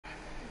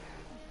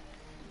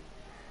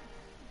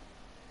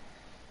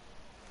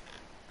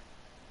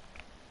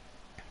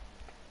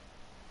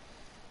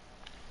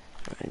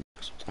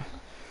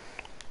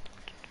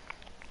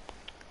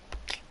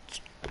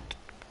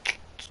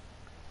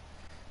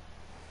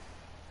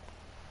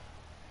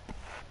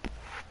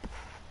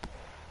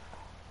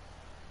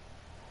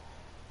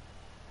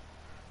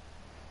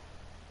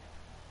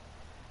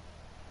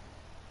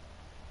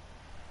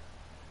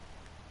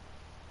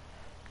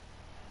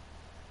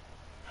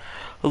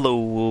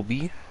Hello,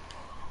 Obi.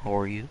 How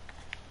are you?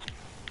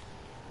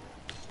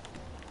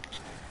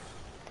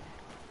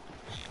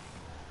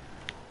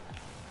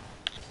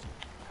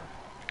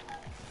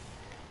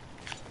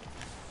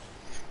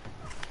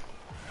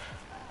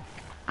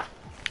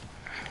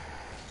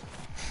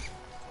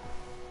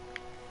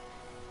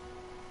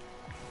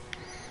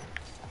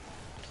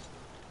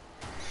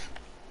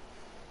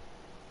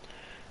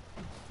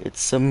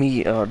 It's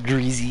me,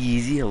 Dreezy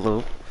Easy.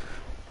 Hello.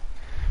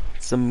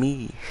 It's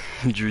me,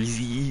 Dreezy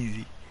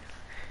Easy.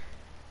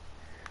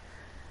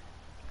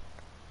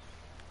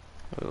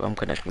 Oh, I'm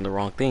connecting the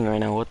wrong thing right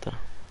now. What the?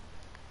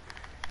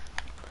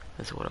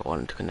 That's what I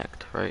wanted to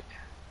connect, right?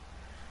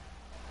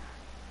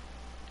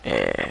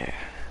 Yeah.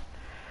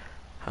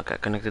 I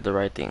got connected the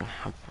right thing.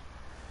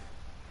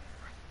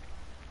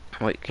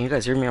 Wait, can you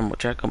guys hear me? I'm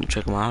gonna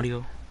check my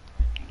audio.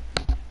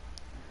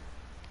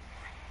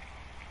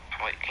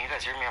 Wait, can you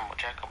guys hear me? I'm gonna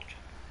check.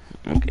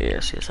 Okay,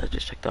 yes, I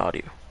just checked the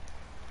audio.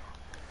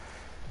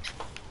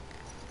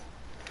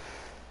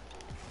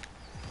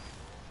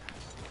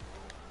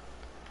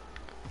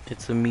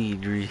 It's me,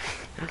 Dreezy.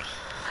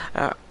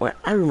 Well,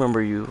 I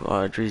remember you,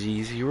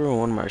 Dreezy. You were on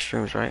one of my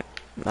streams, right?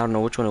 I don't know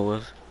which one it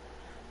was.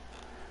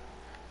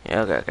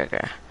 Yeah,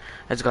 okay.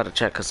 I just gotta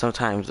check, cause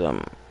sometimes,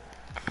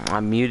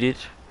 I'm muted.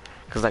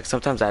 Cause like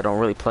sometimes I don't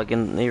really plug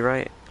in it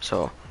right,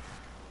 so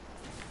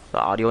the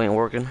audio ain't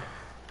working. So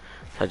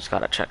I just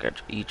gotta check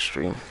it each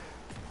stream.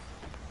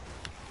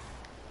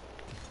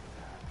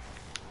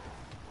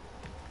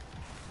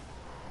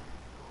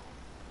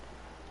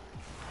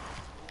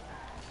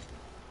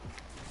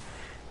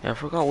 Yeah, I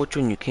forgot which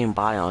one you came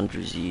by on,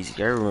 Dreezy.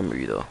 I remember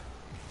you though.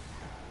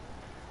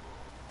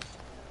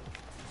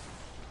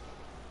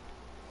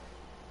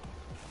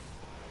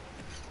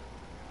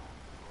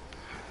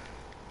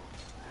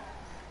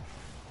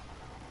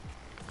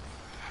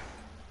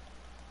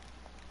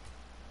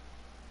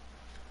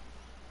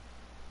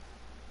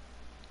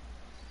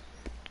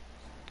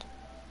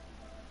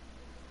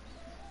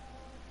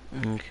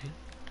 Okay.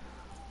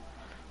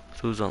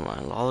 So who's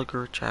online?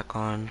 Loliger,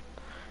 Chacon,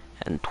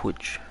 and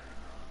Twitch.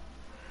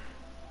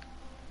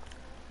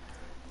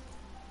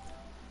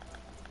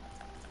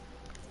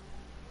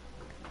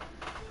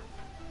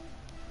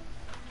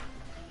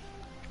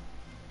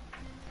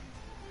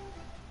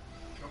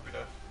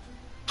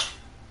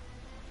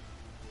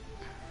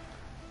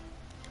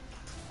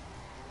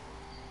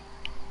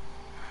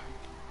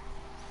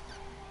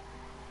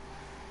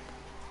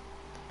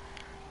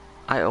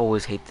 I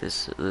always hate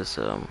this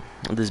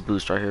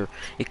boost right here.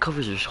 It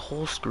covers your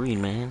whole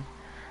screen, man.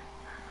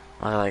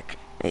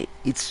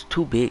 It's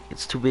too big.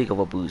 It's too big of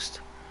a boost.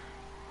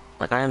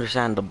 Like I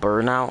understand the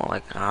burnout,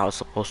 like how it's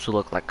supposed to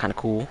look like kind of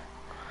cool,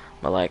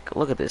 but like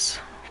look at this.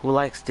 Who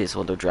likes this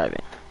when they're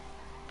driving?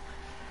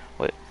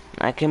 Wait,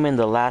 I came in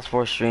the last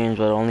 4 streams,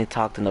 but only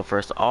talked in the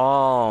first.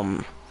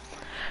 Oh,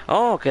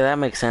 okay, that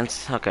makes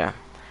sense. Okay,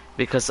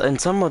 because in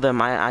some of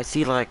them, I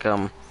see like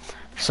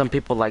some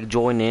people like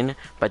join in,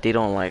 but they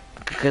don't like,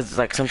 because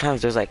like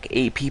sometimes there's like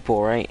 8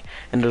 people, right?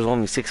 And there's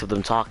only 6 of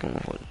them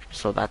talking,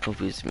 so that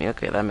confuses me.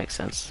 Okay, that makes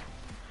sense.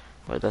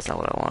 But that's not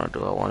what I want to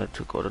do. I wanted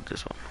to go to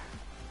this one.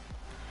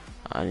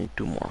 I need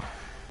 2 more.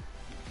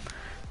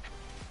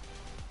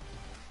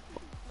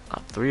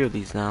 Got 3 of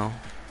these now.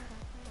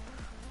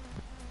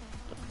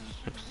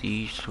 6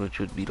 each, which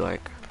would be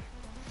like,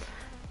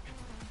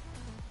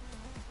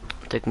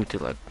 take me to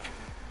like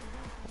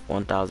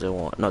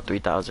 1,000, no,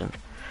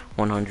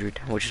 3,100,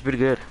 which is pretty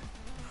good.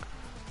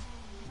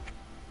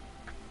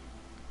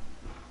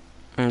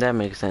 That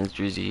makes sense,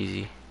 Dreezy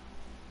Easy.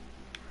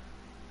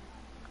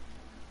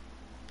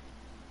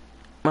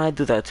 I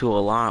do that too a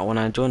lot. When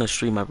I join a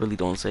stream, I really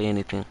don't say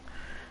anything.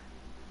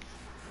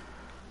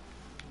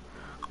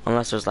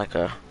 Unless there's like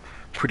a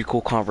pretty cool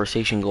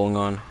conversation going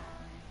on.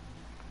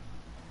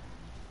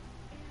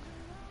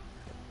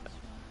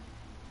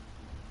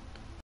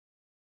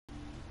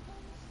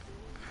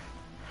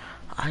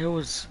 I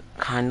always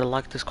kind of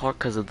like this car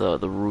because of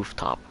the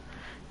rooftop.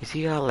 You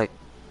see how like,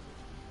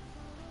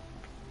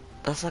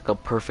 that's like a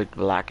perfect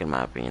black in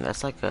my opinion.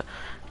 That's like a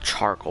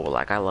charcoal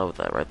black. I love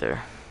that right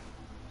there.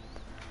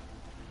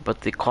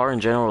 But the car in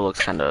general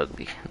looks kind of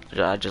ugly.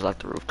 I just like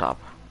the rooftop.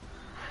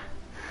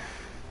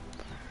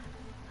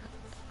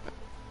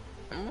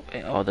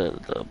 Okay, all the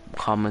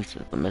comments,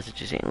 the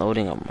messages ain't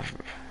loading. I'm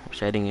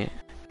setting it.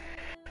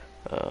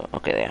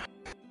 Okay, there.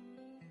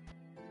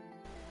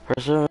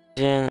 For some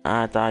reason,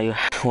 I thought you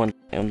had 1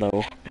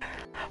 though.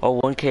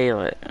 Oh, 1K,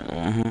 like,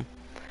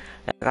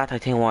 I got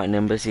Titanium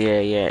Nimbus,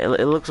 yeah.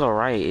 It looks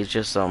alright. It's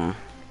just, the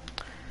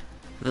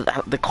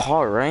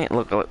car, right?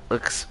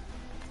 Looks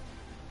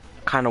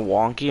kind of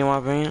wonky in my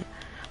opinion.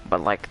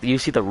 But, like, you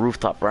see the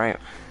rooftop, right?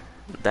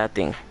 That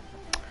thing.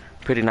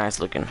 Pretty nice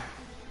looking.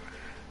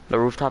 The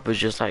rooftop is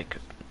just, like,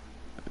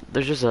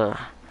 there's just a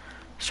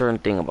certain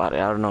thing about it.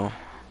 I don't know.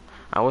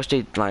 I wish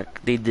they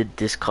did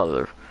this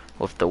color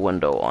with the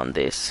window on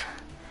this.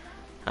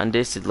 On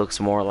this, it looks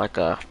more like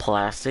a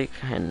plastic,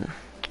 and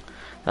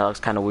that looks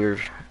kind of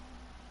weird.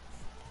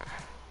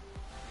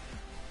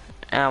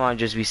 And I might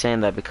just be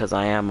saying that because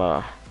I am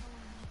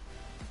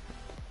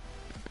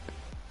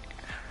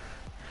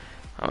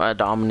I'm a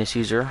dominance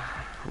user,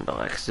 but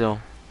like still.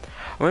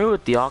 Maybe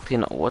with the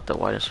Octane, what the?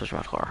 Why did I switch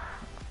my car?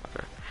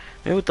 Okay.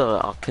 Maybe with the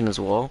Octane as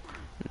well,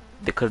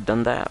 they could have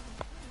done that.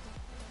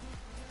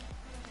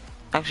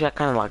 Actually, I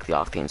kind of like the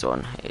Octane's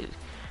one.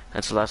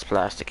 It's less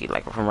plasticky.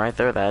 Like from right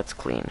there, that's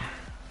clean.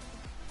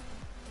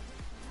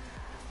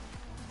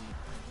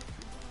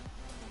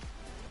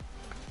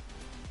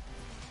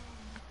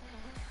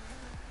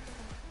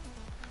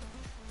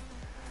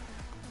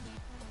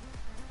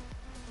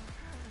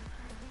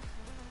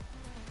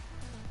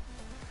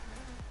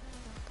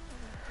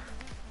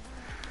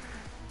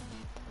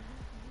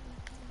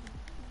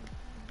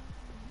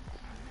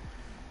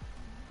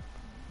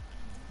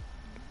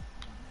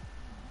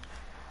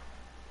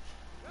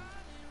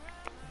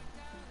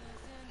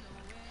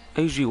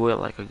 I usually wait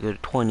like a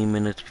good 20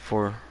 minutes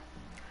before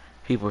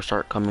people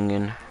start coming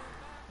in.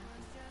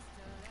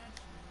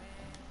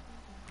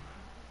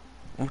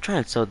 I'm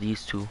trying to sell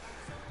these two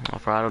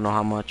for I don't know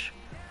how much.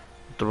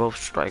 They're both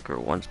striker,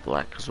 one's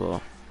black as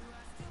well.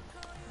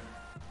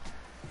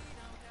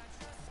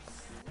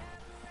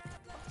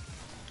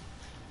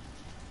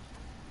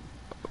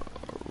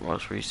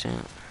 Most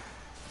recent.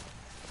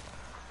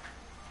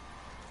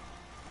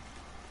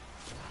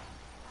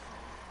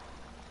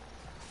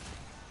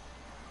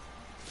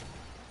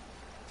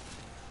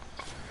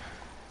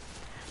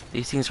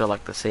 These things are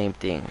like the same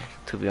thing,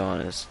 to be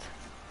honest.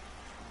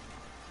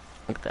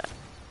 Like that.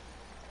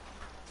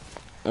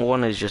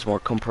 One is just more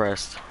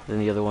compressed than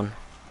the other one.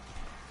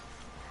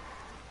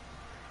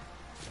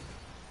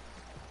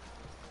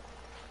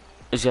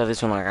 You see how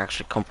this one like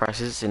actually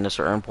compresses in a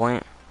certain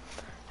point,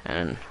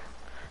 and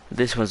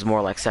this one's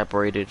more like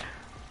separated.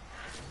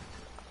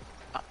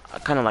 I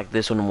kind of like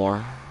this one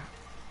more.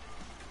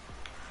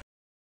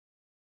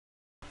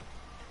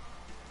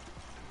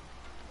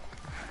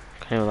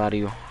 Can't lie to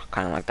you,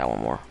 kind of like that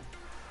one more.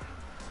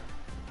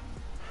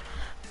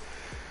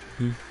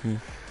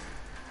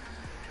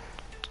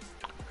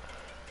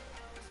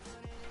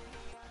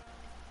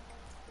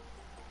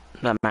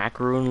 That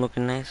macaroon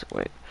looking nice.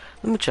 Wait,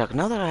 let me check.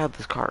 Now that I have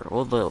this card,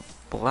 will the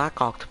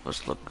black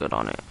octopus look good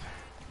on it?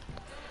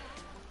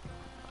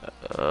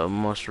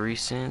 Most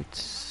recent.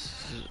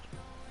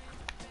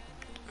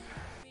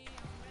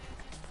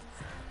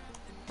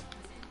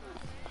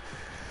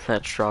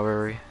 That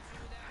strawberry.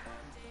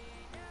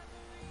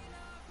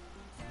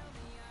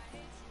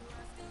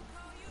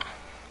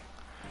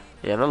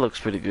 Yeah, that looks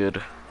pretty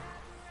good.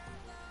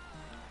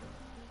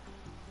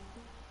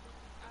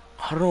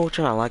 I don't know which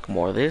one I like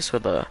more, this or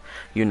the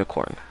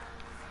unicorn.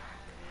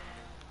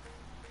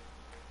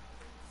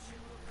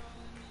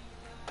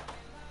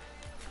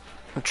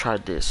 I'll try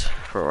this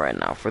for right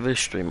now. For this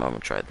stream, I'm gonna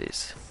try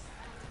this.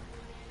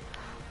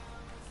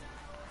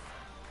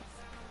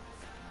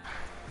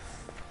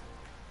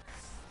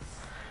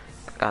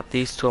 Got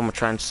these two. I'm gonna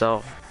try and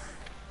sell.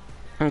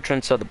 I'm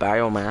trying to sell the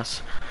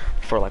biomass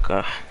for like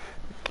a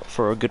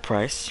good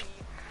price.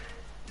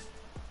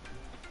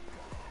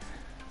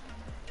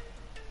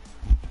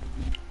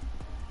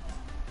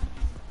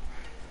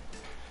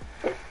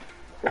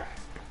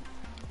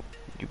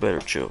 You better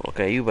chill,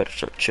 okay? You better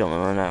start chilling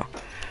right now.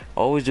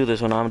 Always do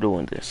this when I'm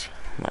doing this.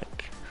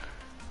 Like,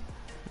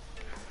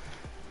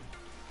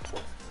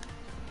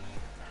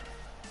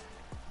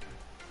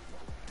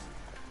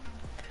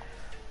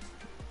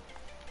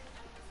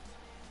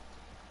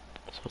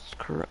 so it's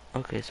current.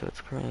 Okay, so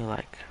it's currently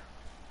like.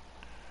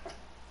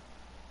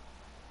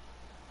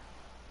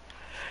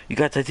 You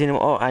got titanium.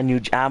 Oh, I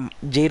knew.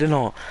 Jaden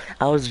Hall.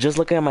 I was just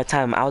looking at my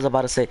time. I was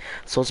about to say.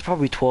 So it's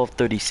probably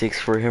 12:36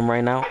 for him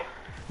right now.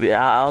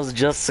 I was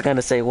just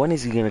gonna say, when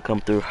is he gonna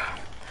come through?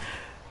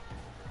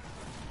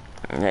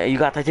 You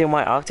got titanium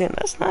white octane?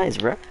 That's nice,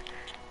 bro.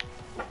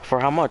 For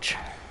how much?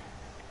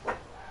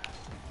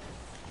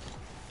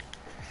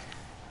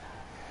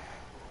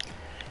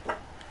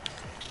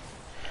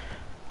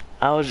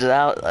 I was just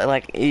out,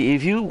 like,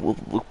 if you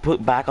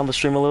put back on the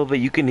stream a little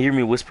bit, you can hear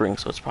me whispering,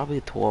 so it's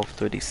probably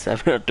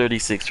 12:37 or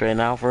 36 right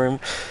now for him.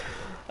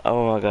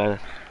 Oh my god.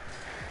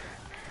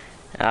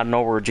 Out of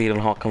nowhere, Jaden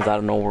Hall comes out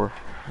of nowhere.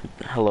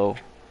 Hello.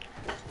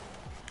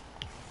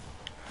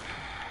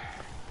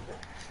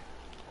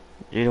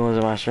 Jaden was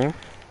in my stream?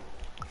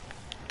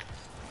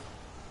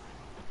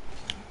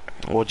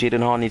 Well,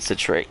 Jaden Hall needs to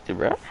trade,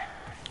 bro.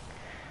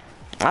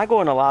 I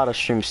go in a lot of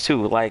streams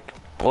too. Like,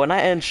 when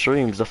I end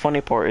streams, the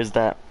funny part is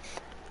that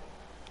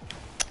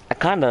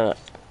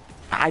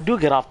I do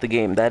get off the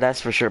game, that's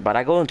for sure, but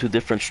I go into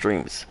different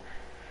streams.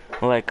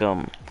 Like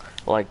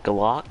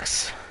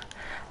Galocks.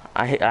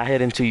 I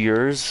head into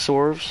yours,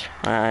 Swerves.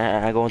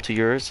 I go into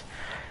yours.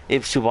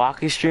 If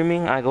Subaki's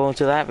streaming, I go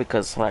into that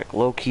because, like,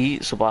 low key,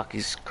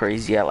 Subaki's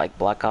crazy at like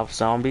Black Ops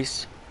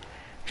Zombies.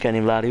 Can't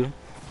even lie to you.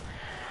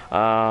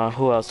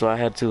 Who else do I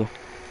head to?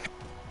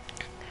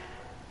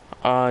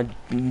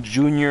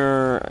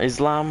 Junior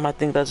Islam, I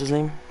think that's his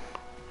name.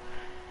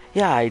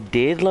 Yeah, I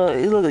did.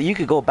 Look, you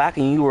could go back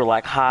and you were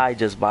like, "Hi,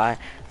 just bye."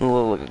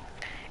 Look,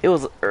 it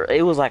was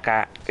like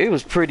it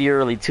was pretty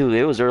early too.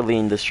 It was early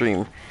in the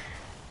stream.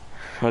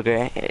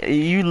 Okay,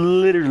 you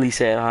literally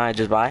said, "Hi,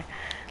 just bye."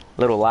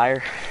 Little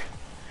liar.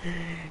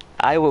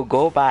 I will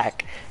go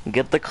back,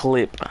 get the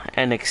clip,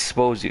 and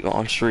expose you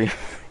on stream.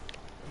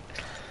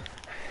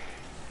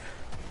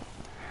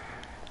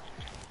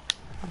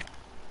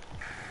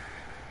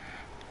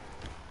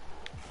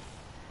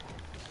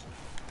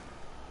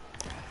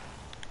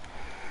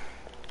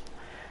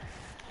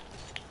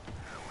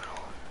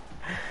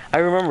 I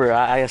remember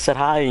I said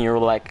hi and you were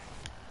like,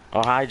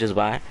 oh hi, just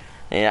bye.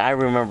 Yeah, I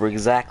remember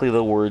exactly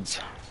the words.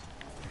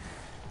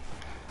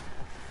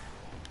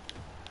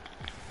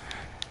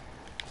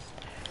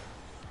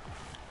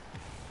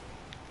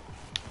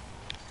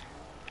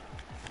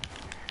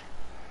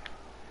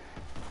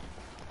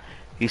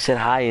 You said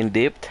hi and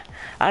dipped.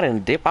 I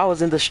didn't dip. I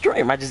was in the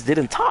stream. I just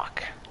didn't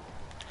talk.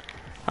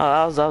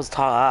 I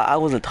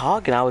wasn't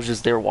talking. I was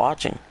just there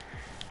watching.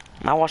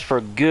 I watched for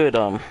a good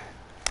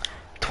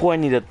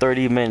 20 to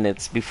 30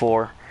 minutes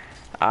before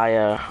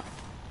I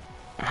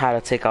had to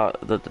take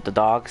out the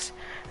dogs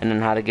and then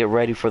had to get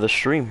ready for the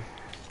stream,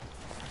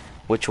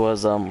 which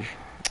was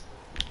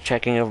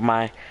checking if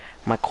my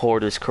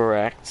cord is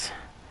correct.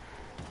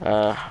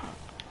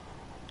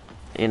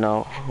 You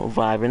know,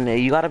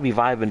 vibing. You gotta be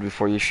vibing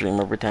before you stream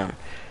every time.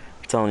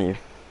 I'm telling you.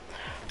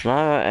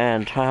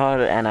 And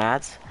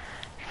ads.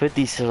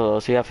 50.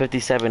 So you have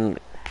 57,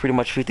 pretty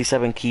much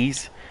 57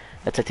 keys.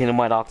 A titanium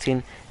white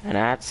octane and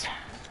ads.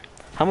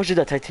 How much did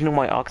that titanium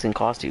white octane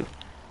cost you?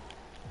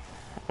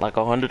 Like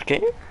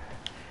 100k?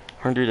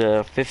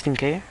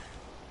 115k?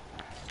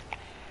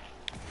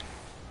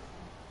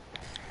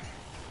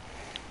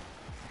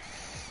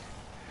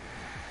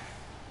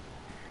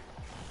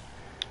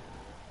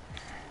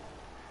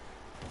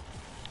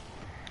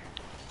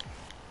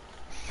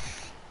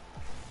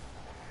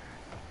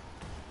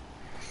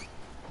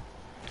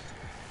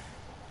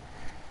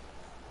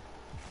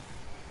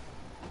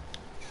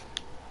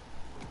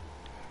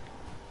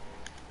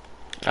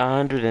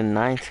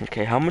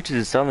 $119k. How much is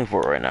it selling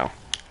for right now?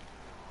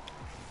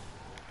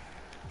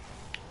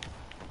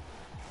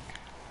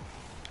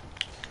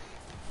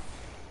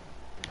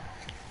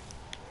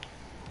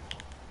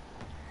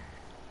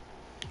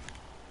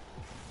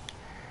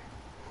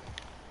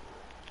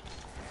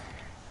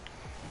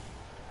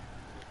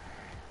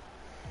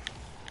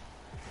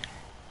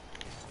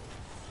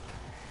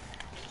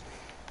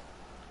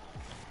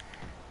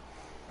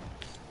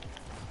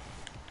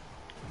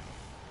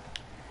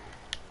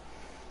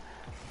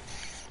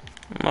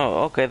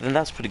 Oh, okay, then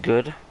that's pretty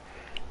good.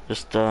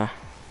 Just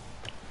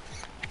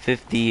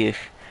 50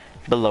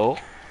 below.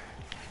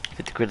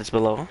 50 credits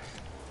below.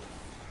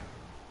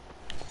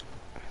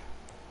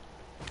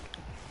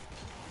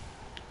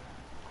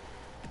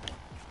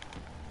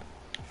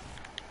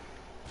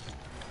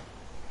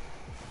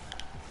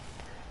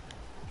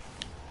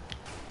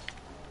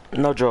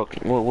 No joke.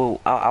 Well,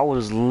 I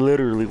was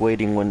literally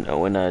waiting when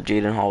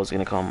Jaden Hall was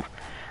gonna come.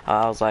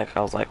 I was like,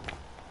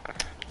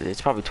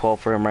 it's probably 12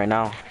 for him right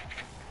now.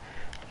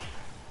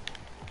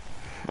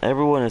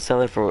 Everyone is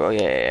selling for. Oh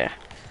yeah.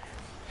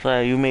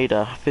 So you made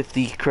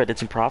 50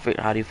 credits in profit.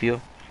 How do you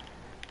feel?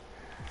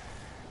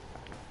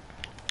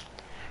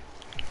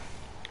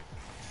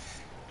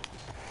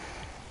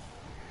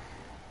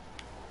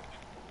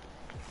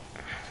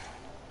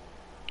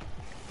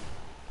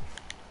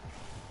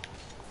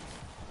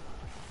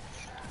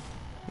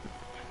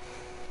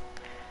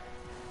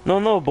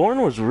 No,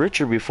 Born was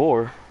richer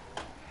before.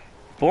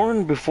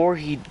 Born before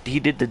he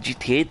did the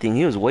GTA thing,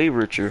 he was way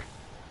richer.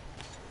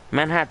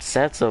 Man had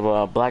sets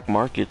of black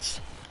markets.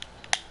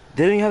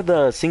 Didn't you have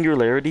the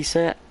Singularity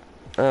set,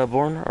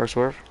 Born or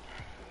Swerve?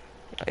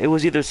 It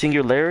was either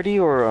Singularity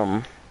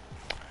or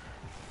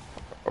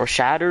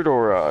Shattered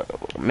or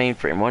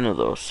Mainframe, one of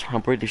those.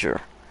 I'm pretty sure.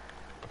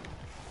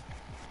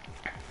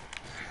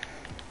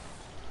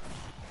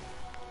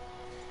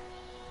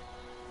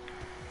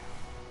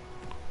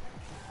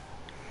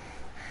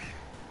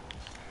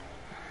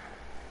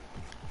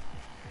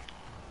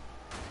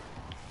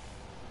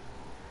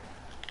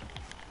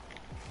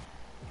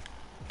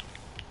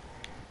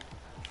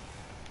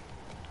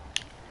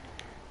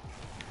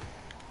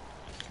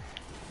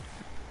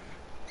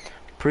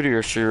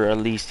 Pretty sure at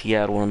least he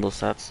had one of those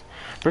sets.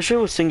 Pretty sure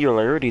it was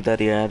Singularity that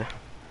he had.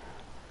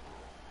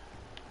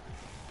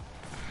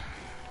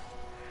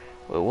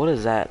 Wait, what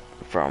is that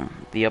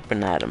from? The Up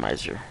and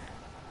Atomizer.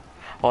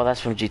 Oh,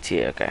 that's from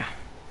GTA, okay.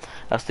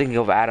 I was thinking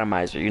of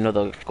Atomizer, you know,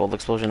 the gold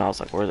explosion. I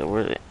was like,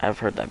 where I've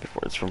heard that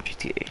before. It's from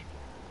GTA.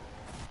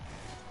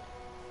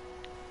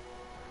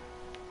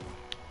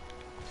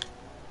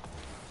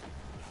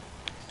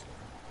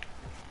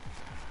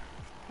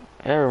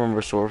 I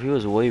remember Swerve, he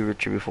was way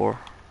richer before.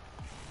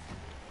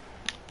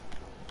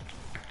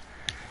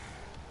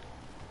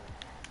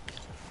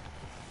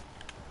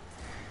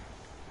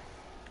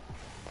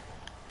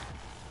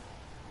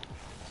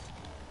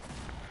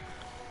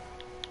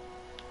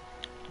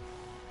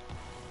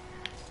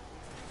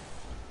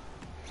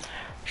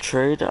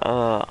 Trade,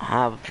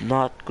 have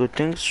not good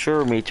things?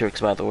 Sure,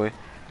 Matrix, by the way.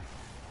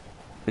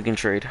 We can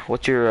trade.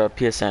 What's your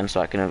PSN so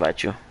I can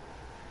invite you?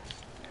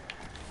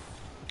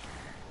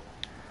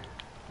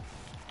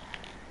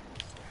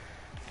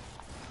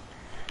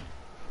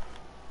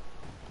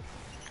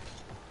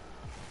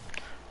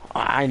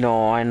 I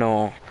know, I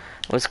know.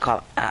 What's it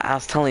called? I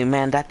was telling you,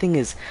 man, that thing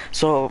is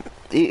so.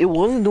 It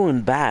wasn't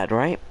doing bad,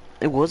 right?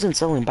 It wasn't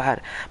selling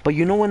bad. But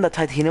you know when the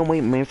titanium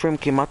weight mainframe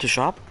came out to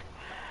shop?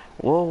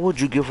 What would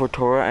you give for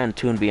Torah and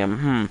Tune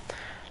BM?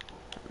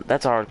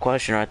 That's a hard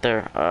question right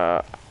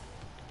there.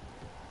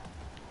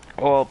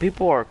 Well,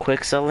 people are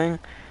quick selling,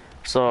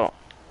 so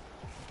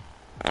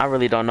I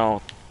really don't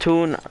know.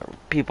 Tune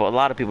people, a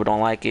lot of people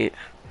don't like it.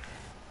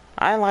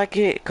 I like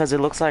it because it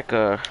looks like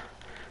a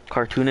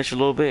cartoonish a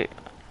little bit,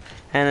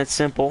 and it's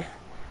simple.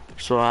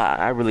 So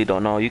I really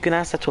don't know. You can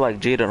ask that to like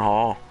Jaden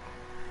Hall.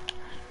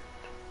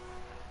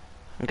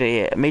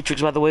 Okay, yeah.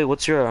 Matrix, by the way,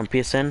 what's your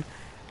PSN?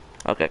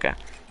 Okay, okay.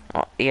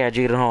 Oh, yeah,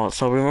 Jaden Hall.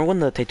 So remember when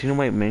the titanium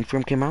white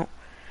mainframe came out?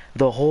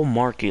 The whole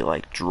market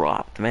like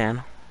dropped,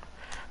 man.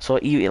 So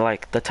even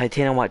like the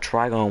titanium white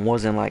Trigon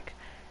wasn't like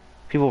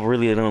people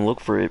really didn't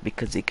look for it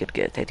because they could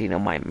get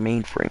titanium white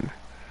mainframe.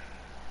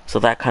 So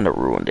that kind of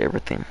ruined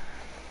everything.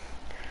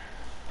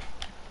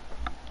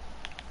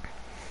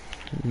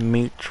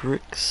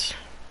 Matrix.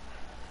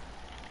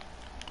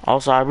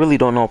 Also, I really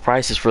don't know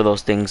prices for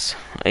those things.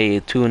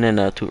 A Tune and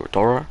a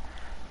Tora.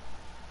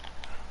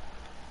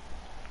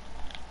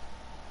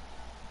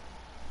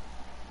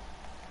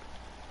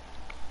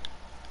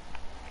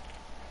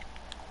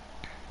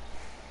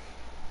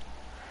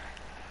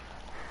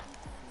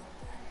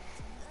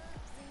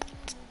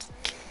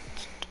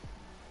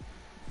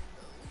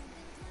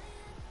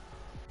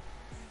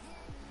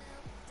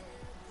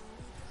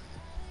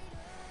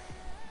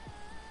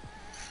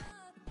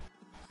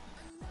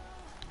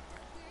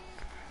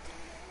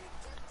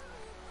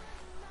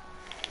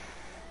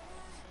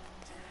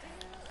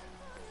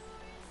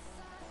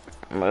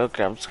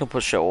 Okay, I'm just gonna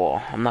put show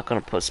all. I'm not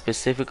gonna put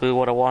specifically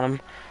what I want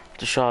him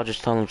to show. I'll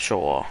just tell him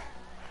show all.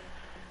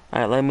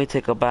 Alright, let me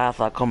take a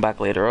bath. I'll come back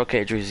later.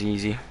 Okay, Drizzy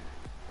Easy.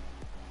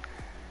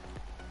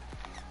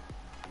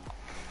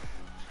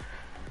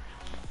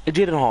 Hey,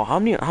 Jaden Hall, how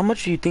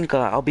much do you think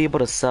I'll be able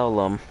to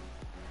sell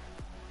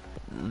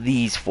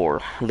these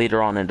for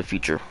later on in the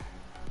future?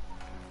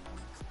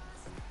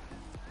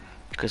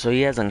 Okay, so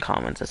he has in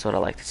comments. That's what I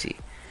like to see.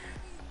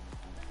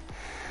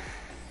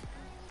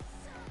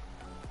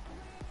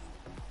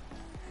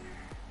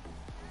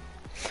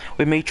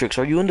 Wait, Matrix,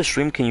 are you in the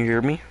stream? Can you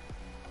hear me?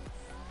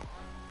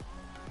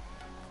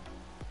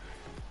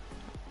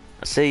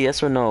 Say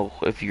yes or no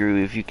if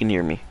you can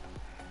hear me.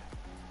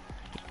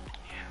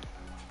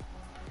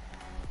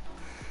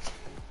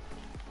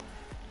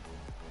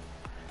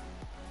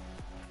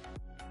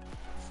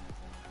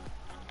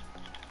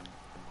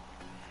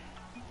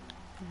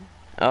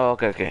 Oh,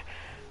 okay, okay.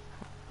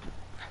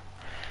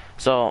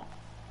 So,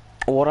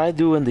 what I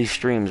do in these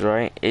streams,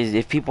 right, is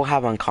if people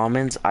have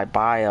uncommons, I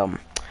buy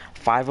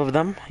 5 of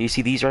them. You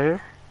see these right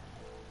here?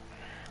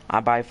 I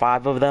buy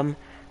 5 of them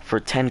for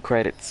 10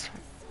 credits.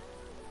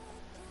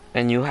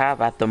 And you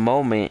have at the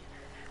moment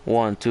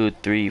 1, 2,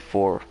 3,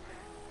 4,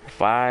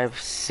 5,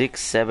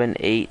 6, 7,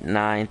 8,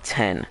 9,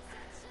 10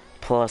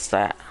 plus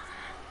that.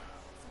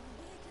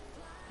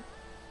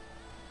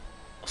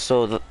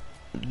 So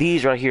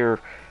these right here,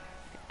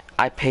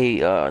 I pay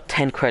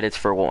 10 credits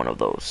for one of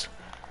those.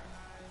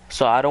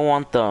 So I don't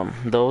want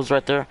those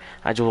right there.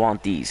 I just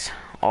want these.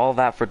 All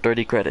that for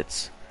 30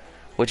 credits,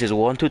 which is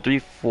 1, 2, 3,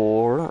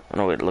 4.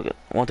 No wait, look at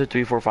 1, 2,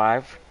 3, 4,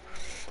 5,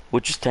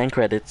 which is 10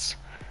 credits.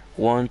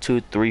 1,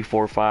 2, 3,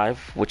 4,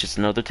 5, which is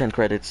another 10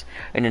 credits,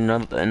 and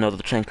another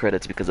 10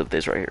 credits because of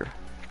this right here.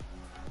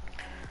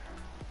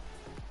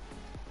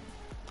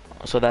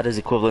 So that is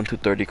equivalent to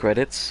 30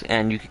 credits,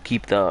 and you can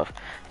keep the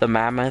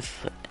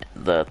mammoth,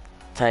 the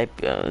type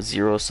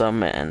zero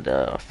sum, and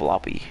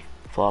floppy.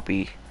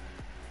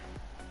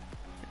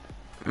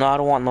 No, I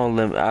don't want no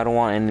limit. I don't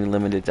want any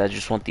limited. I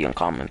just want the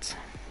uncommons.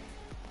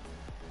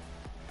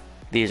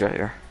 These right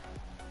here.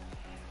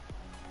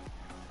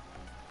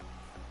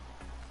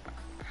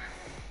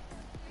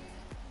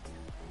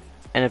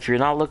 And if you're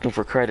not looking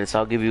for credits,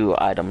 I'll give you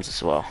items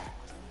as well.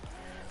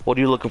 What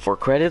are you looking for,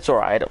 credits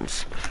or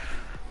items?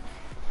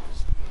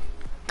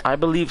 I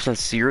believe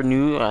since you're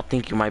new, I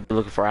think you might be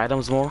looking for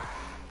items more.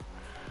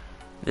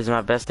 This is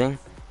my best thing.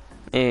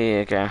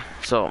 Yeah, okay.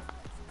 So,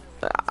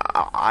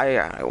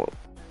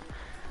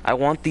 I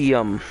want the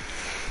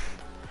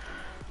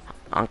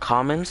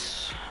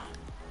uncommons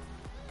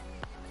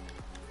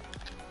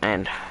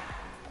and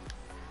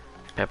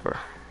pepper.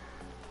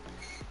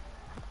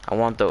 I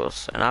want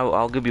those, and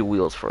I'll give you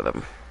wheels for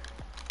them.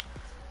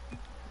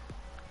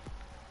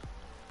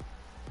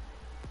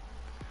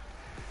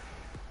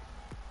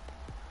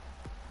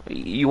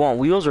 You want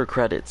wheels or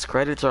credits?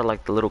 Credits are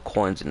like the little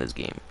coins in this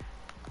game,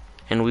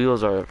 and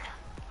wheels are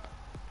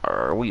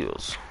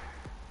wheels.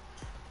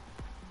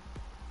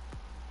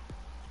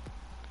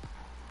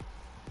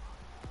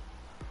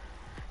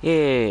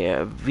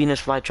 Yeah,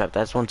 Venus flytrap.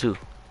 That's one too.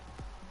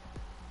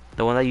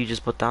 The one that you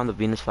just put down, the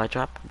Venus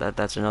flytrap.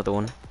 That's another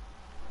one.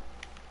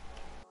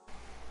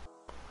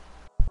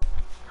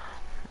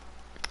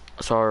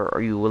 So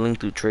are you willing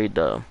to trade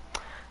the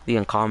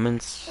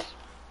uncommons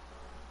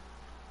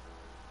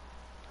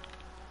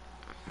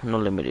No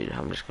limited.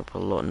 I'm just gonna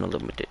put a little no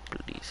limited,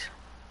 please.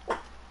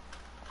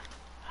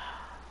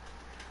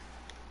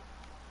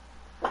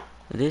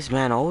 This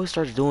man always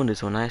starts doing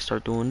this when I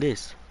start doing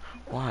this.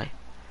 Why?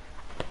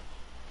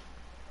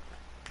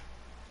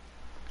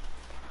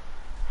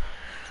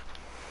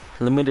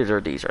 Limited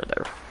are these right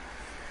there.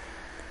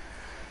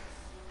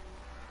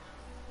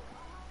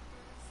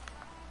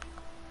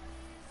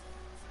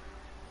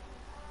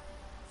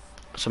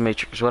 So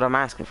Matrix, what I'm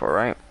asking for,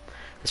 right,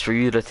 is for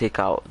you to take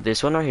out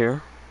this one right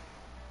here,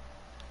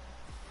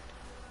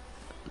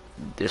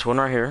 this one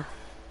right here.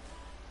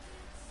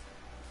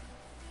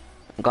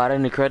 Got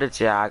any credits?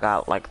 Yeah, I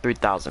got like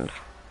 3,000.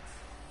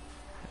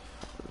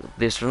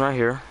 This one right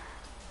here,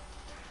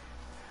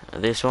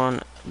 this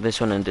one,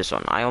 and this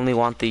one. I only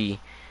want the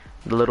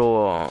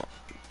little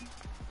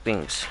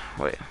things.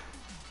 Wait,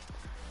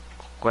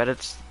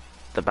 credits,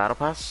 the battle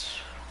pass.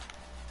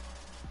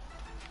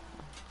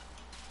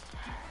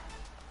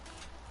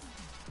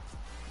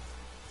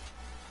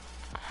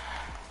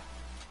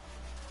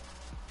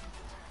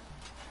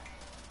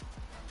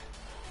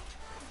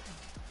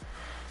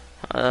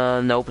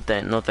 No, but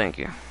then no, thank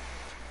you.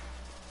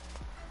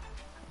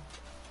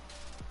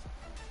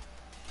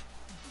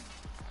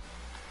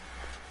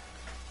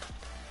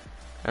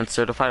 And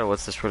certified.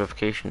 What's the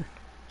certification?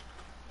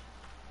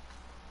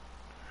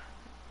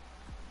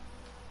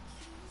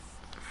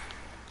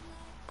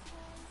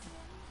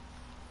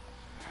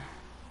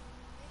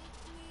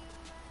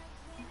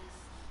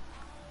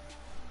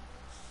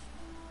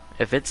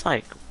 If it's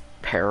like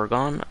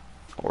Paragon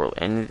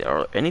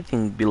or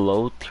anything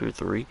below tier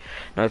 3.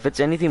 Now if it's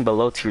anything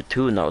below tier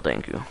 2, no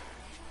thank you.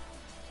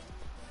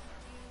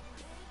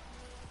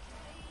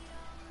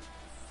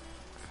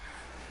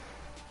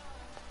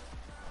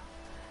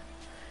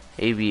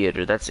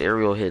 Aviator, that's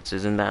aerial hits,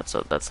 isn't that?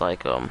 So that's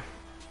like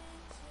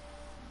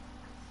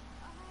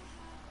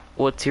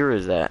what tier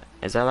is that?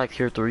 Is that like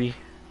tier 3?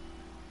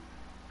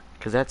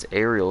 Cause that's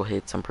aerial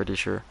hits, I'm pretty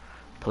sure.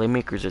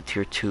 Playmakers are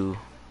tier 2.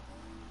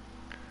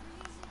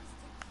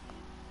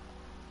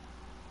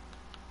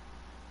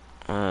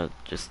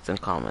 Just in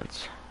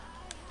comments.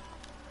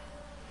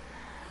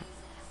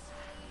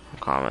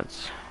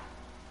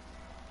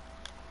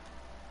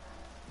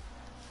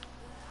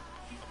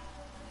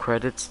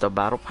 Credits the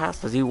battle pass?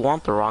 Does he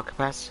want the rocket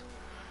pass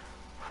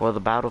for the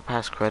battle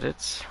pass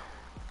credits?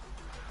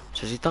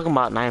 So is he talking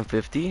about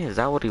 950? Is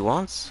that what he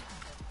wants?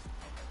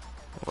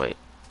 Wait.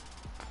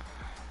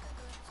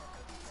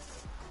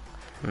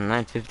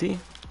 950?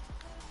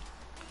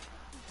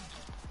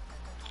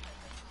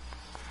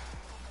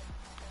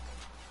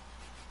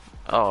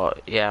 Oh,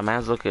 yeah,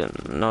 man's looking.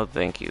 No,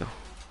 thank you.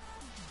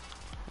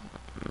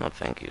 No,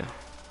 thank you.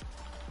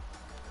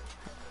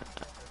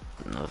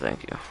 No,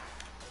 thank you.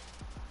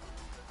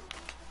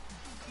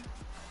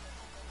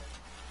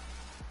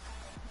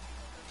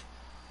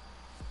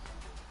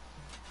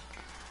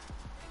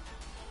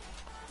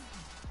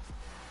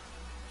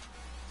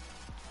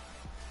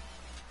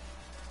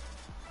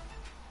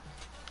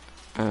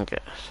 Okay,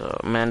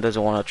 so man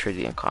doesn't want to trade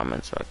you in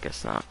comments, so I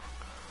guess not.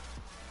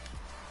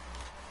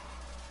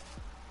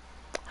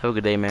 Have a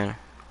good day, man.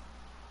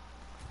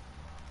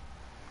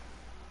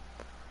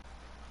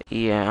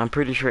 Yeah, I'm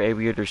pretty sure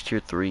Aviator's tier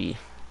 3,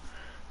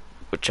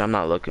 which I'm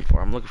not looking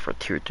for. I'm looking for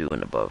tier 2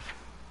 and above.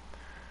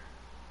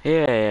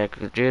 Yeah,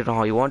 Jaden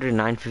Hall, you wanted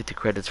 950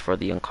 credits for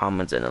the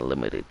uncommons and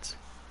unlimiteds.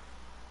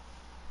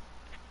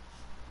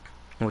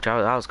 Which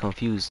I was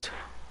confused.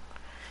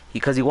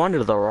 Because he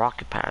wanted the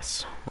rocket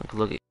pass.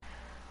 Look at,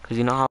 because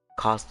you know how it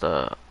costs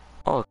it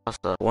costs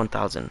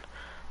 1,000.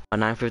 A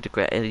 950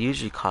 credit, it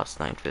usually costs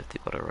 950,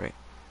 whatever, right?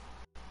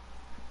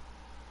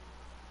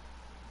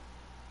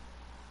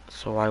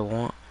 So I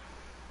want,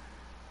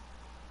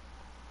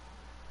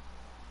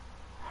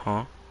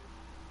 huh?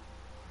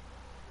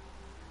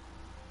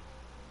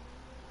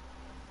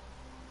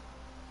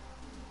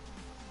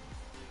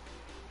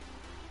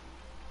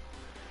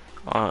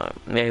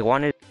 Yeah, he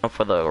wanted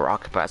for the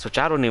rocket pass, which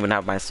I don't even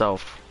have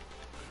myself.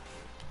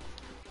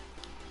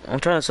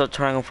 I'm trying to start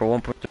trying for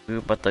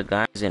 1.2, but the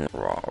guy's in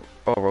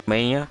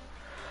Romania.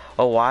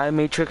 Oh, why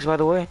Matrix, by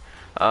the way?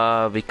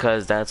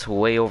 Because that's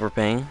way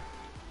overpaying.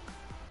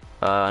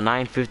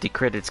 950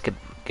 credits could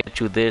get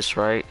you this,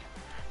 right?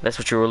 That's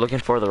what you were looking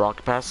for, the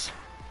rocket pass?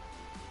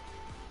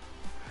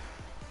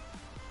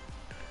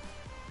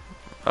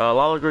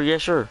 Lawler, yeah,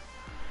 sure.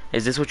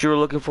 Is this what you were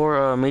looking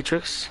for,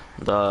 Matrix?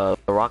 The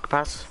rocket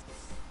pass?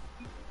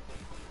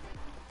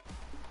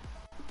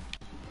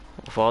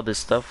 With all this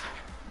stuff?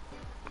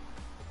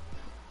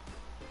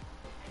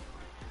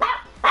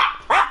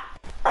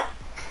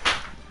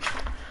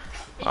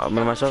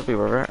 Me myself be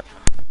right.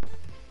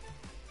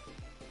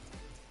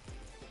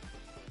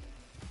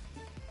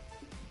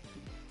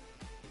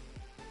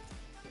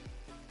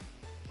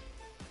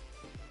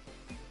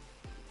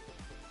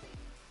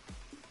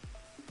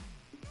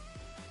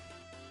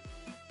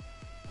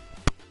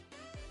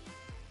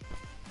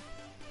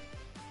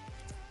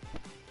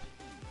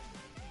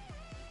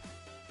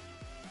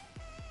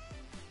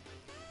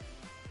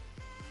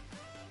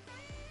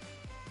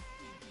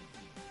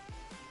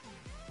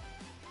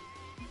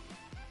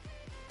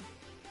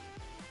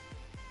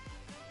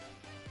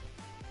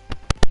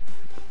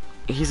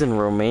 He's in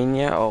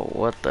Romania. Oh,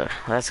 what the?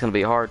 That's gonna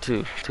be hard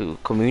to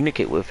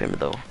communicate with him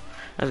though.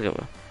 That's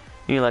gonna.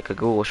 You need like a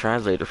Google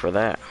Translator for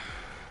that.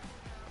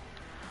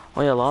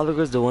 Oh yeah,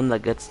 Lawler's the one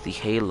that gets the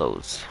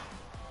halos.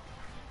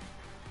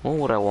 What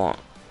would I want?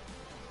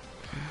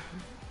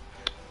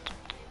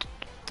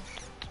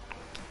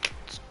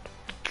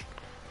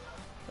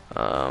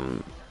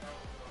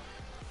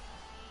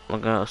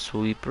 Look at a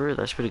sweeper.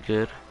 That's pretty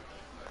good.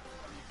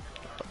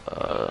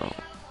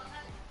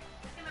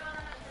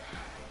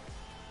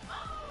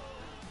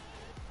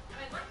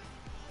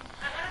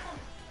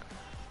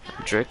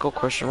 Draco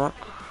question mark?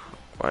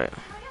 Wait.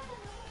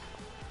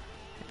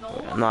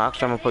 No,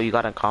 actually, I'm gonna put you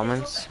got in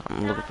comments.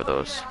 I'm looking for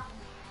those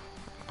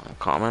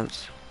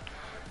comments.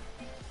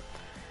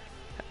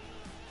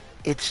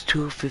 It's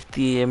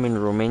 2:50 a.m. in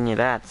Romania.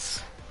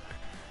 That's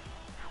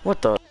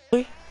what the.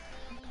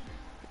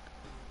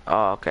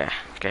 Oh, okay,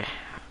 okay,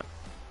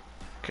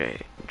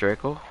 okay.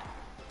 Draco.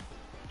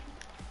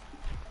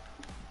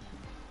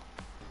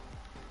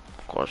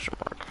 Question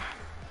mark.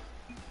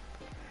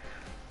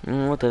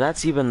 What the?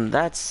 That's even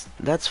that's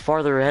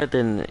farther ahead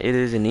than it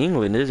is in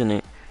England, isn't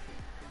it?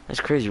 That's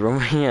crazy.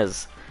 Romania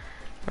is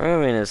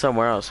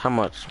somewhere else. How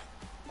much?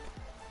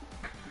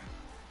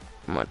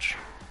 How much?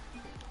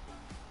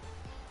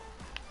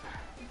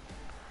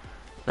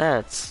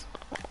 That's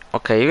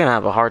okay. You're gonna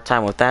have a hard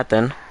time with that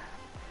then.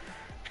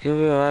 Give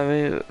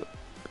me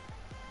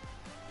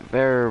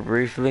very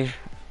briefly.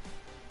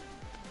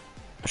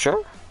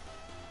 Sure.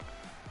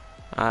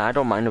 I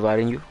don't mind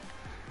inviting you.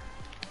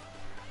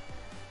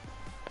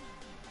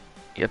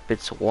 Yep,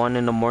 it's 1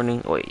 in the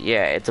morning. Wait,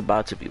 yeah, it's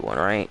about to be 1,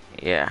 right?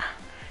 Yeah,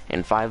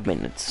 in 5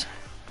 minutes.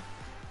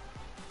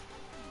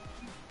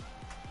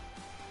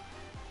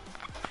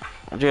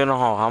 Do you know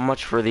how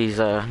much for these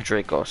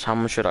Dracos? How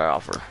much should I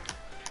offer?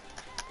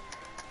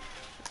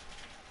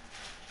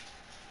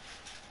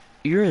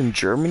 You're in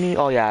Germany?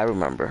 Oh yeah, I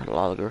remember.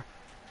 Logger.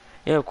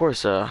 Yeah, of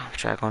course,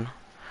 check on.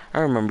 I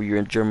remember you're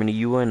in Germany.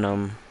 You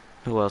and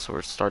who else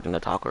were starting to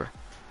talk or?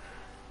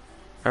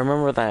 I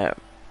remember that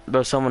there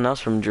was someone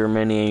else from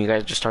Germany and you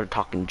guys just started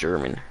talking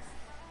German.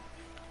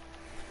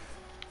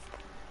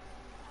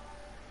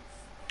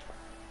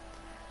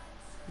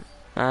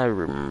 I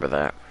remember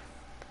that.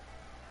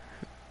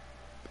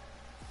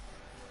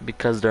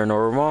 Because they're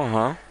normal,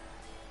 huh?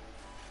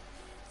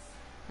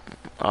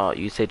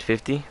 You said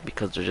 50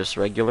 because they're just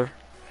regular.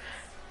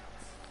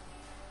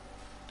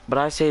 But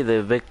I say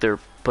the Victor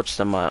puts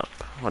them up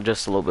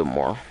just a little bit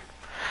more.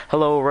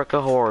 Hello,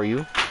 Rekka, how are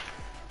you?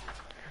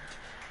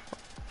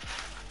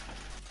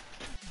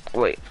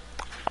 Wait.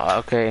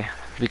 Okay,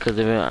 because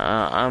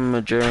I'm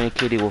a German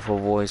kitty with a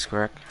voice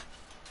crack.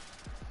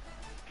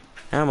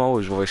 I'm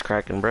always voice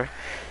cracking, bruh.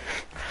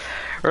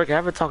 Rick, I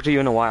haven't talked to you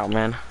in a while,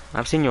 man.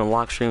 I've seen you on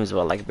live streams,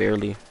 but like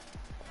barely.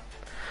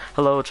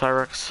 Hello,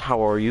 Tyrex.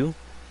 How are you?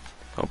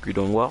 Hope you're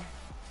doing well.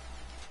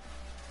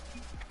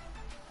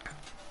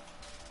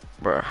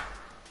 Bruh.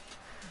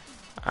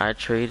 I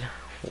trade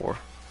for...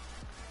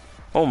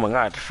 Oh my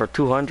god, for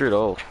 200?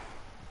 Oh.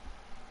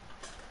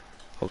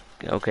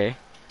 Okay.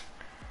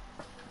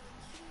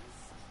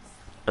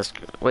 That's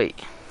good.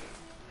 Wait.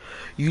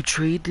 You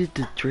traded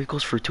the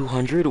Dracos for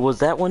 200? Was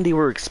that when they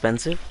were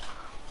expensive?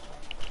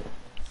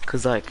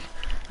 Cause like,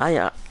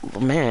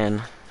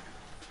 man,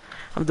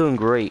 I'm doing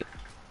great.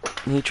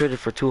 He traded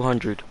for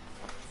 200.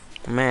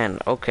 Man,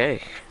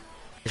 okay.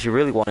 If you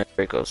really wanted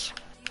Dracos.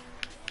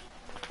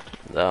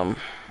 No,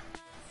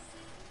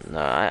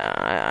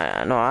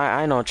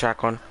 I know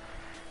Chakon.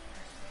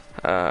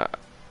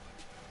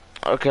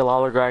 Okay,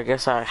 Lawler, I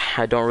guess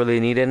I don't really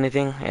need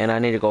anything, and I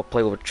need to go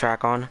play with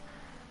Chakon.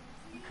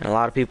 And a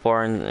lot of people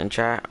are in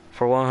chat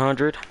for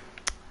 100.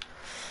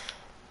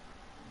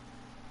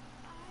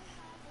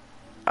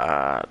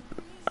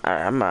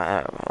 I'm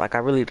like I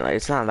really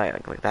it's not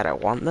like that I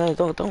want. No,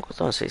 don't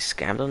say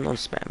scam. Don't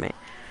spam me.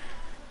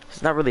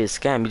 It's not really a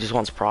scam. He just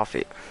wants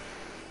profit.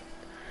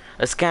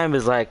 A scam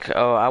is like,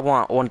 oh, I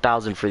want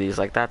 1,000 for these.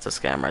 Like that's a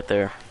scam right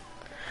there.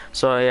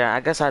 So yeah, I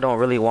guess I don't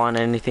really want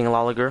anything,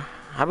 Lolliger.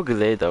 Have a good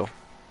day though.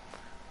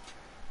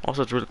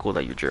 Also, it's really cool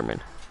that you're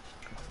German.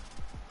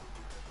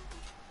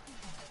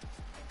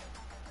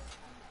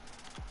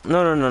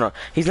 No.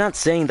 He's not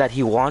saying that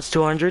he wants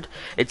 200.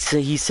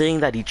 He's saying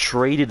that he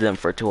traded them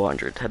for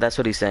 200. That's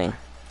what he's saying.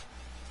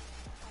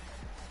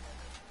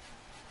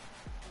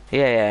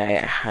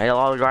 Yeah. I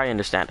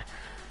understand.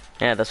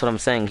 Yeah, that's what I'm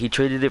saying. He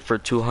traded it for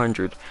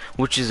 200,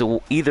 which is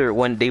either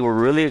when they were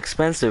really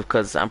expensive,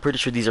 because I'm pretty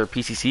sure these are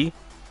PCC.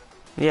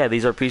 Yeah,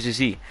 these are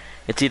PCC.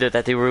 It's either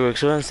that they were really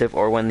expensive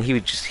or when he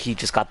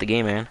just got the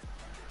game, man.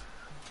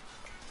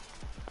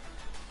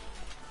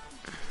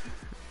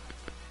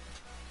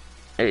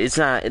 It's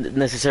not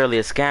necessarily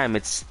a scam.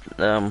 It's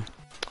yeah,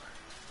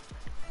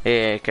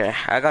 okay.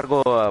 I gotta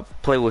go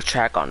play with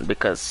Chakon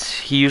because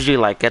he usually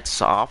like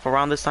gets off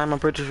around this time. I'm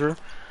pretty sure.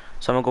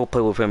 So I'm gonna go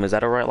play with him. Is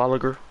that alright,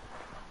 Lolliger?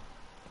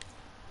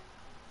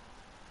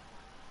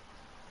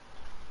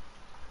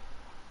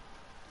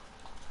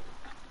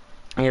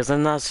 Yeah, it's not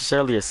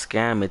necessarily a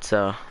scam. It's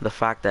the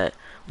fact that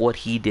what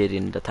he did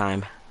in the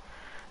time.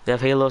 They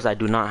have halos. I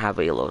do not have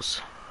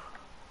halos.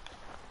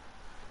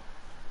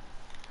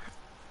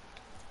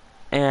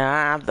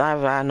 Yeah,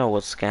 I know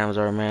what scams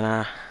are,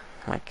 man.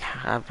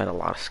 I've met a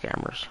lot of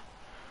scammers.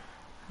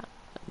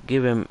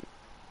 Give him.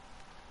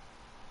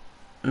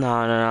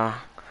 No, no, no.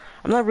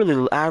 I'm not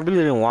really. I really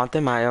didn't want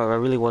them. I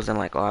really wasn't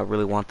like, oh, I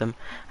really want them.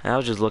 And I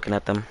was just looking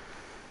at them.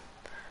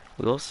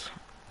 Wheels.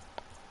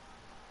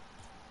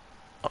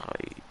 Oh,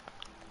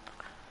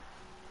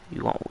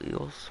 you want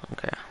wheels?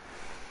 Okay.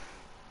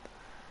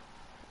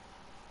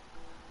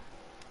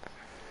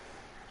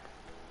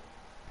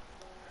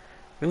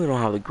 Really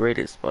don't have the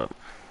greatest, but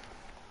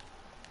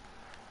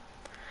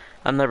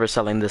I'm never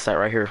selling this set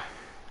right here.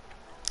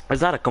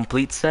 It's not a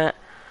complete set,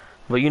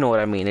 but you know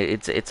what I mean.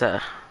 It's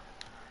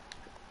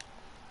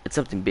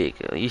something big.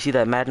 You see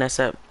that Madness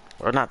set,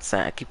 or not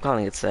set? I keep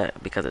calling it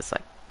set because it's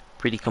like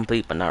pretty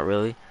complete, but not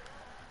really.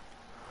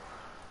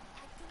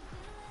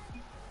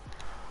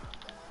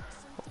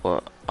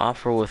 Well,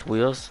 offer with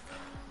wheels.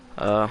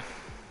 Uh,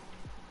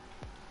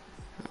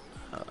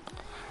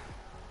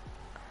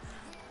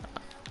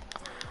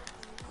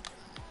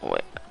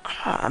 Wait.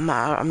 I'm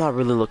not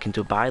really looking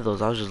to buy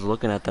those. I was just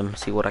looking at them,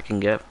 see what I can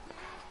get.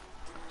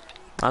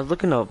 I was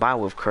looking to buy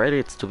with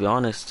credits, to be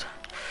honest.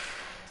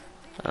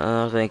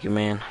 Thank you,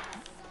 man.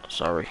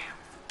 Sorry.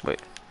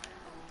 Wait.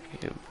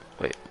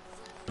 Wait.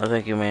 No,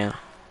 thank you, man.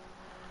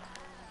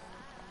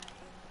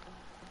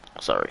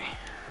 Sorry.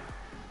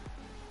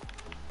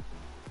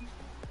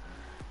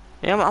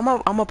 Yeah, I'm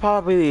gonna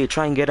probably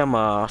try and get him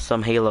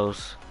some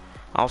Halos.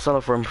 I'll sell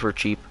it for him for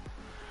cheap.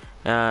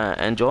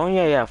 Enjoying?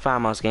 Yeah, Fat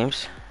Mouse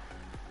Games.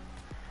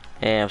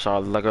 Yeah, I'm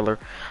sorry,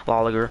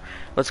 Lolliger.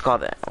 Let's call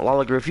that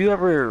Lolliger. If you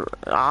ever,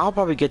 I'll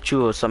probably get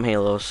you some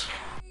Halos.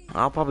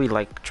 I'll probably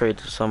like trade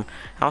some.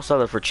 I'll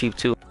sell it for cheap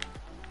too,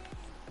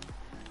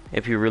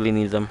 if you really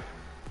need them.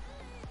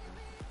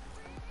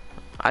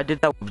 I did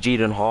that with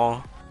Jaden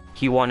Hall.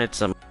 He wanted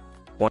some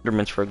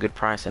Wonderments for a good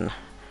price, and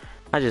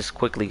I just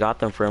quickly got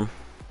them for him.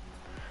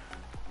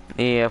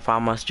 Yeah, if I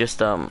must just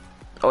Oh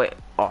wait,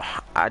 oh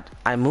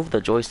I moved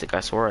the joystick. I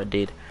swear I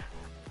did.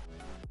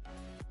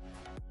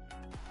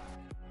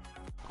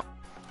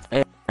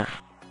 Yeah,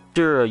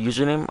 your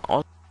username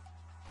also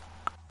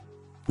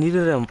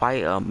needed to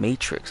invite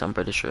Matrix. I'm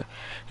pretty sure.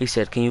 He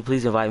said, "Can you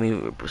please invite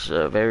me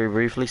very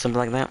briefly?" Something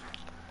like that.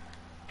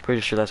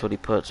 Pretty sure that's what he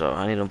put. So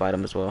I need to invite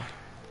him as well.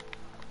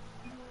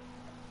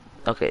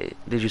 Okay,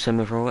 did you send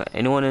me from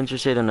anyone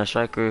interested in a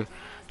striker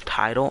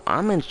title?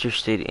 I'm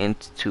interested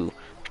into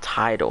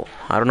title.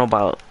 I don't know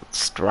about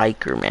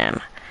striker,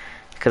 man,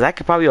 because I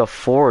could probably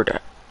afford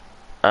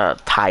a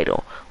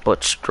title,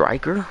 but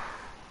striker.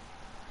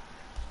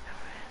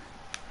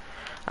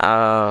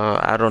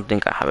 I don't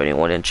think I have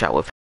anyone in chat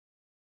with.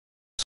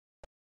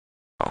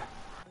 Oh.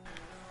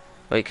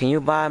 Wait, can you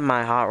buy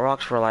my hot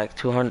rocks for like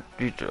 200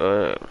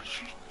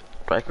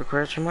 striker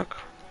question mark?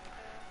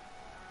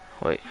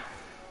 Wait.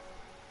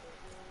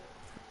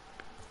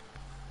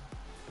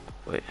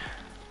 Wait.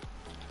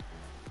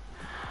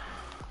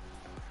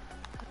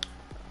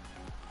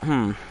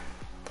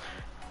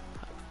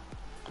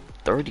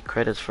 30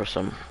 credits for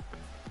some.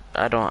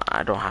 I don't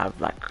have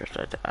black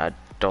credits. I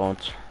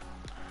don't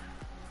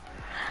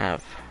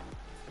have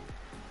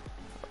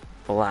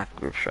black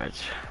group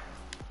stripes.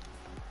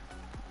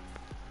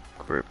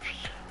 Groups.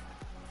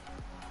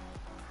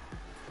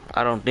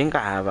 I don't think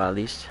I have, at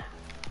least.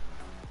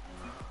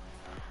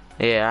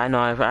 Yeah, I know.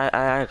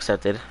 I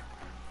accepted.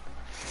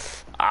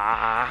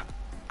 I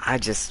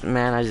just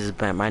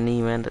bent my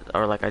knee, man,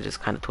 or like I just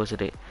kind of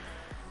twisted it.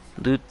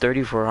 Do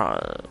 30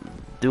 for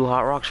do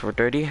hot rocks for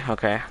 30.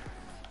 Okay.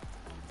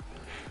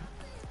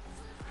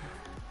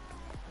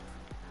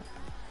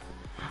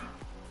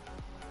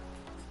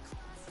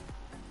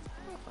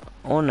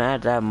 I won't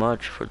add that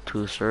much for 2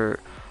 cert.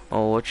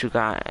 Oh, what you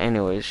got?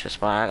 Anyways, just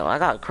fine. I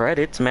got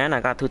credits, man.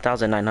 I got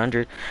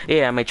 2,900.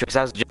 Yeah, Matrix.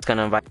 I was just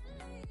gonna invite.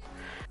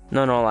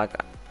 No,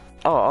 like.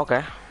 Oh,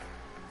 okay.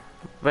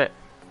 But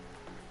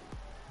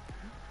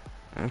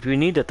if you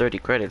need the 30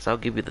 credits, I'll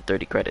give you the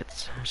 30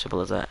 credits.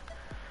 Simple as that.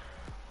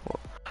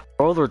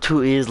 World War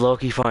 2 is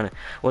low-key fun.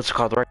 What's it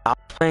called? Right? I was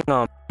playing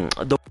the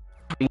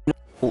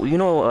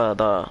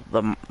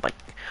the like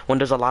when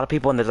there's a lot of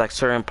people and there's like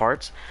certain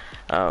parts.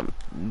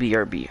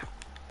 BRB.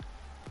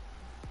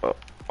 Oh,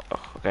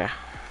 okay.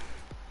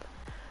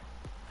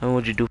 What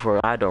would you do for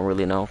it? I don't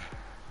really know.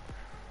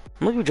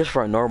 Maybe just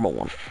for a normal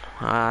one.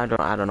 I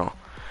don't know.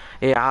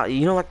 Yeah,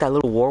 you know, like that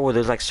little war where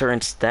there's like certain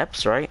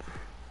steps, right?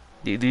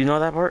 Do you know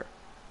that part?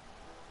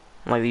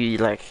 You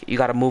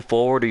gotta move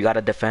forward or you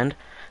gotta defend.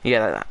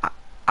 Yeah,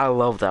 I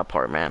love that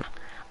part, man.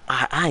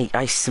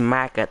 I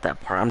smack at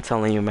that part. I'm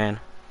telling you, man.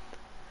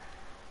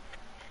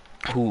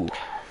 Ooh.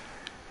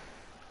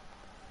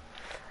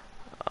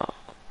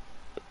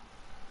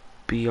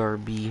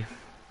 BRB.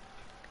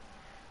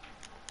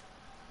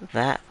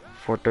 That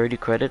for 30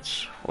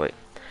 credits. Wait,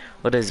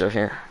 what is there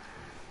here?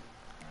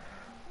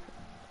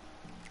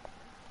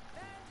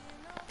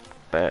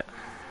 Bet.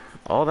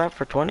 All that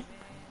for 20?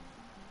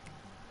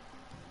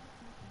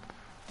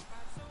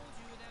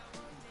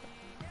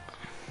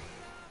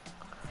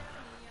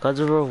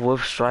 Godzilla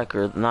with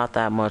striker, not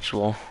that much.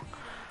 Well,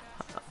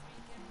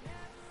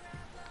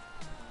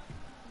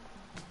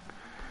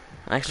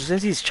 actually,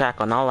 since he's track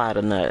on, I'll add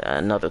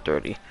another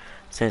 30.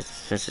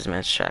 Since this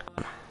man's track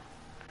on.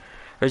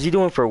 Or is he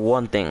doing for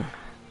one thing?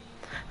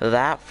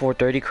 That for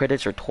 30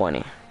 credits or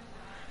 20?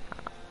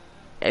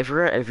 If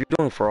you're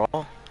doing for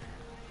all,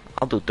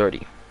 I'll do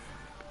 30.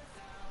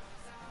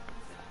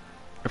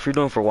 If you're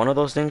doing for one of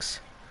those things,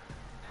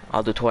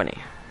 I'll do 20.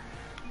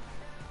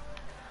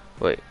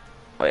 Wait,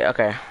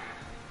 okay.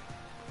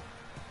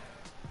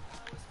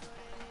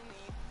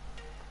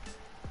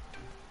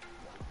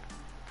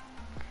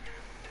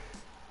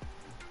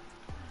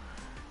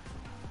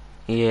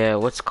 Yeah,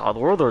 what's it called?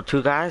 World War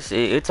II, guys.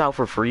 It's out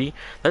for free.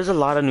 There's a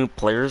lot of new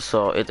players,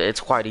 so it's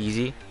quite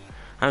easy.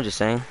 I'm just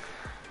saying.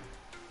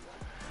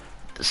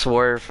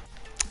 Swerve.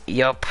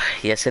 Yup.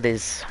 Yes, it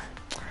is.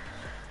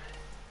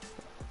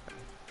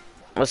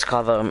 What's it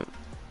called?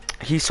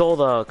 He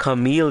sold a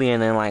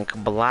chameleon and like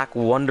black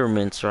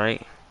wonderments,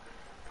 right?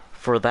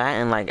 For that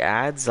and like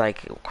ads,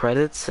 like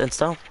credits and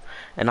stuff.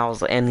 And I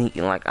was, and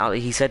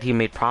he said he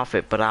made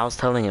profit, but I was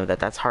telling him that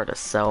that's hard to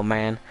sell,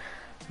 man.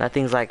 That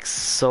thing's like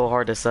so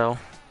hard to sell.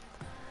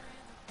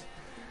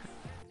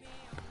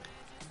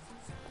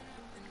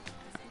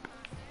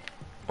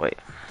 Wait,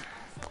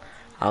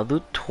 I'll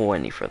do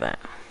 20 for that.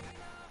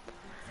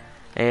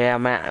 Yeah,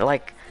 man,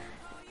 like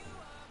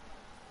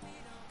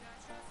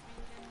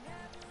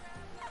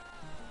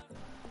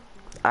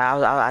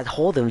I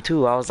told him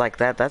too. I was like,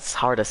 that's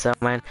hard to sell,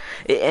 man.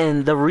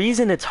 And the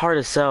reason it's hard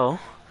to sell.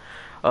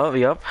 Oh,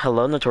 yep.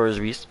 Hello, Notorious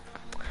Beast.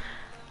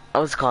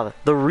 What's it called?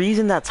 The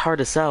reason that's hard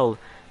to sell.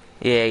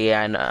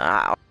 Yeah, I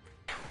know.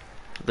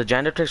 The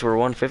gender ticks were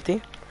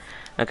 150.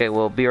 Okay,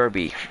 well,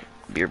 BRB.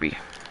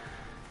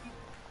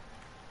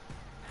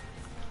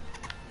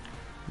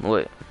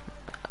 Wait.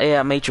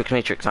 Yeah,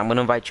 Matrix. I'm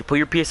gonna invite you. Put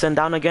your PSN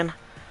down again.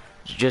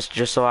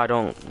 Just so I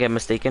don't get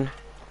mistaken.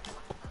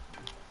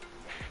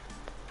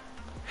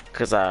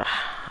 Cause I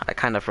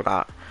kind of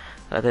forgot.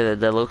 I think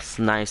that looks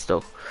nice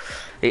though.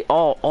 Hey,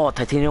 oh,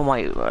 titanium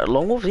white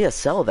lone wolf. Yeah,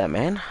 sell that,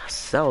 man.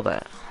 Sell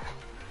that.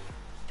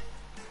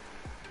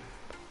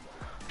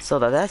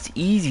 That's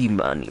easy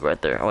money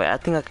right there. Wait, I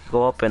think I could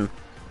go up and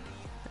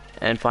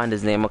find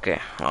his name.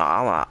 Okay,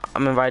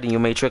 I'm inviting you,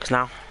 Matrix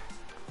now.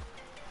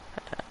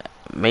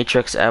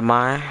 Matrix, am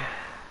I?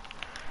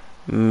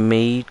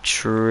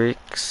 Matrix.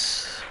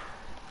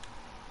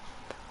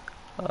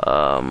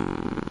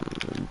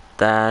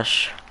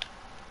 Dash.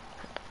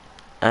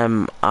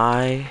 Am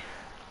I?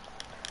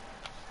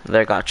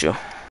 There, got you.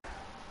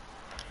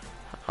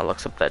 I'll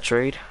accept that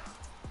trade.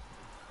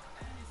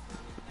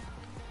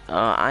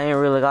 I ain't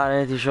really got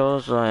anything to show,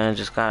 so I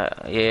just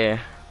got, yeah.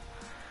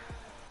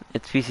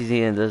 It's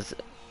PCC and this.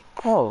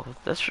 Oh,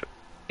 that's true.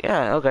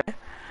 Yeah, okay.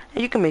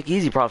 You can make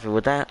easy profit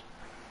with that.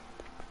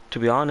 To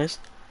be honest.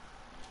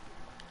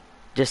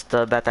 Just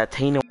that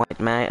titanium white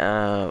man.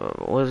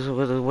 What is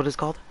it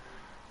called?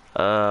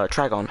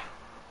 Trigon.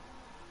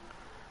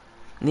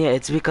 Yeah,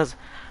 it's because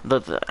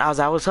as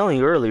I was telling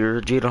you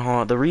earlier, Jaden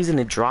Hall, the reason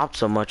it dropped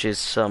so much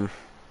is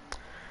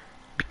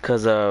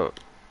because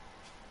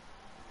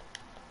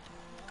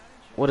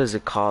what is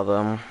it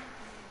called?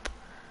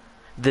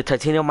 The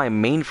titanium white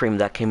mainframe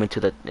that came into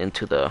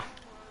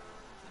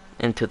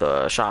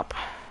the shop.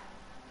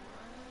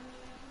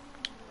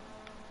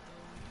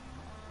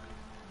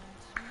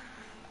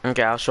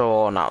 Okay, I'll show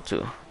all now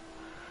too.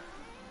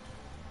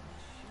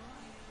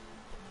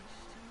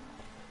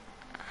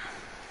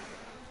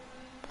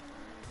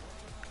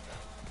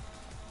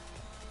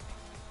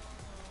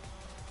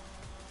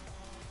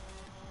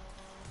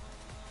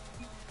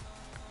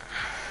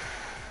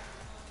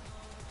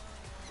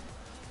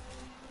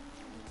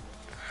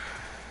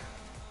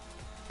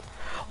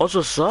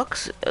 Also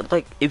sucks,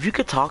 like, if you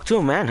could talk to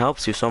a man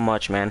helps you so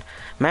much, man.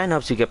 Man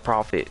helps you get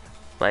profit.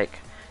 Like,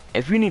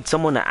 if you need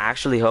someone to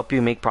actually help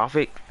you make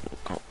profit,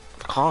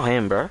 call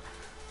him, bro.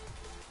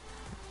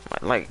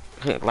 Like,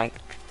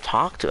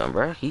 talk to him,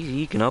 bro.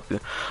 He can help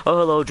you. Oh,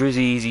 hello, Drizzy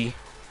Easy.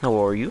 How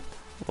are you?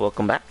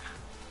 Welcome back.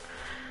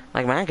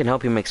 Like, man can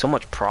help you make so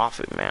much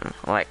profit, man.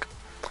 Like,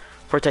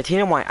 for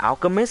Titanium White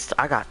Alchemist,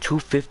 I got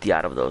 250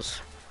 out of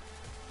those.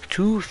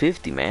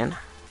 250, man.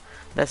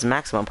 That's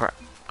maximum price.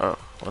 Oh,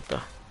 what the?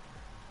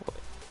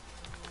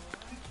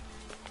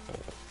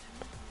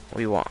 What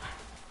do you want?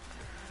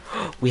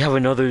 We have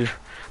another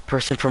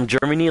person from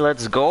Germany.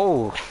 Let's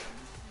go.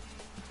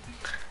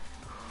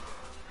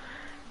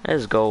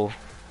 Let's go.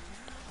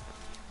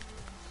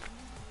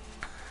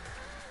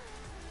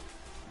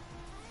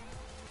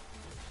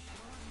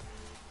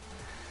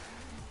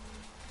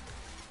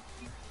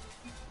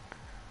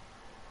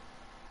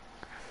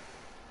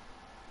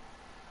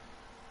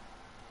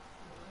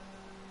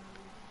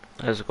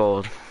 Let's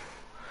go.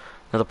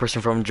 Another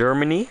person from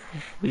Germany.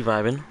 We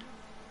vibing.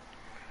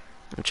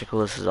 Check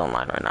who this is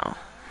online right now.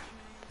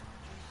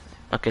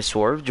 Okay,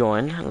 Swerve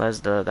joined. That's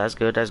good.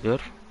 That's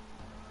good.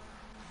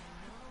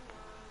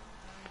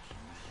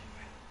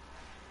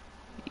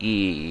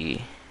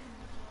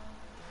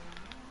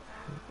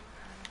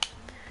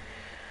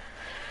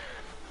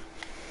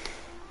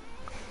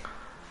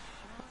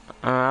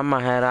 I'm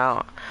gonna head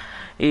out.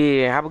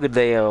 Yeah, have a good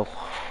day,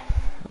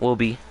 will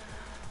be.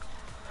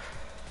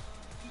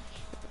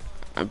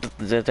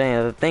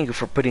 Thank you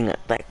for putting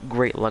that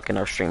great luck in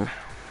our stream.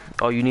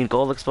 Oh, you need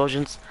gold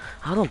explosions?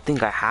 I don't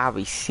think I have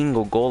a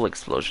single gold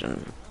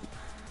explosion.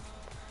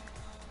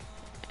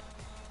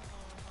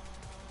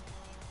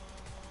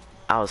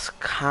 I was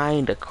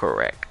kinda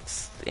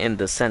correct in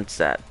the sense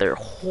that they're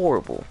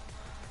horrible.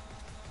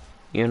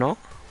 You know?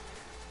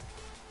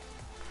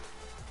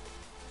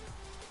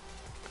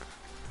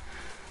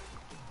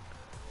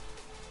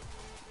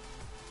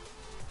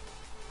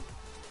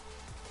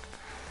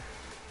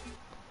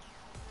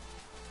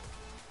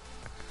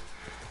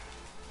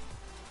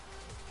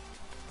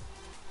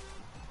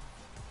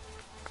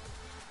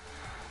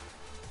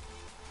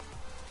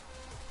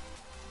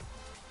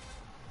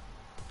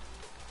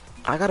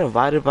 I got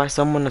invited by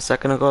someone a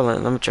second ago.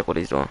 Let me check what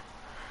he's doing.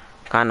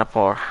 Kinda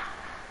far.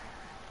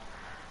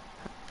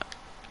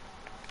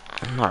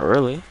 Not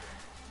really.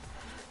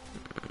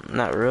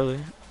 Not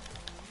really.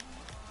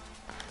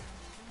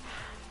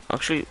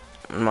 Actually,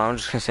 no, I'm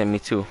just gonna say me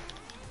too.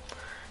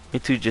 Me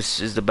too just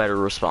is the better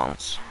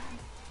response.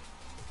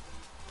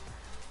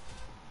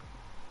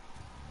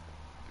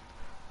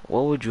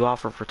 What would you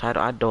offer for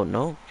title? I don't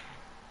know.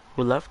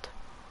 Who left?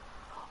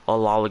 Oh,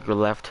 Loliger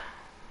left.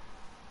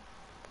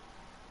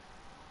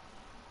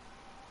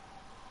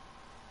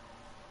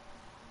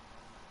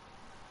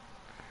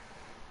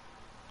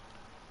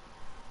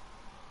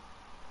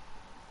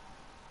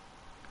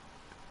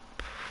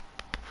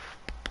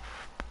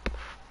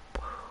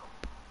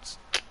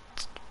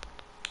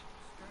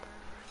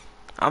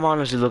 I'm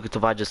honestly looking to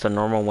buy just a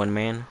normal one,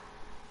 man.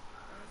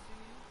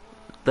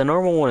 The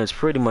normal one is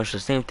pretty much the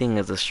same thing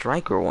as the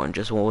striker one,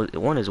 just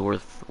one is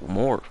worth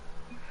more.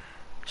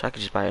 So I could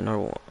just buy a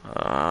normal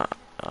one.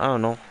 I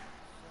don't know.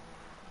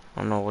 I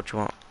don't know what you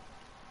want.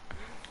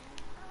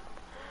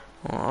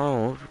 I don't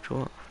know what you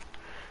want.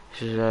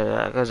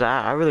 Because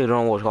I really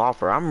don't know what to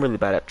offer. I'm really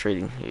bad at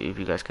trading, if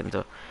you guys can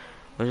tell.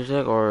 What did you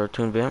take? Or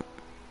Toon Vamp?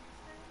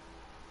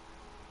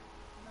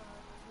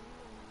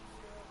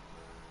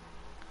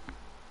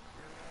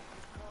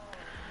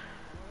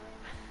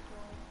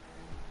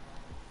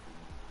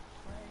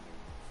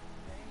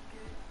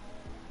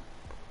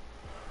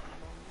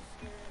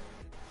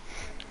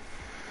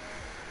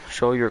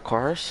 Show your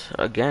cars?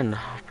 Again,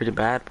 pretty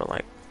bad, but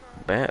like,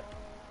 bad.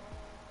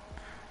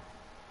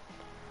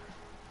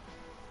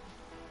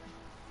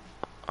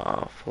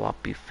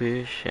 Floppy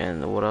fish,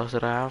 and what else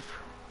did I have?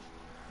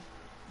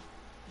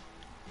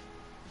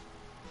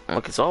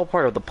 Look, it's all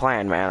part of the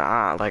plan,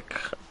 man.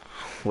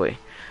 Wait.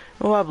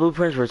 You buy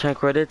blueprints for 10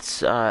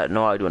 credits?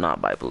 No, I do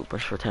not buy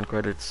blueprints for 10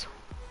 credits.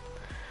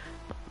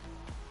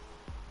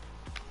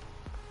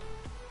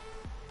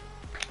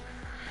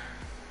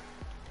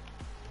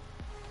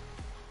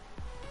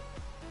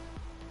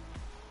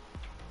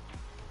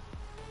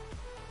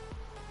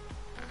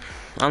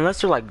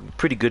 Unless they're like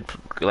pretty good,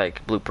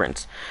 like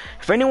blueprints.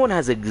 If anyone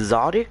has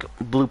exotic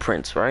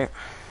blueprints, right?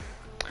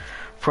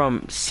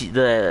 From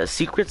the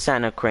Secret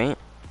Santa crate,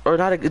 or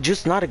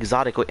just not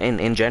exotic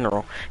in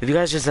general. If you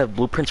guys just have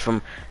blueprints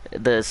from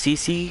the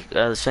CC,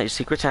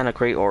 Secret Santa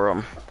crate,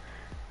 or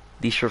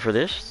these for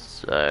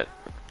this,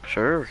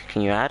 sure.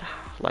 Can you add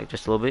like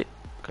just a little bit?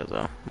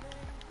 Cause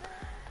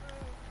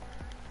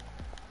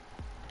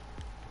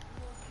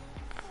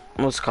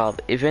what's it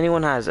called? If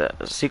anyone has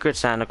Secret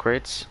Santa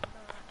crates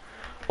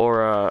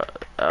or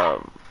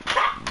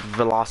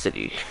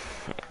velocity,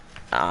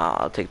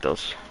 I'll take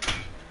those.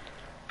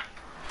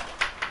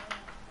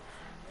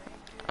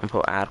 And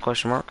put add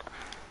question mark.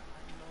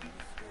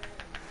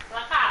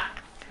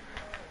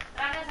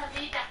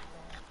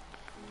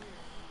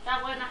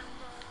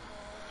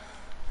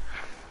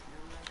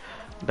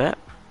 Bet.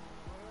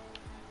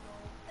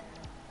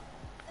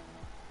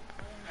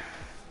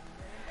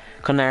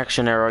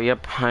 Connection error,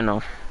 yep, I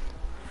know.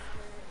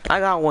 I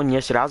got one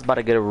yesterday. I was about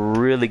to get a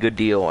really good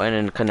deal and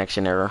then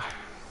connection error.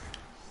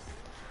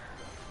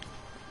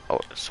 Oh,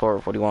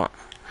 Swerve, what do you want?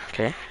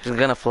 Okay, he's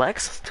gonna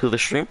flex to the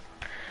stream.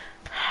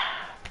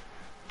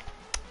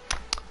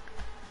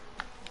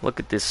 Look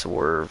at this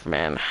Swerve,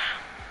 man.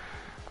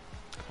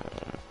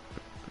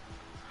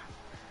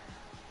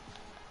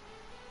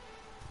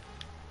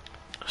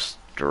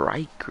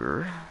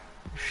 Striker.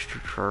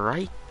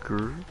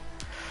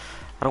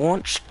 I don't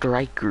want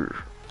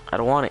striker. I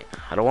don't want it.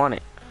 I don't want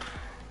it.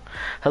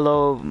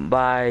 Hello,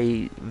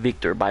 by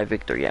Victor. By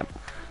Victor, yeah.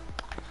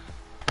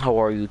 How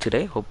are you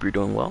today? Hope you're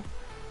doing well.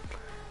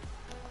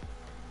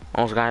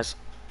 Also, guys.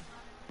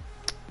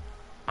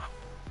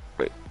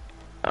 Wait.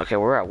 Okay,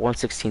 we're at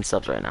 116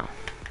 subs right now.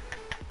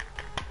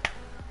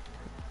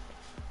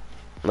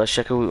 Let's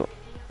check who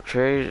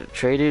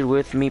traded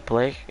with me.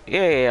 Play.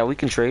 Yeah, we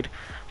can trade.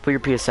 Put your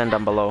PSN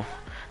down below.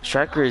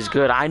 Striker is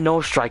good. I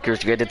know Striker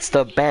is good. It's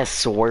the best,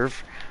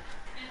 Swerve.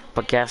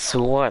 But guess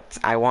what?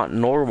 I want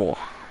normal.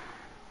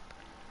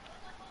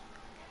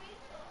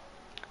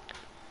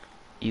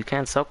 You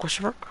can't sell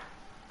question mark?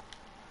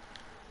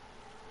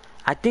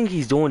 I think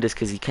he's doing this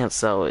because he can't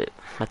sell it.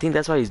 I think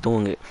that's why he's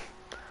doing it.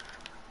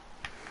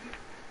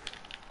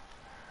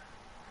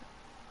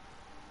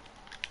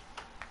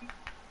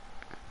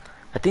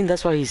 I think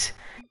that's why he's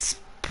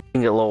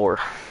putting it lower.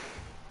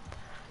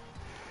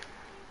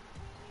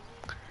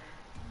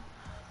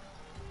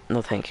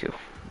 No, thank you.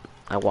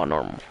 I want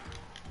normal.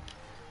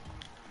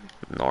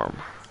 Norm.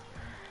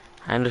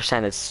 I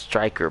understand it's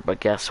striker, but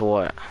guess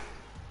what?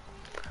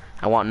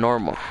 I want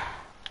normal.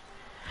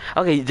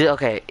 Okay,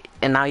 okay.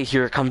 And now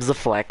here comes the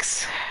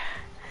flex.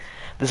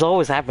 This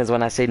always happens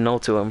when I say no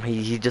to him.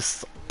 He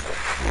just.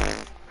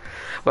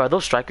 Well, are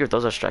those striker?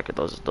 Those are striker.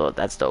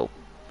 That's dope.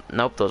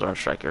 Nope, those aren't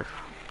striker.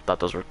 Thought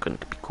those were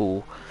couldn't be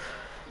cool.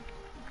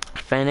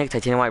 Fennec,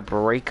 Titanium White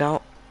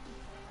Breakout.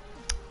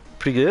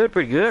 Pretty good,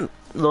 pretty good.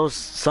 Those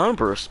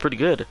Sunbursts, pretty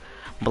good.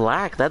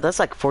 Black, that's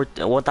like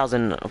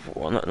 1,000,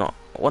 no,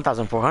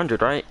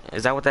 1,400, right?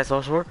 Is that what that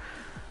sells for?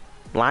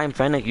 Lime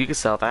Fennec, you can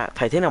sell that.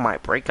 Titanium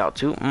White Breakout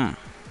too.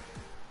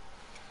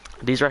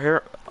 These right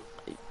here,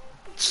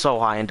 so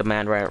high in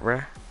demand,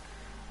 right?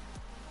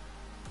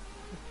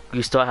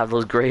 You still have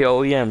those gray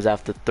OEMs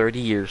after 30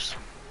 years.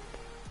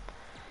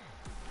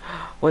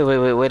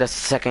 Wait a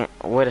second.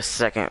 Wait a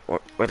second,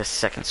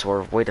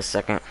 Swerve. Wait a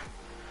second.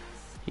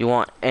 You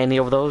want any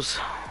of those?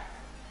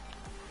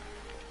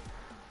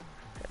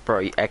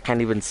 Bro, I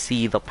can't even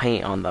see the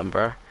paint on them,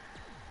 bro.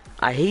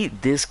 I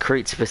hate this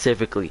crate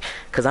specifically,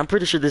 because I'm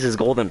pretty sure this is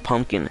Golden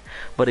Pumpkin,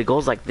 but it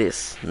goes like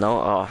this.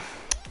 No,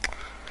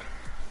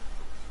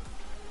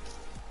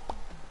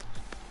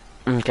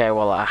 okay,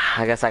 well,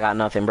 I guess I got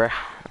nothing, bro.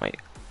 Wait.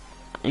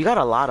 You got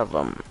a lot of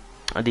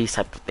these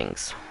type of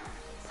things.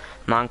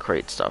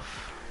 Non-crate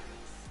stuff.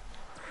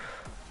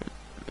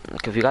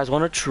 If you guys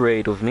want to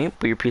trade with me,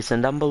 put your piece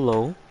in down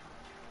below.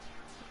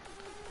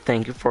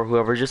 Thank you for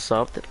whoever just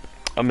subbed.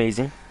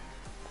 Amazing.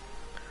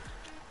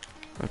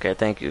 Okay,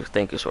 thank you,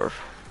 Swerve.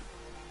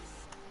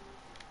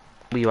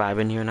 We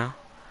vibing here now?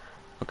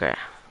 Okay.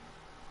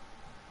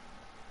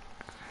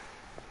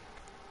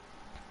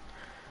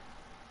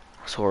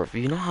 Swerve,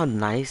 you know how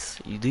nice?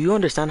 Do you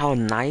understand how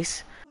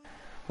nice?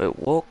 Wait,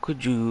 what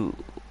could you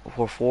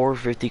for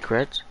 450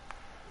 creds?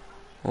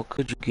 What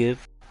could you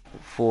give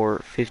for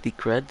 50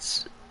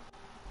 creds?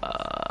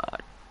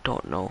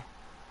 Don't know.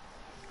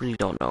 Really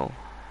don't know.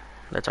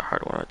 That's a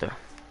hard one right there.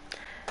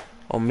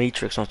 Oh,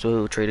 Matrix wants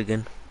to trade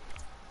again.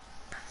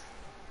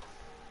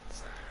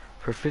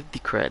 For 50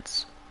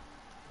 creds.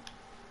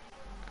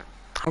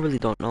 I really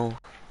don't know.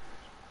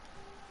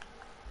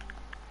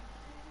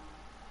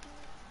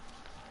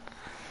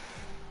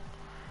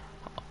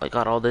 I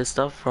got all this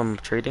stuff from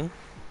trading.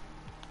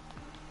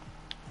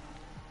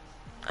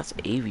 That's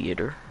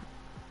Aviator.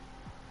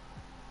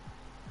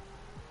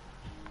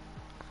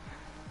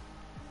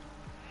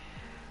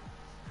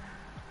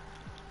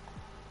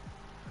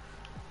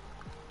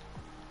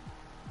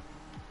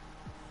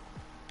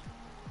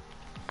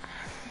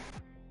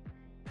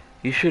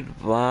 You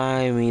should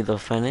buy me the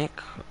Fennec.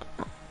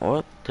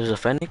 What? There's a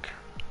Fennec?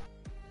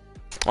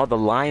 Oh, the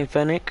Lime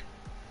Fennec?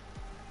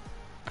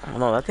 Oh,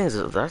 no, that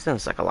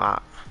thing's like a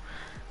lot.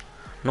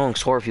 Knowing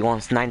Swerve, he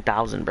wants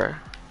 9,000, bro.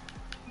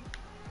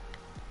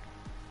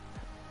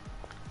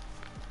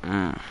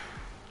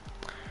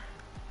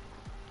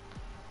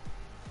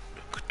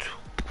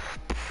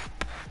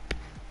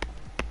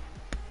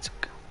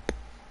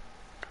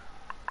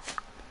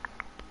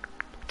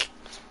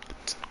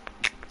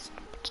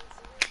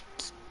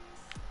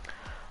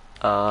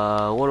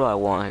 What do I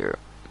want here?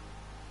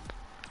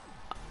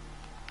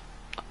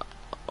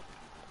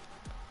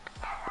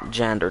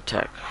 Jander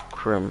Tech,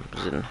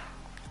 Crimson.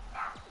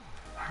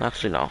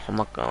 Actually, no, I'm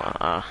not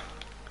gonna.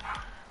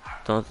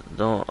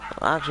 Don't.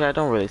 Actually, I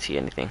don't really see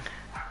anything.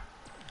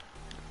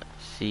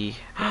 See,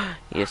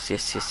 yes.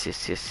 It's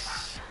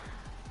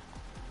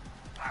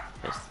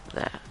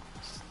that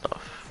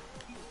stuff.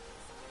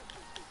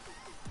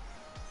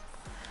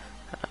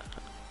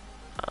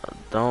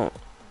 Don't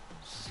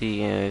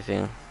see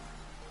anything.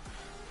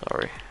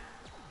 Sorry.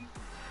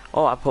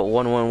 Oh, I put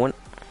 111.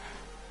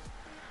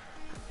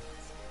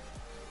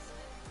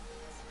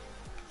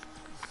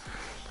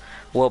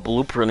 What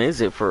blueprint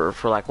is it for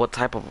like what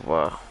type of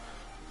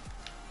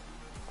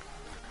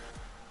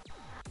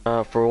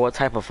for what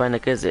type of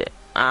Fennec is it?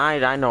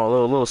 I know, a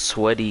little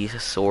sweaty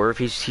Swerve.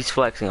 He's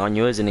flexing on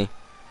you, isn't he?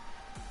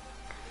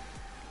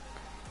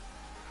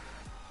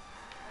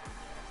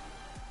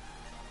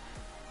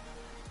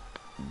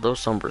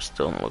 Those Sunbursts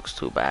still don't look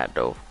too bad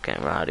though.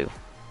 Can't lie to you.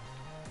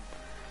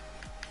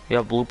 You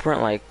have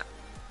blueprint like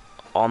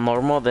all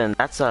normal, then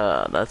that's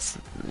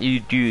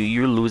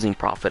you're losing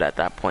profit at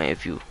that point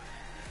if you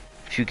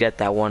get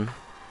that one.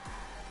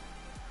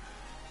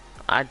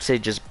 I'd say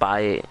just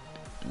buy it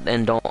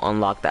and don't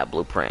unlock that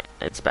blueprint.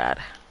 It's bad.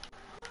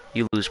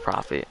 You lose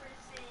profit.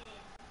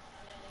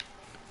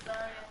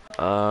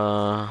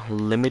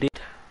 Limited.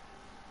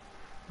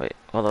 Wait,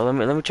 hold on.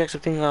 Let me check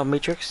something.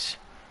 Matrix.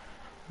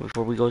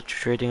 Before we go to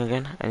trading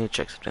again, I need to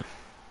check something.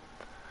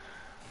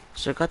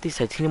 So I got these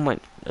titanium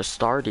white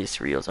Stardust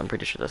reels. I'm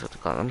pretty sure that's what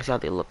they're called. Let me see how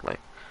they look like.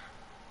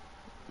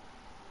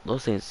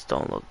 Those things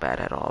don't look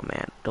bad at all,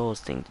 man.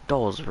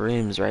 Those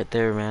rims right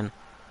there, man.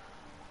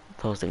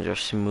 Those things are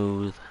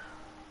smooth.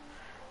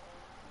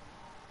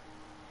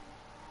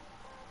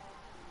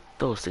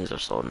 Those things are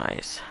so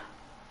nice.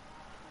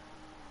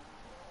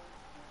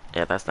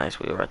 Yeah, that's nice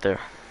wheel right there.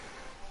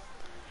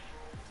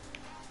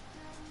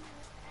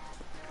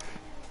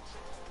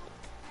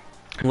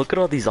 Look at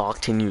all these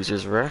Octane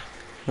users, right?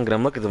 Look at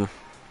them, look at them.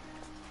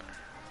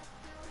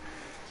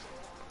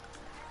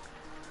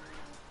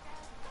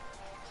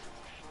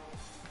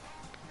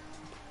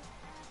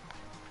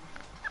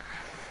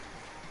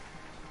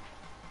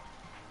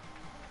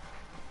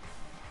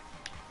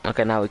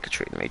 Okay, now we can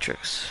trade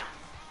Matrix.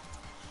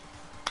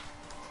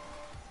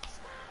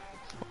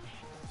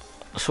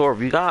 So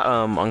have you got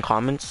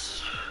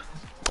uncommons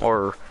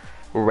or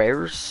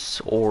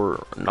rares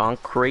or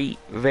non-crate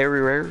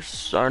very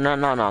rares? Or not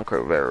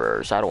non-crate very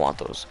rares. I don't want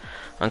those.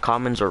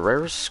 Uncommons or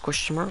rares?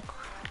 Question mark.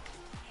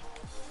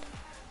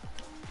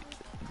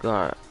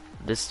 Got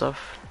this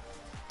stuff.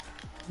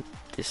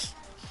 This.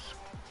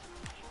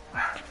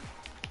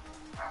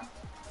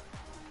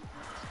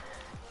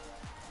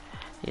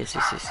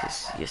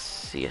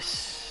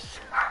 Yes.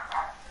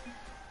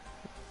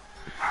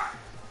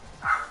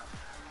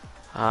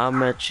 How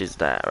much is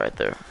that right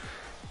there?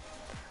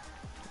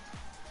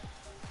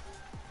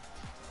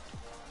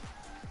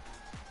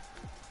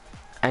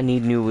 I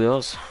need new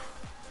wheels.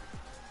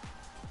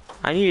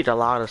 I need a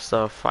lot of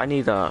stuff. I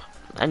need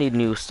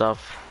new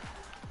stuff.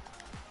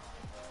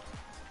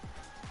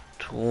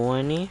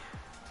 20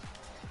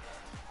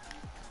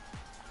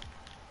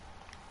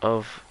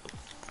 of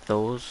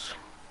those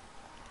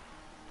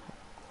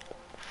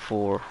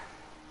for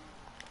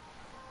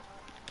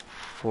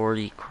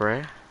 40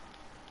 credit.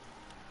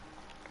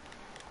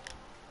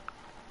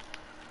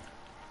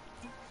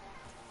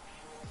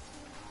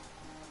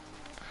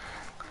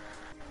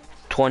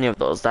 20 of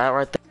those. That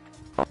right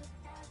there.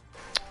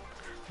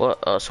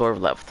 What? Sort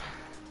of left.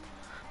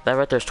 That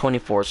right there's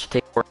 24. So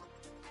take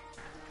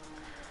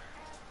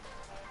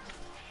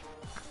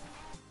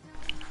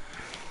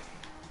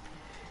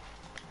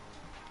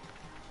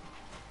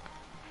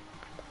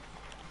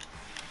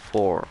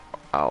 4.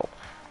 Out.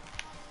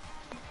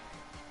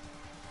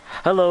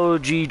 Hello,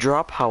 G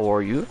Drop. How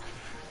are you?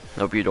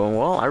 Hope you're doing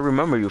well. I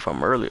remember you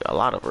from earlier, a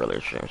lot of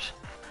earlier streams.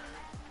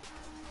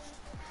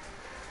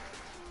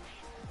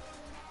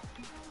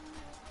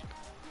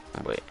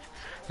 Wait,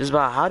 this is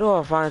about how do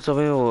I find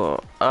something?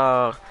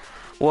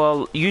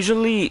 Well,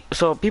 usually,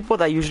 so people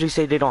that usually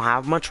say they don't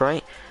have much,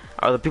 right,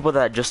 are the people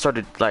that just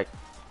started like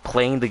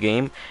playing the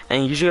game,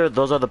 and usually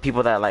those are the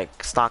people that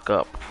like stock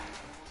up.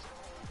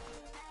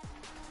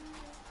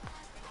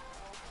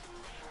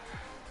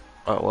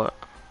 What?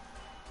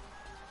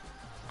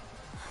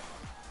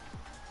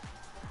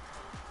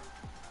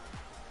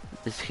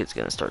 This kid's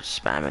gonna start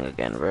spamming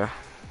again, bro.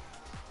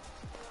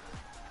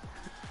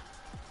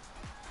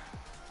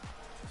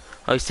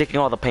 Oh, he's taking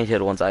all the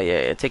painted ones out.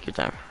 Yeah, take your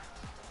time.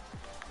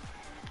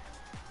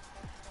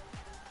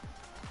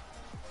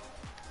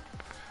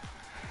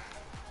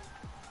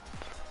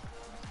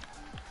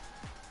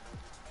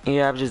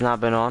 Yeah, I've just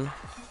not been on.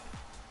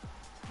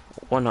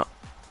 Why not?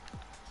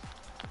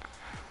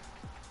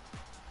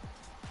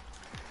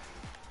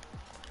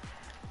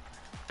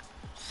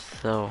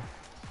 So,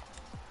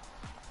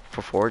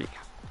 for 40.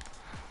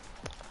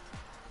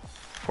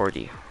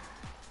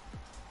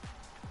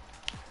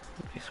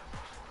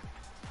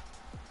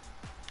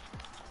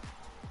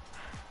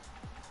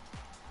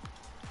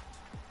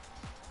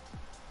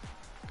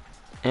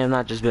 And I've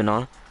not just been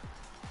on.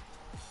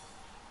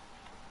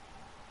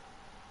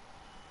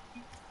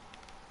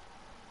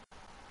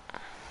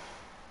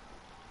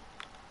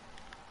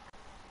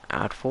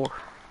 Add 4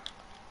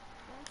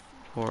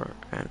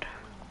 and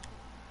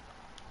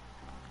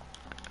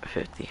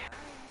 50.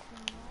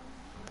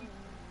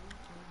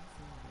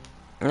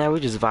 Yeah, we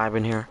just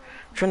vibing here.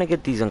 Trying to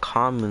get these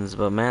uncommons,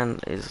 but man,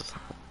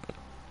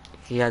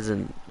 he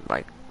hasn't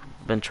like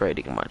been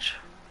trading much,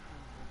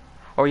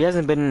 or he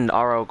hasn't been in the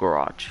RL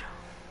garage.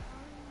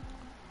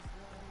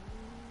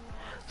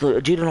 So,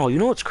 Jaden Hall, you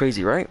know what's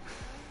crazy, right?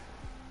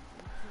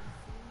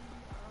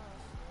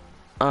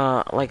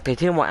 Like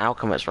Titanium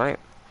Alchemist, right?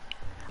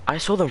 I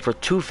sold them for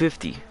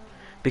 250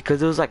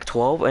 because it was like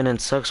 12, and then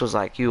Sux was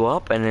like, "You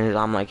up?" And then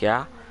I'm like,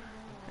 "Yeah."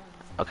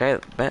 Okay,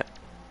 bet.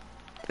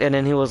 And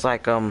then he was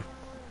like,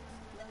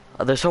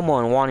 there's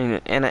someone wanting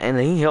it, and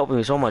he helped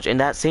me so much, and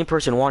that same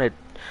person wanted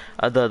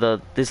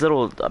this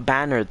little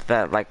banner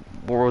that like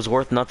was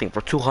worth nothing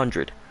for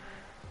 200.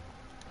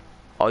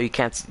 Oh, you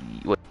can't see,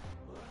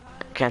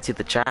 can't see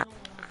the chat.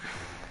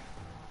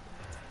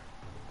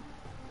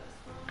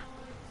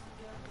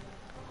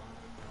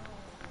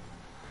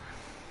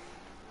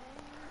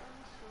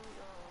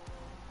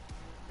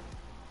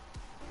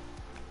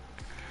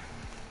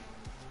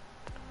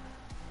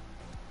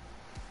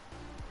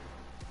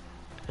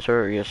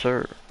 Sir, yes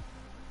sir.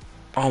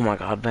 Oh my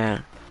god,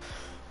 man.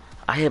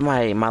 I hit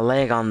my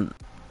leg on.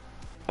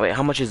 Wait,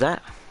 how much is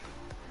that?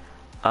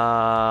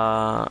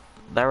 That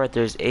right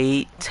there's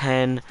 8,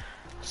 10,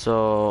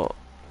 so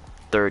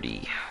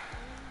 30.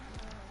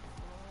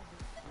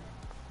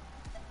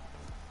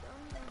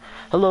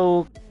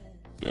 Hello,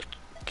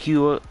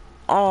 Q.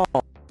 Oh,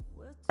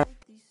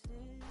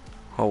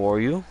 how are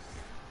you?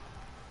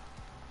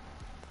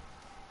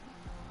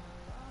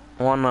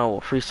 Want to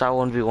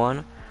freestyle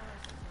 1v1?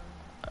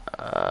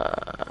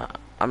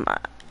 I'm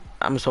not,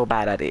 I'm so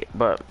bad at it,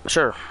 but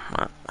sure.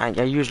 I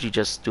usually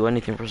just do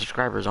anything for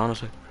subscribers,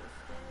 honestly.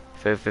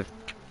 If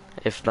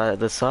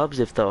the subs,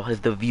 if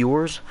the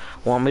viewers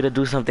want me to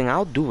do something,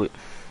 I'll do it.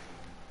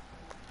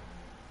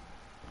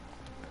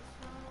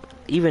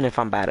 Even if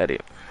I'm bad at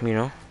it, you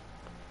know?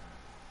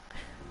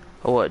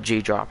 Or what,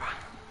 G-drop.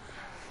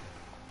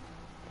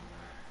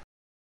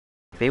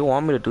 If they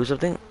want me to do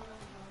something,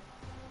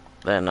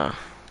 then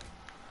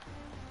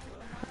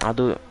I'll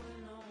do it.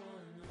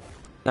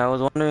 I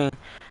was wondering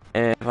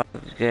if I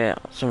could get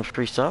some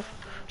free stuff.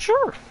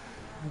 Sure,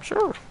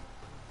 sure.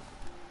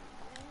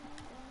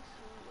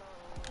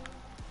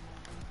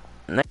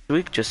 Next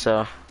week, just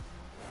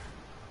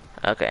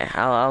okay,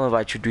 I'll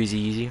invite you, Dreezy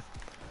Easy.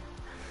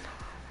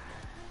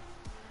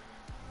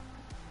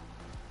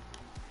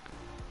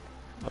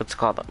 What's it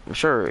called?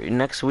 Sure,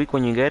 next week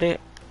when you get it,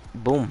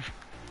 boom.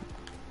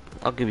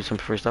 I'll give you some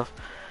free stuff.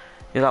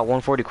 You got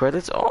 140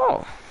 credits?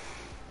 Oh.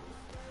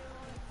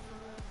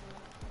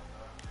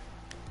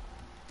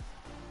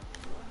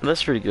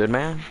 That's pretty good,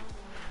 man.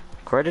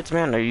 Credits,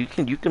 man, you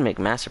can make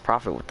massive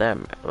profit with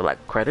them,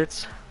 like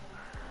credits.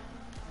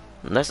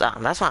 That's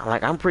not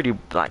like I'm pretty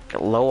like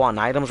low on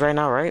items right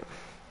now, right?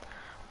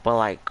 But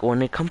like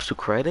when it comes to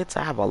credits,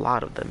 I have a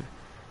lot of them.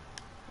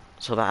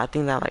 So that I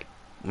think that like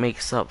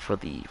makes up for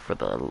the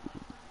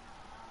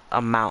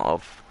amount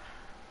of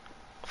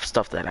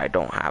stuff that I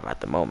don't have at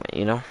the moment,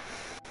 you know?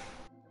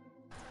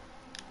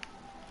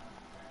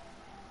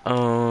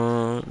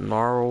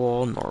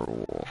 Narwhal.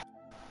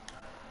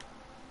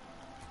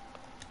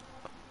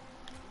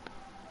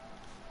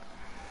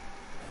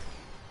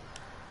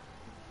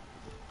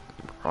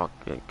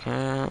 Rocket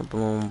can,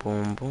 boom,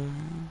 boom,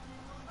 boom.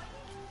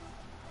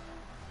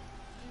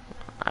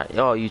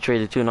 Oh, you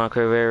traded 2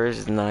 non-curve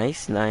errors.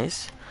 Nice,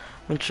 nice.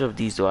 How much of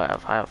these do I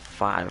have? I have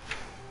 5.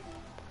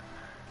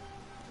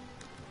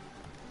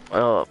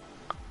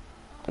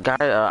 Guy,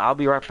 I'll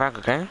be right back,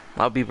 okay?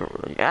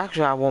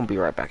 Actually, I won't be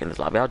right back in this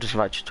lobby. I'll just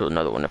invite you to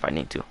another one if I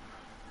need to.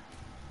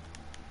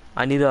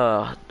 I need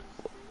a,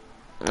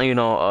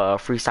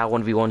 freestyle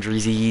 1v1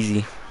 Dreezy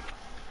Easy.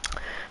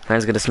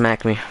 Man's gonna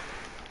smack me.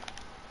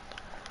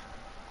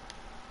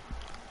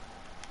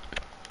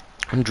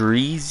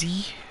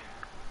 Dreezy?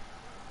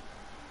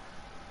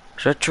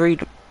 Should I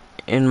trade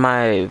in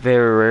my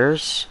very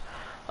rares?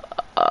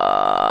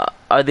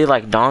 Are they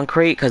like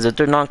non-crate? Because if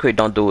they're non-crate,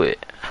 don't do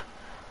it.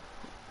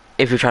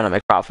 If you're trying to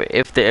make profit.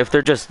 If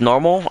they're just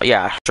normal,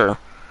 yeah, sure.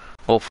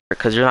 Go for it,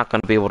 because you're not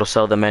going to be able to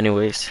sell them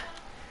anyways.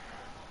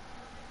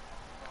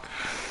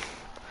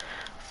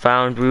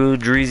 Found Brew,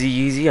 Dreezy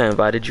Easy, I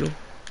invited you.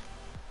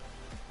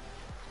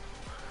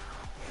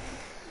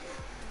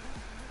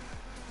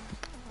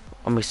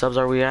 How many subs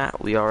are we at?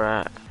 We are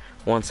at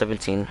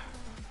 117.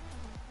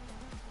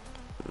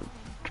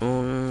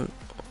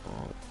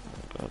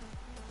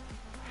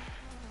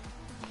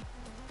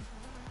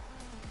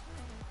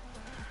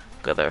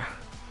 Go there.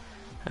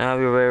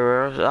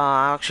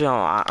 Actually,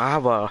 I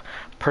have a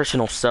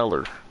personal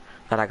seller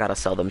that I gotta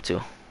sell them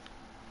to.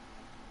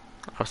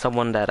 Or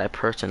someone that I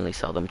personally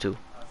sell them to.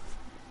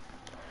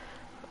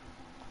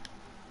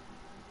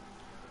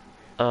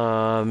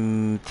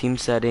 Team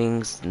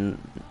settings.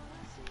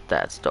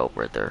 That's dope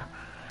right there.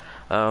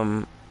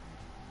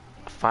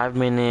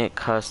 5-minute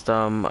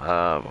custom,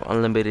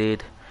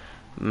 unlimited,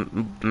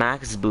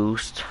 max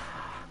boost.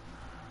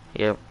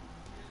 Yep.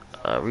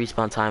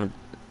 Respawn time.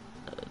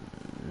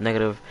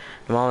 Negative.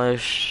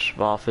 Demolish.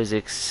 Ball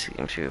physics.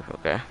 Game 2.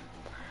 Okay.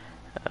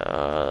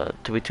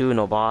 2v2.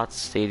 No bots.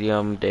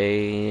 Stadium.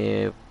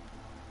 Day.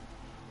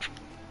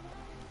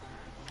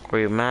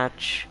 Great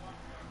match.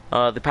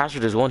 The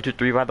password is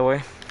 123, by the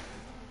way.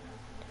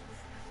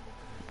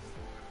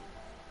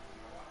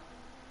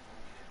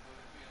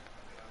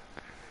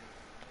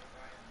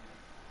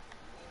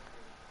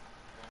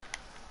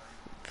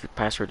 The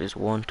password is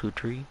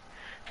 123.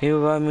 Can you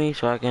invite me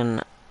so I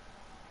can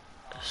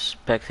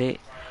spectate?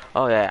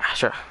 Oh yeah,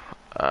 sure.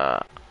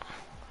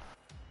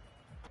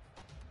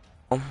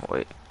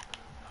 Wait.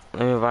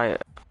 Let me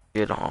invite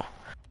you all.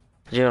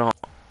 You're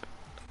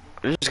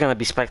just gonna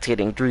be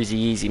spectating Dreezy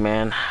Easy,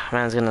 man.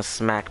 Man's gonna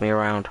smack me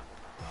around.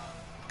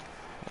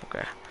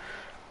 Okay.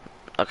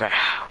 Okay.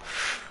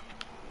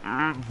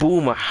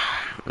 Boom.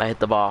 I hit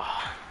the ball.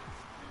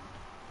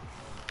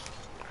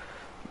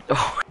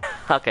 Oh,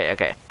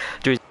 okay.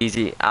 Dreezy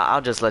Easy.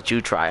 I'll just let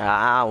you try.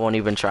 I won't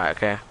even try,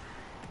 okay?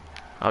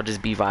 I'll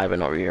just be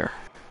vibing over here.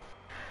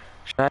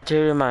 Should I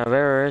trade my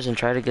rares and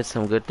try to get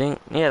some good thing?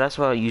 Yeah, that's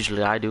what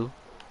usually I do.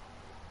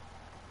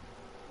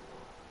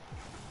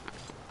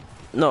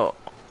 No.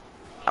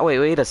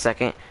 Wait a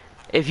second.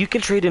 If you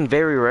can trade in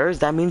very rares,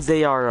 that means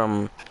they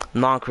are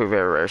non-crit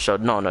very rare. So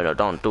no,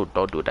 don't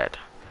do that.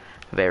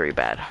 Very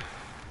bad.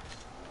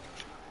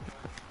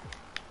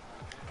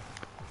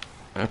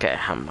 Okay,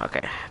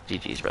 okay.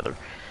 GG's, brother.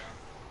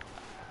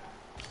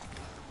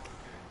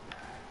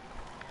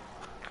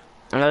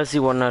 Let's see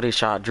what another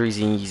shot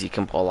Dreezy and Easy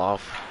can pull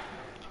off.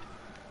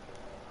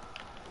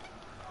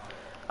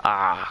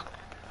 Ah.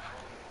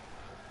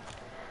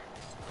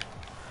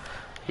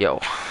 Yo,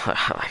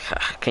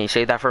 can you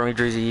say that for me,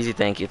 Drizzy Easy?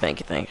 Thank you, thank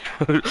you, thank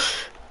you.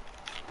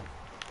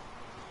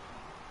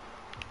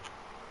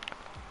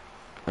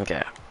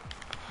 Okay.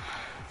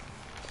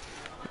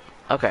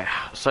 Okay,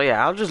 so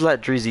yeah, I'll just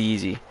let Drizzy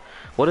Easy.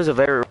 What is a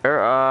very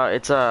rare?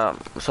 It's so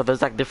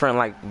there's like different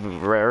like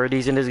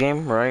rarities in this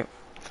game, right?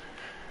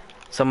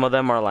 Some of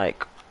them are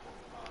like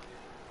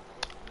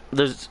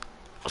there's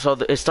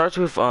it starts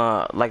with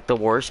like the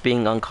worst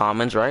being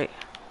uncommons, right?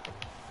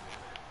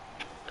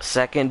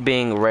 Second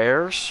being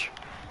rares,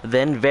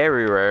 then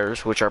very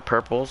rares, which are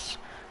purples,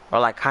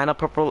 or like kind of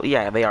purple.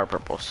 Yeah, they are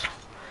purples.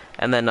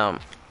 And then I'm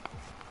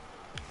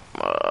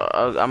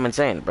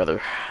insane,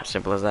 brother.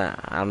 Simple as that.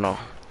 I don't know.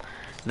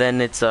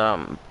 Then it's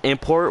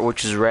import,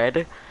 which is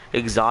red,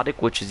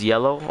 exotic, which is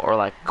yellow or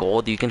like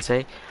gold, you can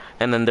say.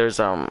 And then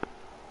there's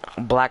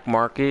black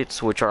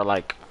markets, which are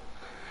like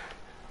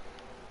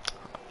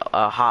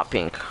hot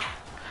pink.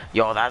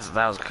 Yo, that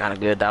was kind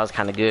of good. That was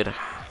kind of good.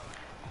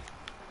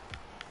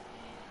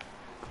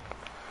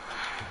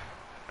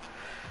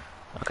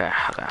 Okay,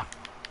 okay.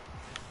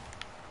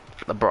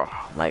 Bro,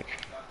 like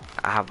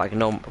I have like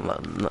no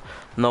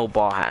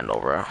ball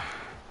handle, bro.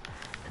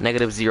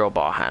 -0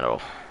 ball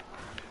handle.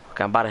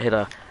 Okay, I'm about to hit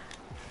an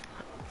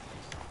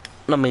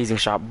amazing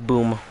shot.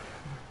 Boom.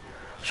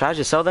 Should I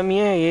just sell them?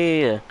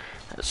 Yeah.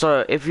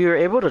 So if you're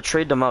able to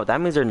trade them out,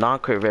 that means they're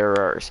non-crit rare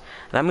rares.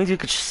 That means you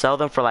could sell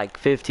them for like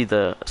 50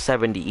 to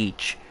 70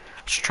 each.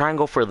 Just try and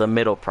go for the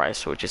middle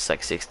price, which is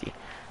like 60.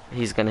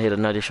 He's gonna hit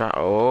another shot.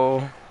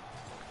 Oh.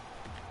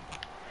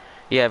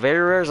 Yeah, very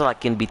rares are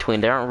like in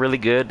between. They aren't really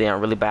good. They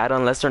aren't really bad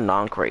unless they're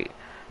non-crate.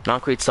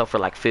 Non-crate sell for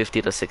like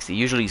 50 to 60.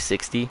 Usually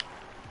 60.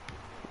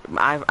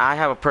 I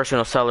have a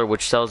personal seller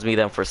which sells me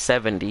them for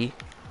 70.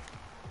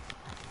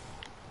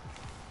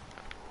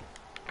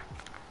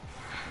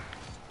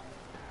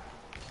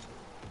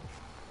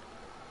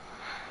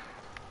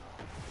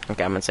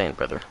 Okay, I'm insane,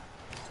 brother.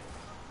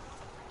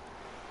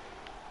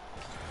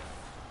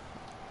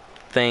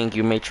 Thank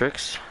you,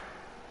 Matrix.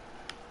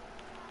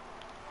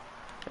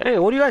 Hey,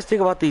 what do you guys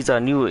think about these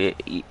new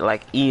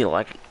like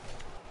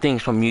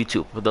things from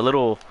YouTube? The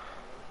little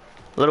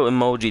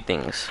emoji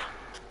things.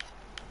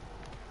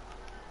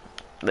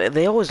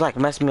 They always like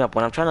mess me up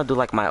when I'm trying to do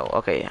like my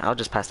okay. I'll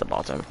just pass the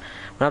ball to him.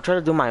 When I'm trying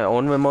to do my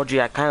own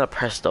emoji, I kind of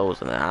press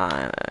those, and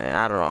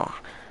I don't know.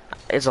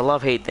 It's a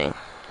love-hate thing.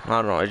 I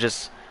don't know. It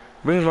just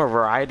brings more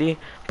variety,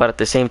 but at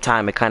the same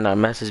time, it kind of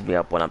messes me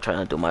up when I'm trying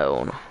to do my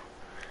own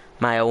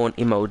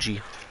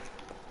emoji.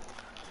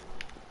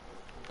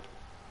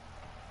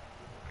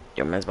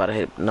 Your man's about to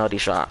hit a nutty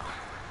shot.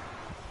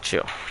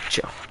 Chill,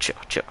 chill, chill,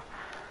 chill.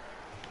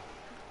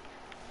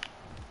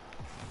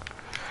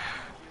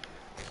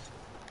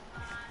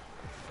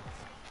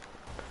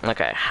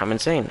 Okay, I'm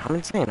insane. I'm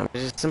insane. I'm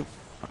just.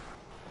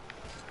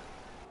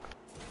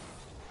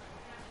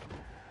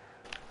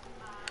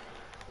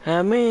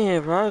 I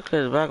mean, probably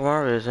because Black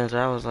Market since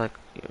I was like.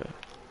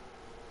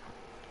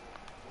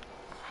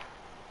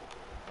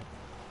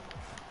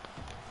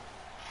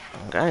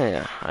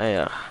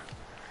 Yeah.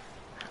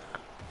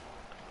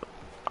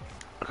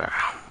 Okay.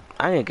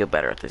 I need to get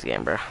better at this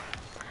game, bro.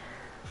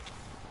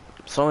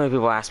 So many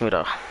people ask me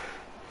to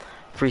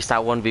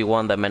freestyle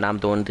 1v1 them, and I'm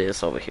doing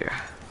this over here.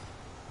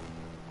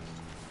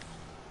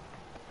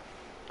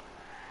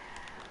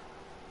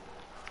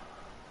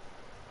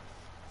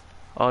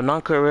 Oh,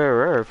 non-crit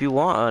rare. If you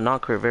want a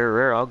non-crit very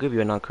rare, I'll give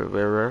you a non-crit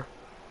very rare.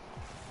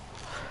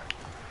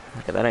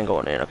 Okay, that ain't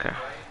going in. Okay.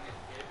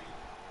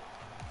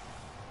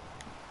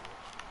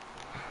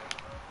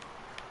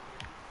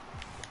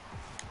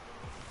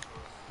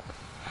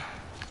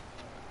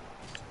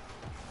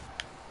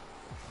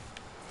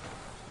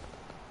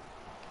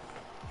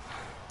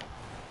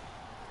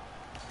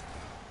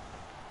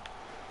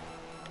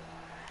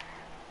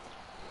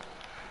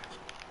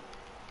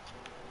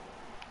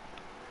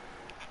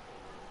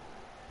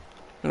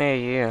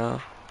 Yeah.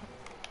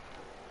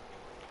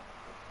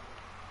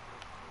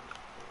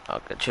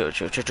 Okay, chill.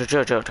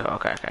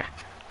 Okay.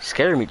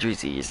 Scared me,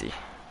 Juicy Easy.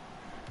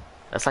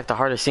 That's like the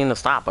hardest scene to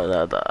stop.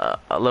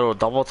 A little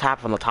double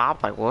tap on the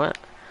top. Like what?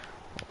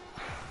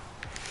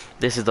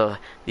 This is the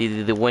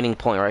winning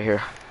point right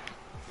here.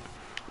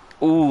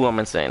 Ooh, I'm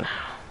insane.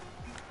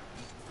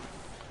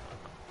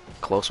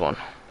 Close one.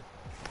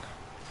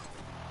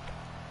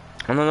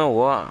 I don't know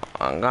what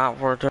I got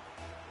for it.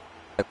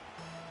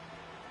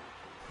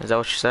 Is that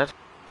what she said?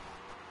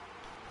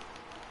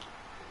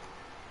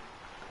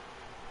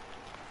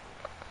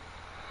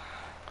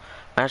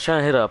 I was trying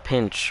to hit a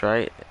pinch,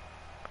 right?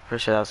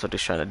 Pretty sure that's what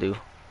he's trying to do.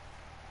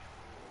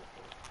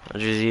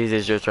 Juicy,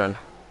 it's your turn.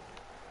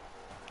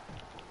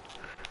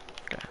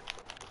 Okay.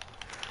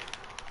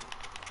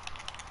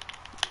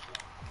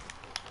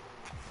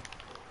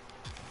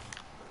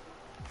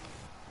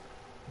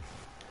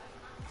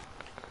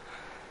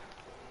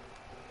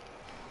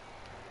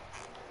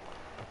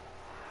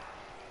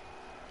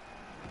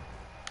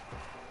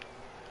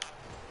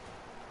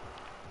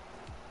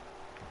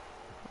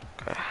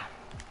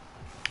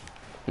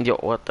 Yo,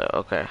 what the?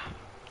 Okay.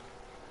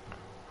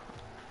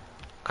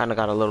 Kinda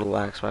got a little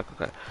lax back,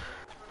 okay.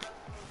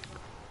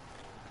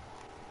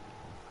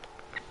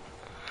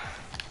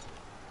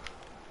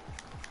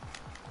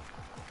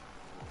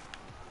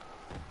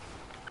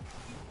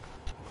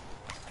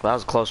 That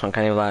was a close one,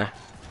 can't even lie.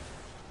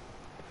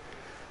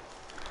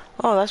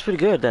 Oh, that's pretty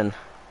good then.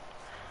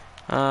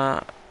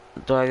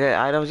 Do I get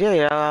items? Yeah,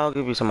 yeah, I'll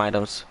give you some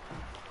items.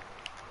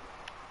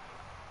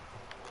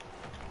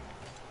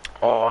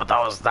 Oh,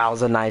 that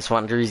was a nice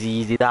one, Drizzy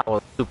Easy. That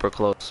was super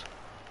close.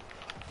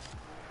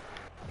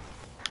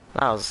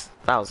 That was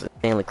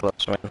insanely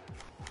close, man.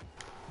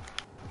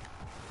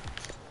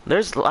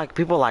 There's like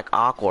people like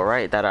Aqua,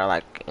 right, that are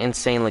like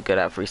insanely good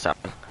at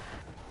freestyling.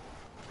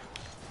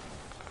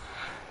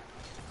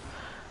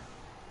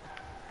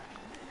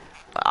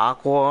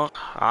 Aqua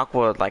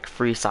like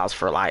freestyles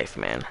for life,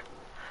 man.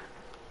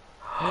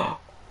 Uh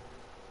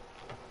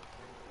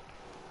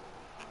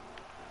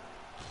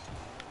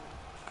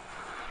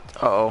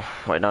oh,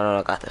 wait, no,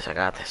 I got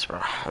this, bro.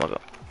 Look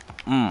up.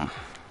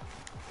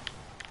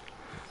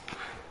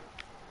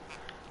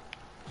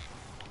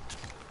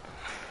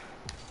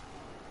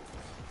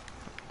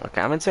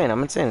 Okay, I'm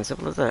insane,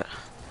 simple as that.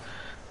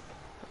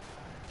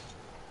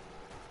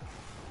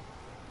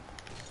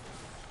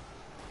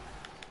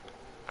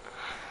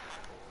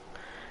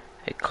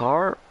 A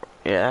car?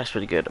 Yeah, that's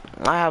pretty good.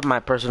 I have my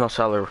personal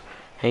seller.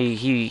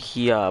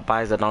 He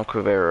buys the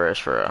non-crew rares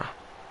for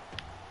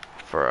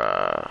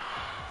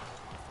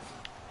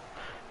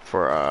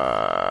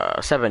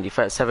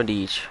 70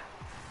 each,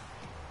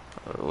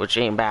 which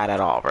ain't bad at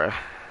all, bro.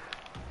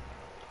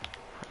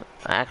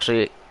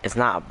 Actually, it's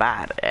not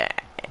bad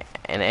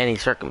in any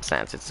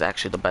circumstance. It's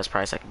actually the best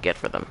price I could get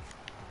for them.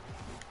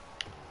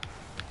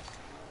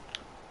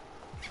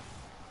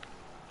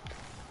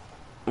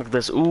 Look at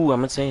this. Ooh,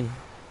 I'm insane.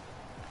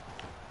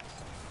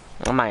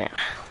 I might.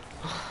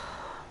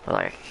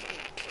 Like,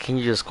 can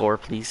you just score,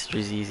 please?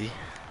 It's easy.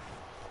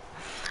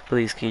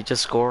 Please, can you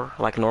just score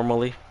like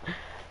normally?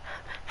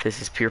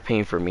 This is pure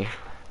pain for me.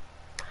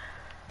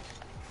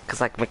 Cause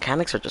like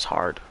mechanics are just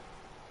hard.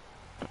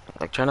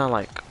 Like trying to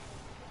like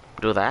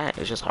do that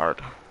is just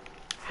hard.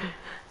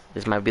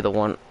 This might be the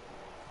one.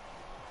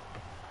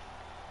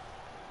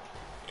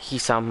 He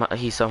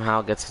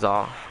somehow gets it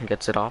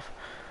off.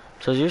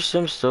 So is your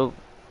stream still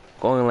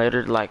going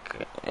later?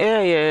 Like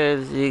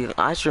yeah.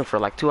 I stream for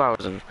like 2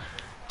 hours and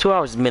 2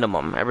 hours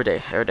minimum every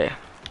day.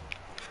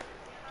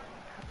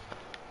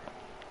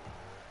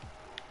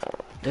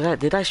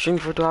 Did I stream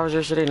for 2 hours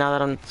yesterday? Now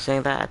that I'm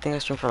saying that, I think I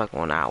streamed for like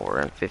 1 hour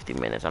and 50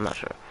 minutes. I'm not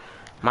sure.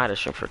 Might have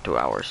streamed for 2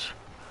 hours.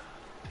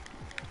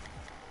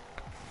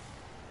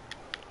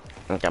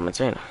 I think I'm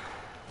insane.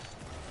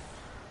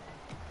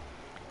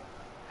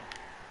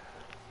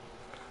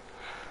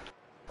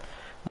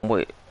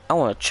 Wait, I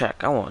want to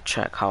check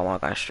how long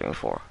I streamed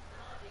for.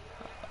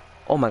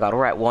 Oh my god,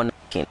 we're at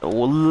 119.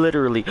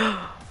 Literally.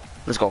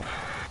 Let's go.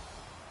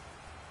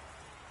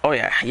 Oh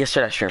yeah,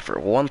 yesterday I streamed for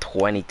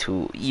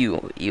 122.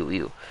 You.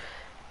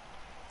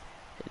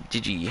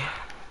 GG.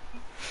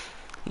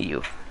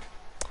 You.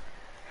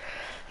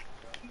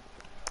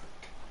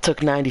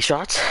 Took 90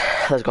 shots.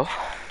 Let's go.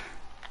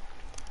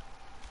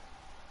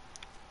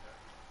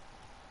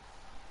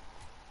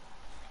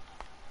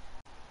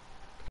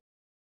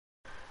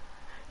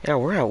 Yeah,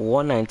 we're at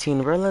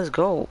 119, bro. Let's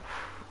go.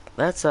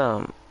 That's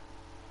one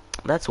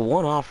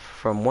off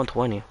from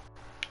 120.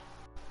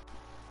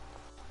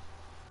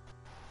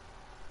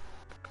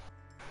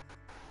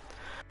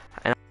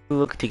 And I'm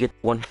looking to get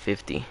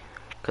 150,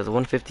 because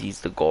 150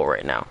 is the goal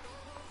right now.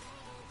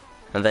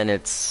 And then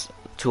it's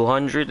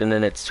 200, and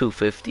then it's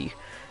 250.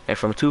 And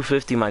from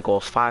 250, my goal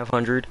is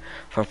 500.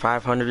 From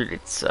 500,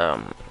 it's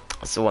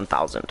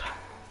 1,000,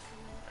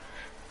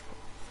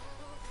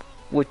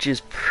 which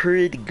is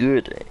pretty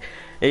good.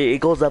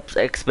 It goes up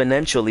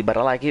exponentially, but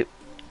I like it.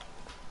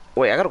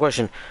 Wait, I got a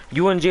question.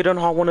 You and Jaden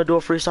Hall want to do a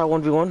freestyle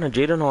 1v1?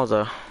 Jaden Hall's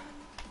a...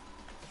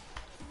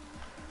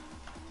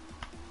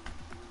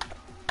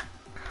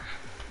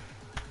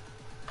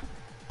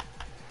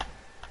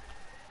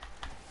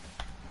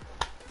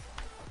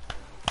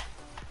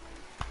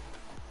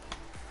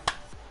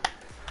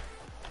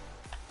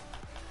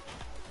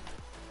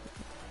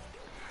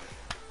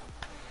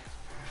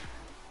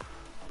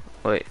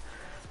 Wait.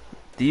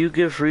 Do you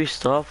give free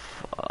stuff?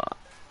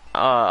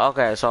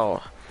 Okay,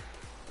 so...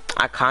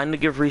 I kind of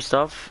give free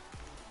stuff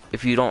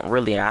if you don't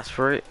really ask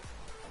for it.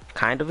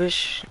 Kind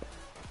of-ish.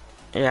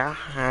 Yeah,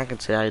 I can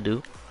say I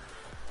do.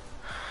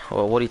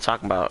 Well, what are you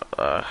talking about?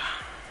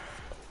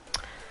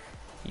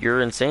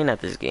 You're insane at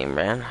this game,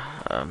 man.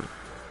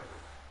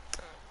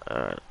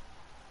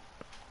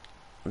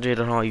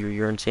 Jaden Hall,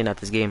 you're insane at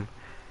this game.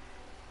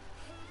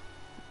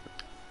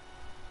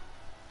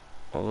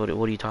 What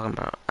are you talking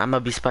about? I'm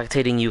gonna be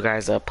spectating you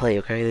guys play,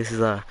 okay? This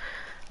is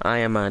I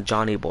am a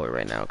Johnny boy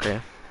right now, okay?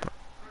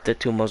 The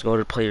two most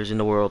goated players in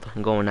the world.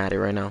 I'm going at it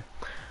right now.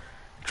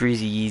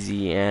 Dreezy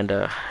Easy and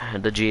the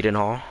Jaden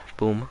Hall.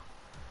 Boom.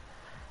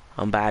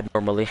 I'm bad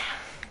normally.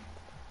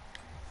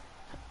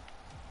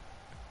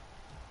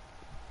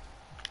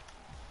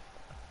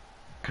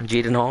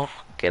 Jaden Hall,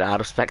 get out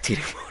of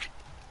spectating mode.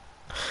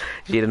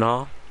 Jaden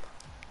Hall,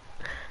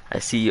 I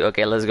see you.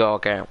 Okay, let's go.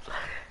 Okay,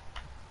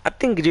 I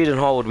think Jaden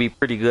Hall would be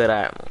pretty good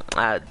at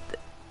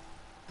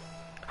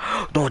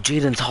No,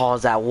 Jaden's Hall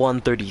is at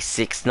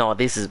 136. No,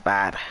 this is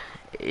bad.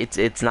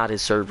 It's not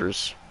his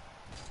servers.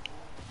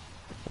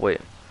 Wait,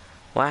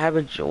 why have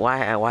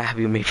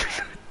you made me?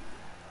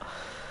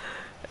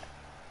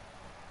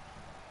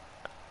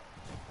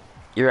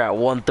 You're at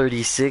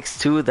 136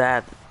 too.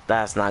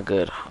 That's not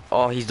good.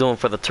 Oh, he's doing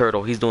for the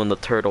turtle. He's doing the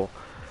turtle.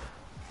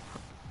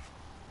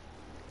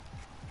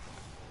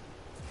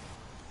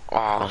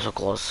 Oh, so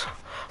close.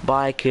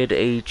 Bye, kid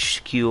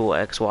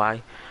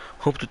HQXY.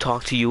 Hope to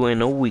talk to you in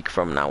a week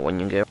from now when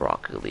you get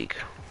Rocket League.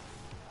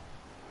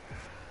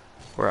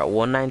 We're at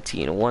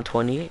 119,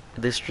 128.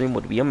 This stream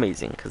would be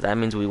amazing because that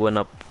means we went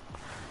up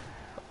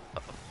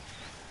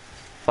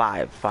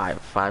five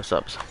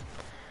subs.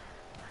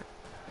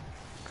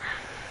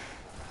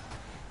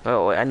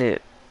 Oh wait, I need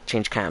to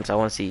change cams. I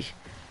want to see.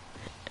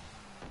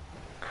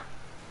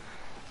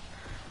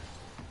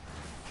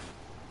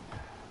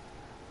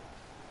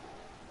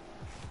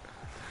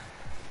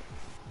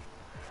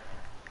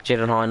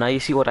 Jaden Hall, now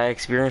you see what I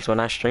experience when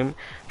I stream?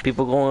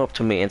 People going up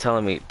to me and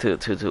telling me to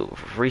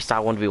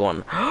freestyle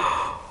 1v1.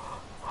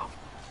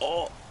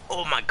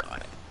 Oh my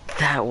god.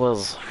 That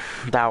was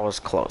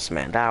close,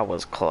 man. That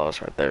was close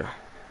right there.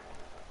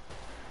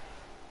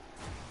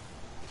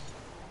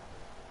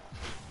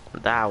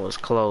 That was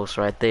close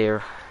right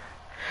there.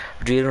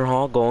 Jaden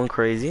Hall going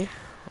crazy.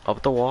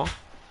 Up the wall.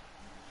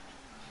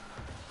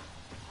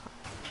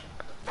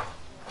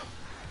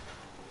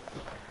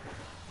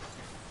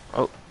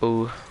 Oh,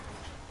 ooh.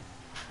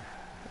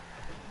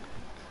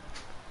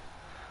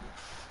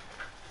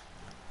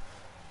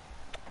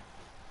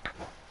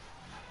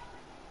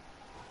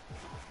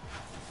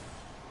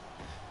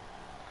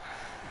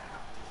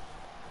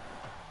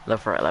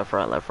 Left, right, left,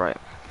 right, left, right.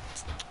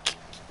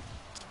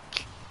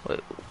 Wait.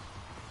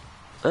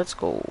 Let's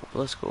go,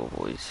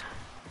 boys.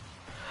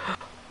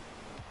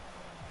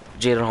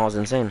 Jaden Hall's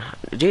insane.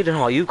 Jaden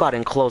Hall, you got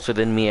in closer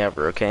than me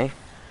ever, okay?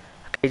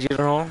 Okay, Jaden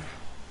Hall?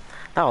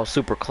 That was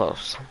super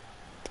close.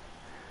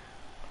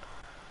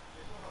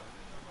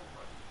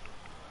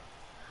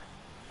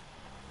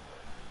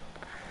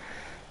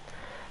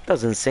 That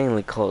was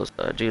insanely close,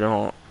 Jaden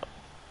Hall.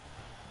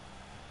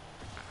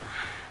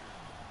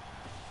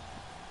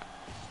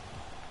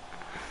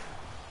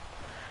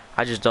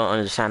 I just don't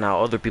understand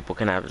how other people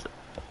can have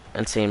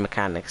insane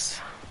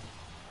mechanics.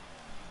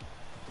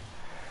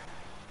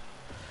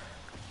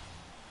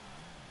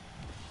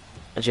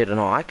 Jaden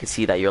Hall, I can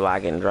see that you're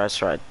lagging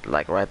just right,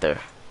 like right there.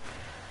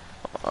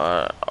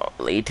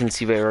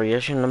 Latency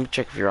variation. Let me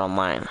check if you're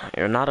online.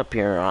 You're not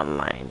appearing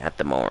online at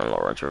the moment,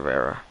 Lawrence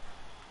Rivera.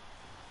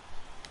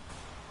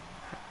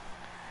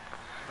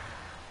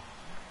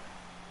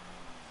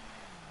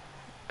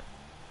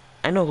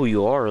 I know who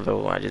you are,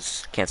 though. I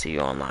just can't see you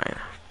online.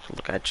 So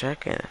look, I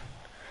check and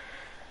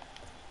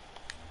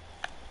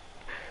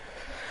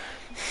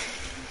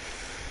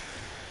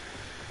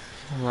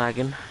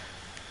lagging.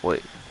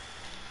 Wait.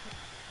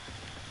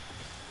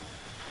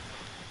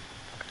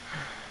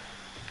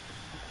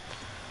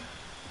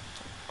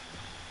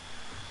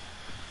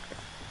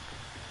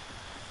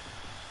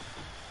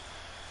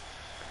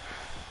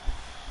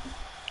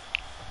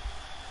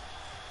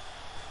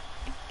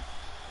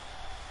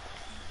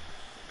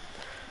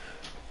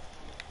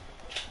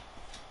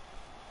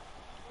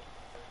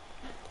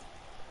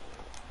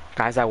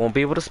 Guys, I won't be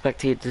able to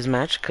spectate this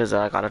match because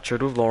I got a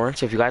trade with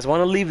Lawrence. If you guys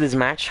want to leave this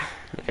match,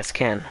 you guys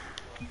can.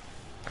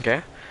 Okay?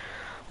 A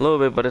little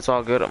bit, but it's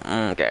all good.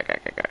 Okay.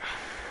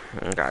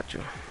 Got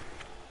you.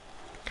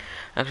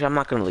 Actually, I'm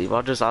not gonna leave.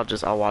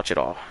 I'll watch it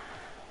all.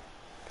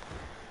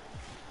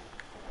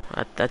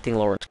 I think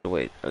Lawrence could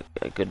wait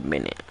a good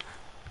minute.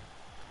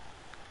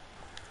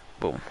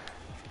 Boom.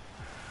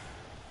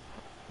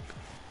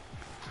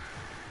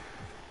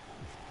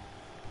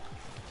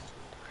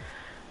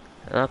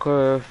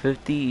 Aqua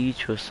 50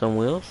 each with some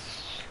wheels.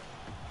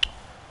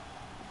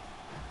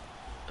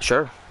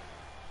 Sure.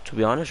 To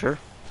be honest, sure.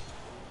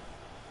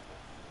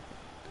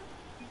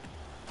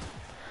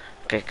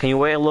 Okay, can you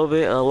wait a little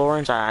bit,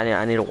 Lawrence?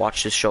 I need to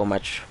watch this show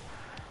match.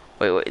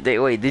 Wait.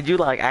 Did you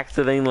like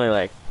accidentally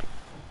like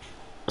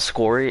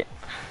score it?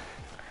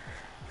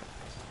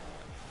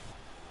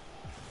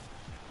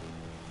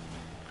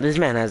 This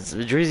man has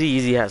Drizzy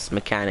Easy has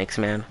mechanics,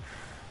 man.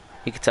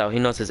 You can tell he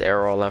knows his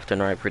arrow left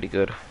and right pretty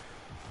good.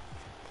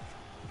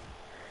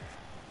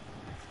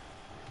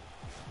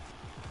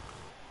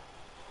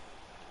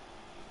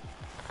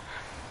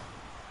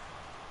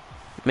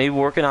 Maybe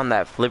working on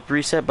that flip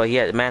reset, but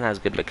yeah, the man has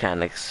good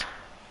mechanics.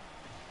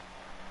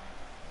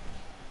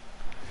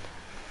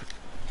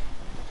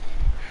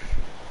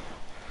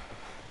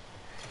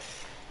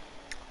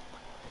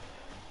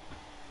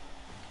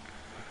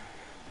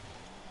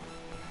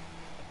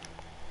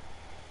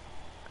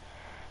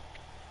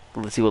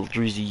 Let's see what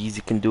Drizzy Easy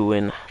can do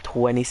in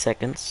 20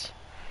 seconds.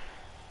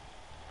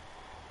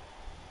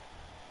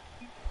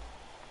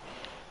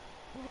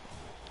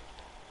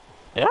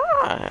 Yeah.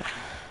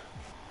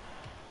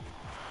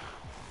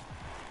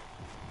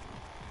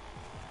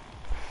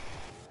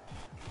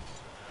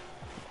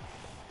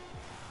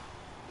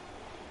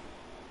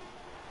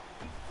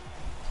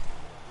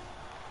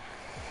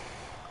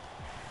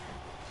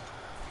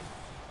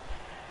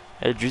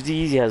 Drizzy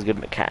Easy has good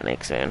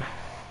mechanics, and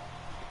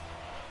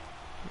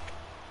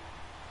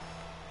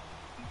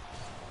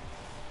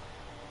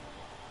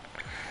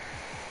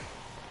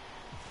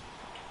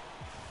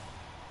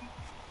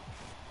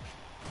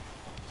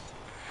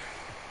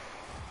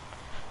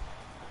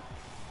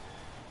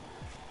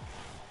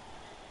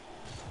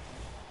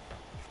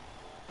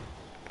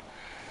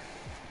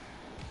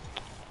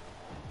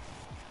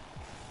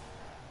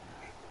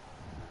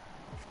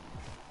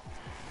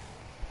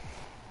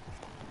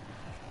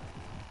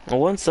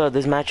once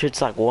this match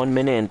hits like 1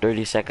 minute and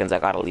 30 seconds, I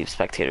gotta leave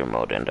spectator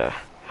mode. And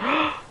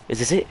is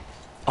this it?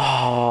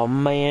 Oh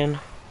man,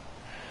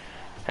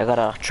 I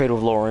gotta trade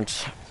with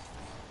Lawrence.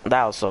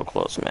 That was so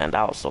close, man.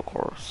 That was so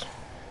close.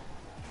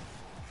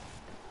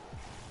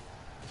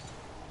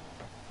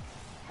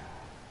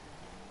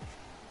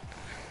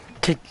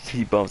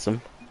 He bumps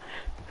him.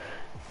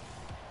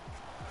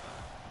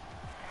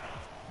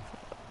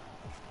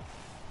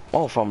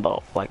 Oh, from the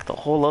the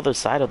whole other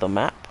side of the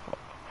map.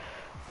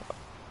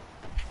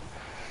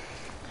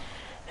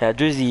 Yeah,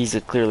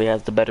 Drizzy clearly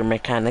has the better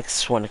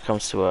mechanics when it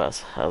comes to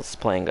us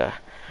playing a.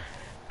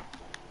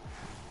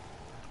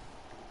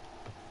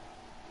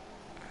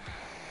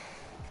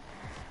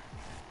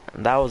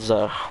 That was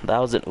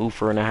an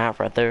oofer and a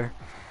half right there.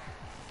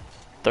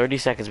 30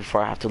 seconds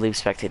before I have to leave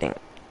spectating.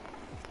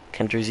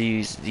 Can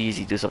Drizzy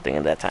Easy do something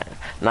in that time?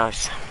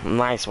 Nice,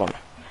 nice one,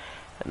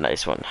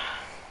 nice one,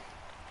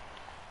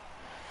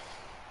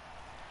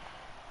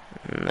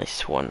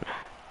 nice one.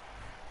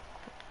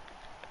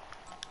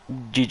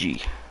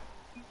 GG.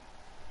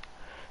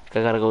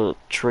 I gotta go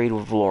trade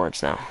with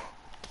Lawrence now.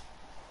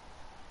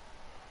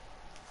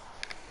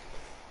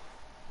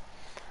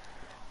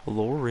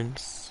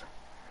 Lawrence.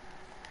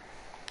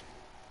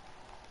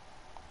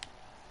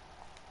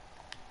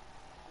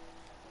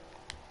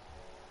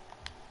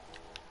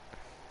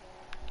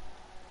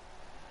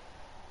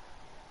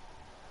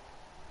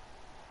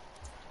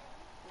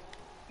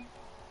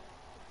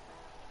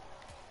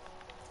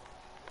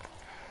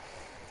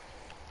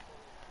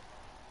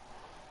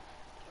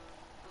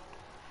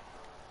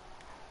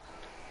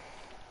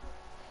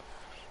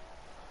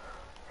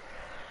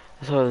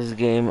 So this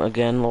game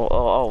again.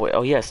 Oh wait.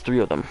 Oh yes, 3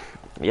 of them.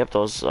 Yep,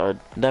 those are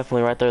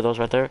definitely right there. Those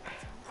right there.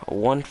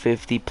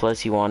 150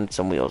 plus. He wanted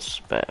some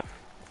wheels. Bet.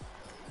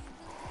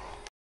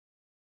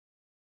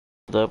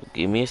 Hold up.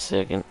 Give me a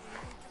second.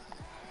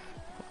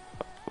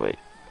 Wait.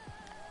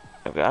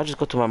 Okay, I'll just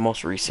go to my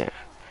most recent.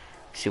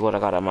 See what I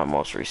got on my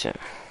most recent.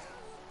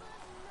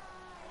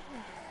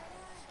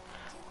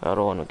 I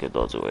don't want to give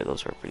those away.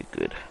 Those are pretty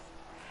good.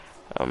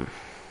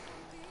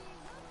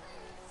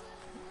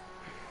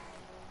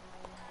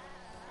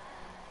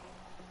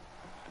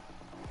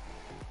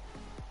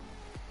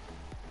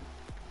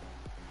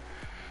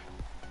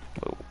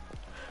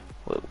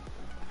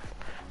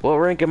 What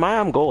rank am I?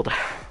 I'm gold. If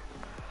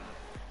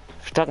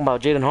you're talking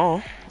about Jaden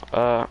Hall,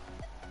 I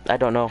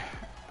don't know.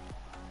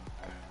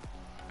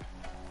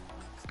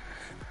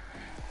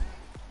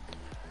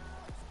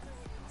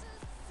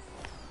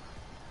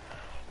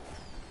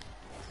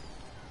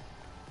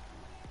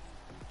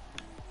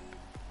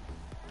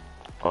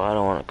 Oh, I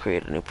don't want to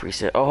create a new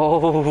preset.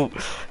 Oh,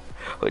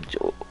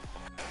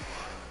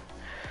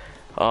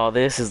 oh,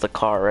 this is the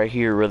car right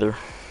here, brother.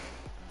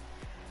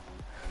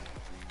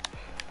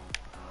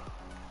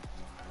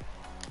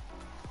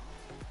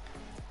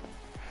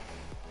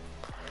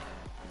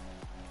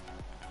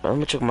 Let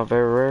me check my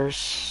very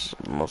rares,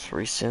 most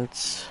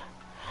recent.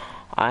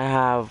 I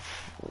have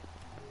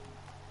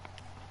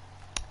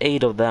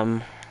 8 of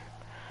them.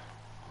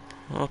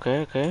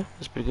 Okay,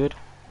 that's pretty good.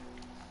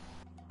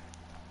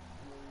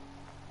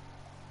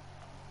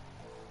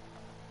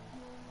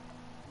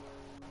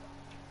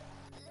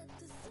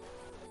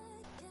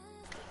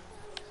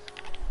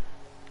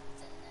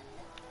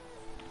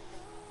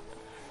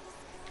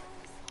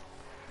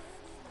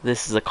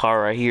 This is a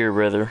car right here,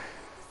 brother.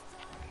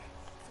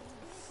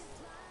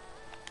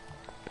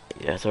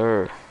 Yes,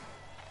 sir.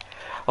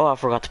 Oh, I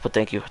forgot to put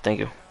thank you. Thank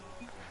you.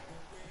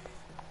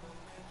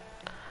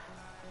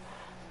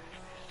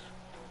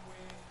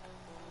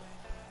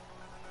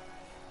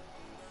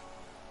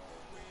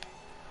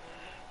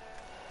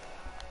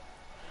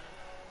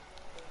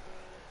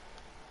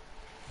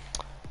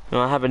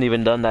 No, I haven't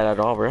even done that at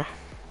all, bro.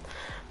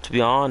 To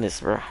be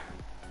honest, bro.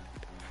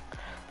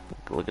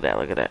 Look at that,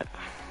 look at that.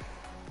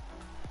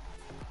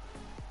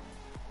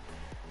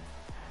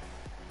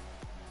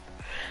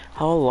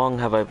 How long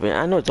have I been?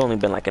 I know it's only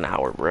been like an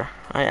hour, bro.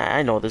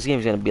 I know this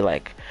game's gonna be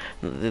like,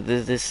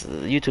 this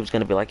YouTube's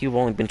gonna be like, you've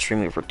only been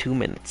streaming for 2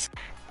 minutes.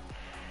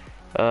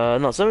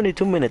 No,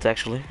 72 minutes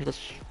actually. That's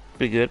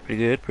pretty good, pretty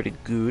good, pretty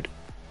good.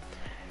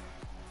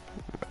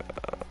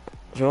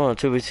 So you want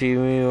to see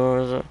me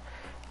or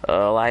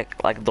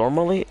like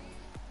normally?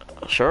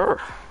 Sure,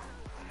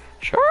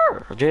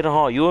 sure. Jaden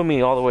Hall, you and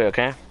me all the way,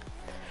 okay?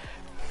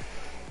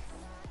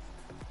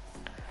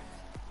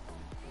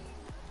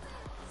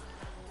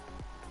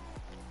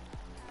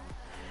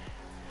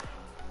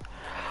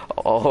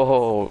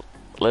 Oh,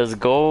 let's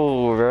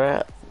go,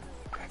 bruh.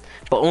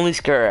 But only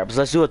scarabs.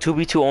 Let's do a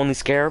 2v2 only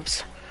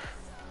scarabs.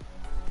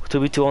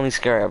 2v2 only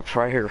scarabs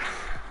right here.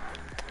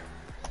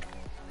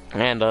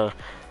 And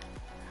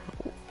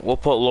we'll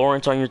put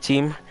Lawrence on your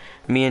team.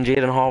 Me and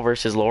Jaden Hall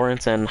versus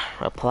Lawrence and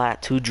a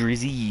plat 2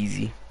 Dreezy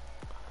Easy.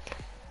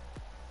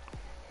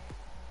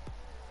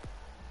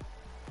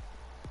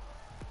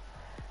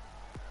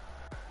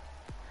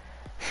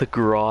 The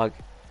grog.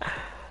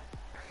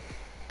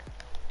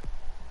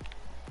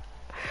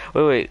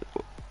 Wait,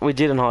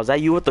 Jaden Hall, is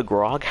that you with the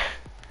grog?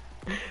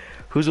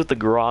 Who's with the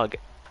grog?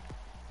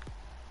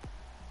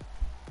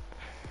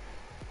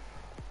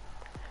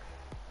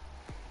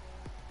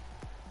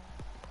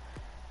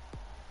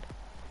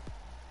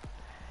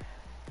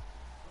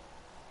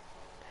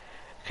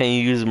 Can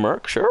you use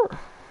Merc? Sure.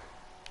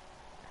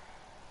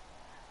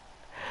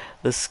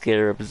 The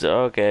scarabs.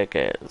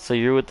 Okay. So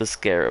you're with the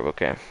scarab,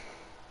 okay.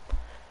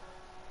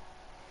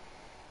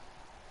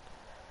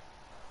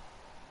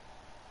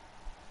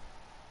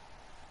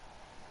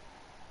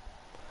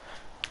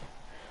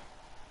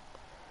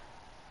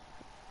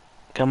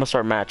 Okay, I'm gonna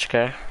start match,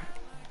 okay?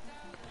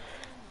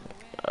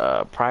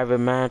 Private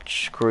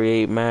match,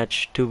 create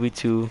match,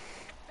 2v2.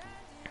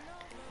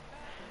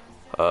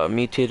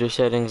 Mutator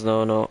settings,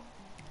 no.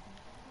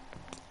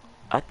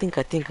 I think,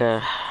 let's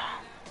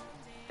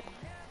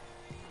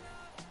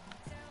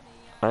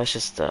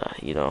just,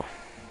 you know.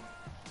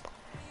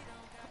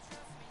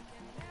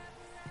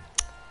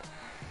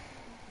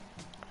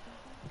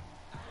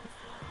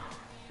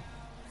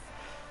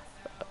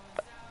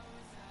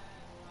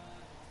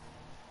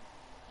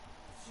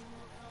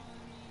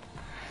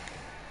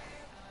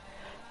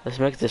 Let's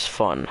make this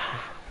fun.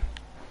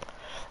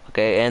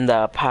 Okay, and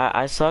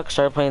I suck.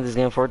 Started playing this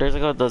game 4 days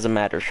ago. It doesn't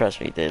matter. Trust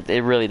me,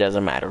 it really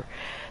doesn't matter.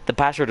 The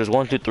password is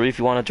 123 if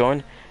you want to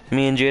join.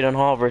 Me and Jaden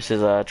Hall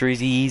versus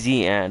Dreezy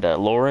Easy and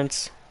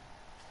Lawrence.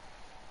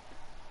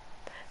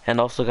 And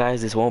also,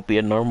 guys, this won't be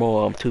a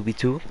normal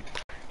 2v2.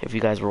 If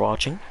you guys were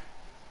watching.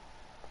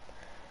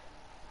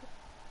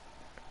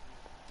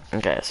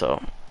 Okay,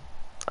 so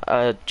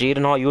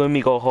Jaden Hall, you and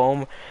me go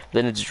home.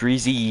 Then it's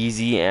Dreezy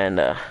Easy and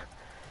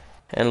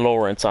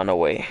Lawrence on the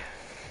way.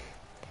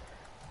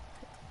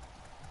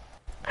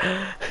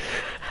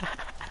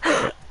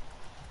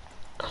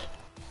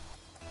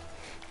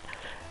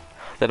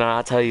 Then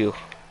I'll tell you,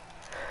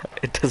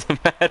 it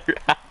doesn't matter.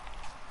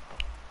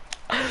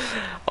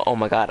 Oh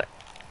my god.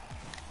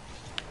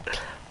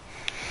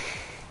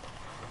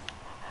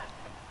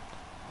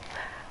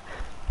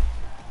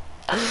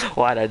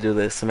 Why'd I do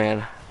this,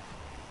 man?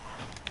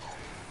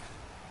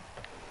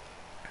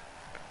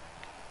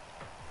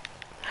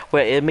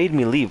 Wait, it made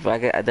me leave.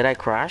 Did I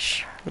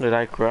crash? Did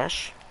I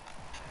crash?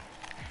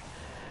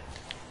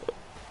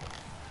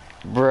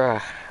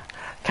 Bruh.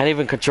 Can't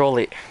even control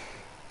it.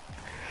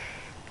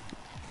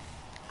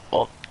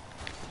 Oh.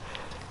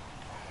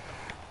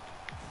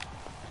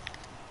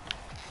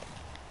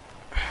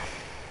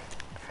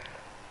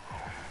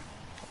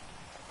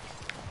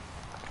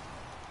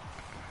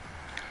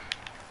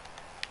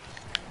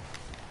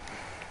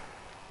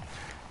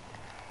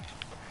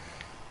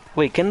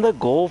 Wait, can the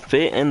goal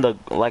fit in the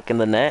in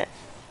the net?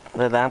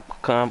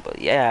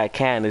 Yeah, I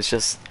can. It's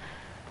just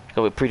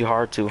gonna be pretty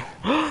hard to.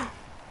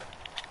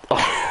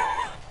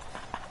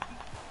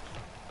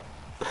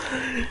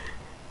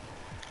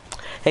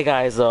 Hey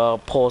guys,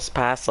 post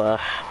pass.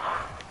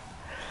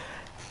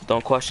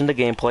 Don't question the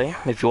gameplay.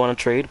 If you want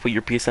to trade, put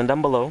your PSN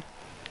down below.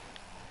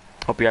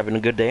 Hope you're having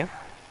a good day.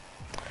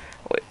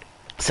 Wait,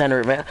 center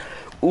it, man.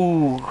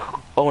 Ooh,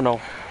 oh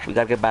no, we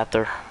gotta get back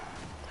there.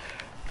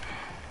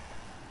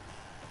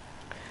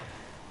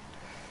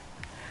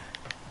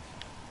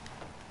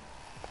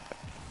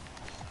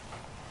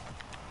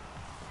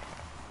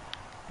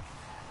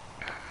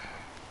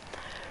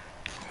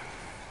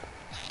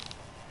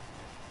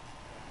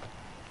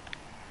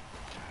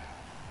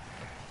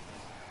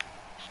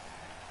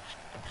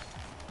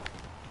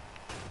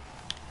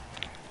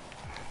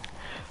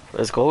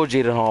 Let's go,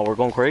 Jaden Hall. We're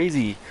going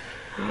crazy.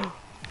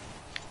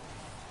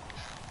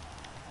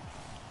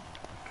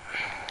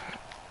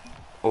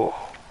 Oh.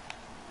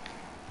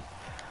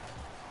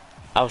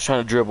 I was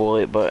trying to dribble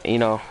it, but, you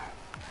know,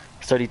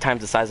 it's 30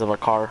 times the size of a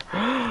car.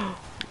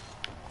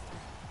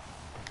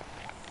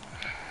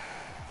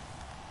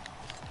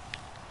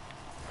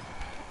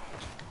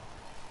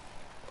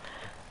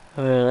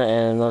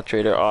 And no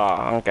trader.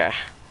 Oh, okay.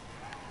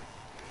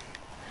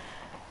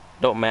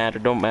 Don't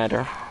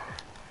matter.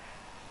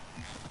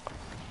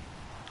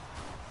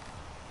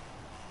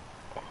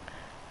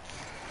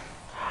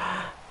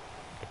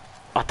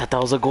 I thought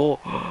that was a goal.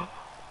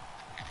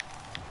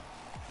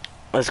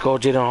 Let's go,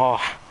 Jaden Hall.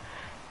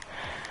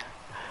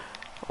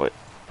 Wait.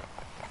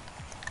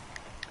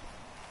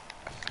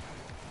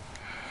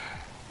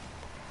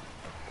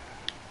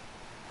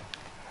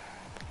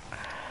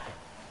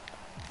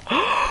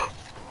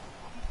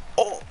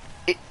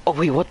 Oh,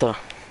 wait, what the?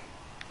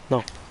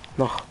 No.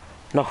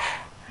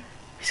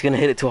 He's gonna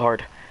hit it too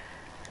hard.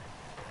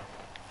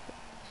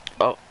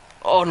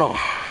 Oh no.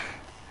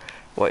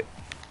 Wait.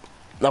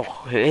 No,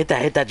 hit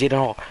that, Jaden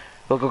Hall.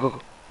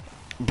 Go.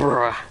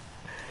 Bruh.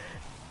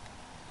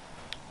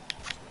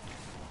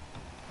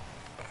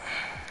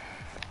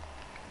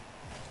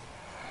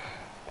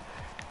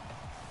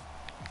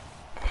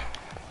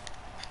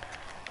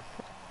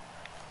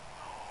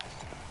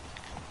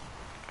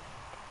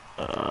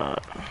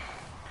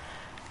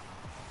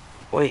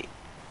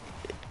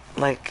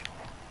 Like,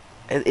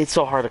 it's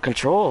so hard to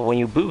control when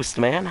you boost,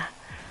 man.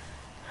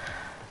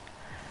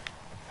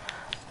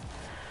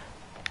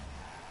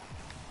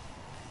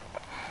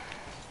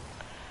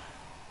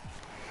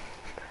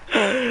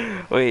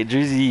 Wait,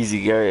 Drizzy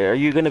Easy, Gary, are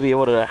you gonna be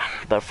able to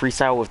the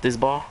freestyle with this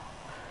ball?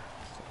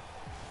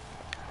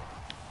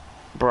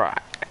 Bruh,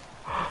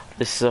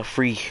 this is a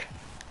free.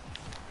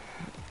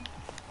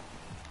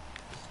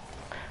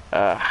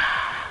 Uh,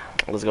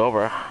 let's go,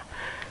 bro.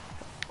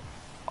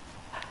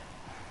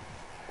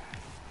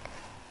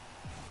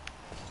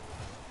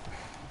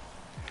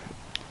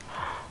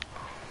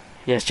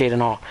 Yes, Jaden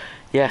Hall.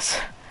 Yes.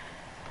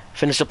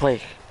 Finish the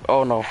play.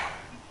 Oh no.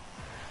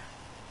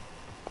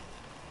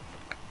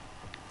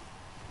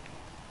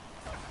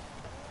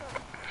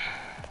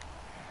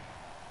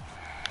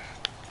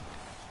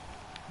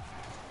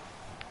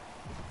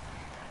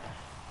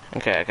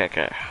 Okay, okay,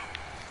 okay.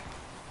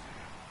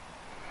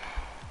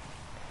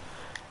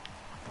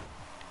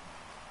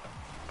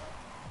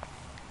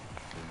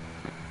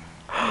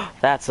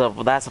 That's a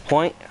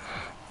point.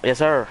 Yes,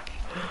 sir.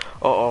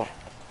 Uh oh.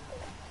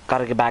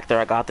 Gotta get back there.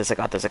 I got this. I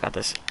got this. I got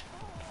this.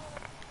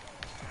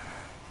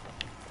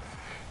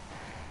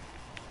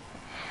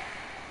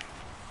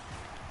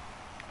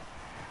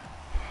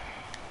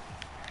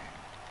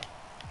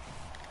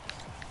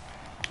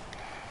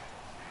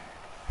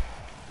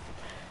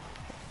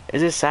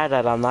 Is it sad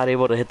that I'm not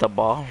able to hit the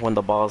ball when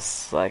the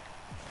ball's like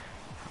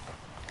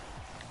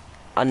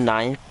a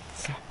ninth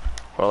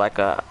or like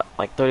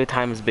 30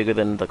 times bigger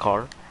than the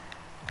car?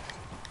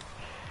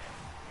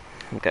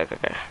 Okay, okay,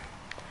 okay.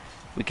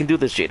 We can do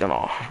this, Jaden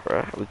Hall,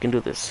 bro. We can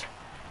do this.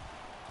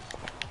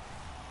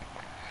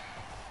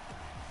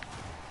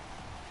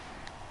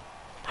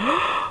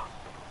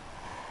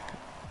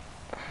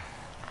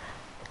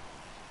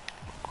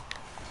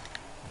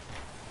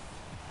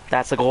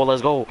 That's the goal.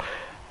 Let's go.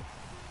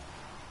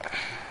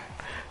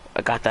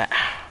 I got that.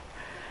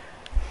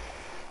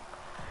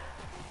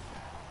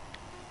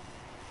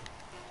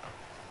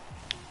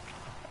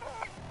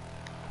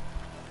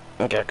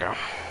 Okay, okay.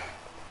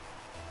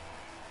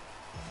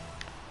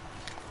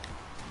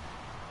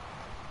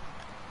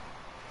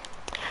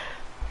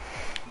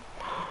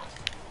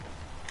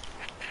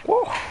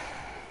 Whoa.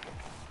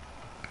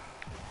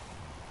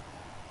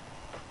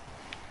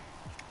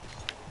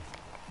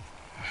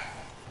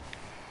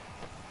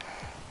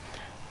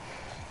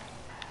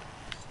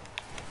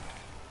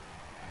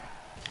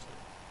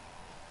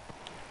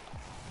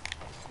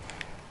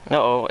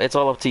 Uh-oh, it's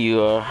all up to you,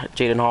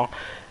 Jaden Hall.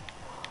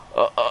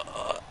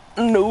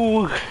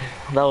 No,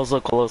 that was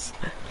so close.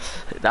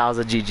 That was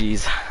a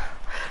GG's.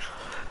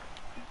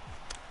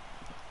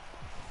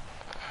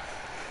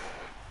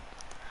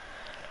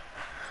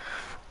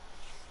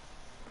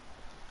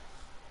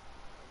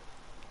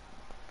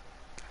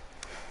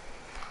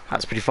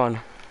 That's pretty fun.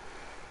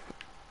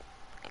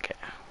 Okay,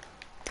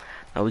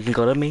 now we can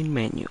go to main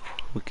menu.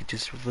 We could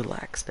just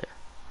relax there.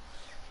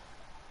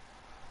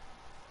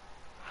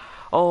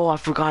 Oh, I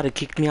forgot it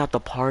kicked me out the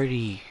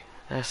party.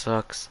 That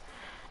sucks.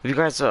 If you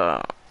guys,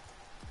 okay,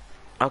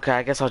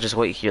 I guess I'll just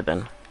wait here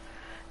then.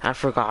 I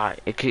forgot.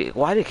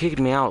 Why did it kick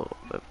me out?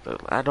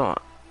 I don't.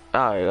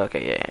 Oh,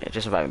 okay, yeah,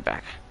 just invite me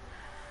back.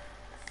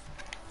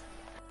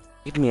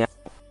 Kicked me out.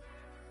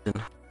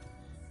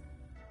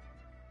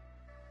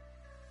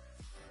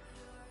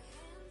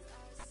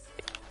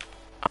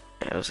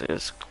 Yeah, it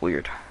was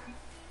weird.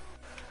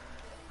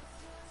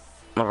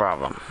 No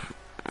problem.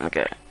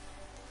 Okay.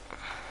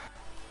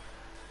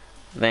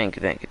 Thank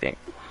you, thank you, thank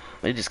you.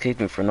 They just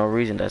kicked me for no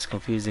reason. That's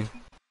confusing.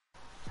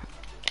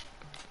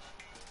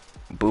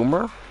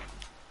 Boomer?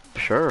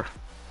 Sure.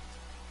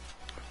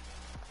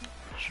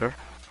 Sure.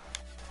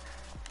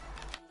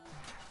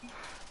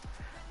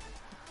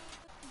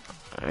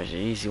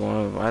 Jeez, you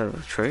want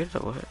to trade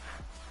or what?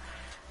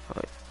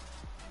 Wait.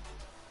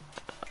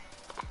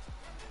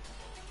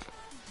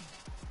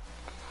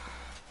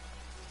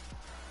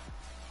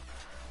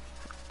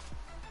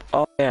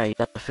 Oh yeah, you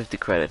got the 50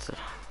 credits.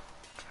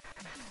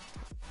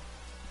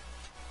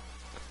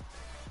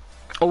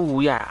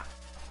 Oh yeah.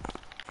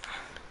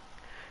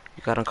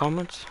 You got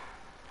uncommons?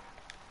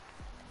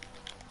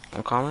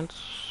 Uncommons?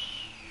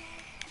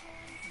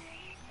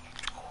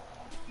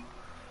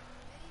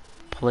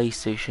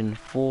 PlayStation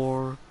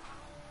 4.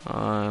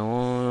 I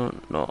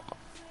want no.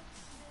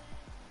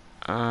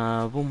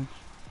 Boom.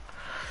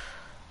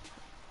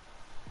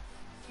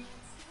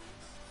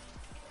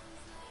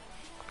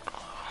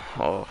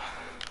 Oh.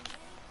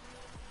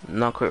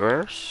 Non-crate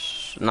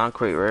rares?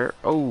 Non-crate rare?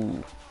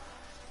 Oh.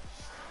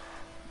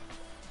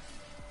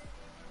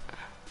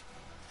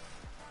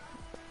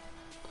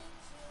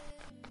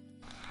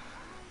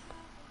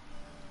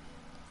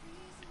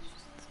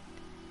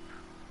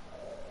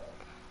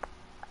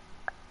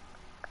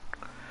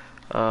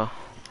 Uh,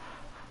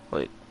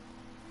 wait.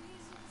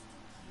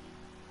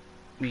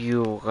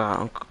 You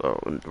got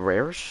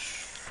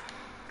rares?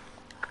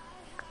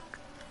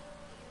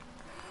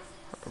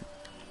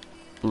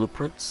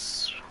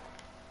 Blueprints?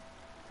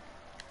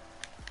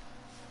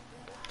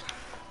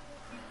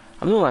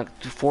 I'm doing like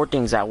 4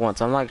 things at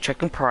once. I'm like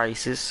checking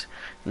prices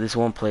in this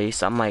one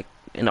place. I'm like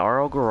in the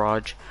RL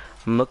garage.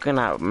 I'm looking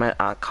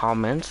at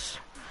comments.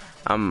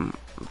 I'm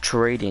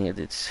trading it.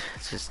 It's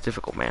just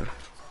difficult, man.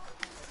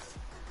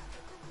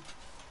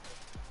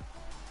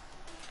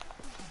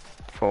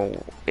 For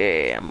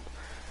yeah.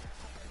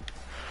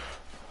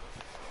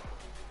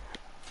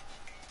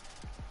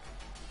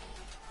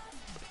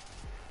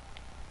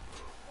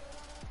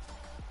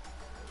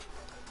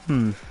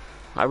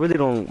 I really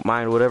don't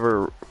mind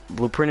whatever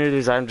blueprint it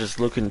is. I'm just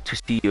looking to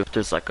see if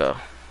there's like a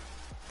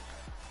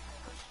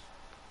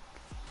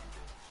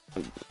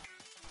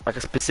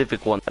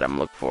specific one that I'm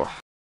looking for.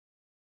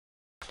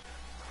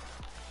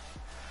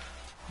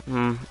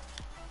 Hmm.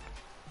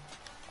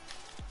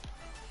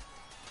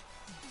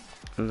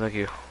 Thank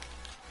you.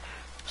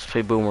 Let's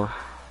play Boomer.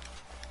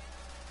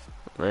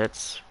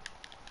 Let's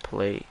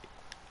play.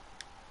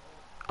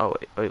 Oh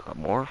wait, got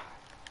more.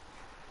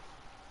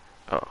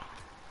 Oh.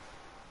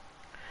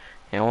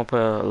 Yeah, I want to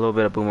put a little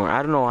bit of Boomer.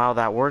 I don't know how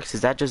that works.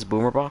 Is that just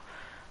Boomer ball?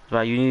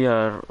 But you need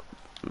a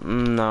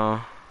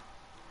no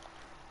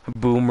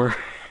Boomer.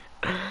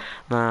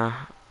 Nah,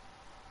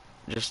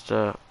 just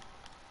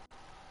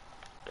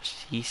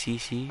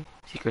CCC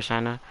Secret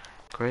Santa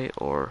crate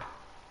or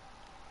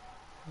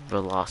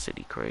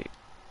Velocity crate.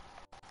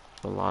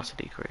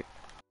 Velocity crate.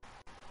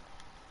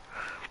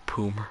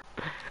 Boomer.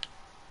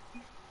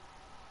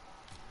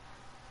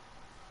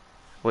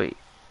 Wait,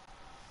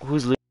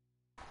 who's leader?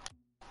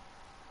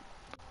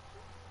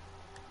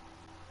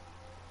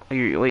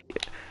 Wait,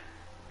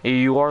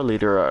 you are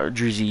leader,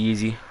 Drizzy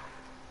Easy.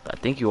 I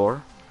think you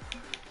are.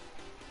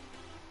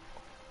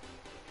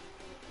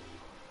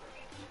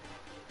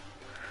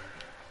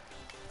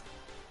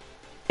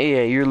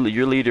 Yeah, you're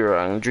leader,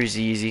 Drizzy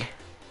Easy.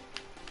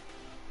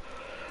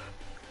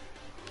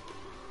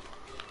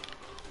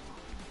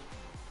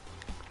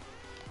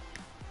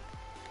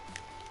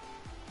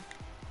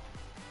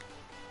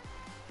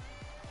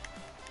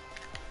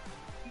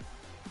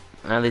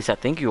 At least I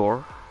think you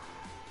are.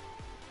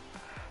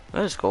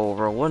 Let's go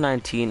over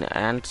 119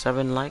 and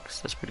 7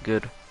 likes. That's pretty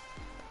good.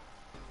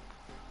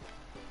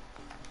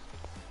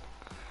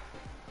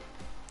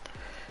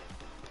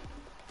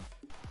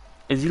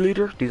 Is he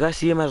leader? Do you guys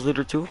see him as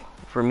leader too?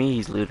 For me,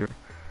 he's leader.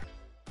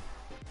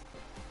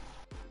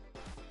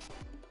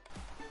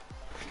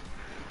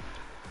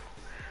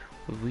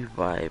 We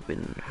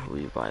vibin',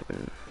 we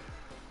vibin'.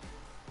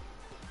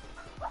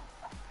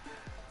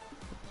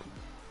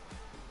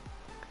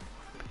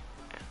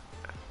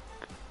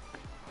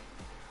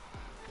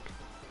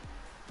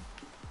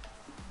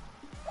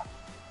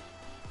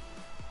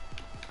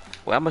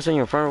 Wait, I'm gonna send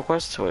you a friend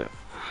request. Wait.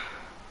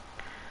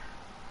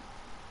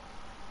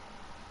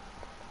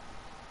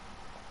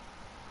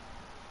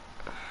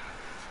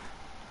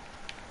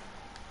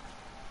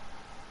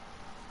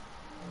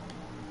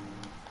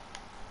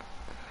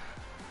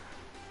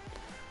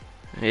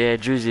 Yeah,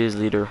 Drizzy is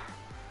leader.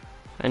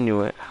 I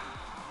knew it.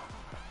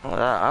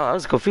 I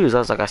was confused. I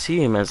was like, I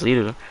see him as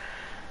leader.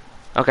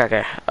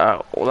 Okay.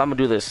 Well, I'm gonna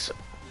do this.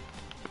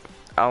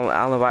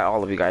 I'll invite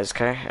all of you guys.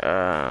 Okay.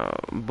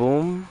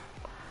 Boom,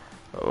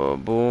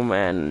 Boom,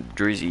 and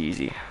Drizzy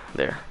Easy.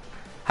 There.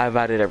 I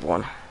invited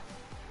everyone.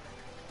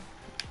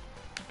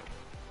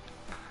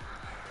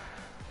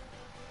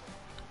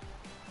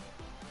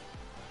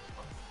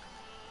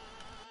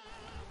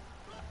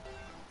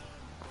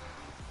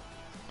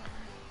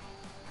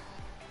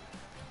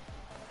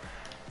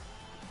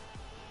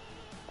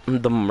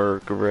 The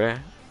Mercury.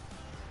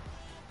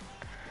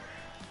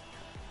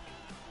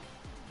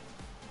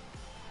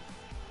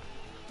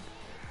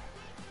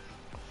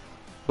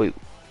 Wait,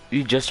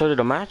 you just started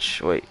a match?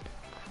 Wait.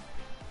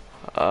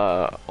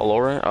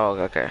 Lauren? Oh,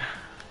 okay.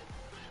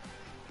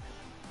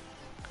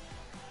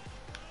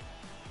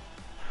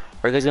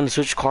 Are you guys gonna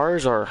switch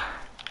cars or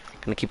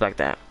gonna keep like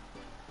that?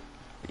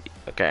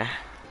 Okay.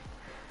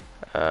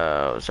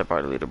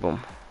 Separate leader,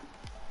 boom.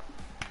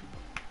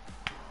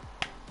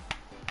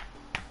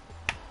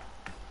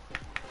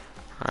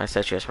 I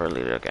set you as for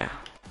leader, okay.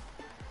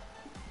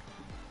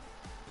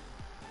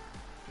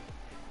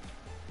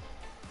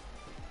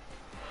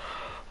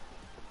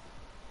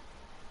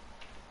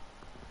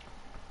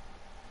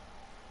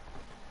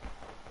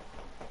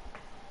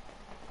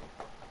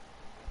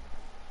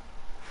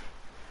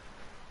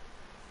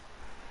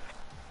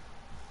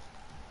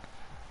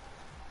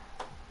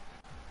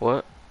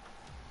 What?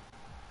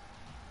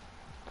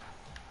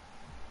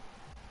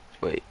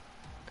 Wait.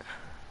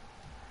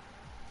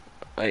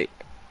 Wait.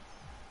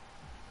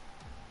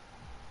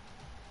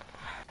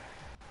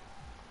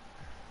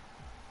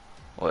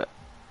 What?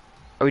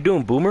 Are we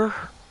doing Boomer?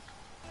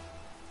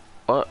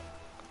 What?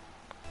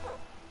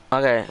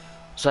 Okay.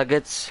 So I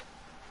gets.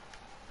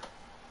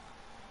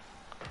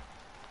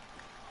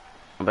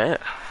 I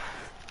bet.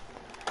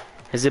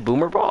 Is it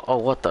Boomer ball? Oh,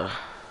 what the?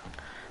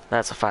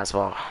 That's a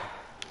fastball.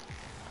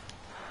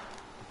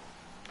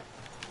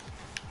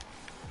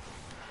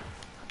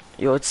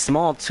 Yo, it's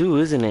small too,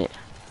 isn't it?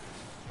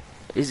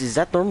 Is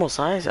that normal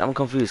size? I'm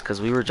confused because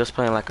we were just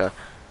playing like a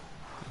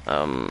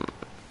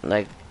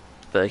like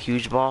the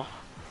huge ball.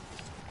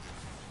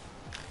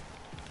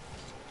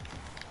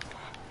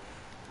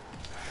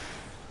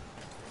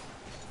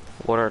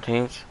 What are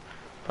teams?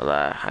 Well,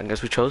 I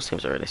guess we chose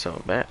teams already,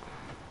 so bet.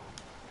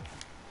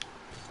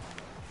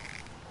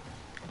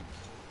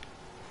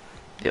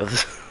 Yo,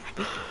 this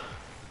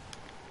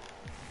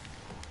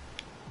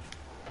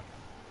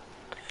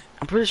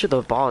I'm pretty sure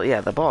the ball,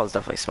 yeah, the ball is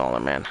definitely smaller,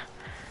 man.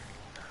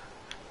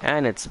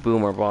 And it's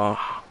boomer ball.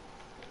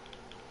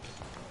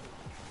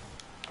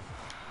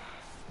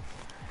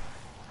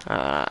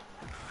 Uh,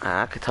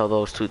 I could tell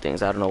those two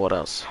things. I don't know what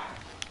else.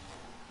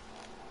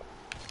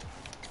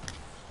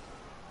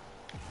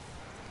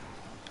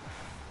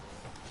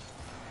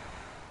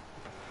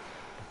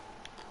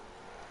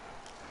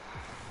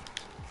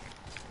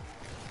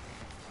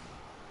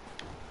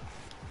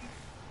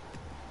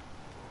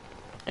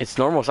 It's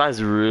normal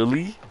size,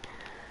 really?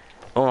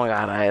 Oh my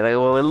god,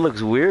 well, it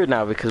looks weird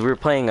now because we're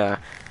playing a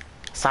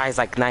size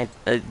like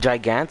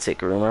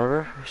gigantic,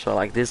 remember? So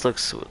like this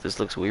looks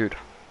weird.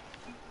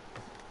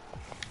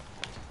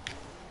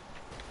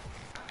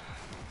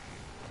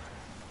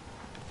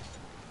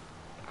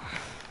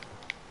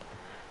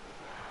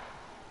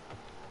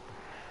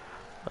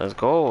 Let's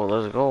go,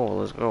 let's go,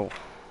 let's go.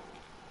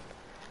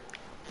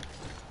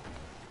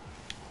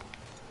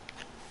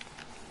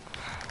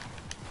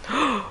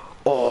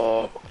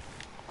 Oh,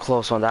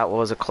 close one. That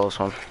was a close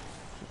one.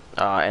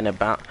 And it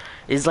bounce.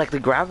 Is like the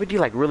gravity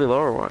like really low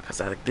or what?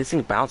 Cause like this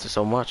thing bounces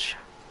so much.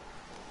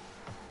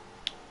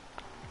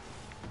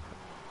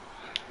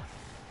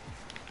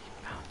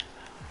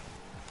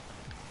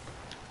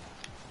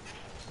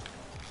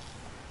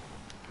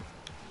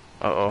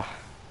 Uh-oh.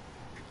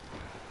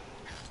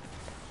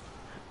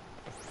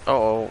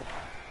 Uh-oh.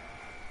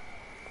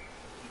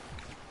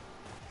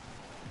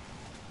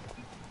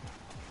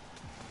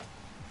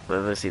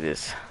 Let's see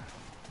this.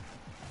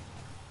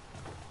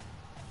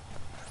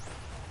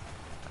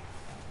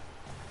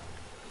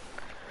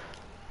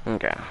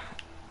 Okay.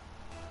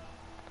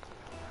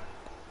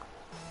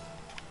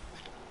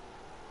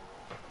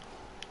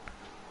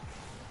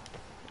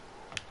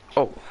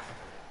 Oh.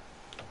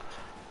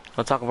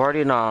 Wanna talk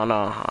party? No,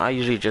 no. I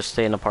usually just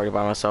stay in the party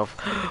by myself.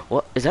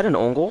 What? Is that an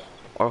own goal?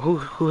 Or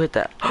who hit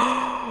that?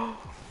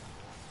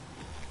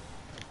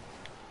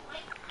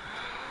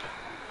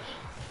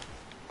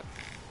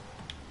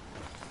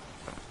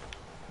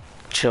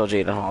 Chill,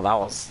 Jaden Hall. That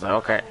was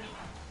okay.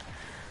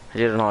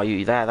 Jaden Hall,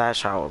 you that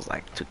shot was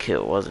like to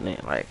kill, wasn't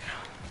it? Like.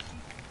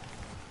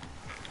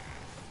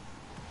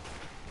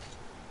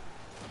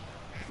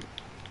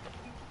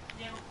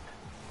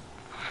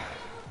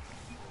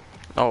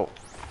 Oh.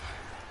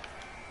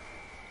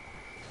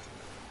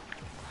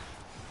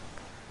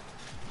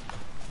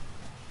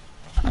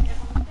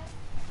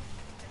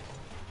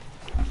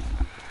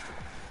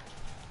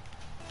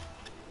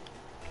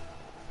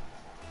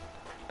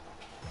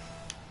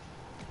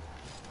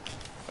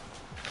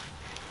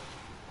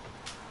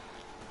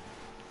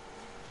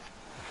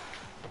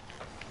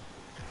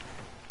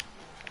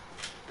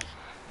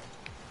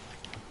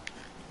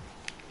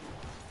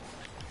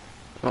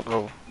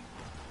 Uh-oh.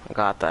 I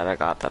got that, I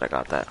got that, I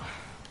got that.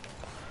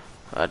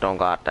 I don't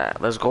got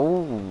that. Let's go.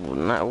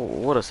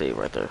 What a save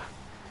right there.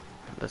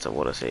 That's a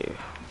what a save.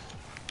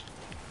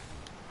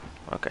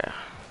 Okay.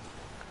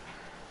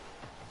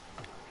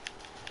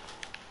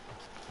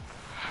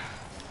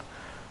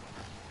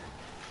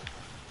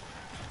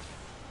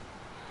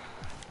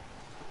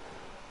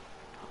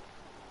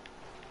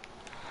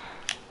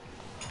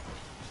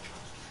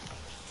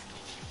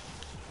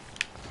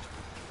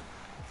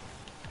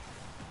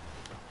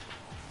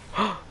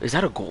 Is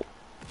that a goal?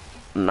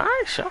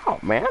 Nice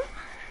shot, man.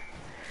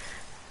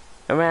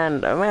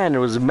 That man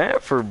was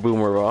meant for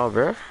boomer ball,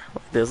 bro.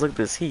 Look at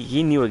this.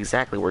 He knew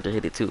exactly where to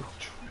hit it too.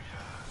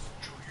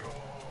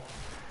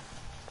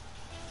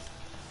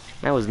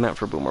 That was meant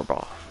for boomer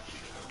ball.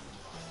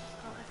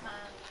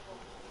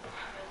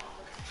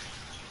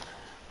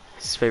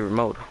 It's his favorite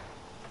mode.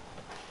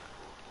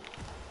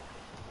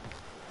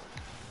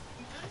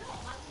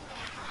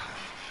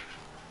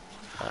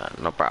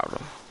 No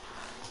problem.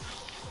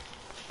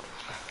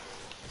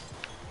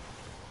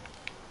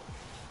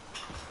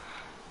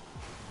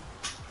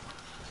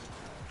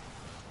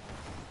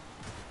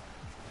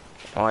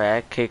 Oh yeah,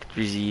 I kicked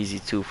easy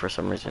too for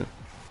some reason.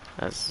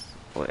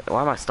 Wait,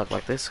 why am I stuck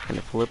like this? Can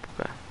it flip?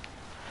 Okay.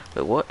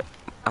 Wait, what?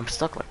 I'm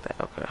stuck like that.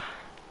 Okay.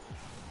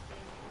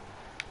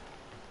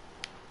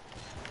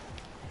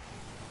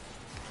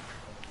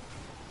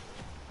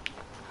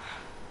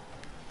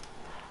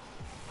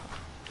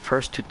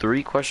 First to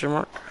three question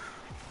mark?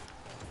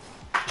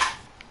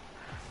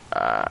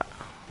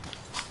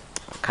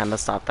 Kinda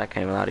stopped that,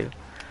 can't even lie to you.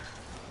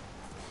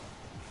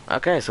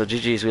 Okay, so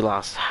GG's, we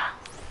lost.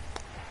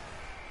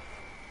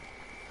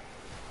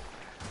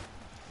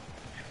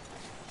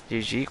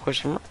 GG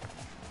question mark?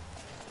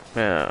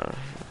 Yeah.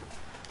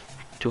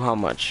 To how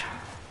much?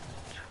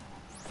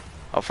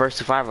 Oh, first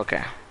to five,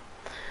 okay.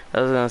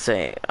 I was gonna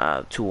say,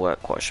 to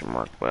what question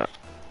mark, but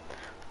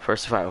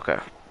first to five, okay.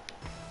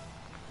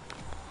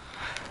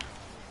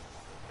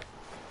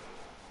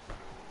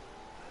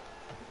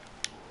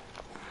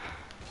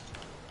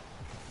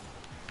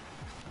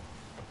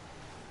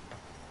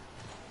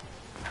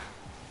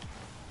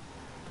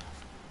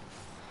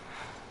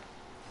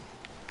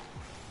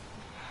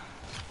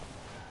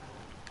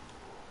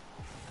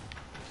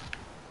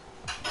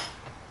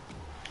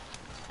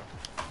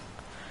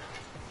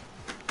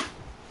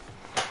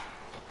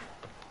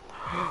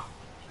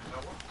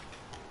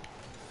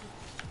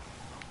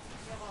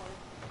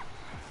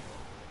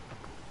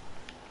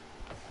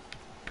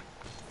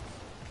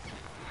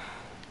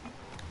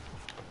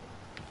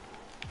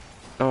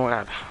 Oh my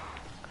god.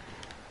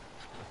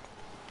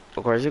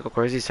 Go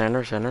crazy,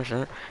 center, center,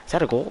 center. Is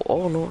that a goal?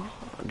 Oh no.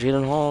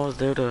 Jalen Hall is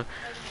there to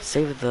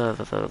save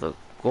the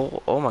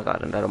goal. Oh my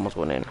god, and that almost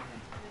went in.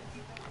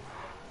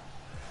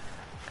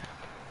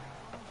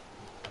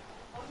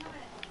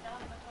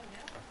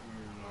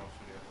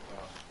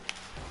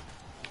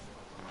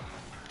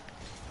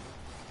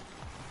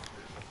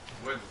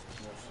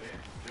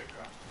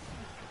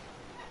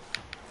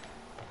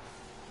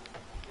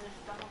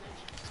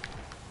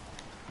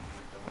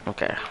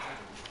 Okay.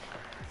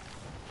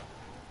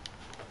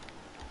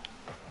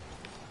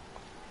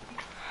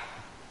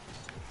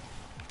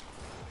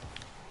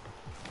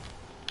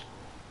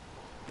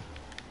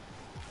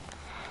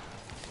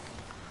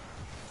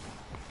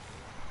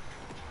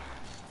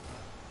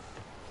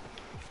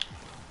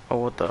 Oh,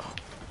 what the?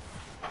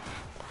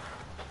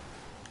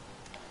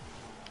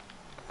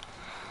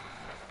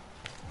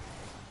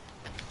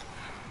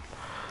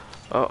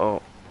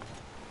 Uh-oh.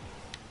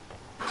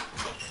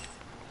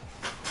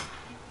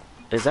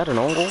 Is that an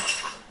own goal?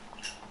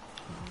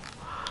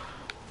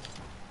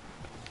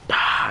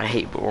 I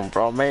hate boom,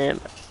 bro,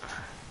 man.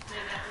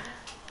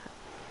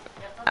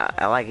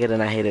 I like it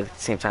and I hate it at the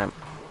same time.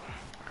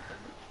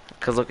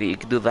 Cause look, you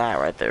can do that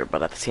right there,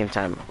 but at the same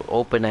time,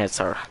 open nets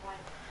are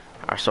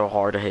so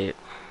hard to hit.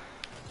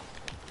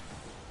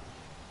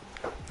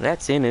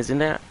 That's in, isn't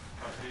that?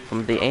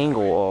 From the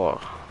angle,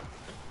 or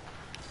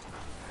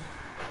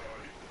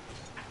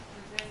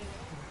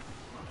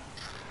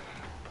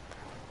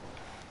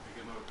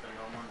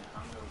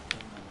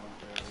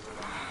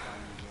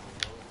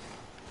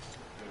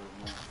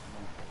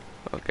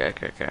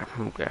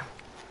okay.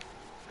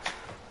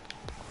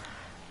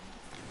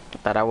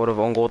 Thought I would have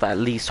own goaled at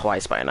least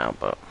twice by now,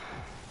 but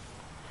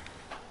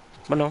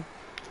no,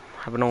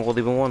 haven't own goaled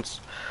even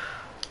once.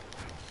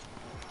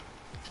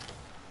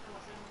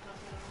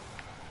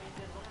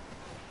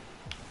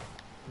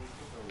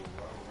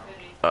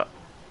 Uh,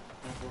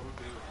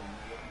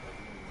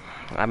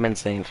 I'm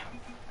insane.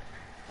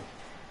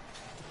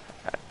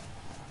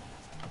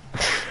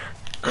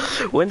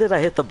 When did I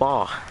hit the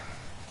ball?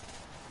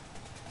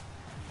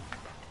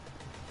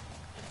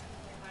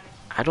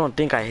 I don't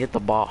think I hit the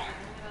ball.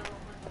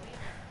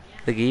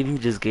 The game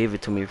just gave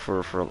it to me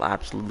for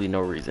absolutely no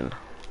reason.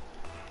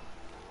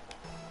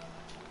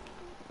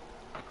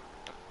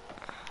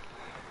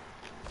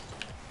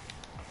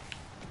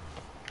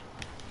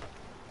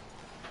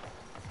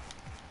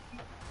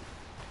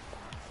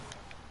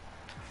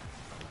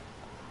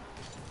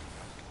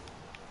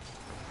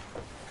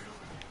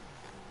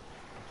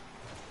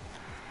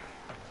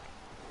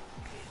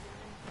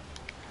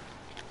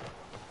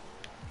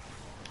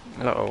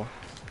 Uh-oh.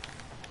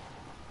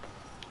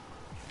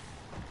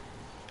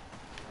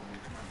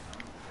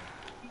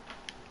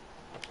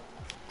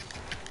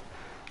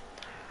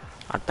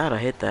 I thought I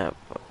hit that,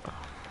 but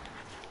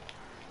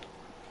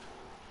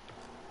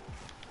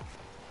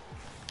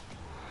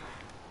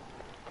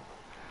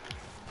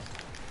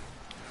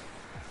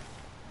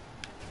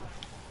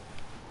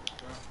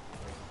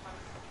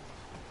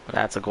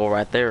that's a goal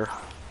right there.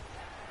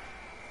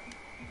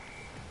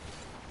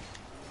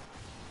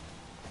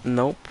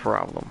 No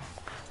problem.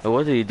 But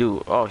what did he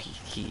do? Oh,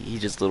 he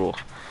just little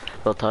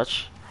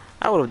touch.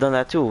 I would have done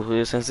that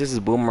too. Since this is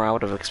Boomer, I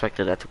would have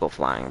expected that to go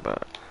flying,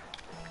 but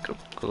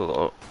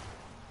go.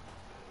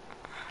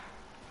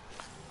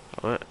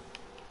 What?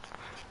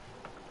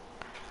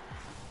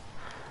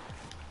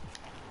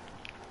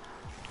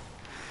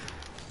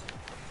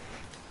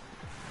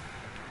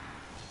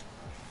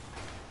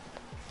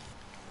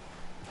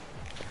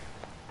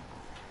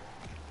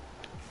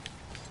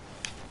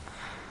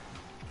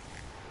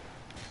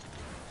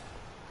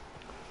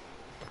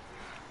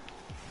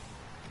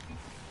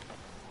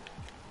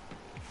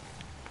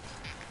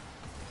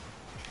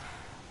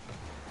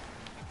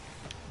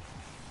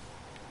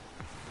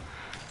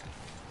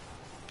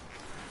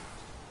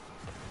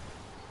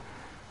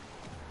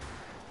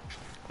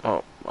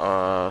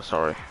 Oh,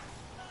 sorry.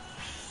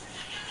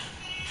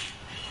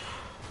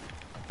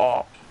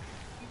 Oh.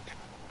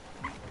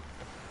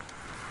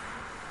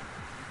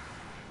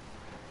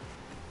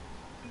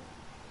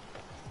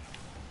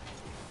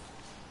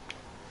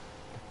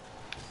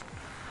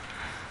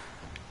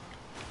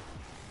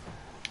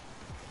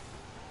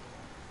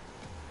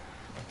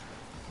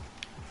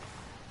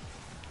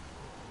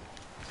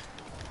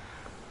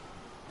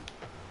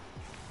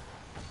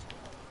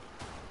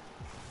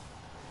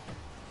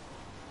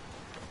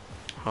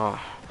 Oh.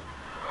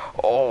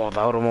 Oh,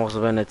 that would almost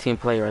have been a team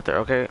play right there,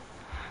 okay?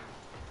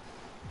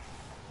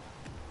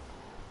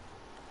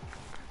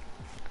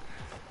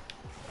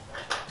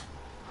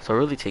 So it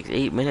really takes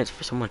 8 minutes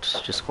for someone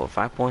to just score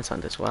 5 points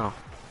on this, wow.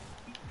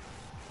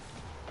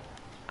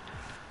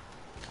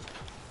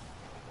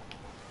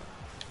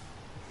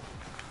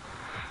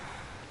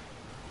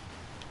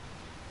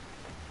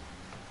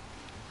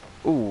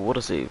 Ooh, what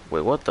is he?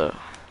 Wait, what the?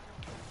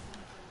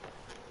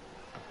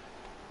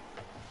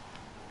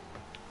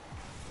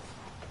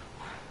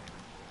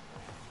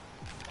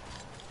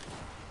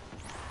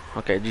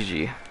 Okay,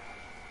 GG.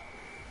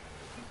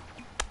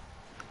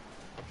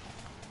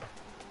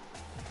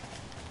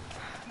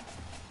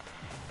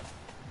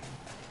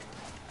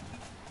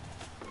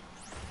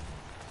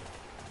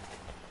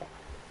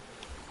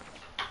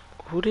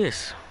 Who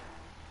this?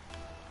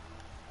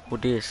 Who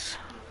this?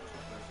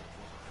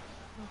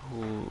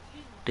 Who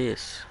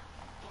this?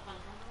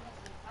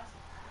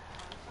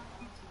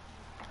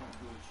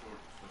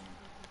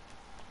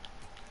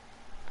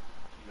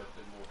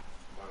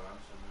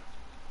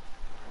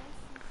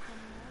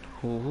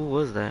 Who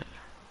was that?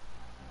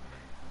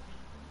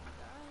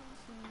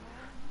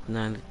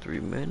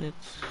 93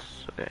 minutes.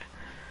 Okay.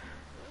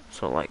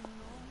 So like,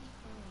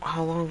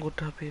 how long would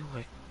that be?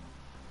 Like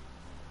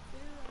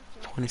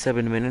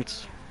 27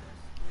 minutes.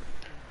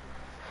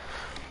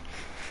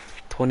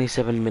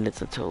 27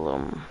 minutes until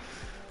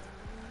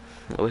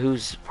oh,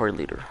 who's party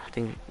leader? I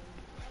think.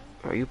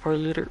 Are you party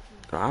leader?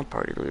 No, I'm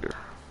party leader.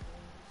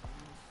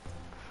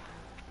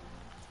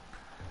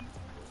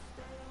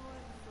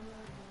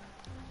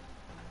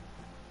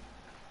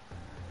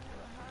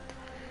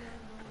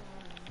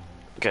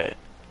 Okay.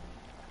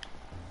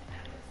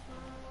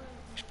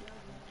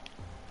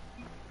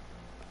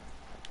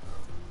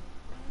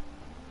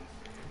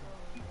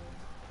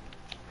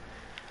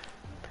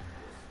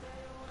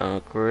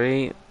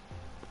 Great.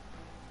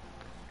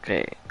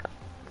 Okay.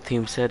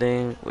 Team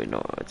setting. Wait,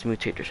 no, it's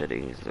mutator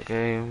settings.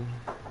 Okay.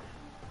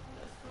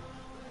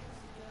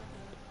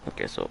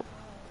 Okay, so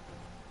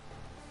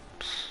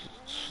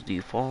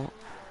default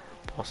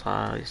ball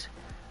size.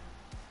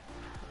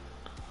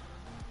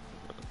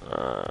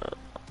 Uh,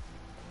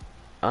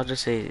 I'll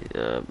just say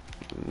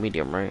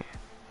medium, right?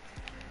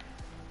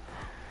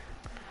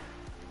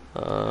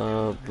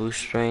 Boost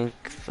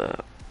strength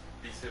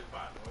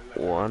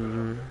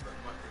 1.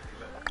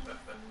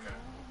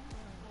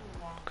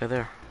 Okay,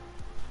 there.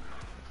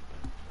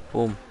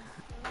 Boom.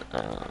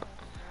 Oh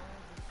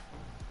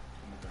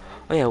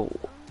yeah.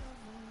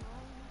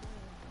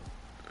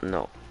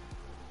 No.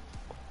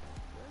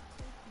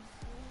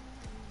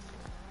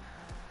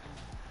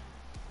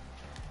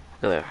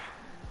 Look there.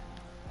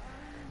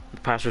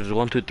 The password is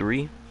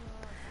 123.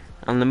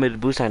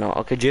 Unlimited boost. I know.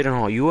 Okay, Jaden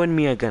Hall, you and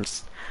me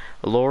against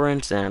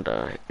Lawrence and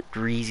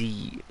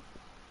Dreezy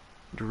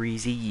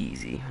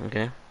Yeezy.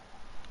 Okay.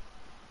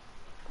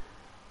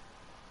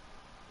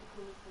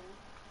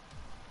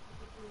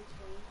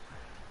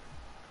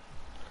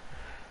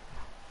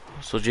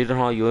 So Jaden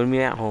Hall, you and me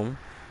at home,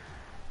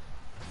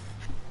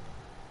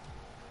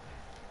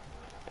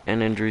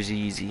 and then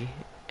Dreezy Yeezy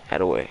at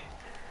away.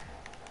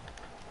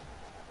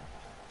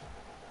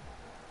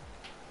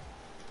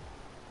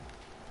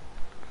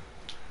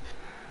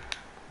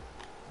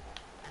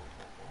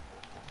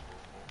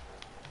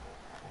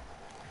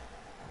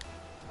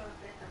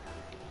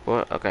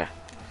 What? Okay.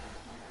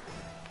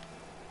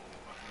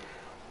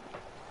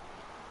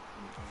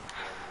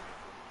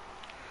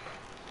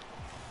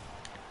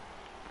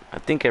 I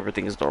think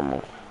everything is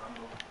normal.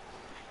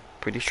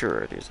 Pretty sure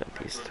it is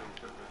at least.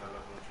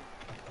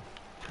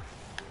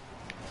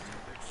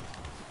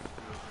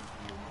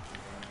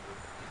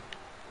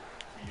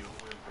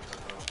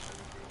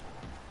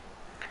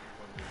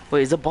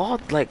 Wait, is the ball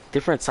like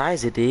different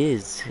size? It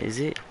is. Is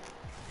it?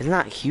 It's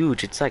not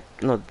huge. It's like,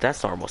 no,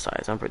 that's normal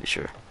size. I'm pretty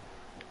sure.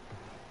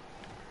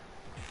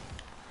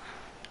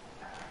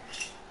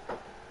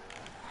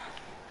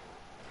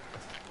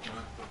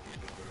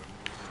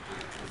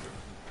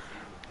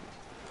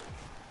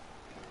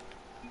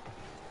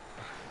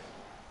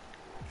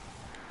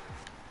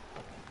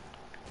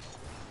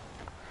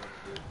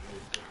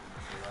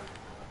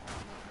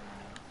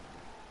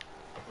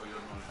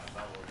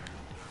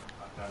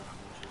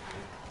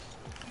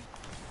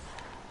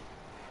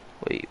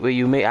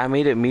 Wait, I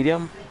made it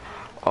medium?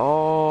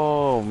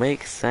 Oh,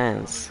 makes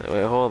sense.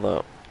 Wait, hold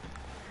up.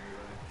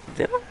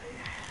 Did I?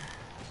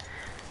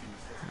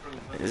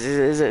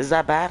 Is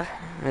that bad?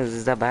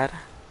 Is that bad?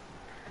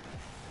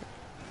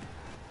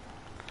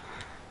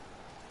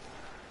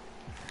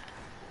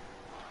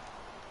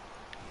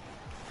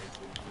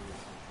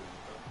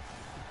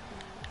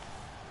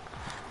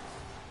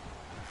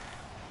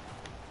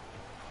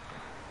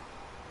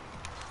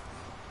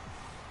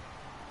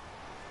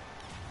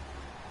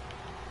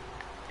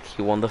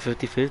 He won the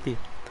 50-50.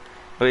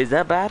 Wait, is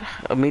that bad?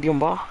 A medium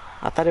ball?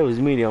 I thought it was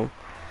medium.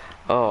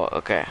 Oh,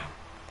 okay.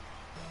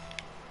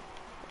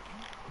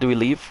 Do we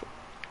leave?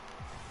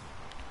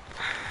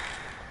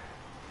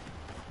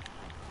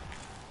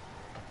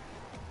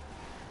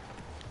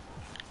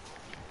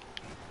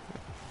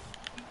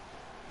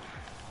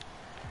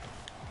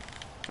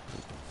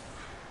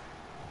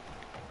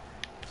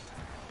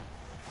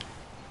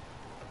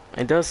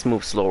 It does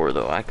move slower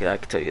though. I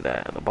could tell you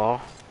that. The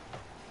ball.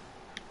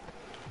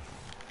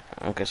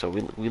 Okay, so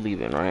we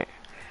leaving, right?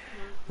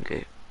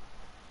 Okay.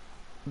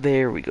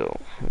 There we go.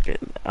 Okay,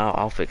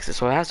 I'll fix it.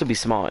 So it has to be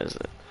small, is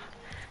it?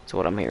 So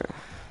what I'm hearing.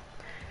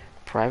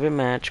 Private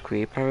match.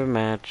 Create private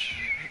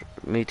match.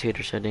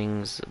 Mutator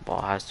settings.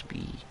 Ball has to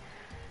be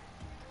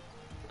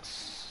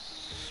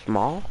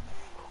small?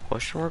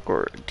 Question mark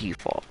or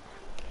default?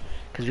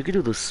 Because we could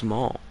do the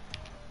small.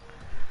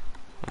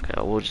 Okay,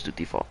 we'll just do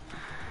default.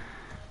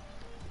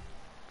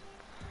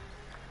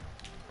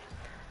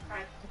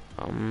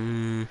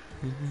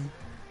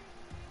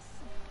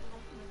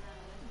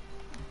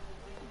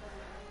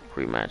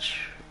 Rematch.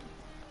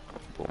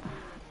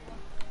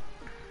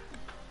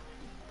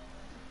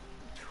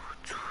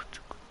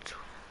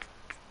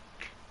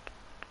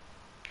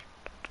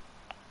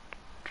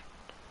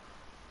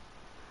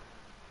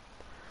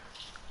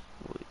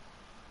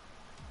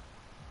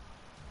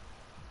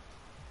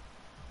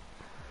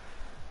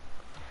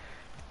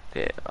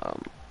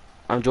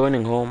 I'm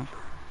joining home.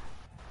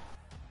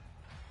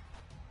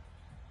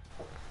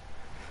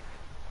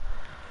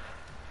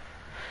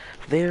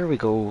 There we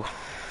go.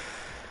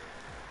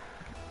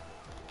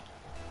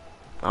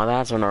 Oh,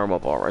 that's a normal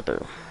ball right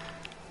there.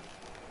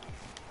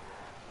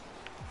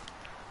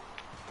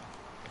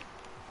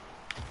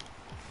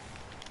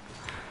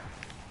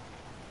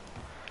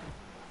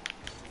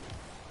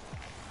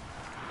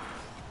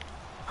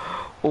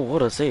 Oh,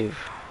 what a save.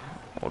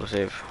 What a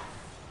save.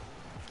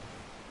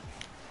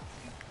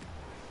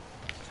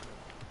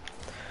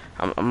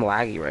 I'm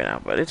laggy right now,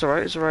 but it's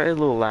alright, it's alright. A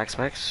little lag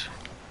spikes.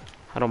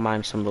 I don't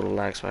mind some little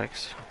lag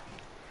spikes.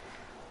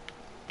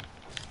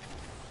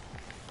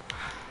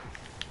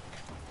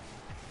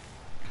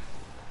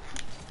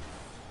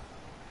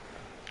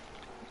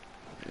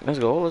 Let's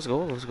go, let's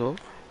go, let's go.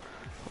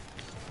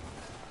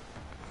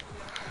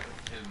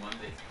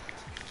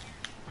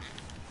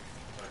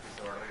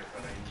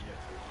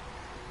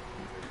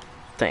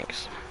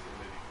 Thanks.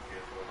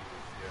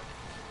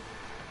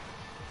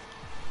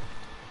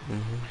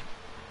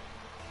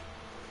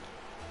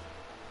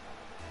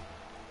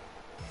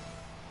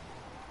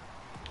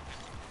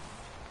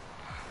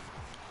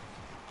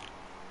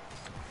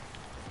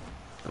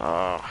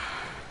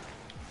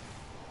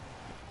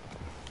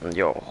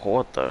 Yo,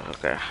 what the?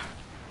 Okay.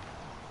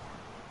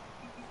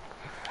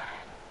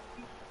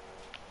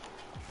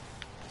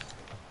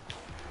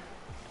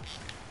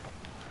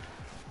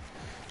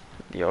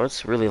 Yo,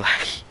 it's really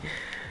laggy.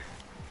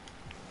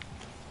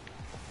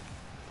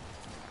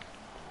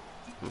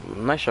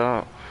 Nice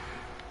shot.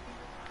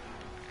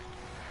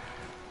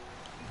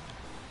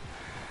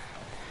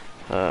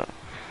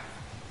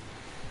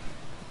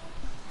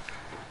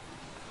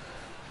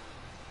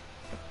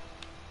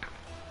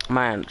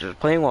 Man, just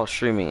playing while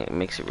streaming, it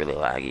makes it really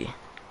laggy.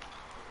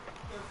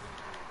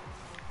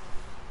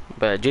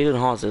 But Jaden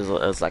Halls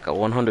is like a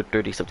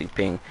 130 something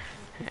ping,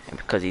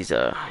 because he's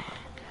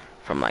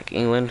from like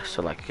England,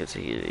 so like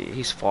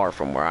he's far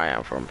from where I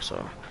am from,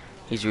 so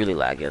he's really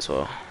laggy as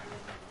well.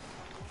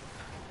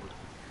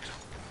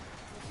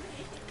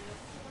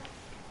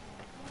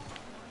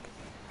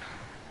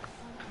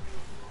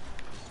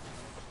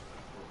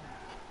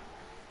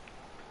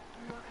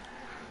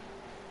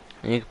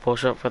 And you can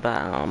push up for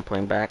that. I'm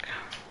playing back.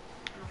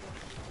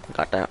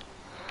 Got that.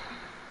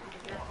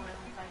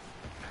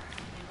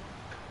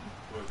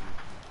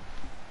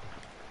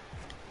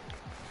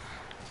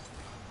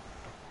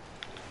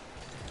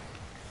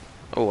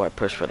 Oh, I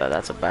pushed for that.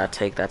 That's a bad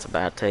take. That's a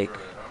bad take.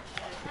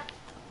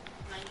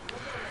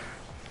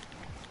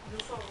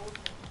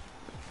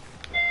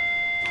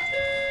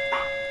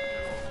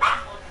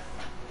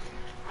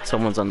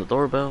 Someone's on the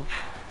doorbell.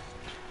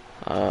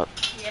 Oh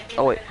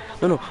wait.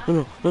 No.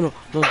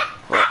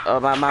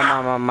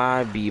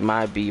 My B.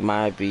 My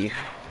B.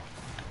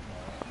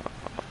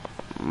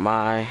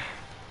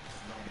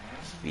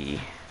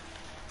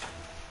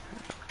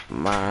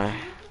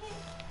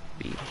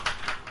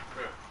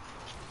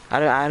 I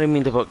didn't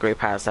mean to put great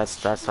pass.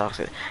 That's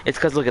toxic. It's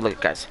cause look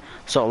at guys.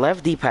 So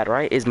left D-pad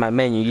right is my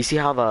menu. You see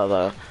how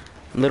the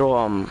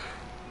little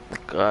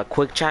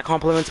quick chat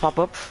compliments pop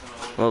up?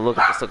 Well, look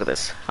at this. Look at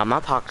this. I'm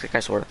not toxic. I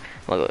swear.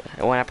 Look,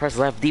 when I press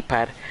left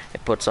D-pad,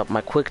 it puts up my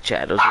quick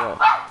chat as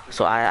well.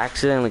 So I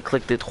accidentally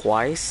clicked it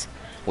twice,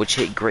 which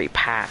hit great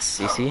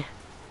pass. You see?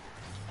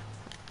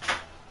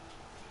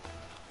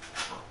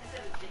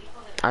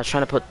 I was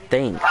trying to put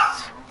thanks,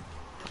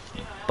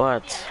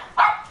 but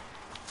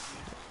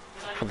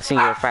for the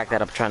singular fact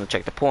that I'm trying to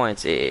check the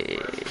points,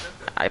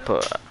 I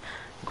put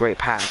great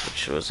pass,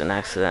 which was an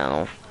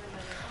accidental.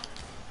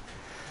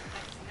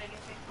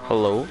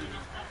 Hello?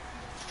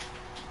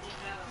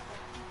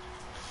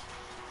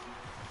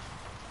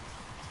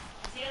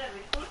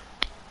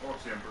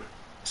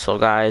 So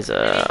guys,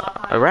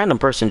 a random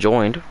person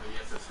joined.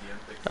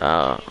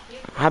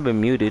 I've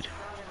been muted.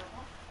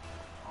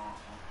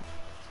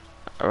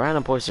 A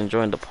random person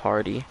joined the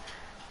party.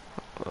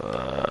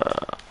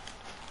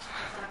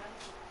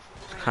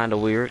 Kind of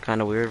weird,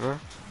 bro.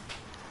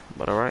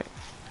 But alright.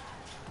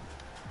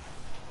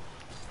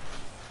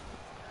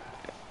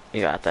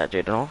 You got that,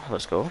 Jaden.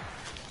 Let's go.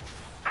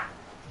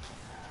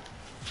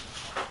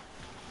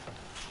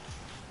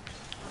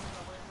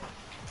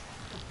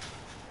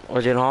 Oh,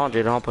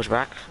 Jaden Hall, push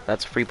back.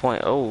 That's a free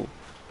point. Oh.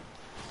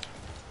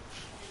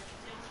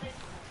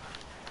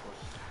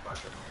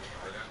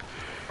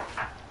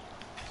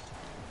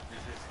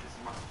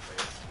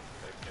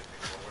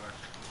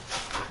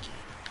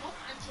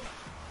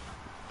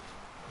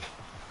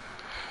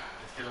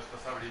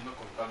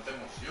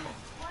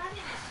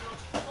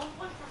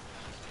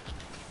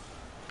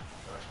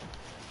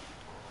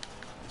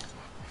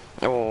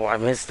 Oh, I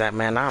missed that,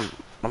 man. I'm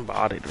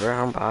about it, bro.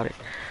 I'm about it.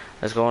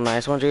 Let's go.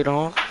 Nice one, Jaden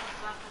Hall.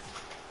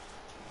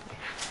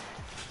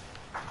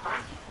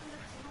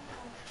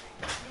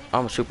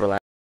 I'm super loud.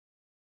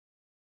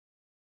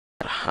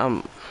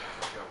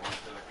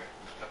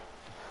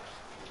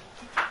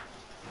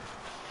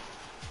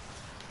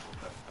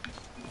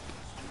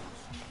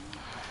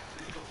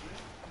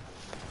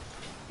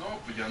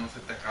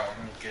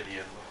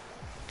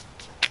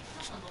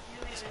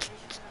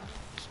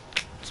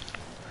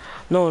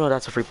 No, no,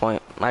 that's a free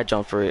point. I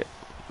jumped for it.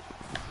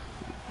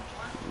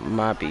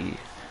 Might be. Un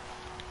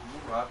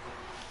rato.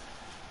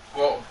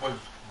 Pues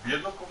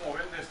viendo cómo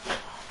vende esto,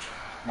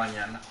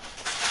 mañana.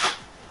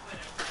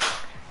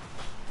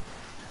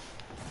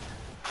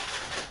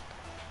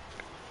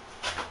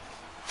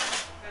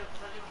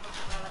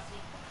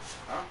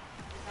 ¿Ah?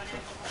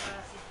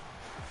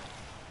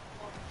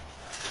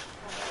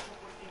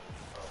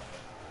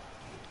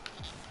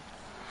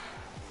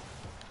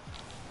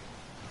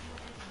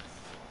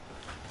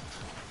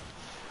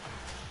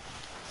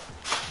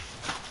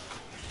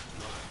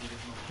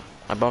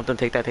 I bumped him.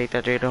 Take that,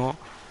 Jaden home.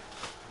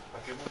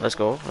 Let's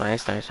go.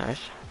 Nice, nice,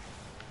 nice.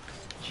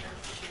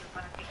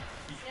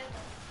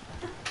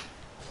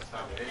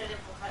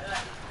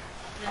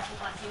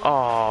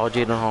 Oh,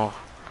 Jaden Hall.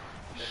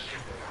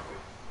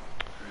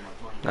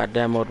 Got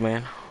demoed,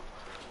 man.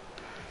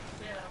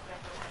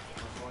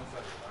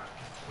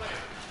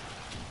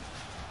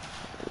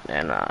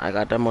 And I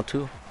got demoed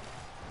too.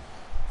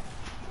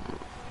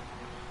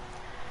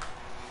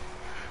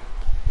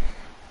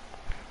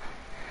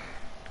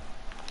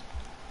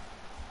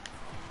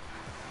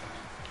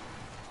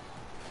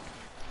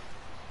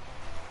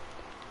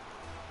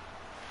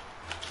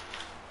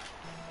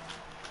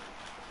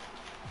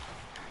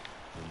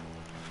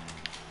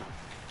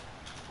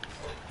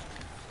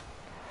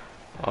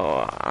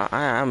 Oh,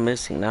 I'm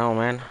missing now,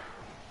 man.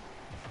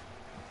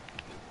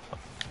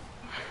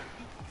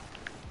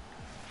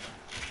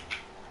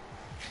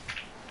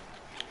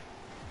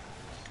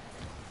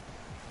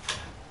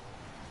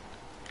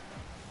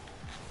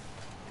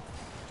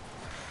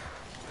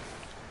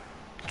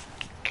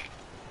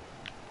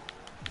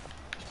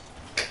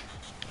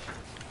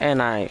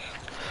 And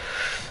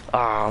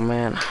oh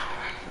man,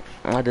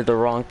 I did the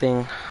wrong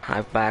thing.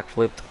 I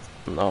backflipped.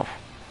 No,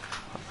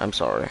 I'm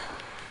sorry.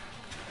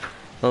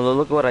 No,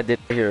 look at what I did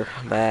here.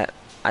 That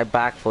I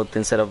backflipped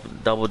instead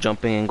of double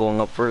jumping and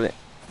going up for it.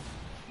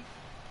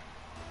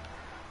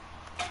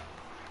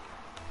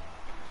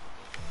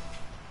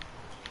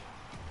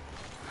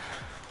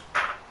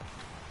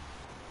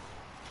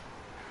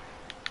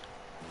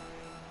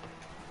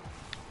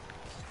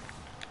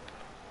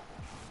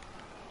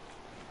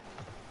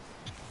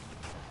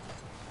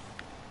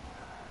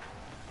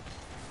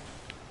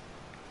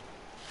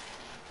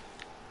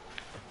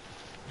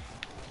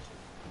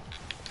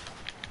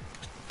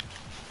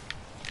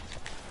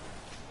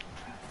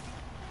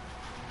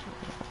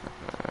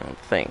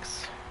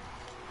 Thanks.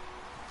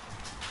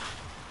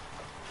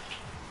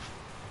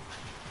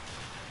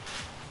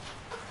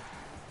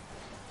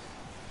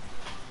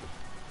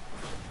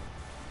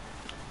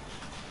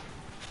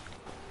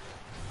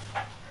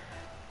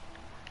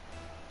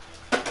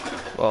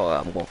 Well,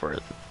 I'm going for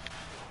it.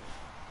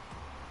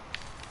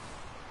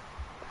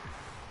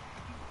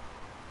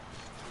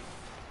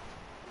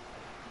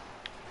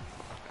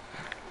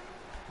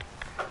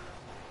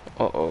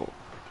 Uh-oh.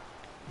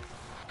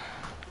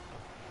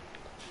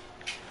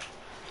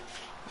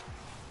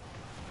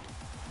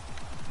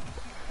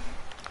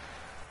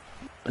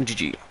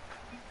 GG.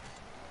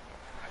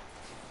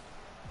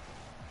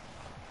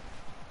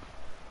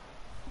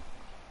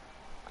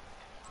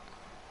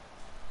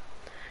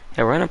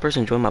 A random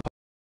person joined my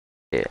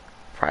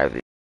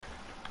private.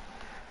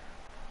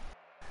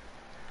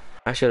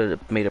 I should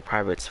have made it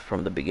private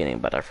from the beginning,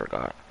 but I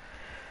forgot.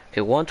 Okay,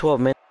 112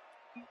 minutes,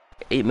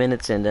 8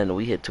 minutes, and then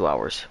we hit 2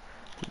 hours.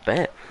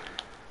 Bet.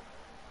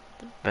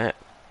 Bet.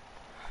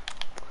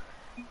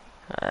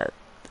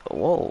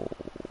 Whoa.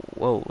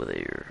 Whoa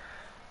there.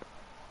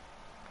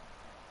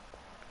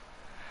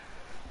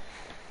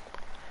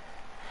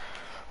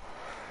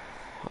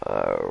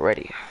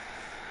 Ready.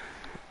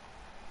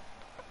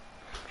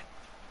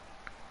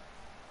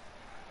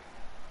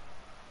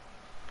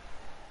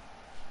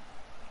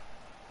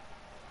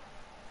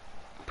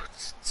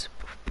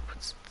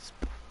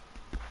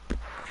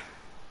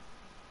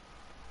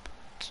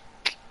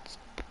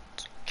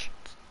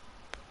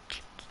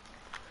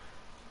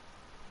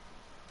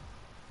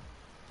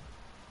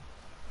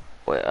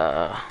 Wait,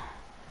 oh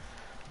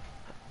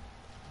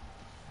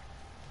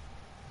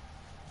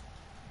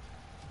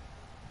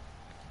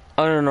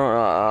no,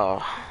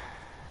 no,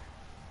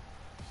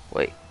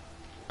 wait.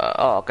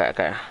 Oh, okay,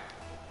 okay.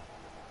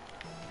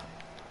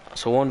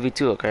 So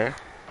 1v2, okay.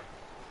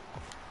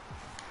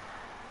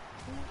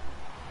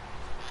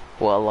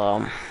 Well,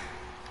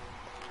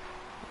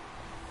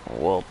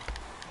 well,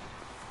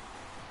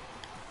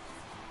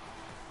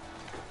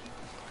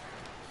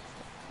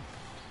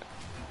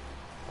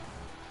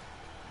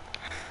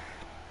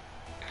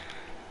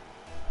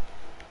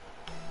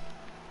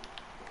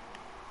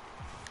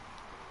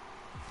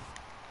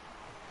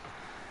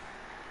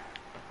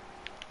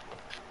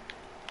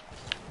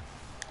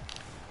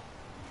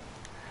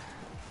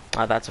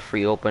 that's a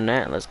free open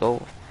net. Let's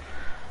go.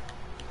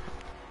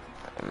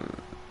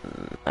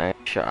 Nice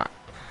shot.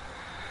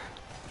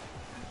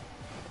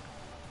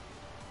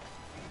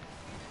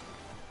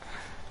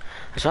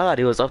 I saw that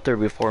he was up there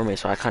before me,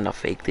 so I kind of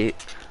faked it.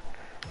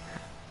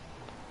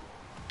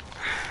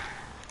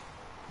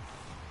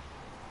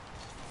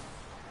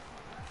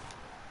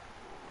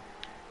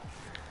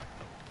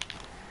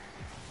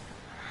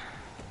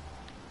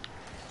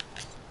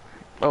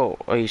 Oh,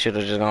 you should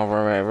have just gone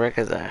for it,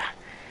 because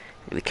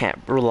you can't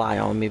rely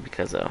on me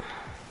because of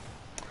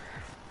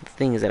the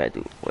things that I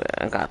do. Well,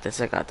 I got this.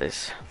 I got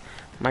this.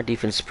 My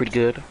defense is pretty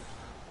good.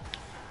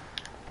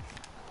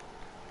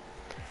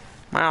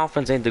 My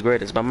offense ain't the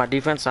greatest, but my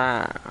defense,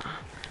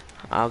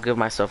 I'll give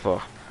myself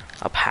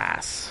a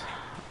pass.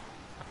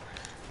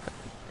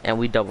 And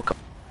we double cover.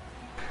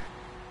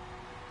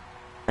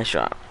 Nice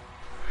shot.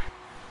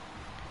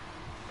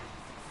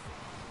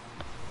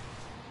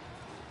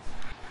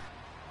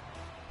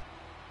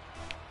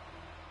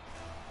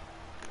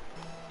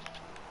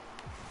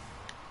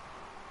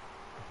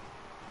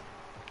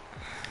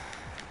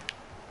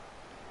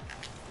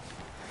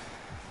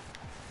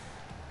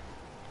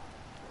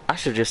 I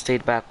should just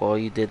stayed back while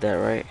you did that,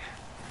 right?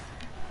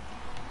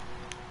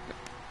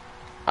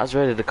 I was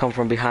ready to come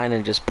from behind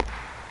and just.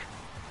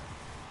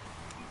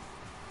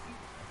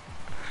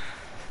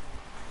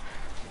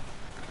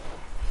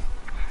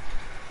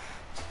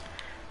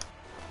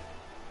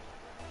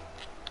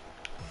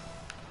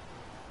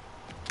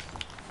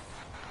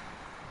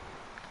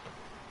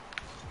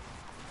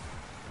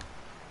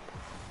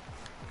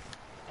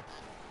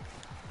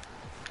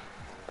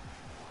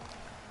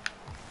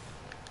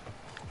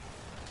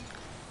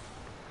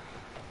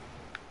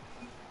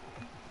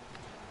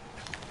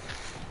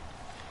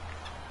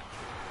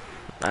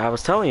 I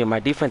was telling you, my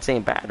defense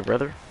ain't bad,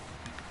 brother.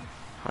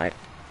 Like,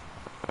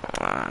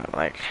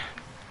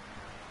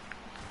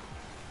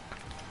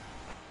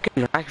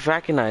 if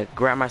I can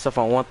grab myself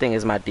on one thing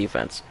is my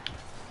defense.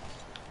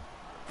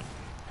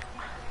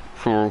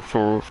 So.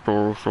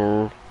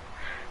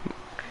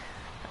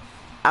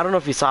 I don't know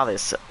if you saw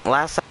this.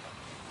 Last time,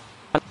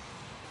 I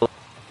was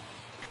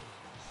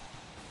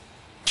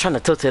trying to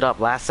tilt it up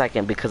last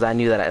second because I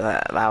knew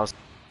that I was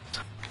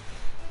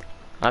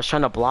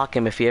trying to block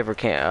him if he ever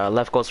can.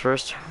 Left goes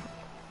first.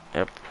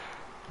 Yep.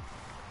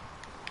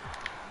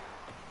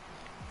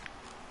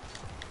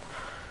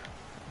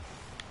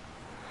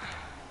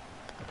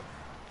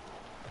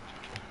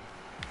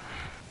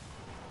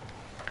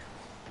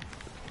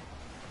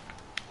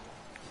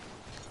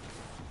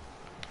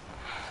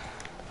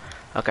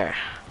 Okay.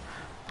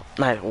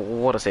 Nice.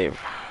 What a save.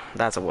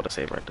 That's a what a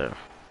save right there.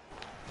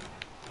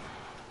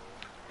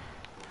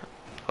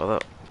 Hold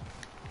up.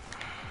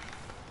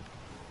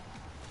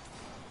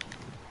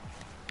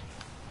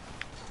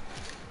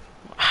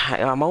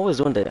 I'm always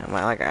doing that.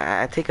 Like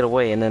I take it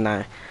away and then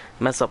I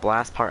mess up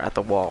last part at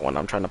the wall when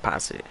I'm trying to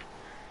pass it.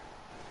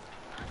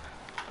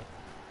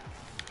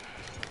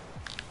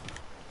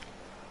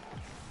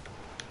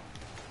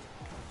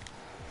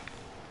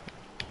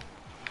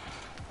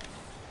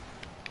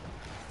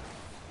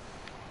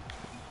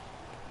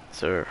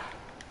 Sir.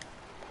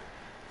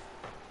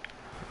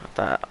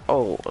 That.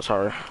 Oh,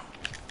 sorry.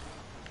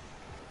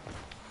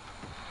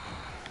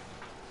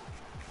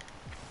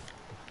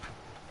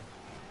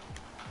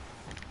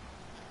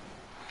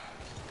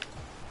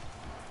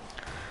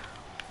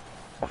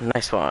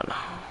 Nice one.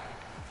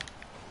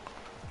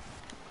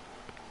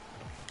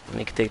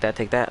 You can take that,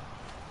 take that.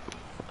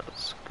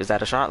 Is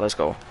that a shot? Let's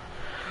go.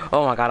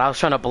 Oh my god, I was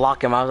trying to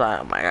block him. I was like,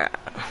 oh my god.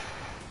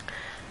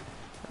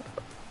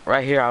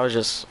 Right here, I was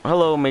just,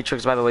 hello,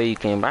 Matrix. By the way, you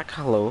came back.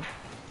 Hello.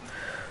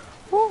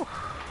 Woo. Here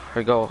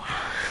we go.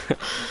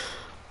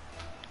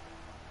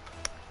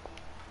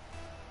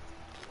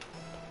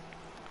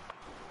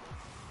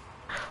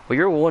 Well,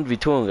 you're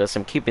 1v2ing us.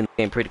 I'm keeping the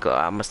game pretty close.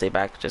 I'm gonna stay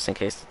back just in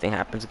case the thing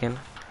happens again.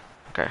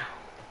 Okay.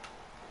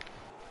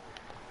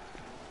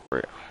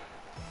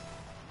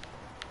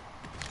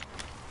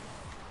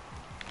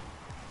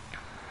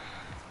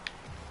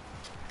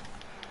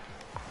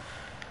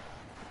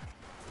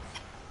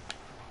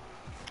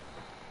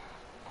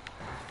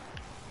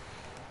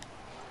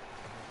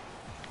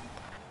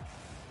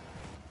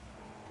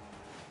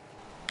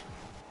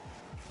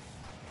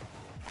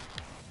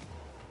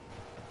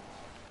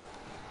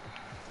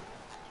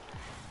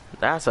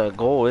 That's a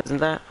goal, isn't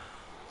that?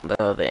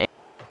 The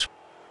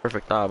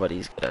perfect thought, but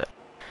he's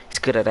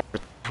good at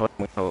everything. What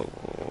am I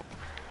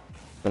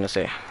gonna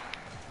say?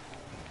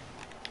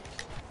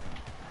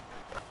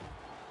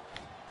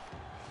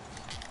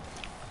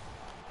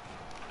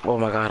 Oh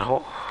my god,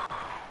 oh.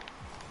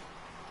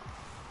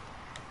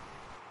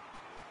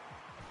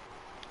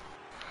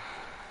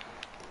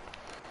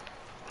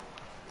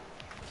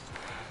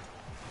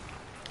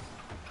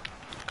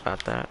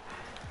 Got that.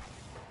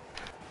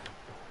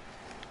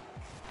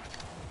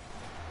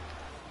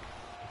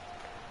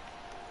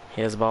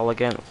 Here's the ball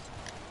again.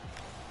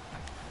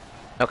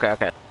 Okay,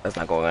 that's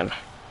not going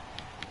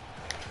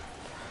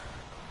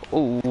in.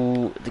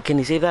 Ooh, can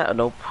he save that? Oh,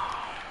 nope.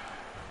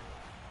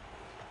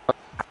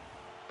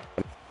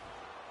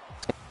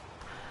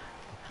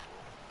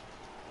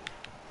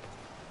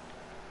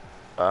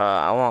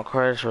 I want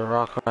credit for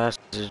rock crash.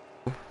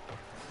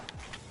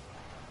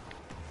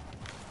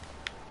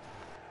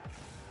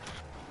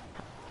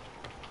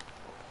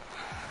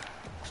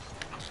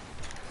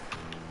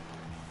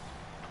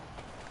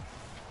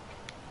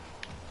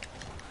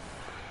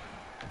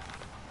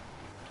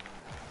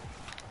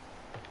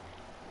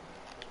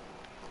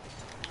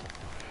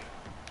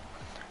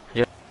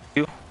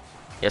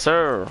 Yes,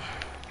 sir.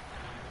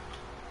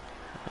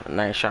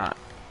 Nice shot.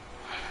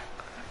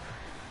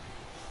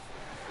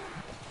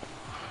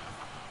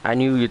 I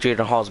knew your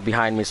Jaden Hall's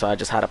behind me, so I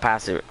just had to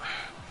pass it.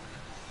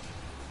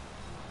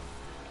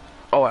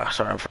 Oh,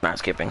 sorry, I'm for not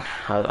skipping.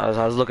 I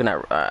was looking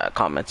at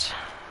comments.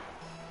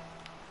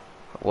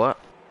 What?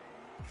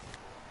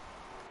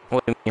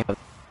 What do you mean?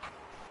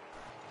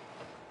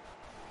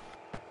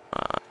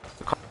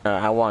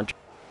 I want to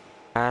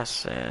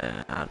pass.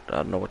 I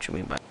don't know what you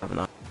mean by have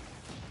not.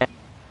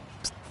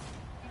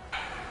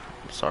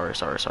 Sorry.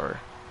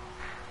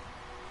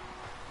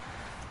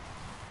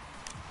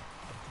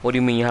 What do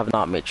you mean you have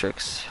not,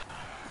 Matrix?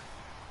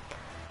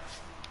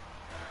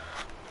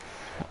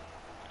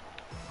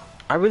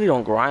 I really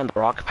don't grind the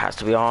rocket pass,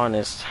 to be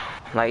honest.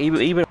 Like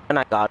even when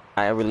I got it,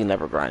 I really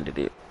never grinded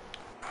it.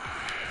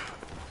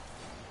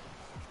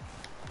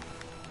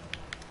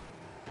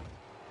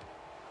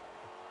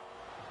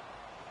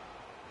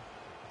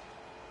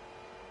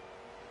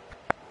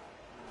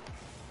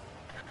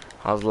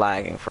 I was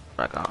lagging for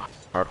like a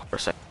hardcore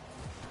second.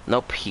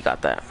 Nope, he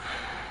got that.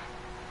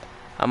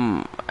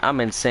 I'm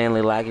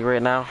insanely laggy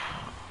right now.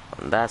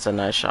 That's a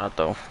nice shot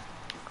though.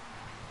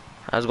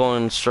 I was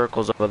going in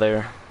circles over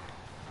there.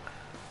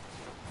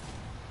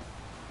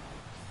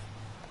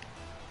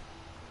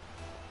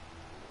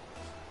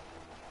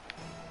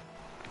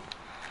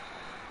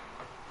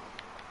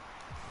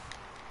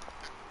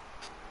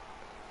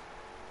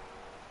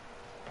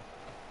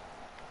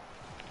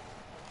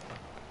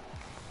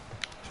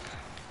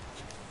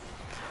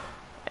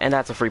 And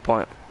that's a free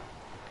point.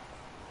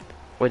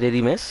 Wait, did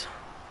he miss?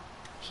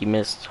 He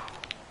missed.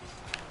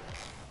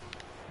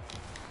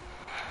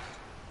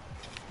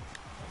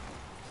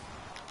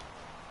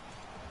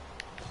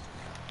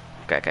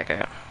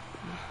 Okay.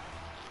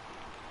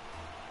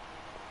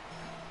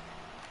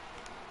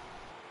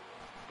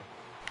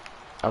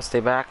 I'll stay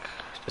back,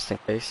 just in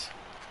case.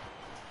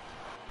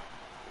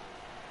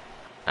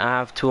 I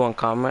have two on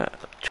comment.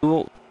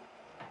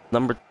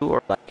 Number two,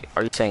 or like,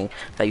 are you saying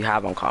that you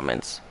have on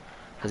comments?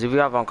 Because if you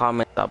have on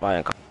comments, I'll buy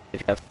on comments.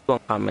 If you have two on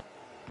comments,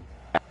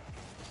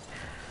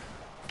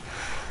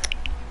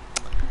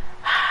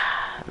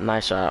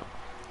 nice shot.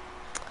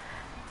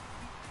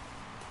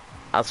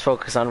 I was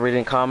focused on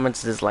reading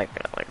comments. This is like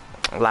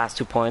last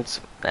 2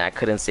 points. I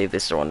couldn't save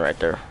this one right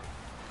there.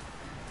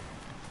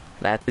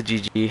 That's the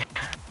GG.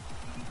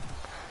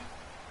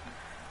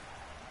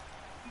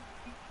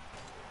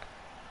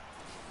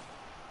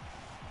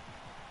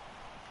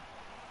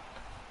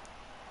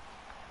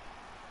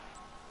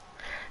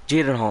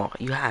 Jaden Hall,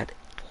 you had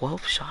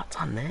 12 shots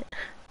on net.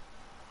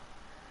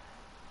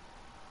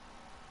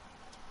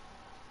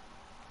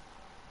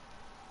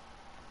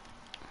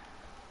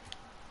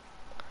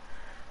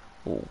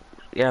 Ooh.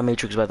 Yeah,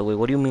 Matrix, by the way,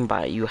 what do you mean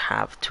by you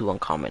have two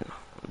uncommon?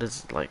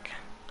 This is like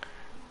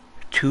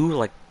two,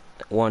 like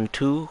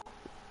 1-2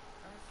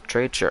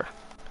 trade, sure.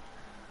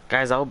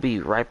 Guys, I'll be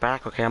right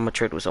back. Okay, I'm gonna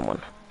trade with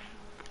someone.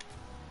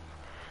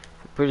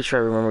 I'm pretty sure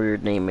I remember your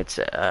name. It's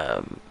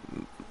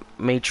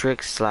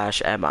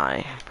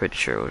Matrix/MI. Pretty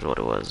sure was what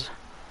it was.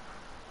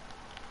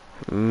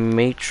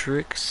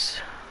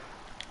 Matrix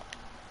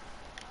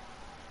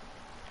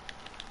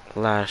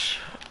slash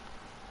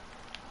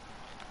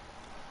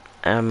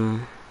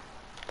MI,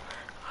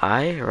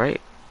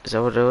 right? Is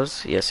that what it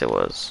was? Yes, it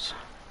was.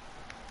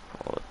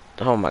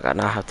 Oh my god,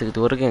 now I have to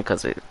do it again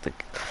because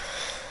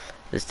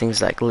this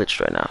thing's like glitched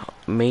right now.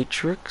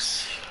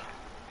 Matrix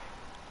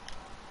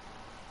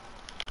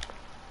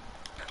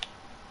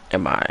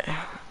MI.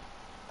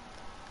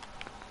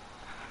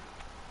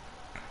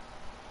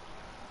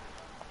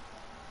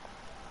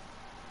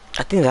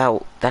 I think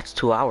that's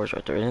 2 hours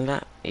right there, isn't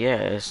that? Yeah,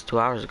 it's 2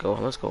 hours ago.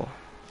 Let's go.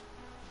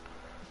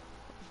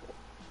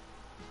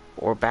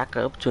 Or back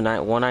up to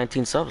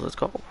 119 subs. Let's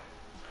go.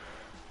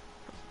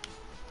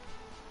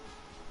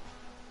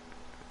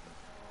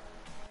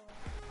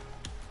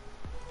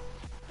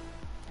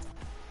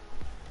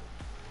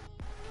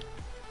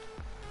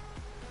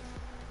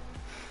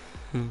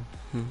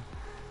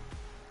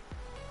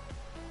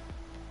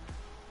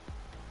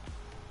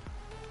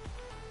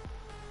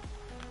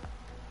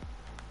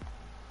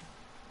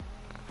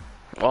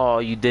 Oh,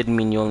 you did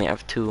mean you only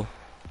have two.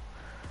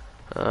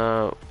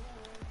 I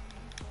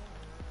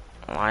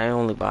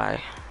only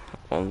buy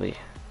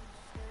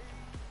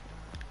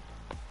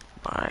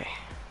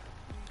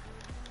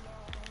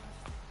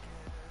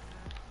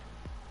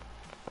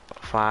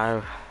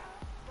 5.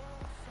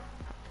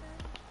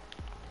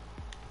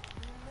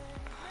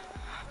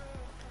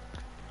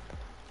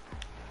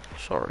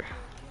 Sorry.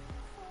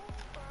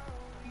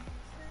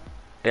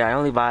 Yeah, I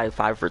only buy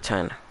 5 for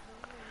 10.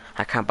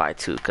 I can't buy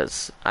 2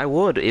 because I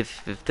would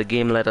if the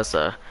game let us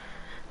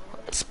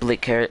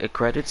split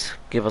credits,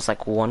 give us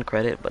like 1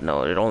 credit, but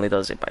no, it only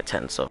does it by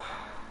 10. So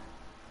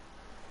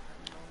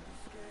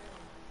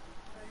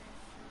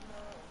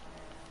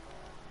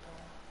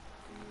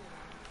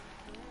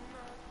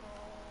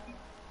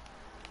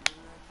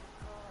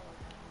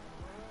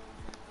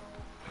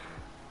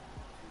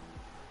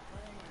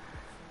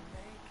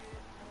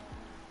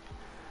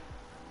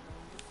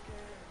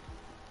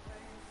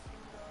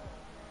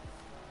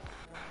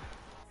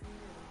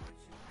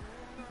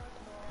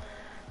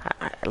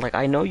like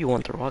I know you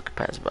want the rocket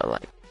pass, but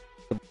like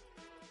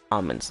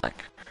comments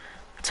like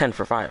 10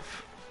 for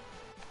 5.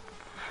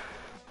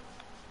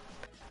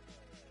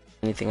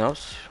 Anything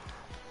else?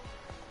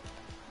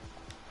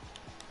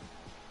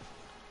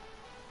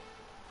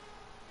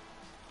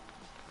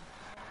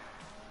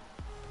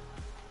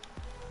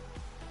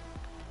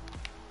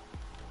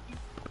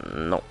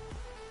 No,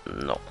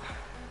 no.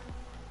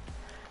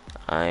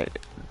 I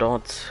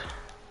don't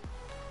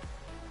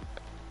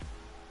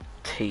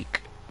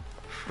take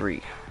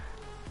free.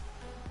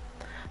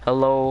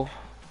 Hello,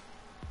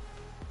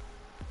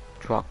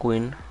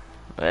 Draquin.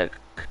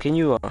 Can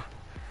you? I'm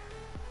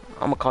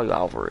gonna call you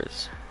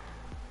Alvarez.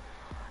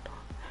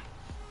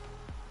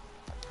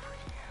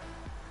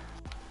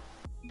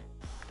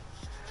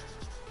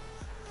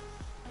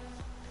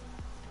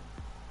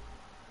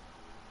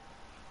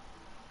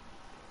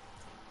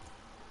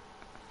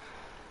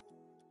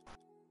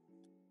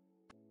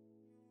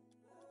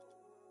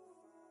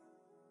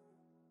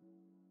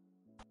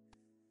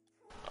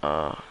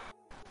 Uh,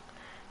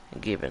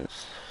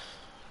 Gibbons.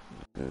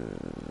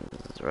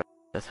 Right.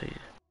 That's how you.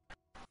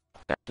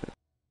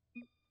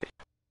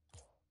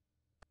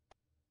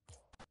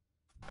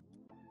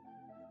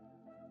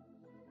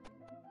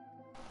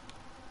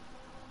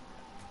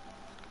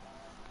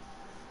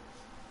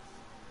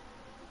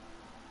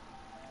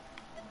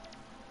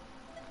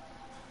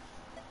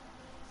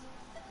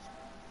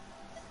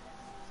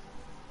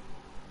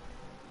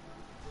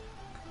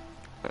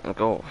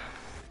 Go.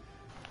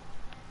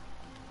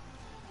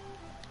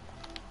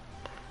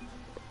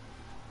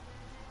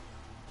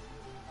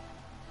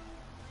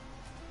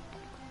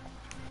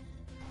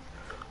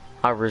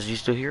 Alvarez, you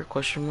still here?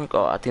 Question mark.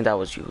 Oh, I think that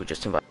was you who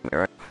just invited me,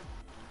 right?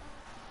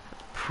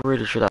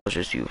 Pretty sure that was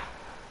just you.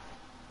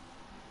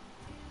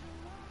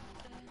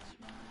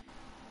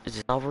 Is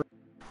it Alvarez?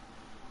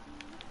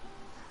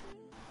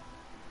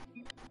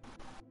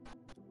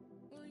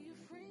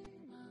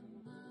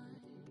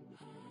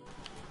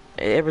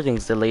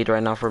 Everything's delayed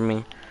right now for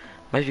me.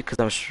 Maybe because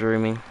I'm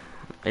streaming.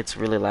 It's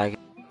really laggy.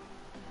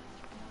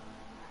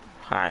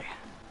 Hi.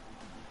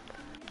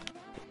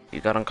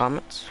 You got on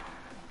comments?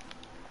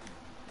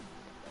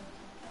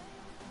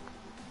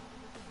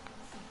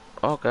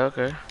 Okay,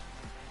 okay.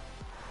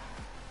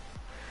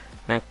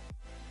 Man,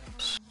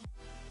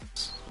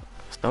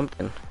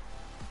 something.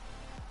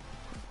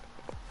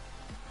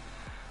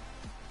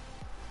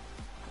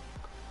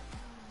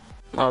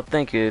 Oh,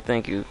 thank you,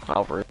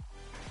 Alfred.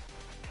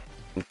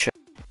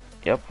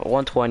 Yep,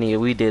 120.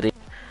 We did it.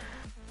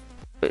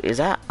 Is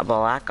that a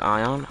black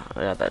ion?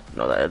 Yeah,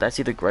 that's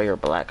either gray or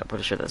black. I'm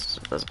pretty sure that's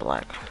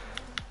black.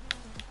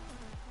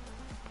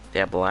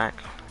 Yeah, black.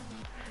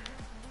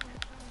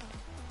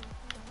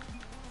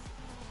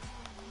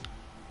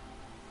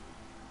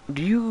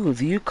 Do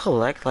you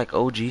collect like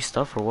OG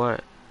stuff or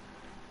what?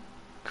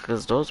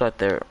 Cause those right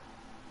there,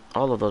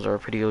 all of those are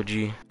pretty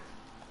OG.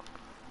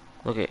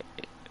 Look at,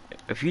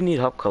 if you need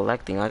help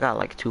collecting, I got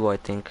like 2, I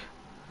think.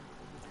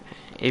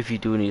 If you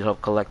do need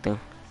help collecting,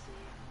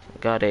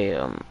 got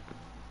a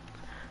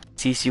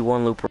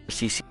CC1 looper,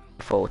 CC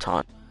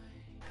photon.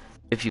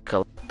 If you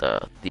collect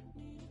the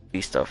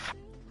stuff,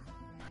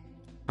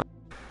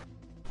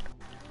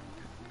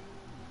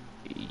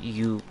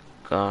 you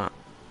got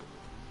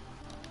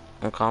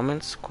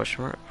comments?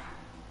 Question mark.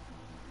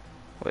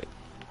 Wait.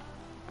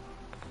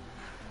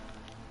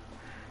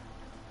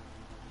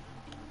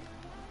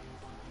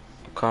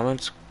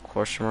 Comments?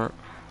 Question mark.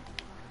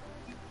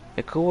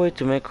 A cool way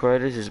to make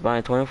credits is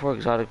buying 24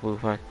 exotic blue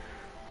packs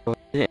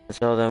and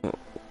sell them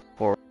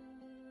for.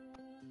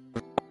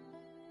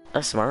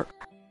 That's smart.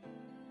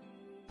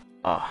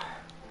 Ah.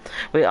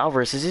 Wait,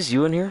 Alvarez, is this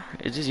you in here?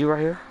 Is this you right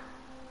here?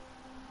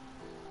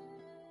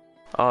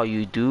 Oh,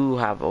 you do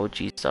have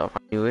OG stuff. I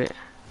knew it.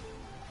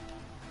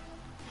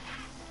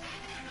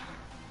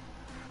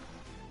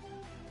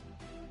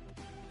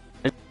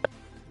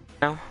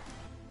 Now?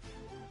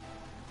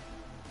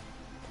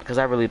 Because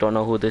I really don't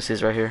know who this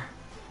is right here.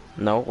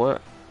 No,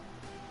 what?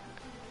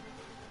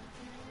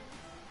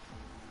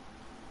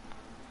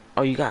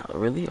 Oh, you got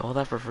really all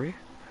that for free?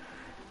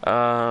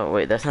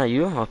 Wait, that's not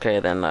you? Okay,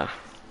 then,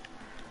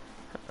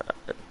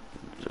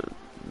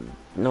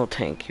 no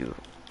thank you.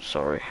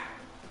 Sorry.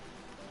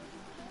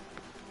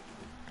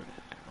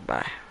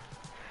 Bye.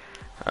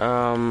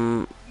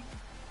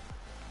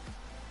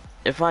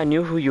 If I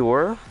knew who you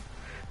were,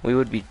 we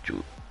would be.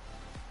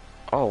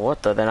 Oh,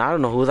 what the? Then I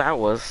don't know who that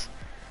was.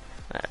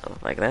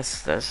 Like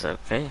that's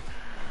okay.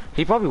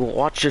 He probably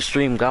watched the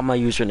stream, got my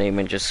username,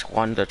 and just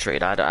wanted to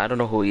trade. I don't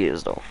know who he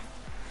is though.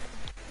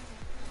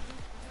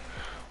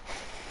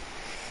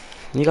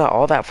 You got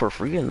all that for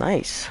free and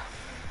nice.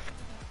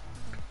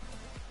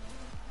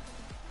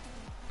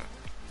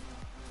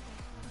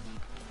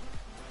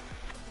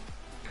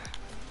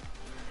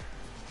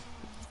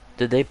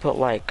 Did they put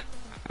like?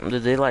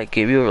 Did they like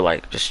give you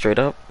like just straight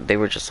up? They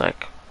were just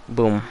like,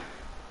 boom.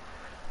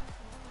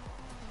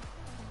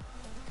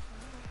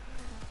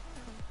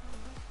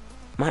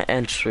 My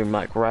end stream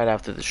like right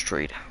after the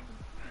trade.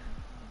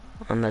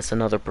 Unless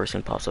another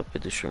person pops up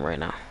in the stream right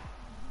now.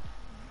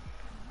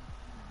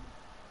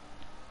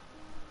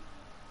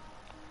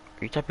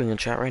 you typing in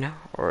chat right now?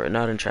 Or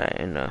not in chat,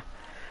 in,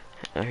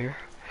 here?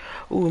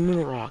 Ooh,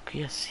 Moon Rock.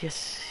 Yes,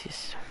 yes,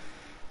 yes.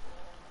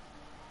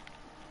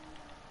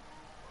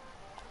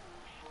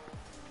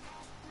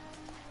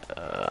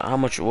 How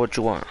much, what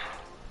you want?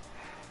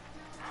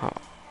 How,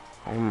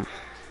 um,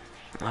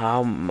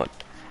 how much?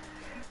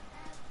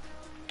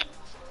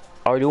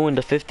 Are you doing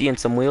the 50 and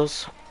some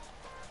wheels?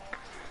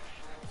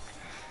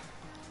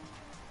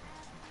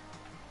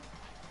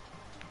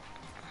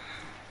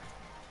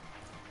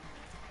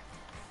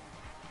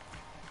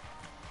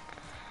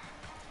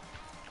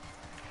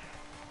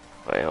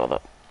 Wait, hold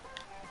up.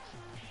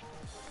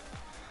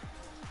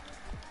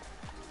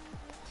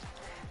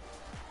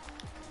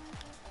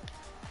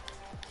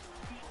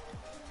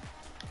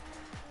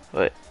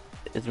 Wait,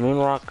 it's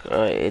Moonrock,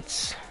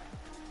 it's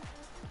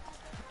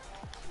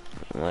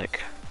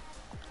like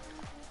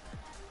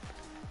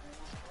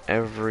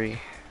every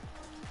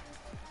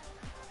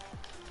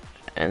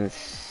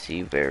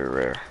NC very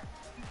rare.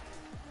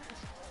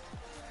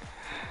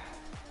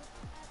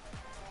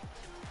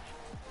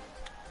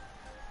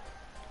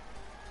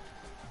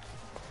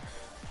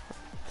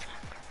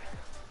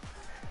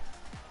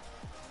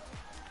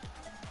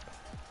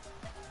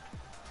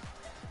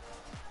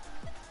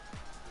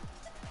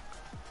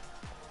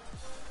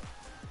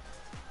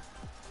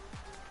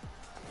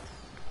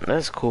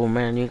 That's cool,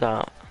 man. You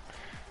got.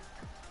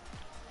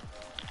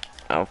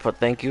 For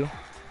thank you.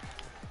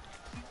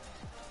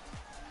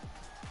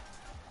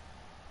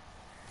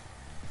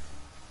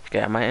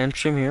 Okay, I might end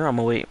stream here. I'm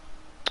gonna wait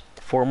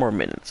 4 more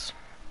minutes.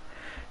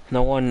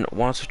 No one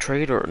wants to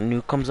trade or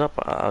new comes up,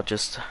 I'll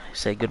just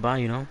say goodbye,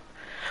 you know.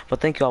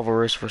 But thank you,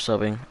 Alvarez, for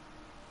subbing.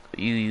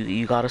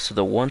 You got us to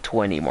the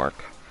 120 mark,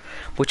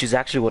 which is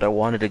actually what I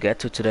wanted to get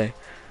to today.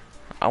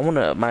 I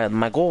wanna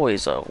my goal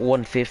is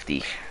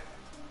 150.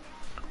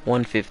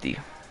 150.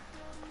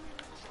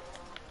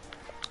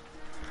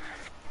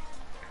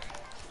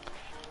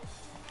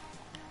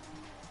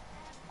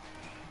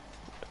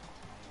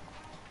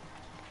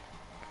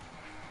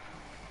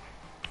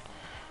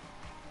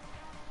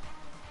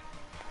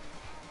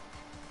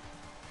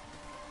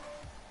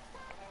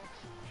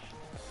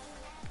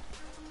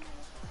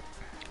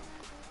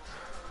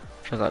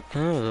 I got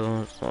 10 of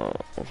those,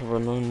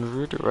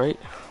 100, right?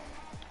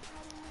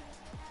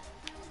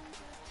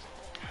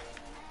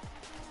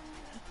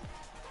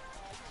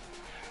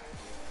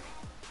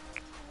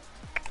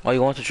 Oh,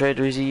 you want to trade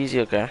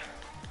easy? Okay.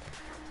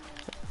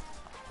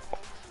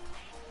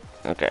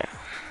 Okay.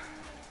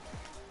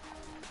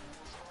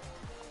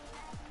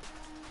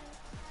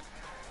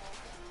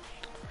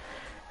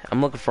 I'm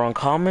looking for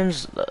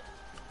uncommons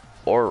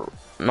or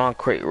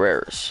non-crate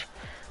rares.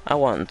 I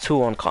want 2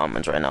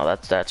 uncommons right now.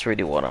 That's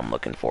really what I'm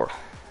looking for.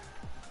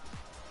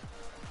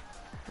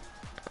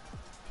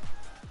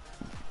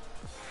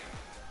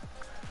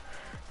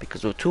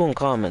 Because with 2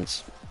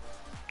 uncommons,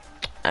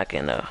 I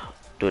can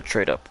do a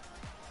trade up.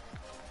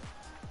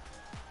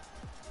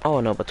 Oh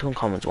no, but 2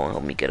 uncommons won't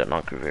help me get a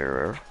non-crate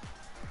rare.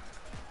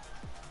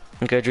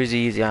 Okay, Drizzy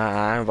Easy,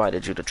 I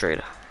invited you to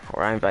trade.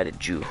 Or I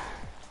invited you.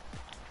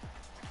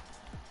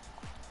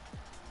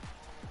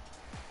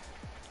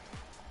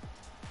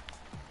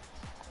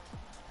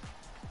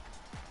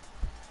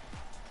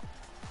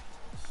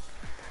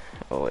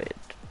 Oh wait,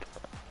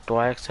 do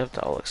I accept?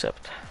 I'll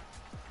accept.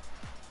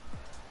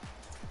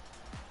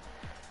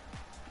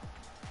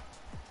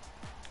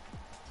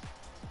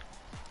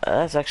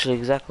 That's actually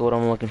exactly what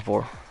I'm looking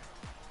for.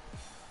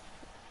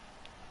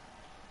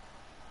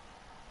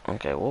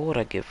 Okay, what would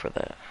I give for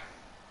that?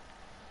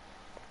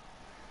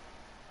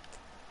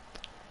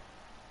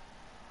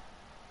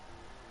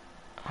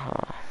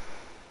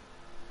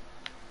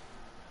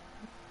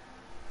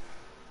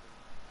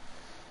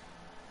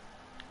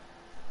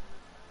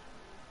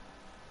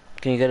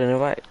 Can you get an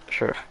invite?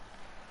 Sure.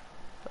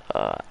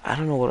 I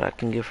don't know what I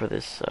can give for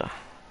this. Let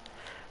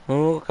me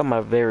look at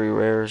my very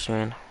rares,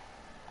 man.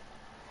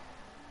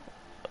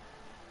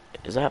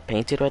 Is that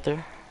painted right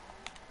there?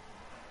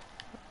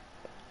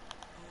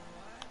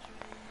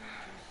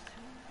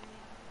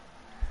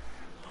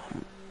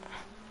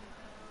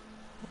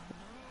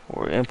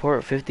 Or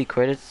import 50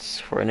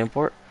 credits for an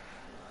import?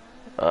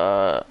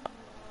 Uh,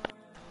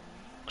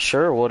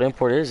 sure. What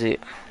import is it?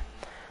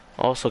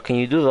 Also, can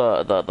you do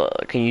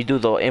can you do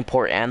the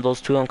import and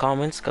those 2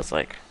 uncommons? Cause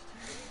like,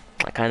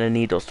 I kind of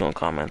need those 2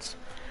 uncommons.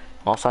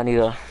 Also, I need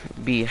to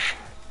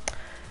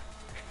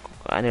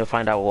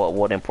find out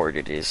what import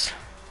it is.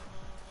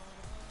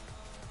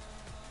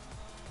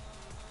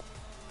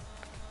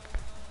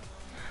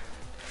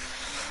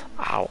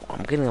 Ow,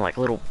 I'm getting like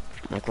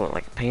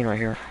like pain right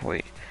here.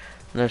 Wait,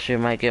 then she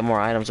might get more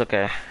items.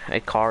 Okay, a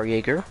car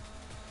Jaeger.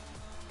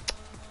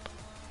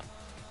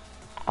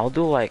 I'll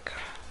do like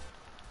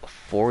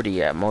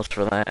 40 at most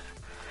for that.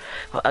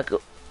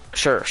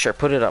 Sure,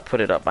 put it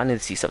up. I need to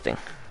see something.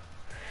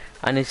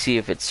 I need to see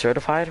if it's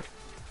certified,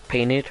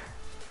 painted,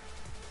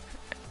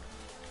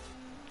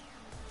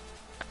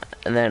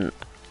 and then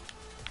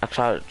I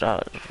tried.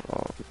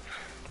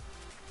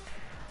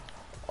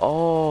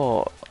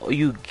 Oh,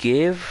 you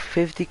give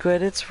 50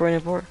 credits for an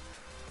import?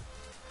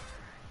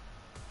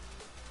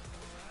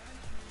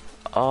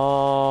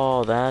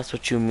 Oh, that's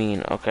what you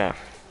mean. Okay.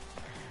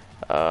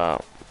 Uh,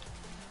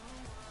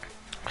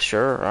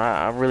 sure.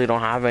 I really don't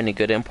have any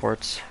good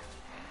imports.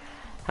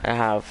 I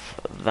have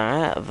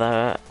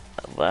that,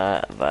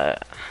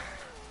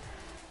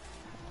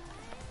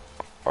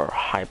 or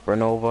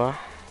Hypernova,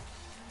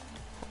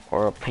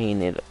 or a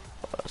painted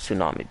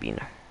tsunami bean.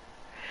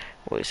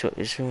 Wait, so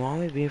is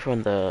tsunami bean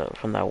from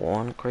that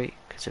one crate?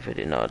 Because if it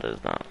didn't, no, it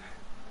does not.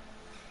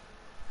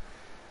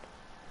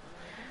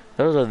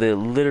 Those are the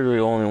literally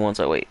only ones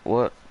I wait.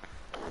 What?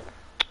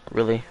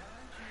 Really?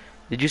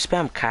 Did you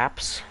spam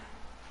caps?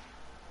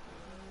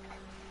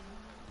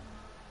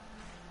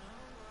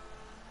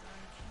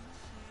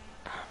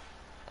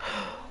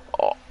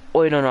 Oh,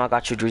 wait, no, I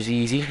got you, Drizzy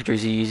Easy.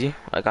 Drizzy Easy.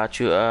 I got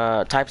you.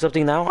 Type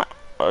something now.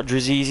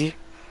 Drizzy Easy.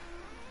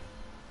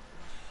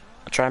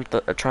 Try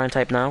and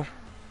type now.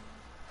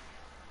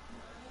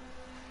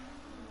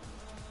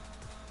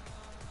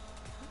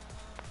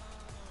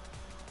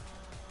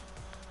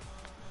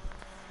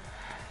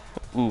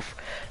 Oof.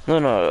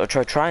 No.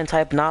 Try and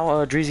type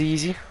now. Drizzy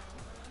Easy.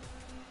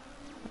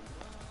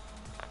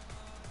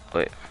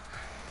 Wait.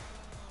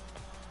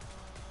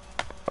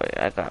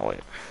 I got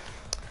wait.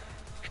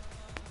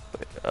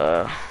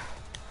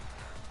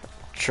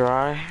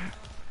 Try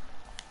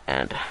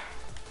and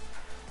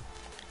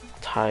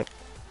type.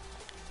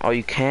 Oh,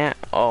 you can't.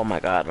 Oh my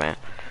god, man.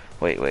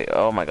 Wait.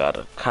 Oh my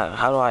god.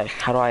 How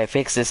do I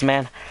fix this,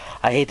 man?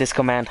 I hate this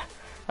command.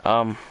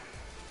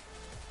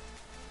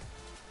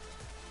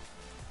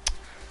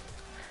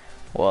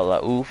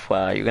 Well, oof.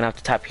 You're gonna have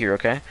to type here,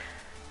 okay?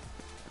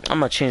 I'm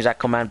gonna change that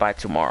command by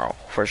tomorrow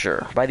for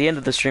sure. By the end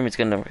of the stream, it's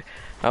gonna.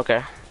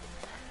 Okay.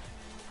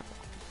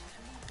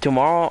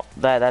 Tomorrow,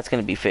 that's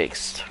gonna be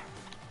fixed.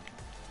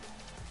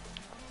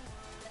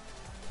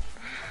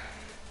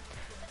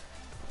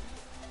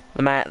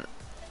 Man,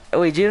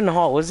 wait, Jaden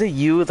Hall, was it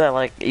you that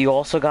like you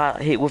also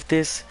got hit with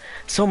this?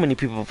 So many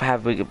people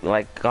have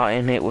like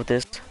gotten hit with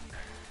this.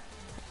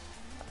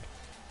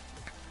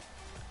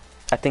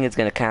 I think it's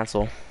gonna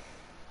cancel.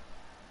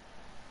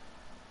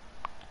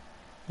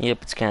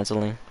 Yep, it's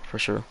canceling for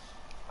sure.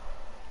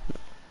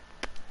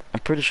 I'm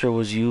pretty sure it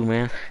was you,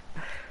 man.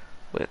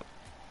 Wait,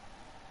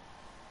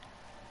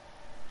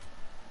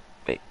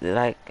 did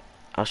I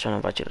was trying to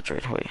invite you to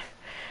trade. Wait,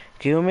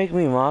 can you make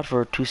me mod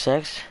for 2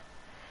 secs?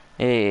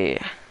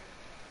 Yeah.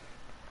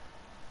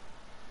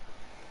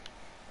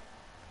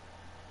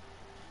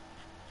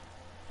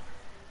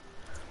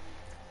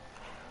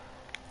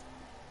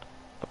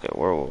 Okay,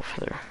 werewolf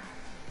there.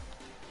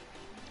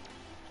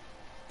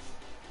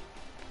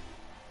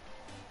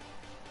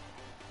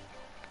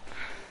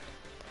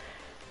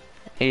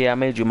 Yeah, I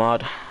made you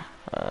mod.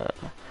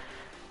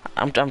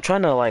 I'm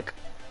trying to like.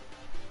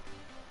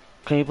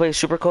 Can you play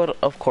Supercode?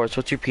 Of course.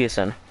 What's your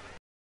PSN?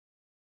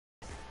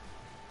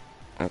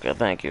 Okay,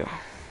 thank you.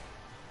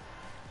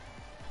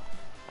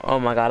 Oh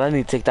my god, I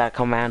need to take that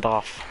command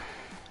off.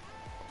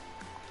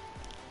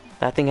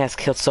 That thing has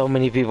killed so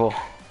many people.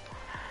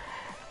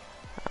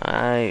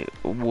 I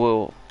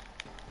will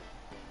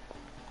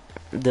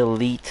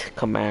delete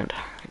command.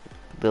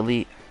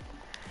 Delete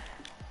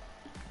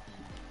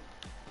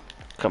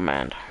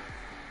command.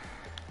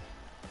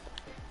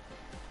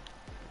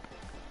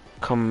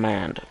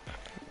 Command.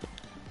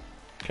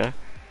 Okay.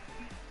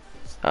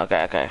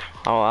 Okay.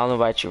 I'll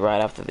invite you right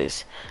after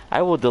this.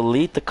 I will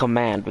delete the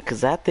command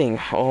because that thing,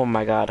 oh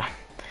my god.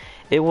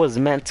 It was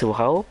meant to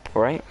help,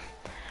 right?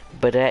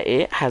 But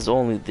it has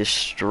only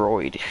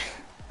destroyed.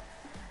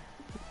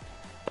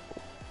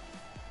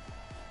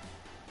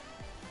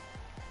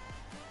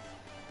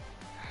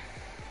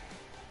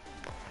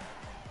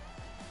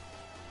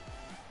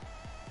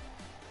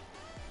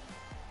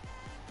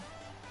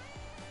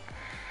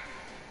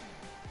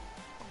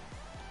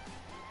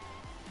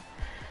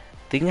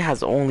 Thing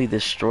has only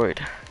destroyed.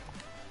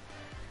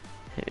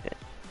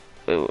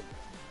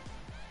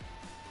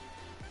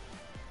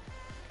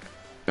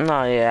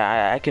 No,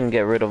 yeah, I can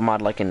get rid of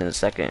mod like in a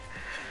second.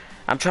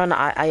 I'm trying to.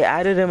 I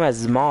added him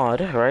as mod,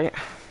 right?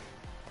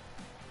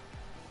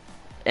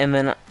 And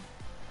then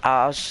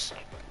I was.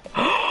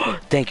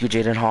 Thank you,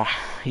 Jaden Hall.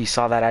 You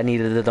saw that I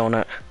needed the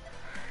donut.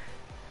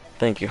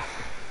 Thank you.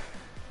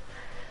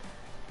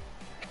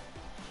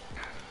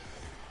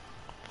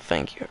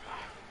 Thank you.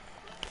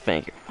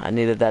 Thank you. I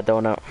needed that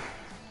donut.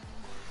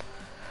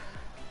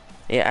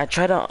 Yeah, I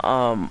tried to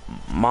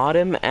mod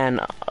him and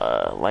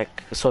like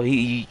so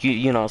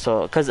you know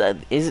so cause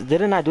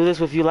didn't I do this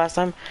with you last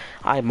time?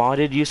 I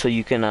modded you so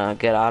you can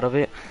get out of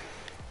it.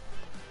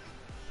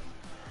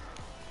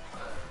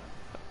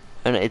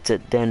 And it's a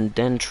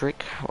den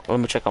trick. Let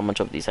me check how much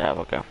of these I have.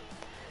 Okay,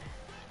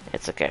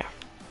 it's okay.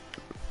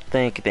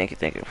 Thank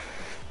you.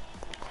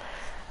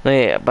 No,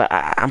 yeah, but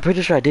I'm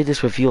pretty sure I did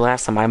this with you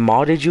last time. I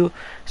modded you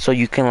so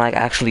you can like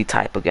actually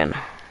type again.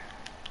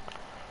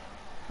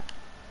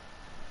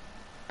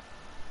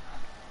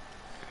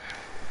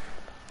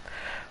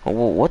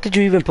 What did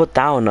you even put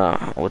down?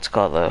 What's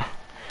called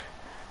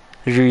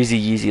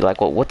easy. Like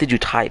what did you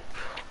type?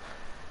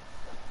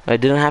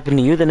 It didn't happen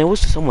to you, then it was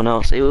to someone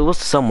else. It was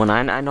to someone.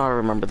 I know. I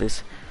remember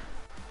this.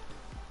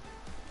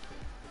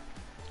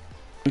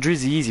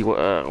 Drizzy Easy,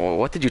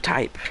 what did you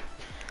type?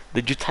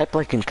 Did you type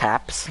like in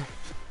caps?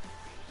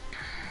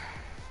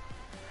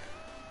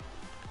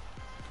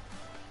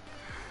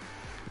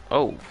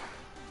 Oh.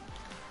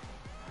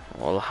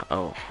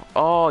 Well,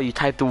 oh, you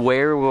typed the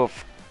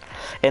werewolf,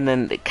 and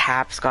then the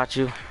caps got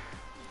you.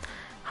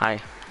 Hi.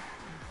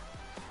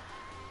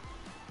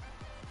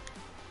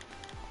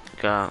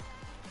 Got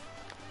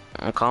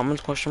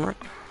comments question mark.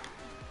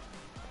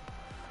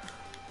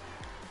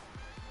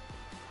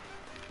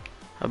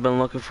 I've been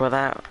looking for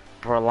that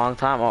for a long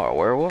time. Oh, a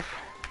werewolf.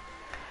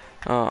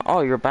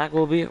 Oh, you're back,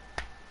 will be.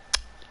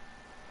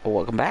 Well,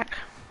 welcome back.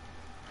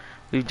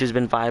 We've just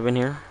been vibing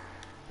here.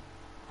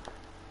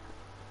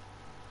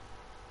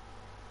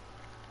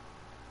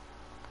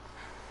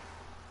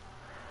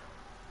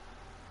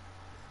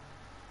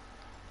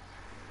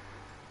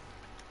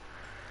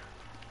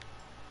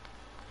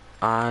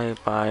 I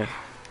buy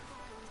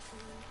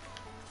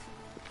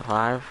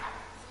 5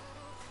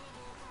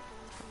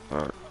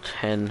 or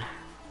 10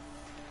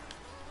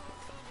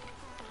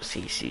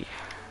 CC.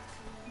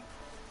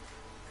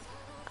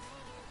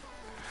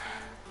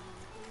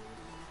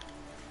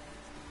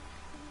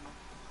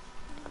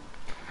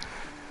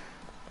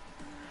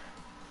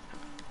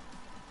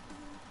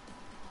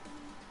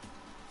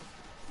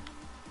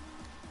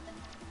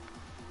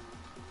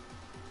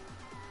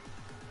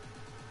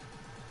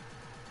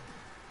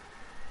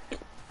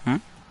 Hmm?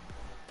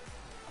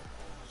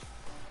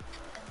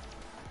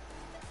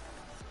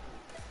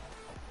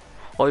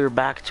 Oh, you're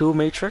back too,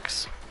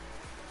 Matrix?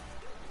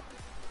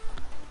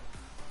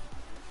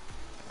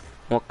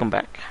 Welcome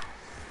back.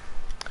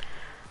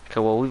 Okay,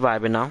 well, we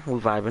vibing now. We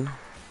vibing.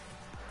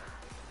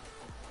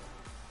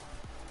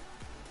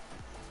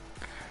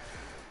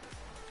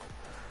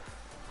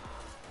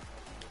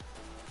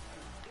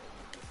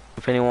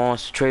 If anyone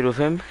wants to trade with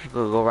him,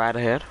 go right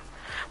ahead.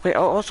 Wait,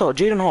 also,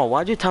 Jaden Hall,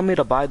 why'd you tell me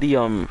to buy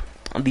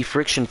the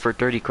friction for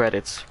 30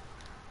 credits?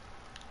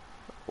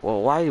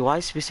 Well, why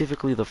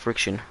specifically the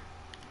friction?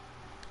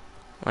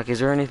 Like, is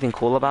there anything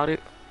cool about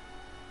it?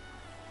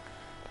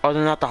 Oh,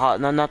 they're not the hot,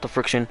 not the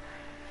friction.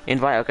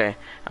 Invite, okay.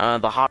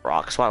 The hot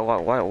rocks.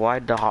 Why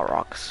the hot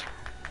rocks?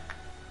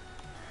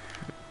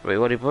 Wait,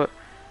 what did he put?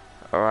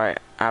 Alright,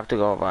 I have to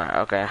go by.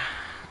 Okay.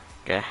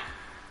 Okay.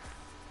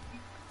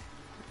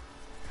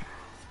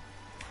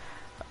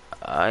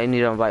 I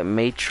need to invite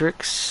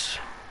Matrix.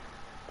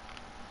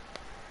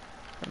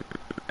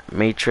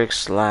 Matrix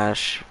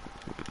slash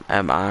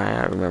MI,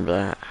 I remember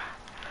that.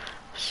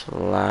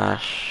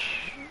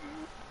 Slash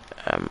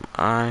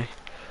MI.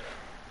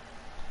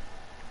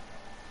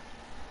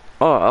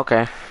 Oh,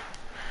 okay.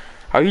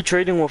 Are you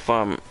trading with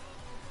what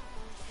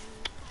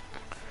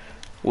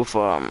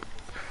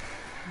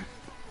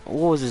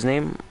was his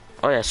name?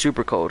 Oh yeah,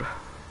 Supercode.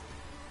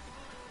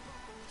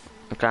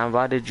 Okay, I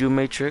invited you,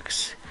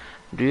 Matrix.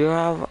 Do you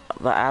have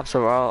the apps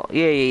of all?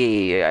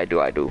 Yeah, I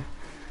do.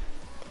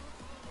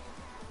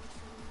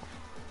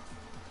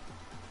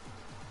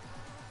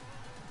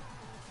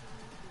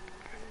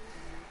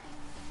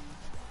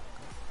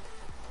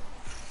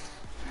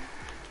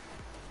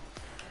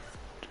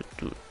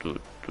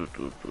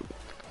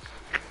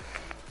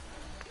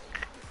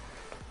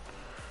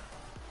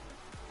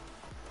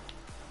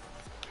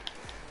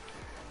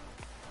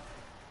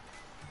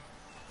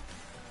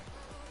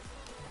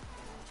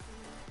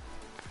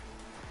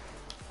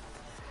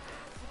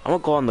 I'm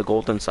gonna go on the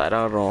golden side.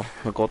 I don't know.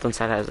 The golden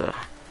side has a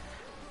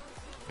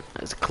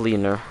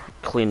cleaner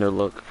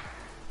look.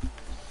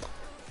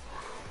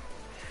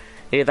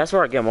 Yeah, that's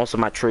where I get most of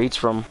my trades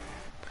from.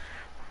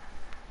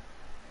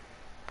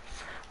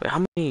 Wait,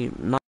 how many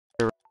not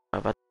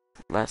have I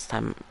last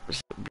time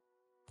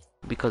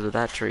because of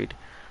that trade?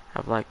 I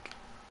have like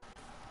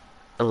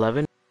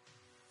 11.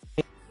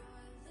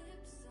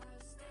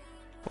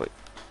 Wait,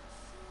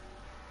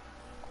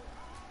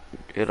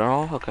 you don't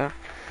know? Okay.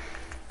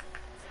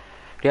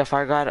 Yeah,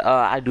 Fire God.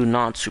 I do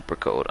not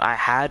Supercode. I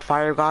had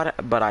Fire God,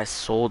 but I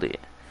sold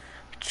it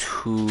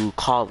to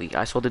Kali.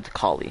 I sold it to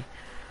Kali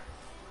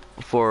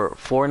for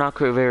 4 not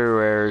very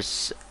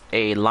rares,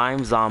 a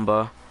Lime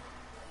Zomba,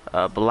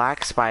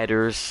 Black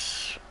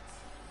Spiders,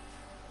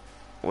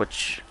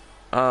 which,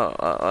 no,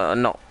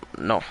 no,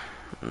 no,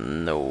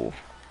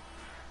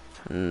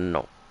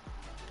 no,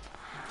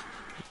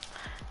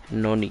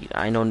 no need.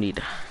 I no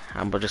need.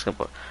 I'm just gonna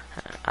put.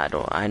 I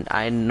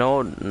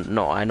know.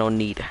 No, I don't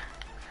need.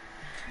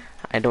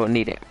 I don't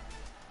need it.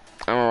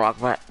 I'm gonna rock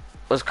that.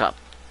 What's up,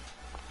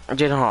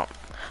 Jaden Hall?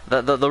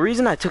 The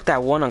reason I took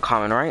that one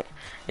uncommon, right,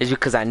 is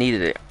because I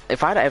needed it.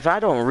 If I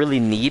don't really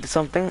need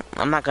something,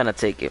 I'm not gonna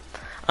take it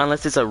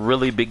unless it's a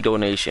really big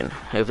donation.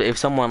 If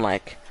someone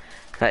like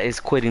that is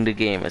quitting the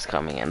game is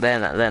coming in,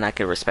 then I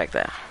can respect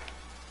that.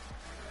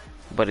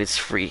 But it's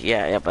free,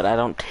 yeah. But I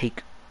don't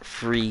take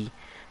free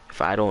if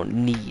I don't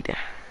need.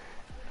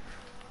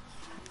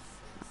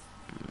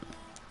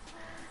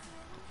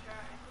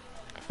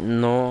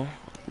 No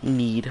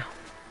need.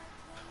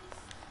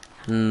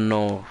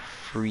 No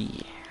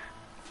free.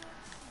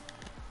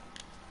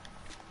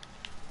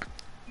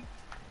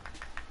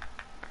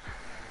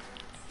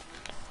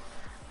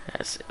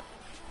 That's it.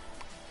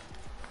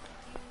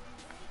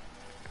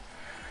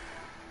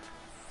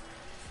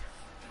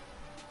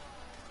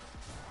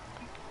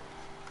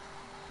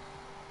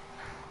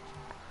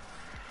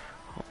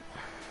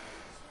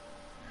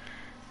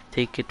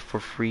 Take it for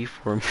free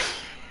for me.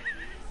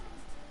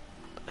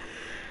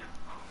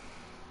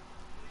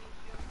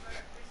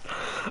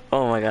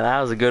 Oh my god,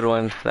 that was a good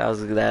one.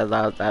 That's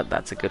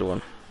a good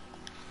one.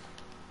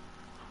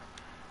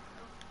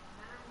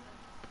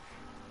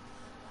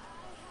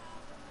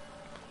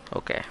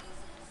 Okay.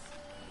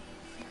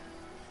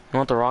 You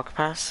want the rock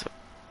pass?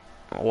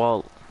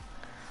 Well,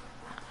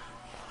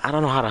 I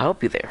don't know how to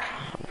help you there.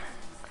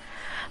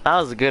 That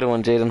was a good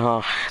one, Jaden,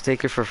 huh?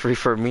 Take it for free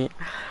for me.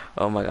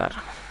 Oh my god.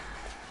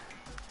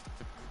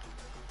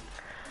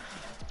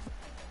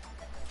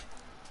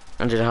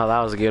 And Jaden, huh?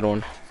 That was a good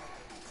one.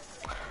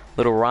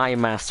 Little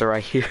rhyme master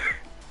right here.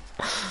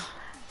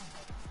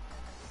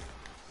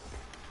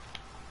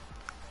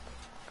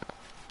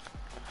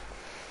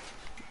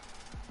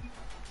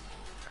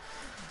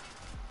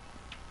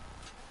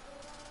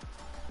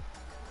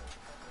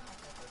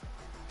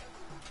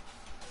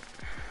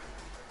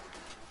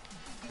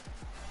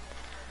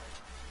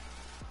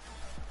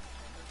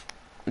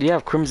 Do you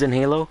have Crimson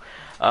Halo?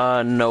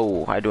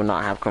 No, I do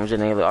not have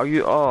Crimson Halo. Are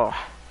you? Oh,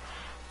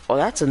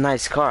 that's a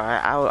nice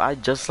car. I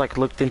just like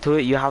looked into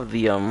it. You have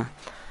the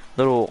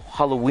little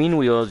Halloween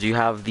wheels. You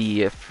have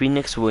the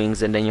Phoenix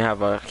wings, and then you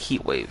have a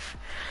Heat Wave.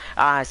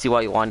 Ah, I see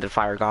why you wanted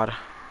Fire God.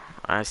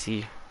 I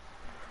see.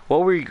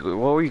 What were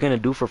you gonna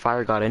do for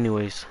Fire God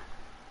anyways?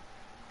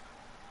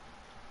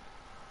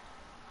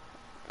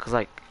 Cause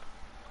like,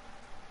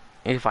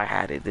 if I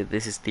had it,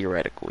 this is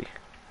theoretically.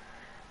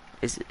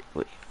 Is it?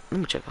 Wait, let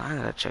me check. I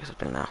gotta check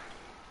something now.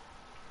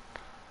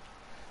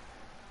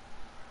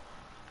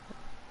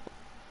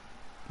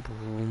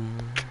 Boom.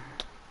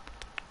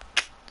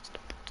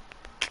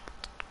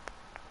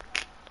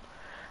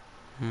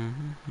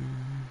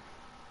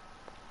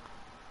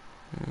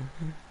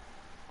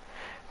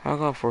 I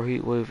got for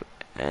Heat Wave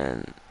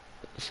and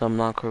some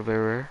non-curve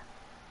error.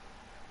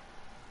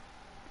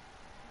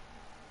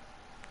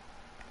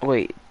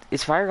 Wait,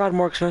 is Fire God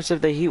more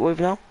expensive than Heat Wave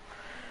now?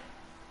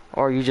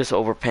 Or are you just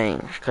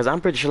overpaying? Because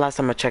I'm pretty sure last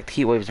time I checked,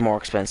 Heat Wave is more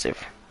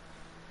expensive.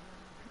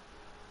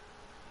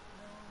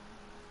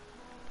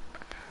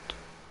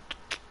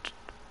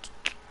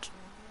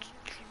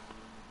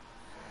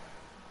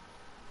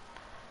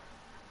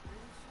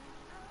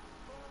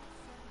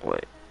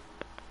 Wait.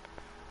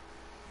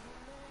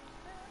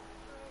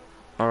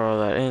 Or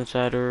that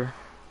insider.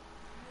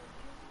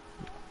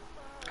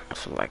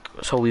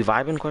 So we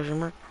vibing, question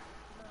mark?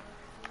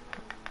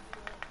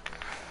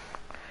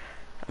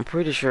 I'm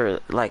pretty sure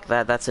like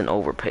that's an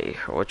overpay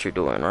for what you're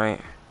doing,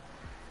 right?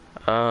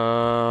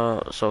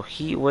 So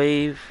Heat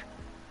Wave.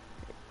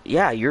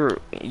 Yeah, you're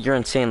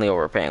insanely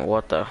overpaying.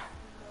 What the?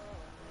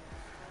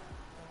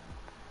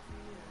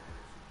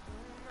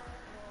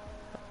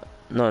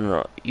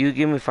 No. You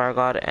give me Fire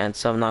God and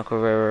some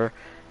non-curve,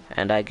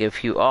 and I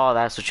give you. Oh,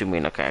 that's what you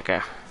mean.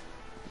 Okay.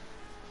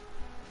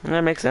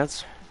 That makes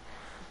sense.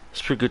 It's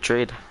a pretty good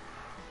trade.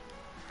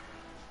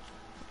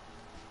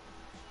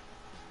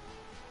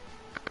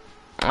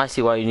 I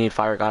see why you need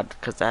Fire God,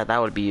 because that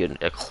would be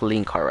a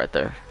clean car right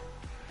there.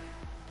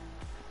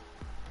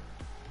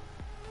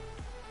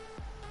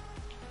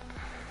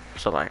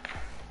 So like,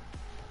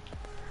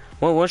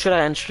 when should I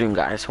end stream,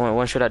 guys?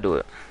 When should I do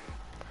it?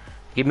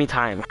 Give me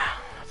time.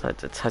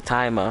 It's a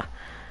time.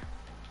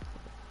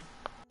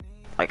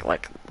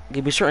 Like,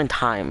 give me certain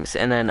times,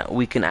 and then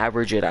we can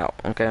average it out.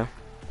 Okay.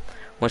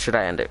 When should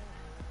I end it?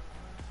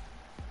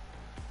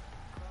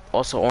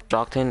 Also, orange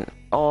octane.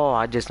 Oh,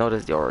 I just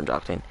noticed the orange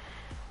octane.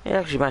 It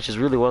actually matches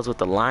really well with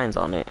the lines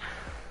on it.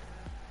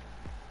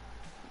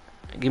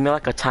 Give me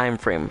like a time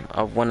frame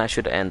of when I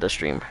should end the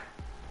stream.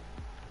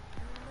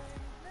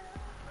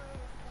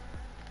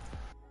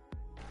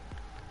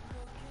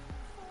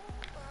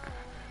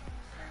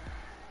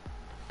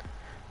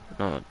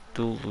 No,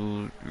 do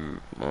lose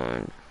your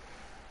mind.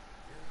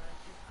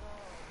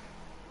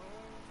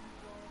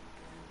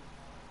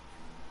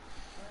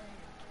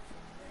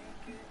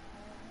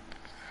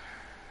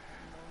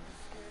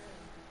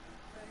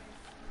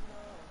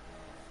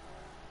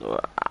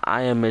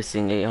 I am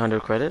missing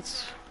 800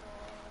 credits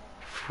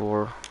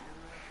for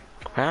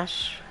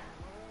crash.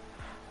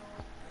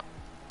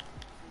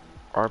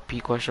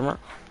 RP question mark.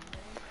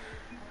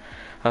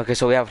 Okay,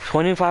 so we have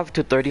 25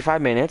 to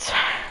 35 minutes.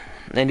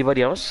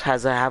 Anybody else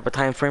have a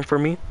time frame for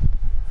me?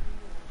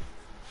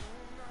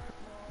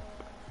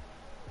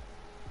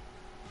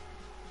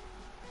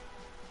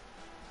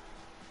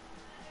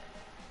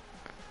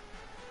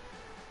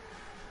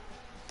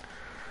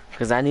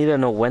 Because I need to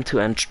know when to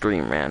end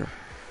stream, man.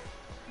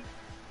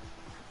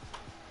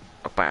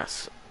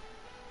 Pass.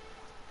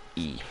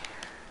 E.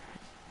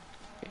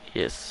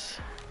 Yes.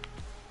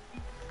 Do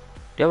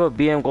you have a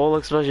BM gold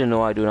explosion?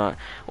 No, I do not.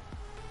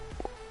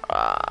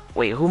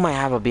 Wait, who might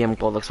have a BM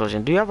gold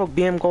explosion? Do you have a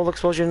BM gold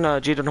explosion,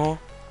 Jaden Hall?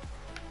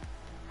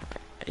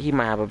 He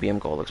might have a BM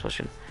gold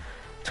explosion.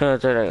 I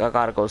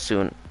gotta go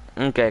soon.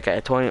 Okay,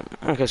 20.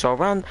 Okay, so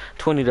around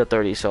 20 to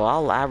 30. So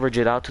I'll average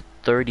it out to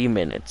 30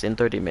 minutes. In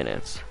 30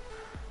 minutes.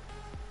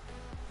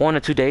 1 or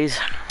 2 days.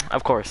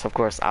 Of course.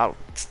 I'll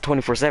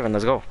 24/7.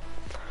 Let's go.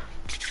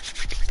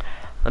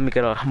 Let me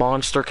get a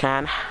monster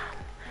can.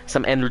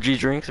 Some energy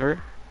drinks,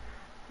 or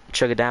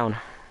chug it down.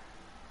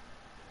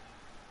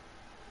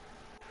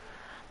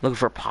 Looking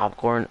for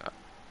popcorn.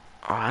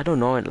 Oh, I don't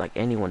know like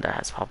anyone that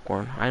has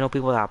popcorn. I know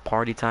people that have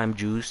Party Time,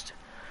 Juiced,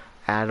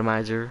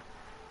 Atomizer,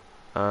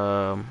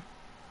 um,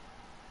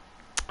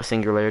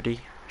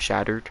 Singularity,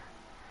 Shattered.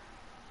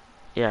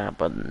 Yeah,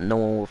 but no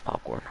one with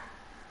popcorn.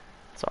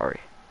 Sorry.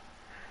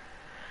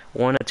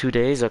 1 or 2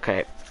 days.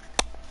 Okay.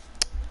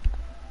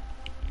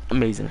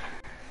 Amazing.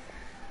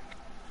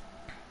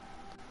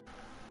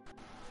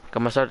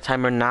 I'm gonna start the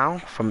timer now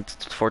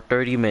for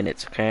 30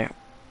 minutes. Okay.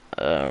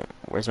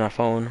 Where's my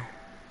phone?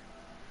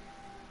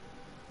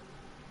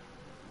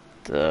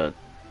 The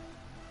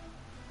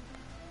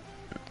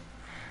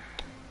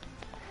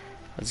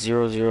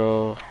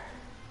 00:30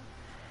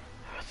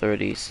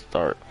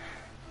 start.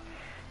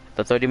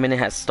 The 30-minute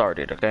has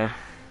started. Okay.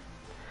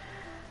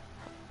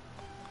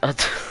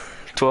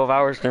 12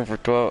 hours for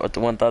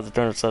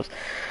 1,200 subs.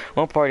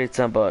 One party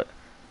time, but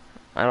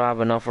I don't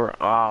have enough for.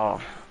 Oh,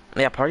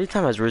 yeah, party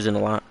time has risen a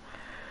lot.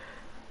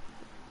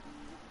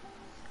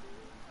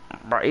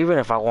 But even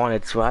if I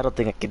wanted to, I don't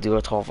think I could do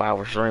a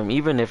 12-hour stream.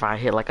 Even if I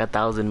hit like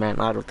 1,000, man,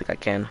 I don't think I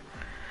can.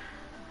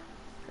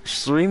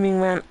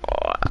 Streaming, man,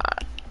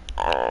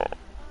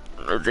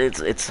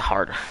 it's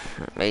hard,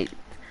 mate.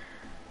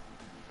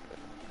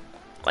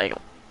 Like,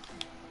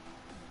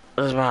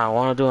 this is why I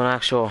want to do an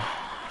actual.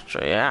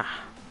 Yeah.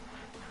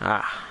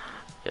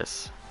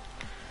 Yes.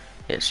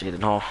 Yes,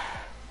 Shaden Hall.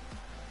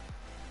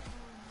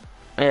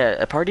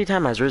 Yeah, party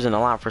time has risen a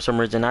lot for some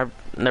reason. I've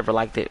never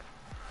liked it.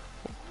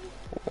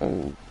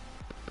 Oh,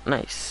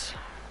 nice.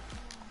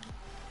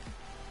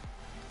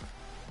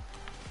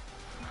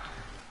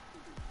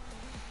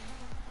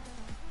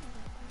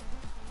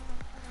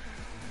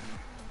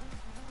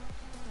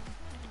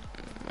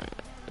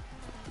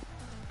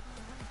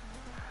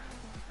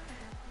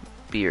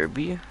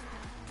 BRB.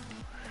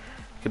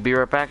 Could be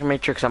right back,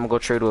 Matrix. I'm gonna go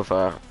trade with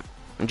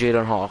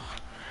Jaden Hall.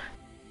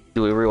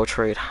 Do a real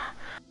trade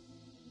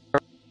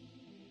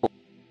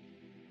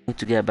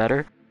to get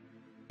better.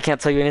 I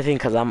can't tell you anything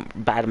because I'm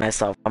bad at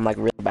myself. I'm like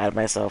really bad at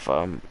myself.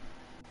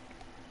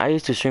 I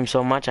used to stream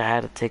so much I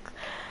had to take.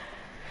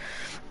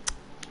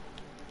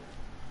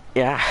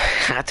 Yeah,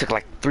 I took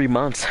like 3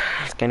 months.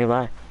 Can't even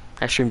lie.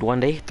 I streamed one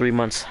day, 3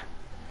 months.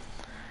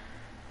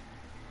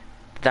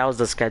 That was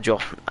the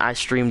schedule. I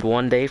streamed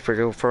one day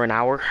for an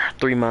hour,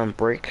 3-month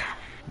break.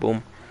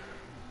 Boom.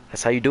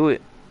 That's how you do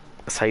it.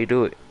 That's how you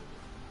do it.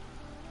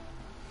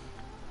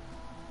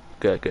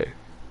 Good.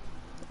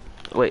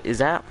 Wait, is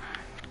that?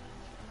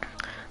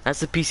 That's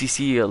the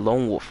PCC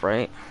Lone Wolf,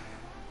 right?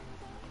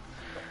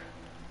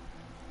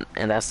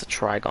 And that's the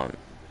Trigon.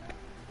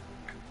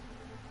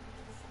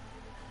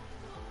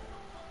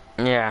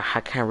 Yeah,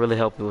 I can't really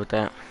help you with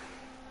that.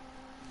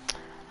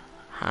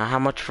 How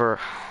much for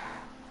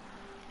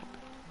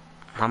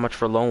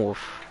Lone Wolf?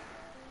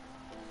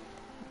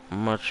 How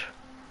much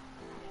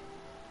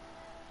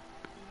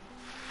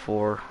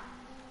for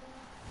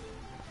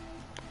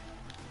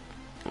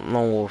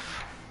Lone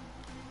Wolf?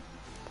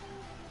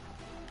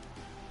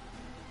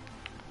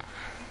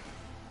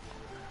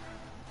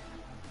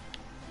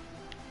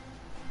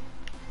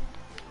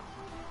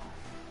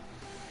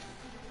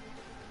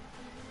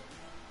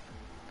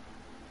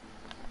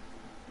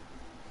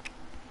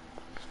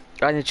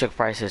 I need to check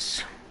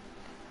prices.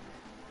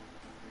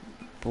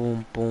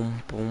 Boom.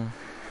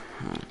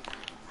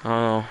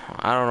 I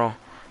don't know.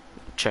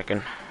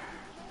 Checking.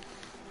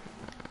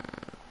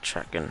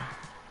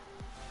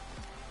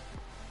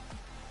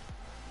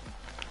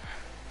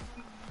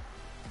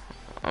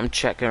 I'm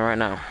checking right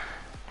now.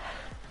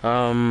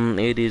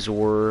 It is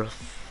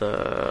worth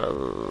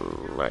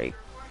like.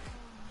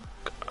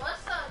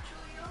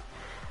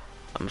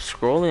 I'm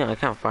scrolling. I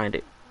can't find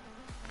it.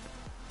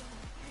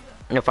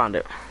 I found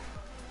it.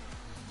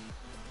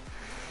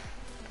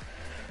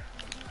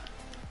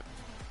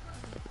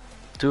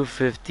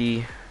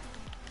 $250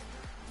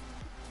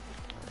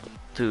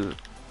 to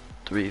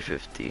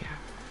 $350.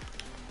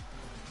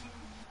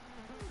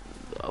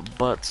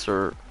 But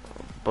sir.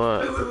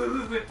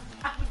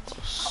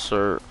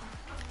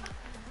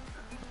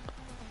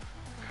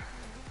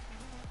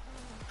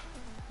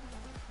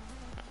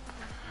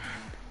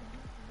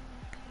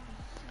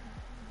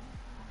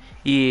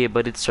 Yeah,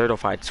 but it's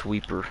certified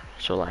sweeper.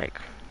 So like.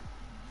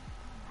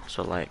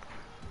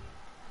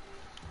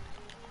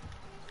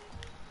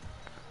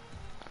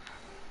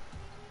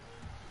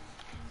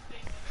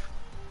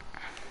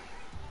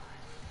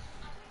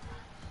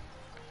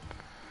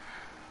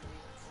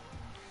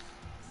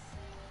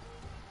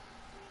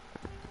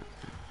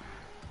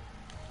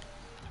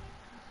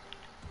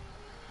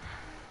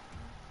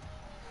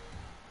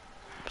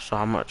 So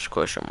how much?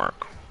 Question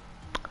mark.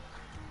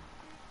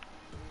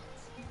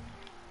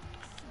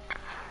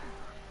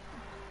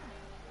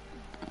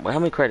 Well, how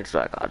many credits do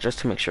I got? Just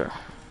to make sure.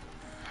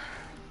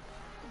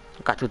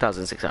 Got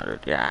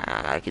 2,600. Yeah,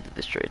 I can do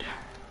this trade.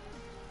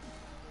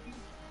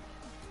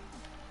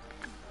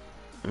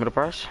 Middle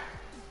price?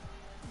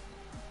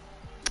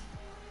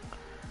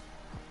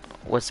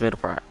 What's the middle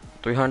price?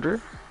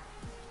 300?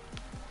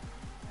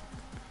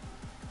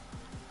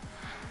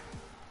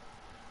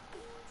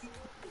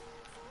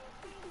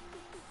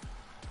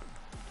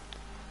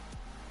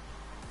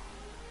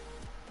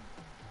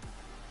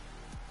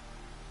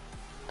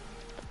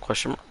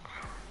 Question mark.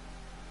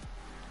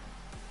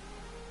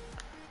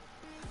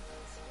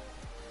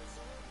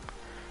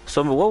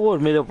 So what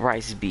would middle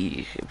price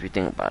be if you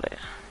think about it?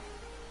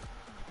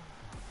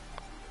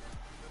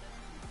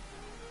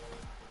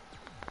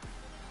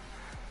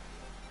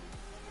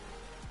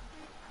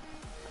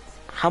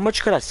 How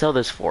much could I sell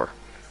this for?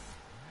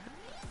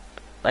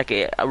 Like,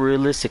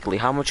 realistically,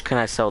 how much can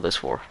I sell this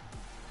for?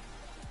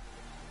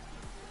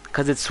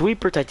 Because it's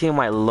Sweeper Titanium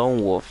White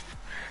Lone Wolf,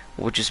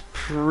 which is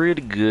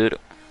pretty good.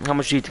 How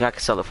much do you think I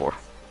could sell it for?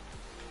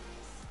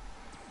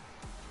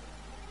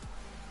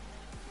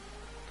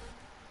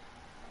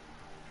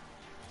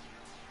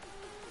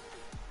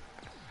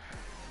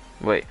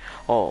 Wait.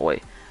 Oh,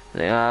 wait. I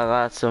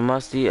got some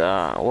musty.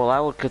 Well, I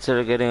would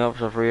consider getting up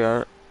some free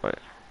art. Wait.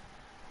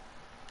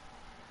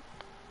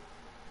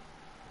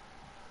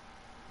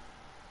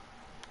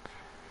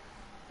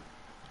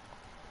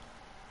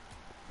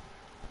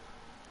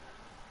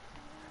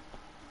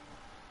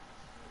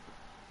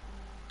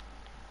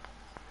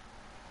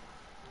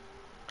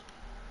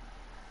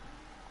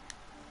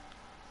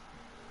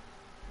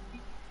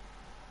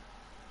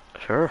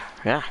 Sure,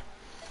 yeah.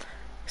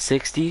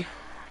 60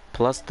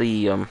 plus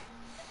the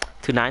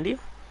 290.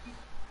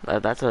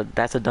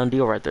 That's a done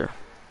deal right there.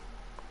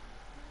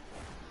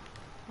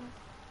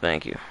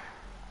 Thank you.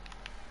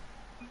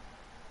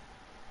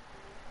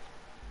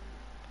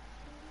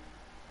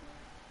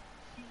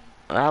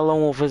 That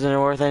lone wolf isn't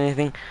worth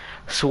anything.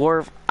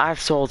 Swerve,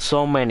 I've sold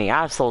so many.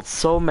 I've sold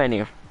so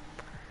many.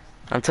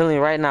 I'm telling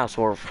you right now,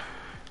 Swerve.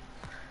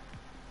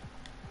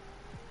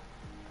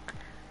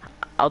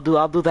 I'll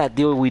do that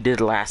deal we did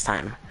last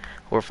time,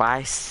 where if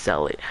I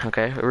sell it,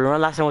 okay? Remember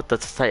last time with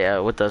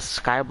the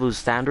sky blue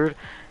standard?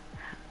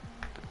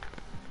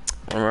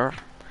 Remember?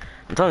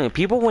 I'm telling you,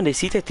 people when they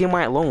see Titanium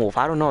White Lone Wolf,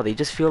 I don't know, they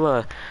just feel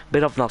a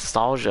bit of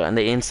nostalgia and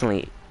they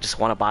instantly just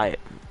want to buy it.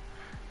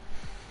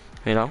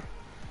 You know?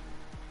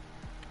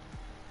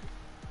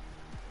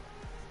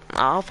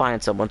 I'll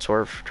find someone,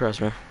 Swerve.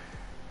 Trust me.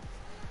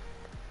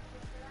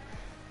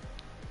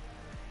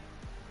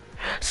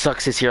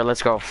 Sucks is here.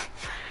 Let's go.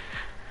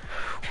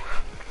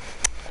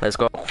 Let's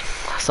go.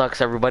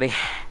 Sucks, everybody.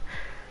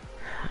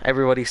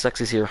 Everybody sucks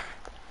is here.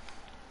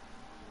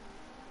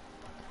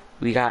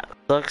 We got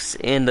Sucks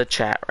in the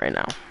chat right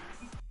now.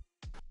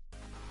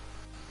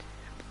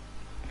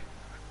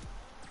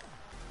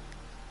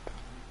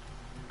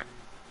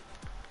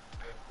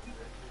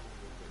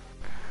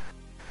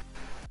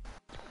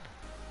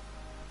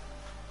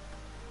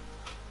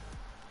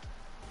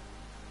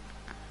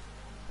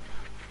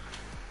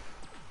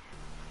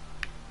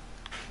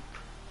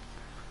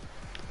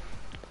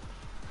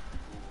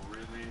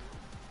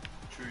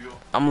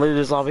 I'm leaving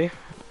this lobby.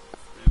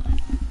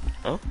 Really?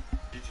 Oh?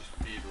 You just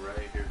feed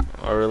right here.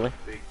 Oh, really?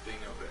 Big thing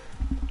of it.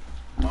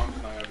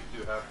 Mom's not gonna be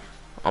too happy.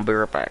 I'll be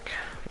right back.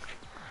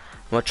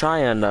 I'm gonna try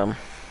and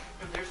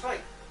There's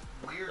like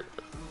weird.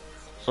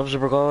 Sub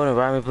Super Gold,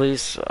 invite me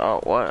please. Oh,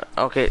 what?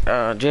 Okay,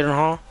 Jaden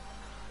Hall.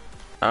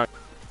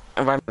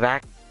 Invite me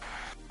back.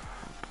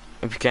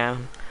 If you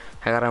can.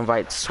 I gotta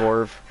invite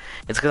Swerve.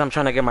 It's because I'm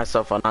trying to get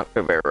myself a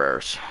non-crit very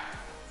rares.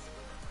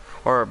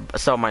 Or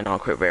sell my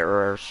non-crit very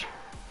rares.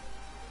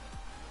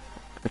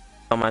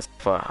 Sell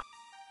myself a...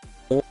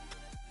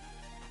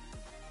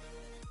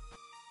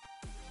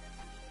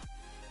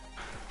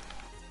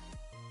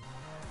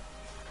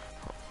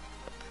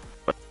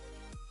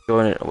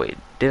 Wait,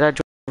 did I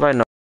join invite?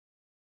 No.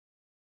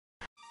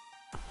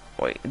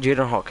 Wait,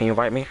 Jaden Hall, can you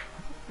invite me?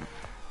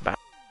 Back.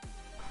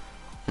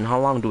 And how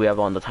long do we have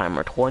on the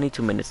timer?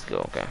 22 minutes to go,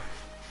 okay.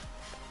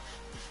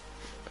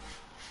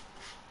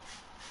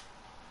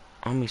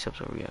 How many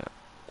subs are we at?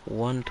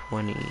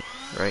 120,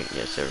 right?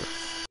 Yes, sir.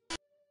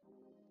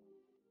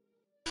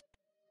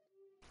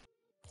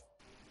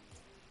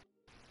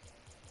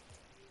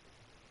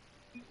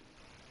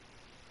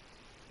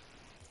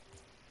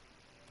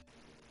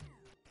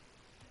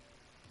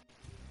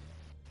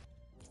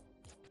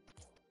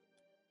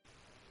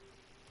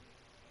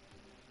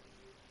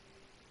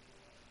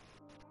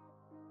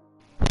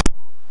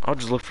 I'll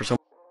just look for some.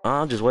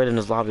 I'll just wait in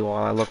this lobby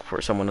while I look for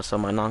someone to sell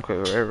my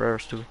non-crit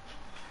rares to.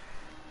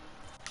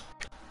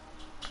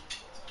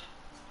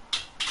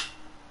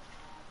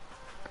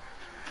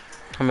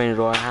 How many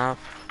do I have?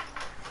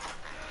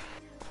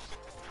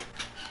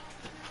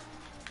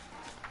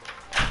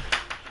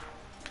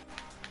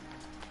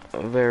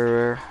 Very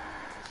rare.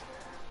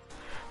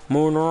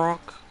 Moonrock.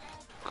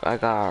 I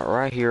got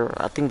right here.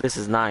 I think this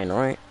is 9,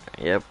 right?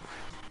 Yep.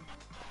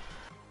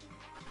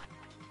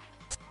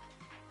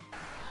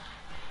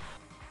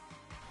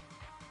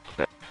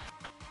 Okay.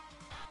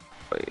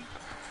 Wait.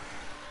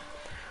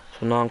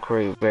 So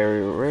non-crit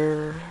very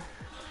rare.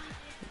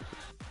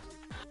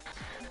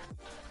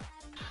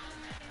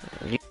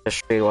 You just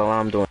straight while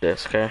I'm doing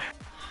this, okay?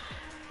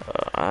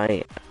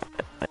 I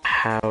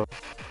have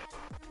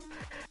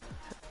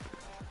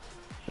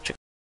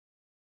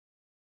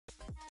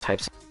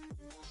types.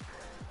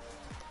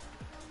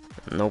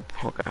 Nope.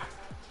 Okay.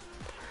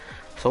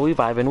 So we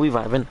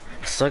vibing.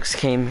 Sucks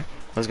came.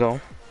 Let's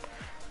go.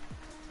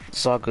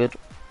 It's all good.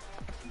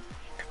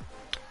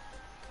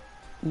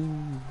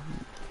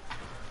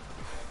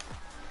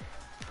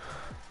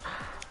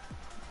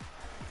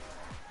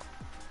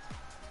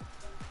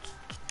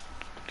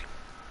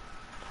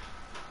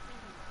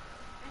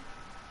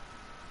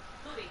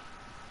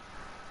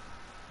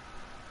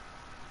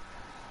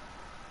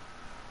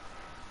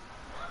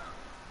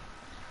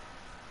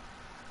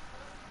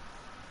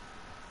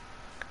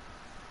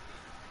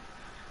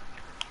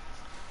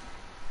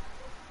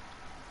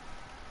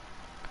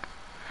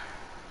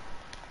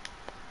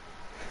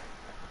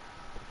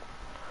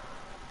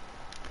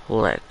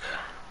 Leg.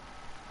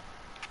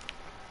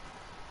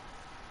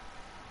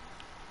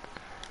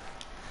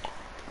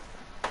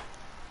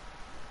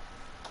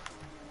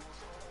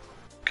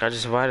 I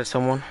just invited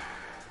someone.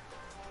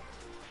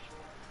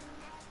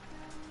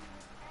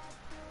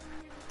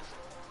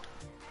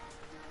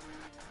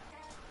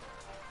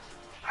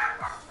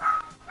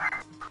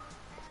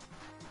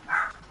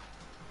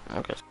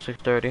 Okay,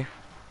 6:30.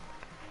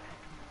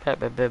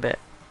 Bet.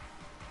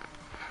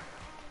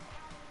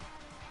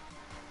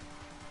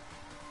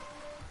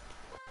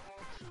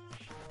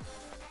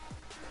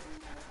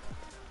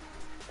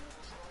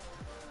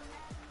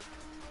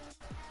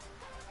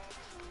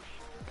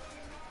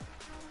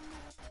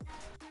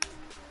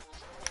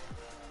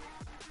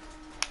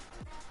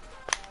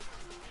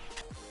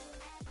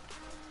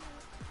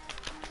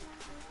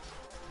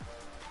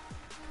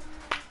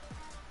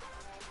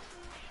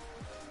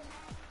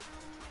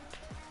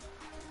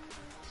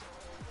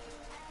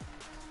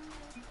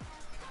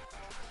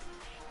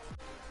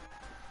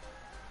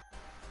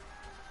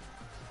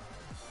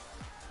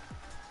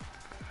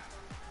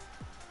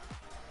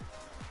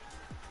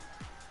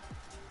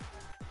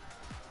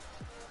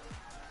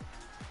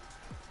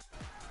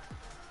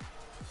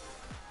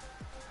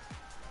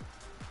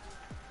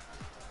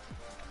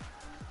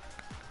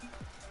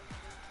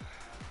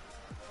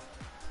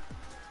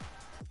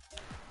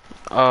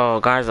 Oh,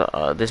 guys,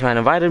 this man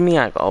invited me.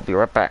 I'll be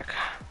right back.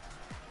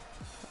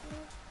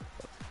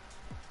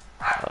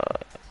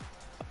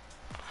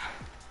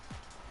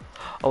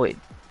 Oh wait,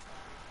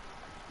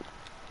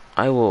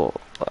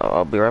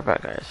 I'll be right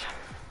back, guys.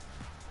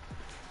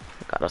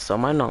 Gotta sell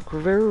my Knocker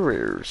very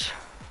rares.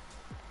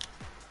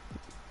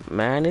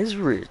 Man is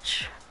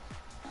rich.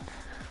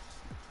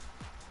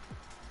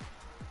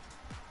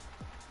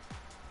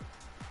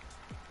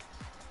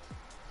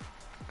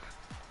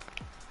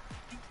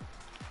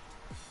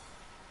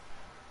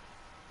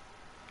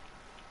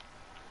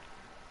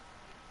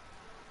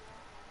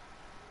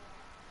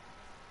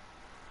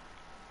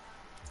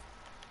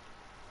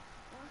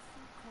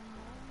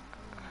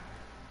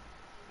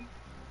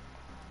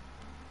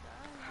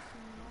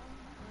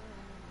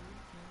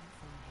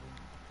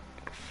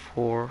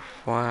 Four,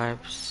 five,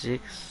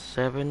 six,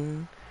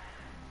 7,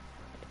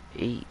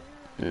 8,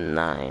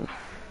 9.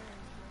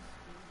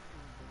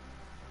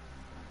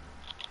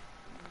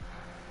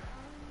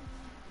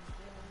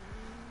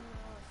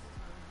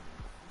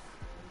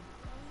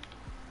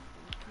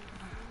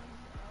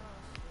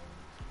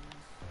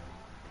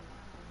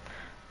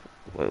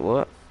 Wait,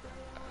 what?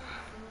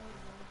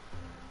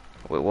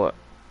 Wait, what?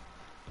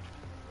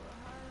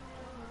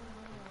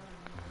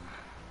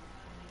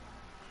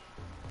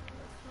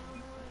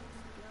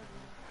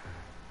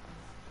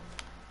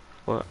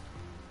 What?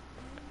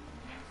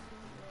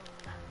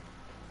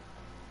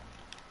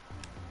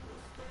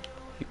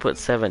 You put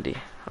 70.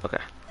 Okay.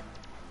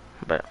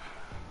 Bet.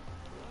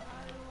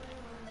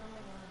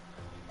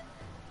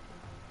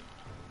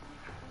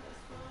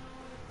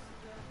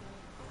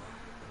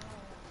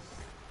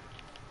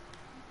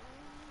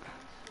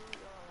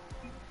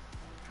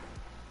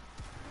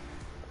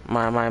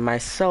 My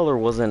seller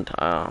wasn't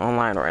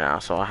online right now,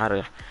 so I had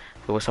to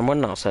go with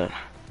someone else. And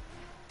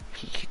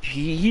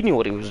he knew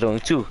what he was doing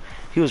too.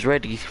 He was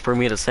ready for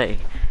me to say.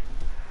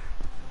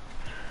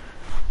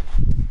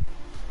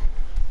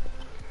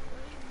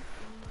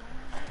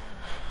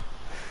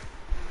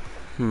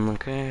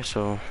 Okay,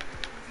 so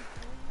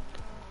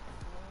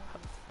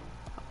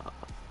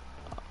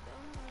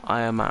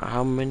I am at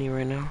how many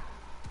right now?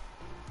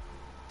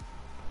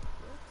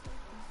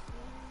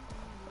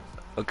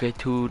 Okay,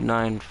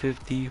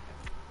 2,950.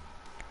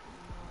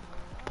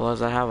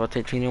 Plus I have a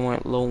titanium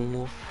white lone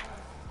wolf.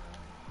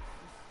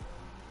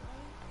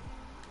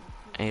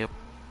 Yep.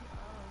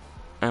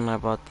 And I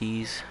bought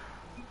these.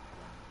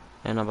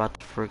 And I bought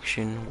the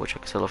friction, which I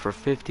can sell it for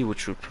 50,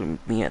 which would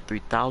put me at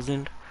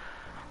 3,000.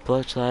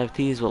 Plus I have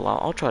these. Well,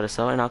 I'll try to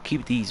sell it, and I'll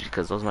keep these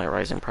because those might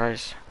rise in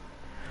price.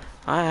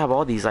 I have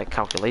all these like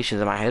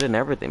calculations in my head and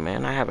everything,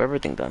 man. I have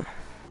everything done.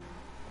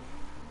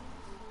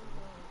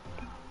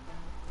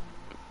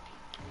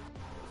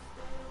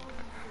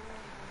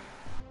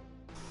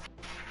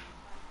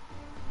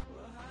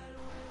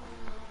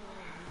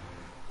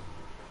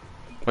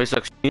 Wait, so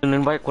you need an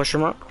invite? Question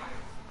mark?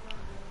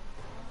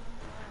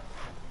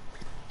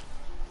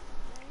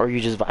 Or are you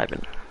just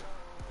vibing?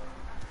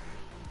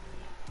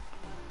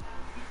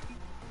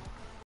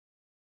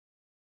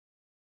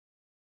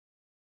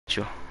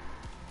 Sure.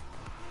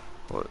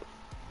 What?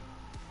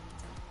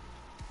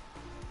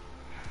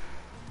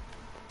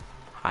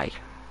 Hi.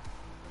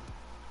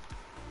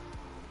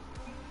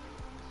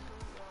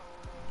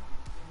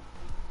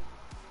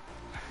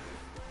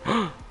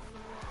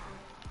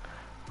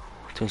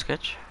 Toon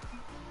sketch.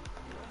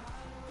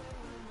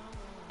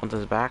 Want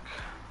this back?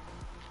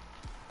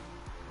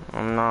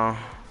 No.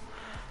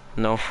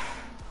 No.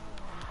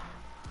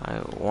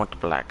 I want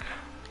black.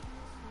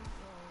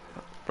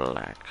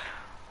 Black.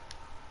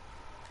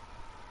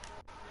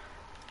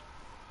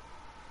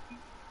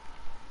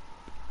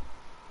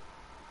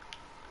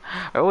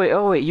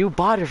 Oh wait, you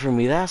bought it from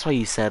me. That's why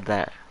you said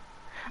that.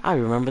 I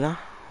remember that.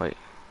 Wait.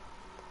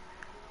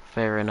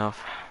 Fair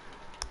enough.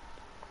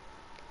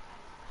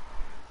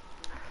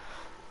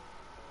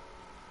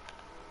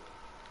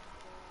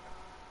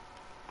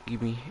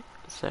 Give me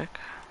a sec.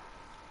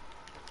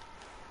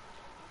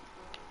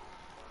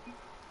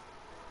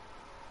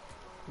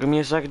 Give me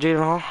a second,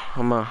 Jaden.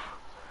 I'm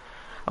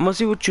gonna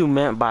see what you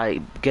meant by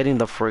getting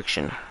the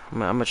friction. I'm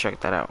gonna check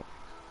that out.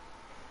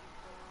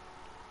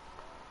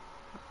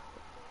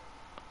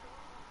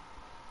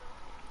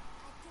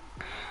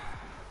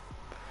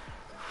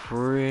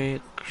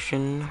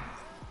 Friction.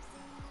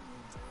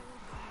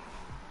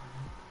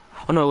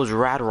 Oh no, it was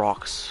Rad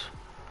Rocks.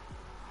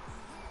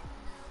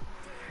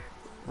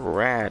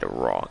 Rad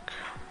Rock.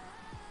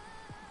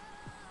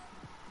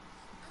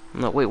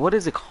 No, wait, what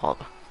is it called?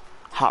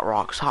 Hot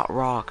Rocks, Hot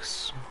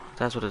Rocks.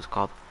 That's what it's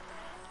called.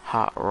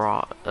 Hot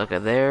Rock. Okay,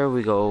 there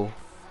we go.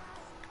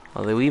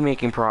 Okay, we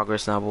making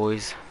progress now,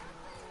 boys.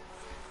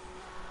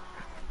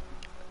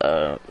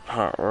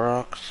 Hot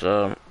Rocks.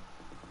 Why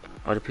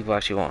do people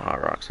actually want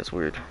Hot Rocks? That's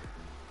weird.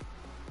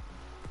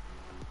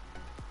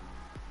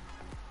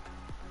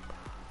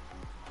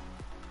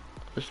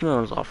 This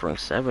one's offering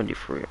 70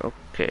 free.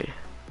 Okay.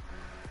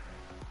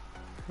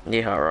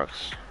 Yeah, Hot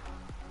Rocks.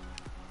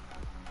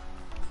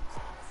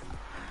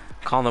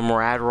 Call them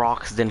Rad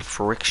Rocks, then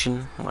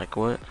Friction. Like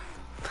what?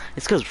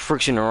 It's because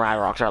Friction and Rad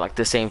Rocks are like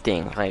the same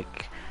thing.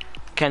 Like,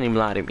 can't even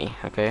lie to me,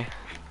 okay?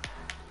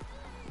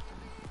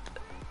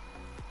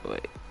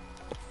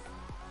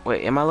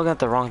 Wait, am I looking at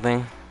the wrong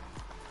thing?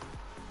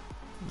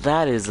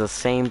 That is the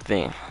same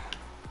thing.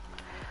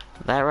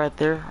 That right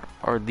there,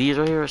 or these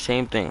right here,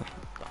 same thing.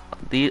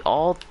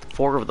 All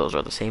four of those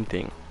are the same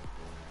thing.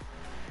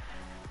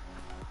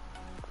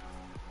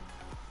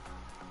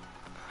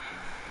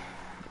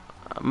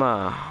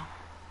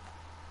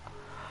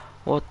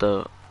 What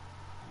the?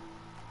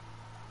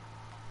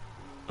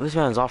 This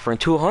man's offering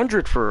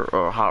 200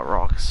 for Hot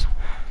Rocks.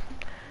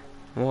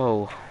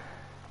 Whoa.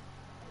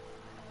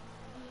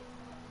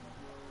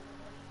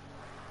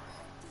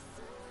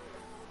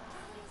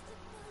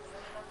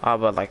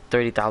 But like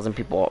 30,000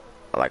 people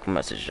like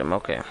messaged him.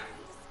 Okay.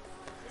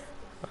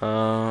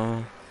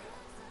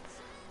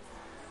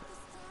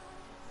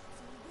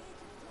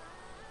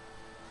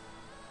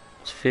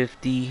 It's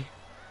 50.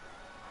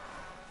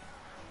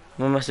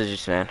 What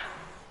messages, man?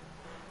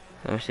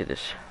 Let me see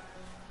this.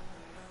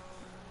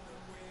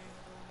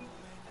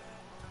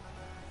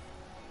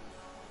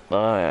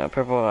 Yeah,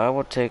 purple. I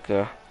will take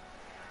a.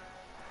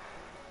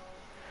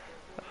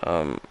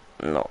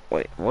 No,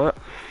 wait, what?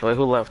 Wait,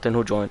 who left and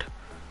who joined?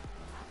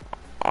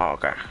 Oh,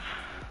 okay.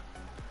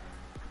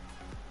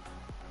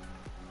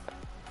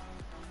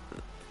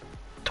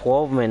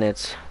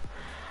 $12.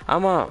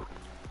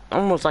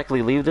 I'm most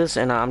likely leave this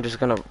and I'm just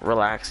gonna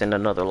relax in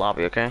another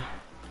lobby, okay?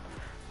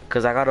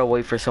 Cause I gotta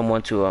wait for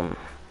someone to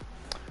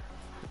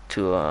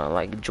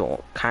like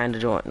join,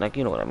 like,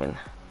 you know what I mean.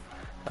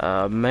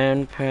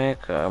 Man pack,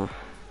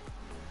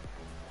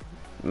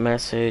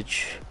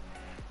 message.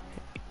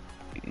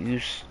 You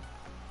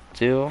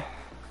still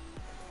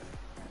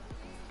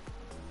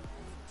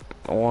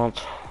want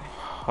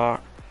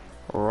Hot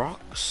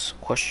Rocks?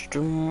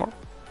 Question mark.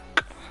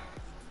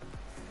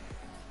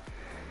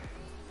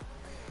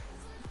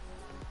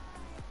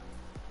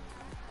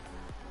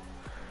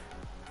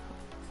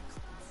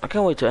 I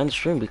can't wait to end the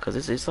stream because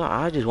it's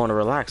I just want to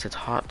relax. It's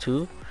hot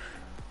too.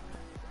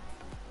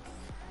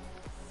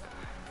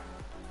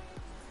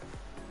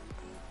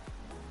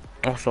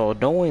 Also,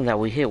 knowing that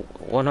we hit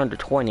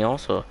 120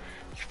 also,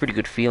 it's a pretty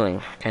good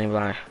feeling. Can't even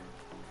lie.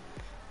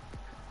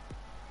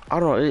 I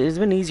don't know. It's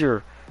been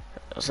easier.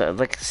 So,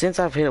 like, since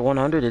I've hit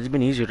 100, it's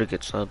been easier to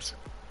get subs.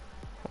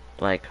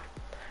 Like,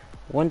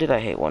 when did I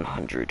hit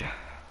 100?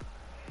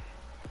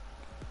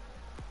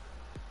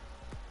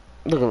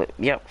 Look at it.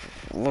 Yep.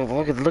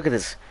 Look at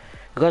this.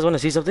 You guys want to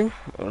see something?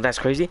 That's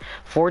crazy.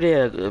 4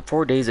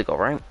 days ago,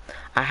 right?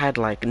 I had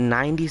like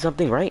 90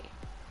 something, right?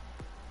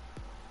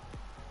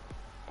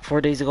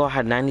 4 days ago, I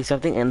had 90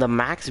 something, and the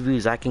max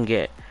views I can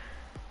get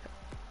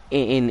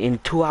in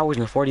 2 hours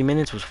and 40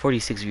 minutes was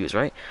 46 views,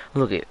 right?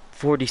 Look at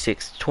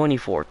 46,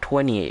 24,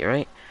 28,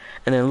 right?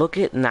 And then look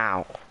at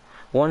now,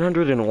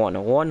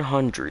 101,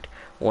 100,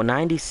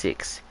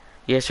 196.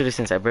 Yesterday,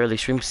 since I barely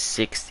streamed,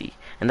 60,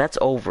 and that's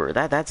over.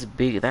 That's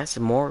big. That's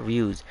more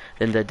views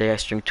than the day I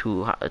streamed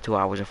 2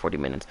 hours and 40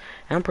 minutes.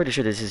 And I'm pretty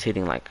sure this is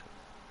hitting like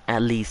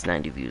at least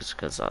 90 views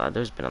because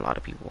there's been a lot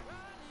of people.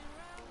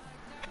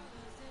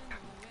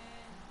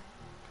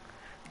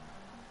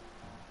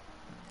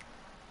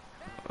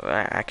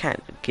 I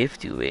can't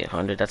gift you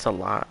 800. That's a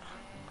lot.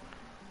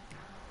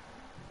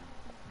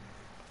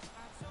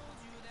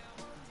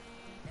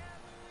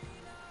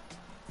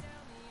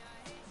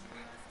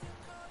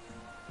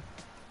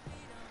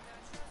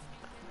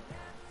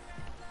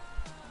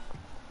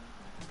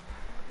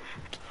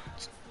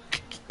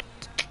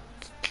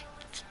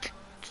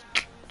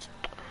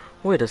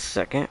 Wait a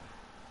second.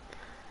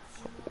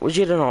 Was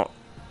you didn't?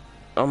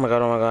 Oh my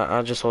god! Oh my god!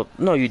 I just hold.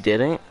 No, you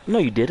didn't. No,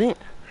 you didn't.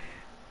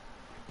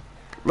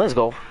 Let's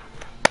go.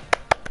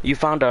 You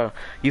found a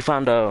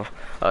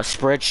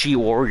spreadsheet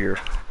warrior.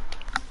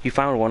 You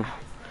found one.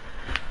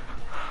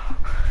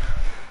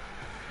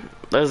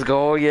 Let's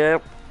go,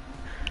 yep.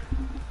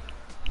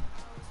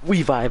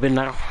 We vibing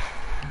now.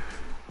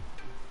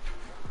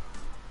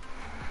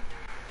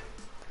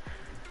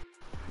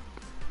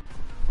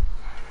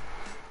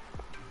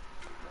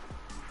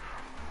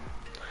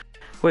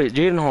 Wait,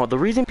 Jaden Hall, the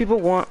reason people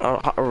want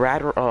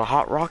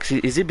hot rocks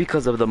is it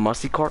because of the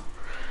musty cart?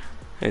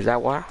 Is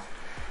that why?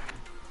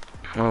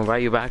 I'll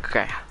invite you back.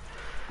 Okay.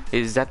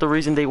 Is that the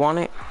reason they want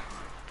it?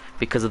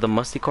 Because of the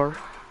musty cart?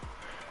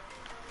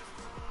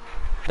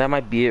 That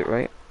might be it,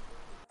 right?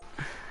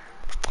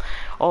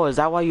 Oh, is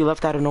that why you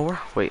left out of nowhere?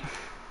 Wait.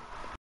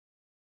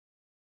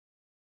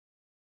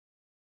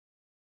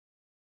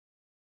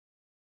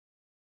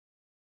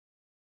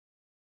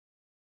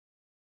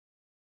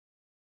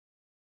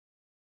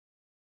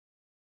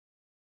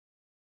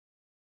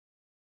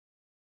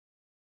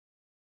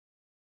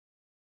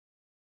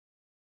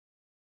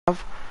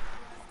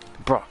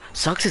 Bro,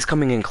 Sucks is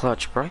coming in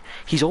clutch, bro.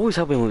 He's always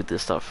helping me with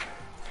this stuff.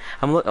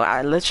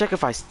 Let's check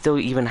if I still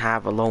even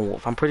have a lone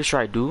wolf. I'm pretty sure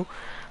I do.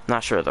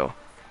 Not sure though.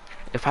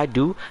 If I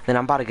do, then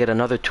I'm about to get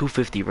another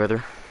 250,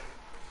 brother.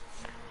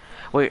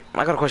 Wait,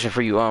 I got a question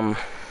for you.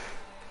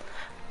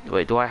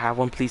 Wait, do I have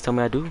one? Please tell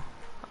me I do.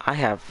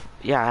 Yeah,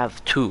 I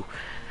have two.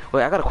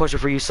 Wait, I got a question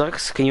for you,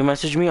 Sucks. Can you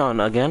message me on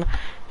again?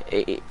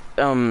 Is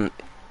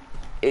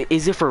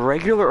it for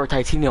regular or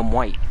titanium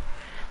white?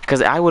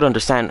 Because I would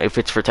understand if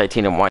it's for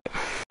titanium white.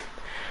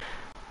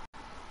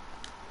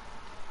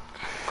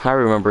 I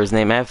remember his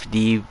name,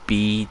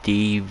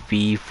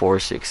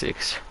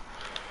 FDBDV466.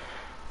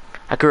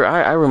 I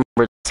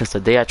remember since the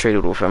day I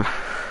traded with him.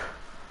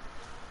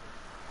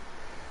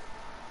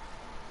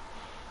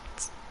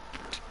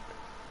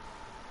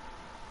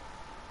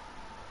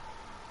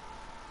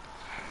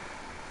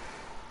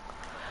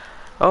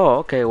 Oh,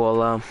 okay,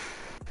 well,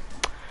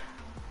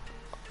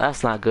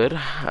 that's not good.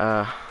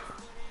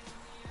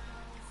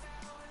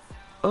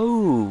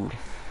 Oh,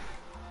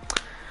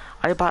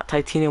 I bought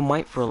titanium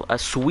white for a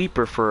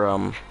sweeper for,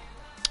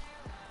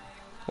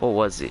 what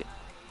was it?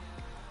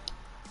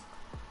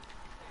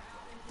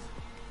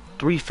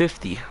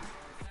 350,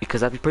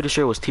 because I'm pretty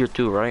sure it was tier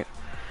 2, right?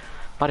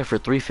 Bought it for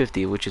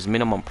 350, which is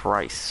minimum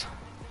price.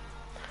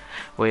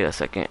 Wait a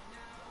second.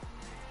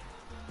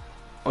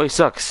 Oh, it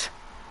sucks.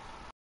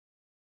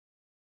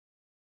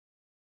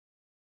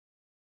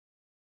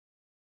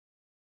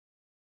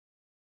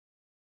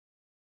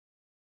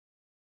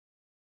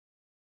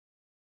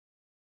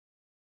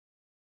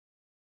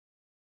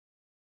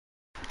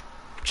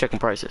 Checking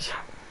prices,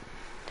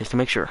 just to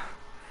make sure.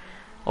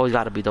 Always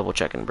gotta be double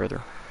checking,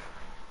 brother.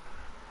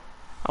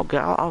 Okay,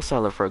 I'll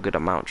sell it for a good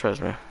amount,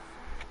 trust me.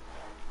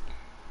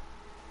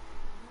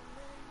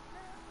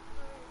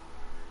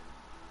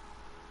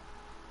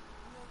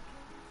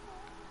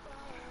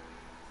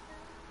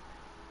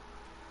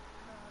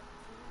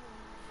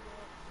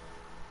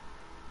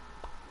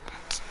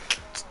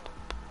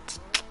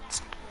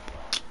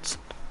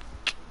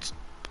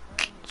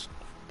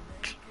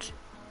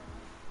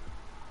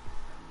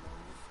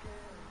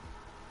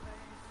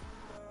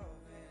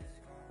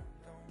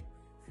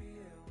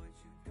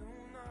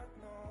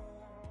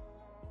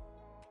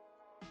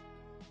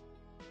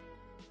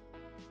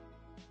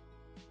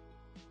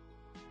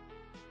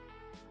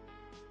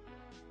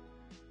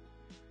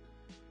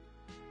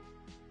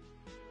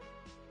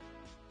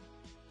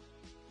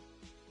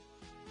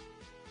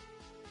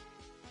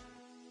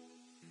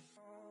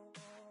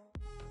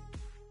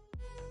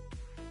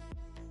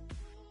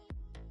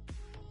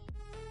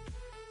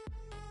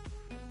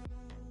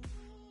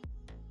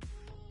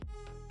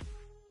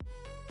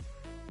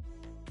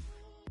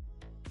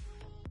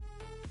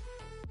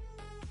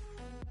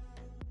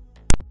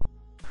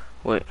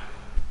 Wait.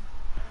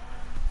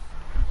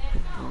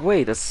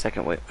 Wait a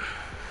second, wait.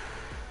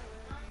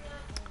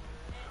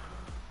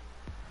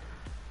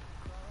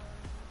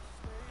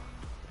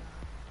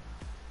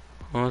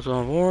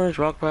 Also, orange,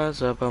 rock pass,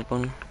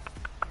 pumping.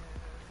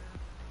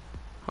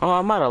 Oh,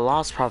 I might have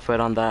lost profit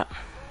on that.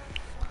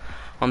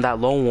 On that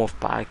lone wolf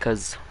buy,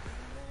 cause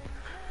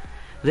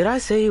did I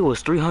say it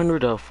was 300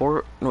 to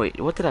 4?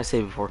 Wait, what did I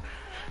say before?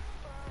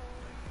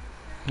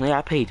 Yeah,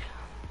 I paid.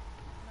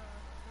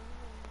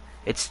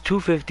 It's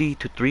 250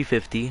 to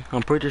 350.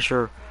 I'm pretty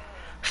sure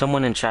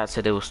someone in chat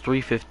said it was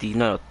 350.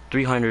 No,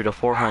 300 to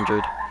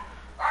 400.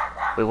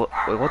 Wait,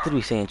 what did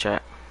we say in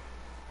chat?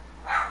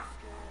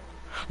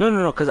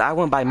 No, because I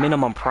went by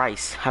minimum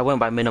price. I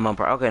went by minimum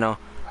price. Okay, no.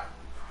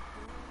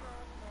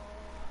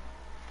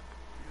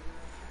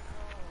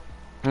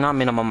 Not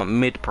minimum,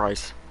 mid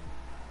price.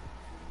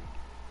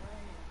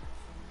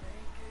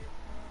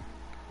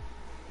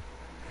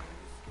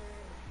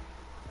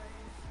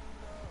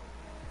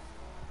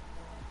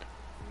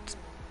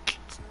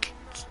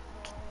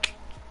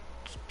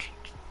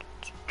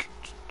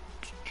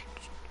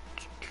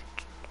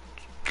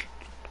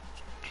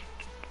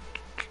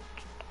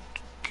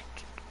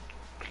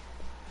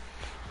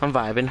 I'm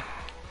vibing.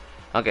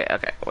 Okay,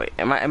 wait.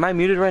 Am I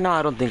muted right now?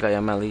 I don't think I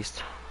am, at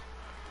least.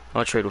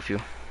 I'll trade with you.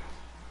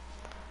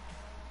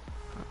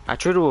 I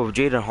traded with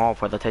Jaden Hall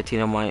for the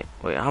titanium white.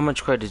 Wait, how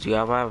much credits do you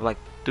have? I have like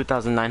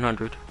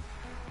 2,900.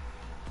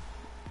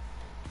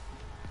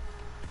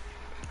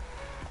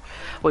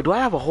 Wait, do I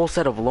have a whole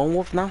set of Lone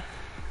Wolf now?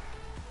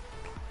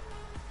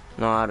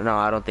 No,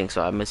 I don't think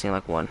so. I'm missing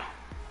like one.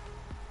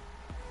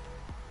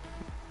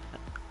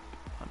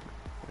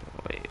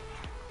 Wait.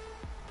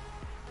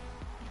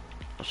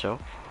 Show.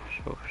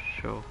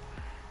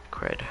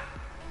 Cred.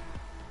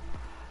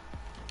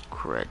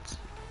 Creds.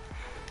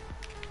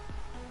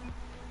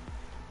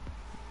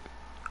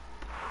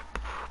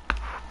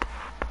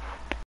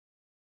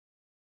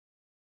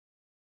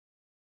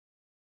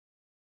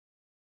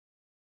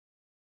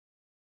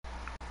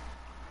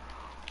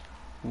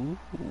 Ooh.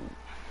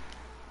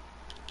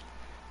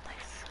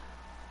 Nice.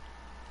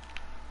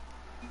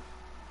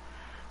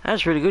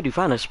 That's pretty good. You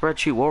found a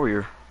spreadsheet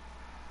warrior.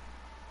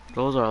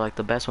 Those are like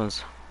the best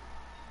ones.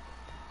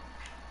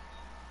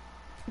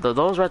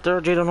 Those right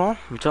there, Jaden Hall,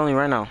 I'm telling you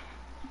right now.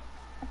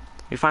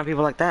 You find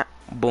people like that,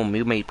 boom,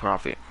 you made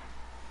profit.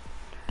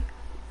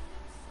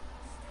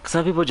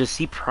 Some people just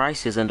see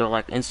prices and they're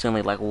like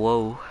instantly like,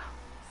 whoa,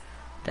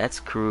 that's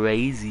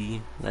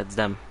crazy. That's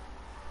them.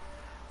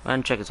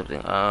 I'm checking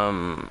something.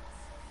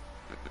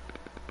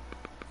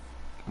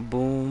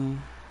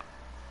 Boom.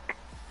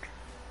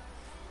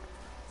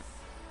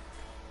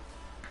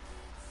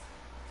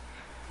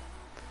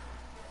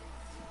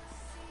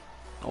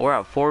 We're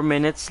at 4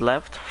 minutes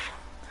left.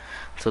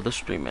 So the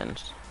stream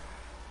ends.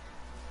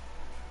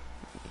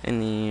 In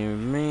the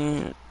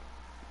main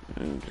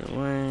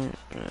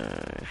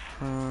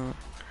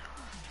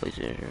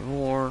PlayStation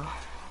 4.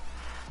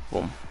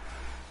 Boom.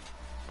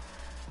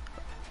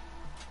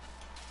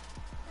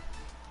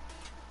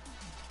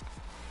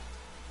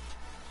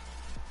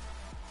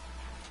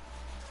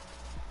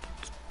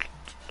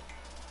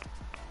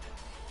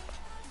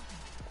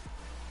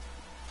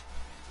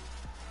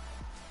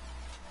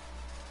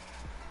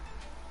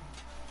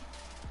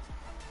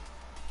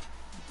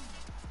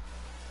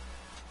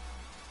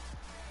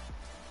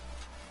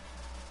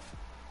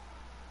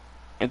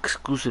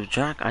 Exclusive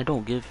Jack, I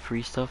don't give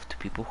free stuff to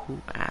people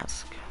who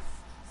ask.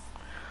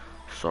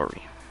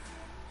 Sorry.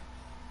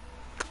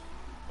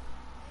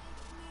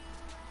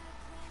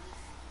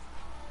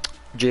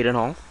 Jaden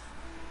Hall.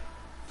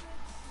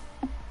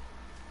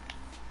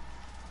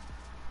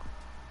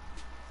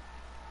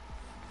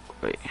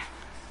 Wait.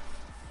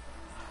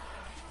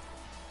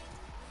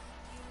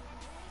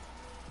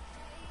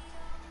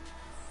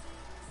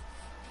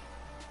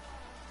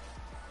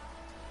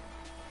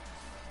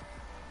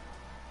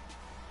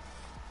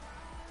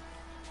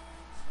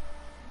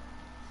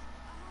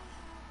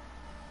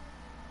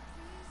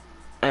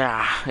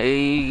 Yeah,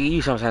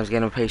 you sometimes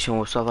get impatient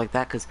with stuff like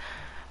that, cause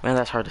man,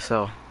 that's hard to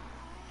sell.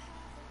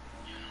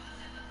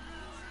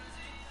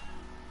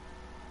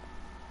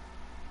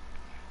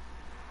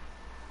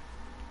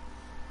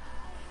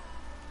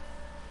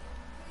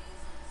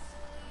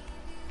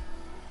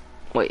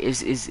 Wait,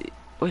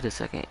 wait a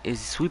second.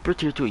 Is Sweeper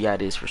tier 2? Yeah,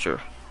 it is for sure.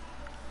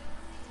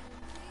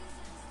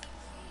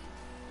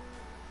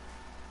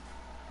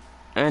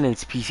 And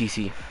it's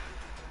PCC.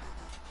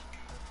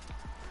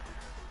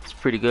 It's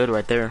pretty good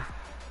right there.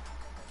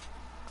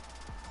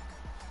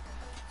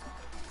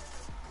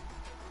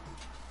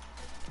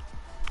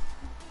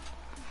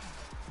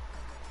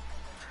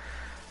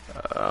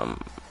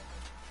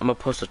 I'm gonna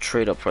post a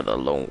trade up for the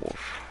Lone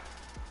Wolf.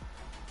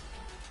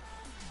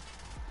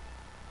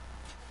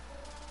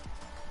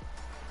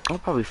 I'll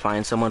probably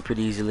find someone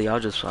pretty easily.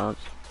 I'll just how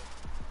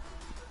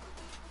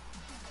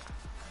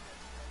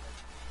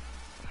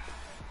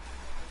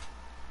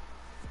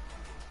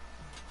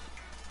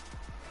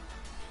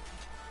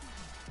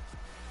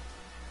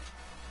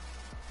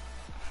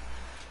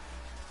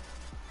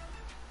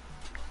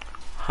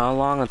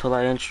long until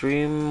I end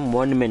stream?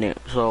 1 minute.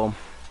 So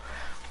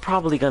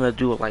probably gonna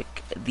do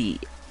like the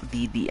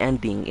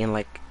ending in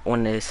like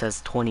when it says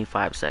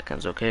 25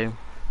 seconds. Okay.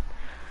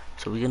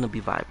 So we're gonna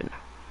be vibing.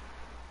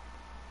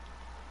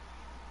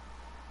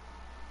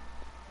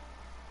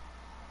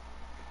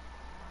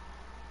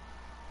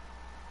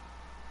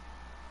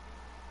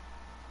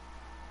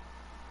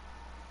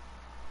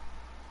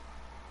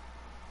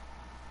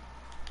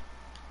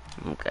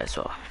 Okay,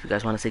 so if you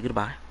guys want to say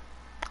goodbye,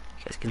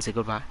 you guys can say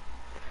goodbye.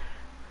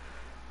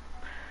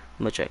 I'm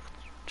gonna check.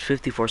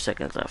 54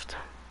 seconds left.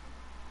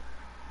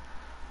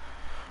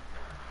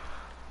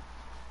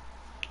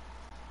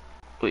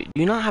 Wait,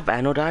 do you not have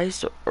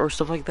anodized or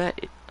stuff like that?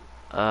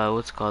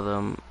 What's it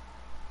called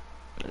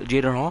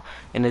Jaden Hall?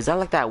 And is that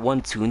like that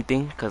one tune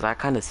thing? Cause I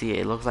kind of see it.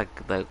 It looks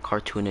like the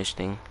cartoonish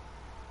thing.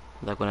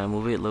 Like when I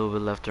move it a little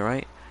bit left and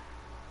right.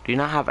 Do you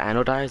not have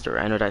anodized or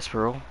anodized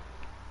pearl?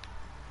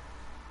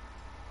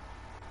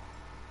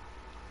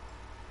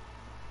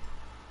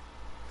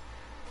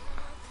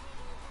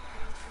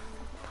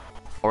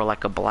 Or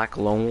like a black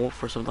lone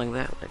wolf or something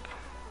like that? Like,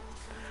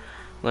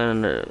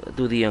 when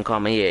do the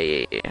uncommon?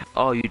 Yeah.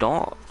 Oh, you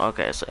don't?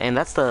 Okay, so and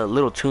that's the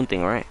little tune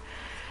thing, right?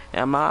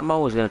 Yeah, I'm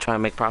always gonna try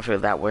and make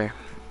profit that way.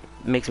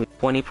 It makes me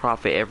 20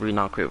 profit every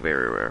non-crit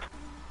very rare.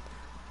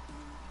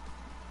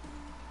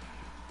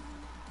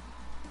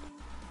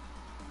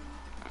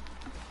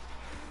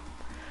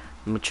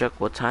 Let me check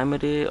what time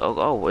it is.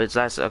 Oh, it's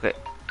that. Okay,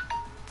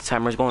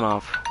 timer's going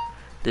off.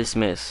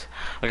 Dismiss.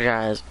 Okay,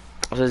 guys.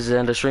 So this is the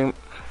end of the stream.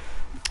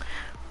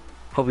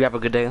 Hope you have a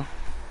good day.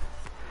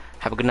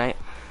 Have a good night.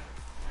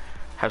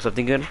 Have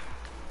something good.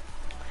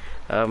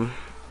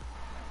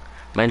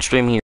 Main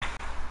stream here.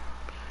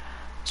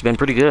 It's been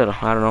pretty good.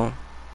 I don't know.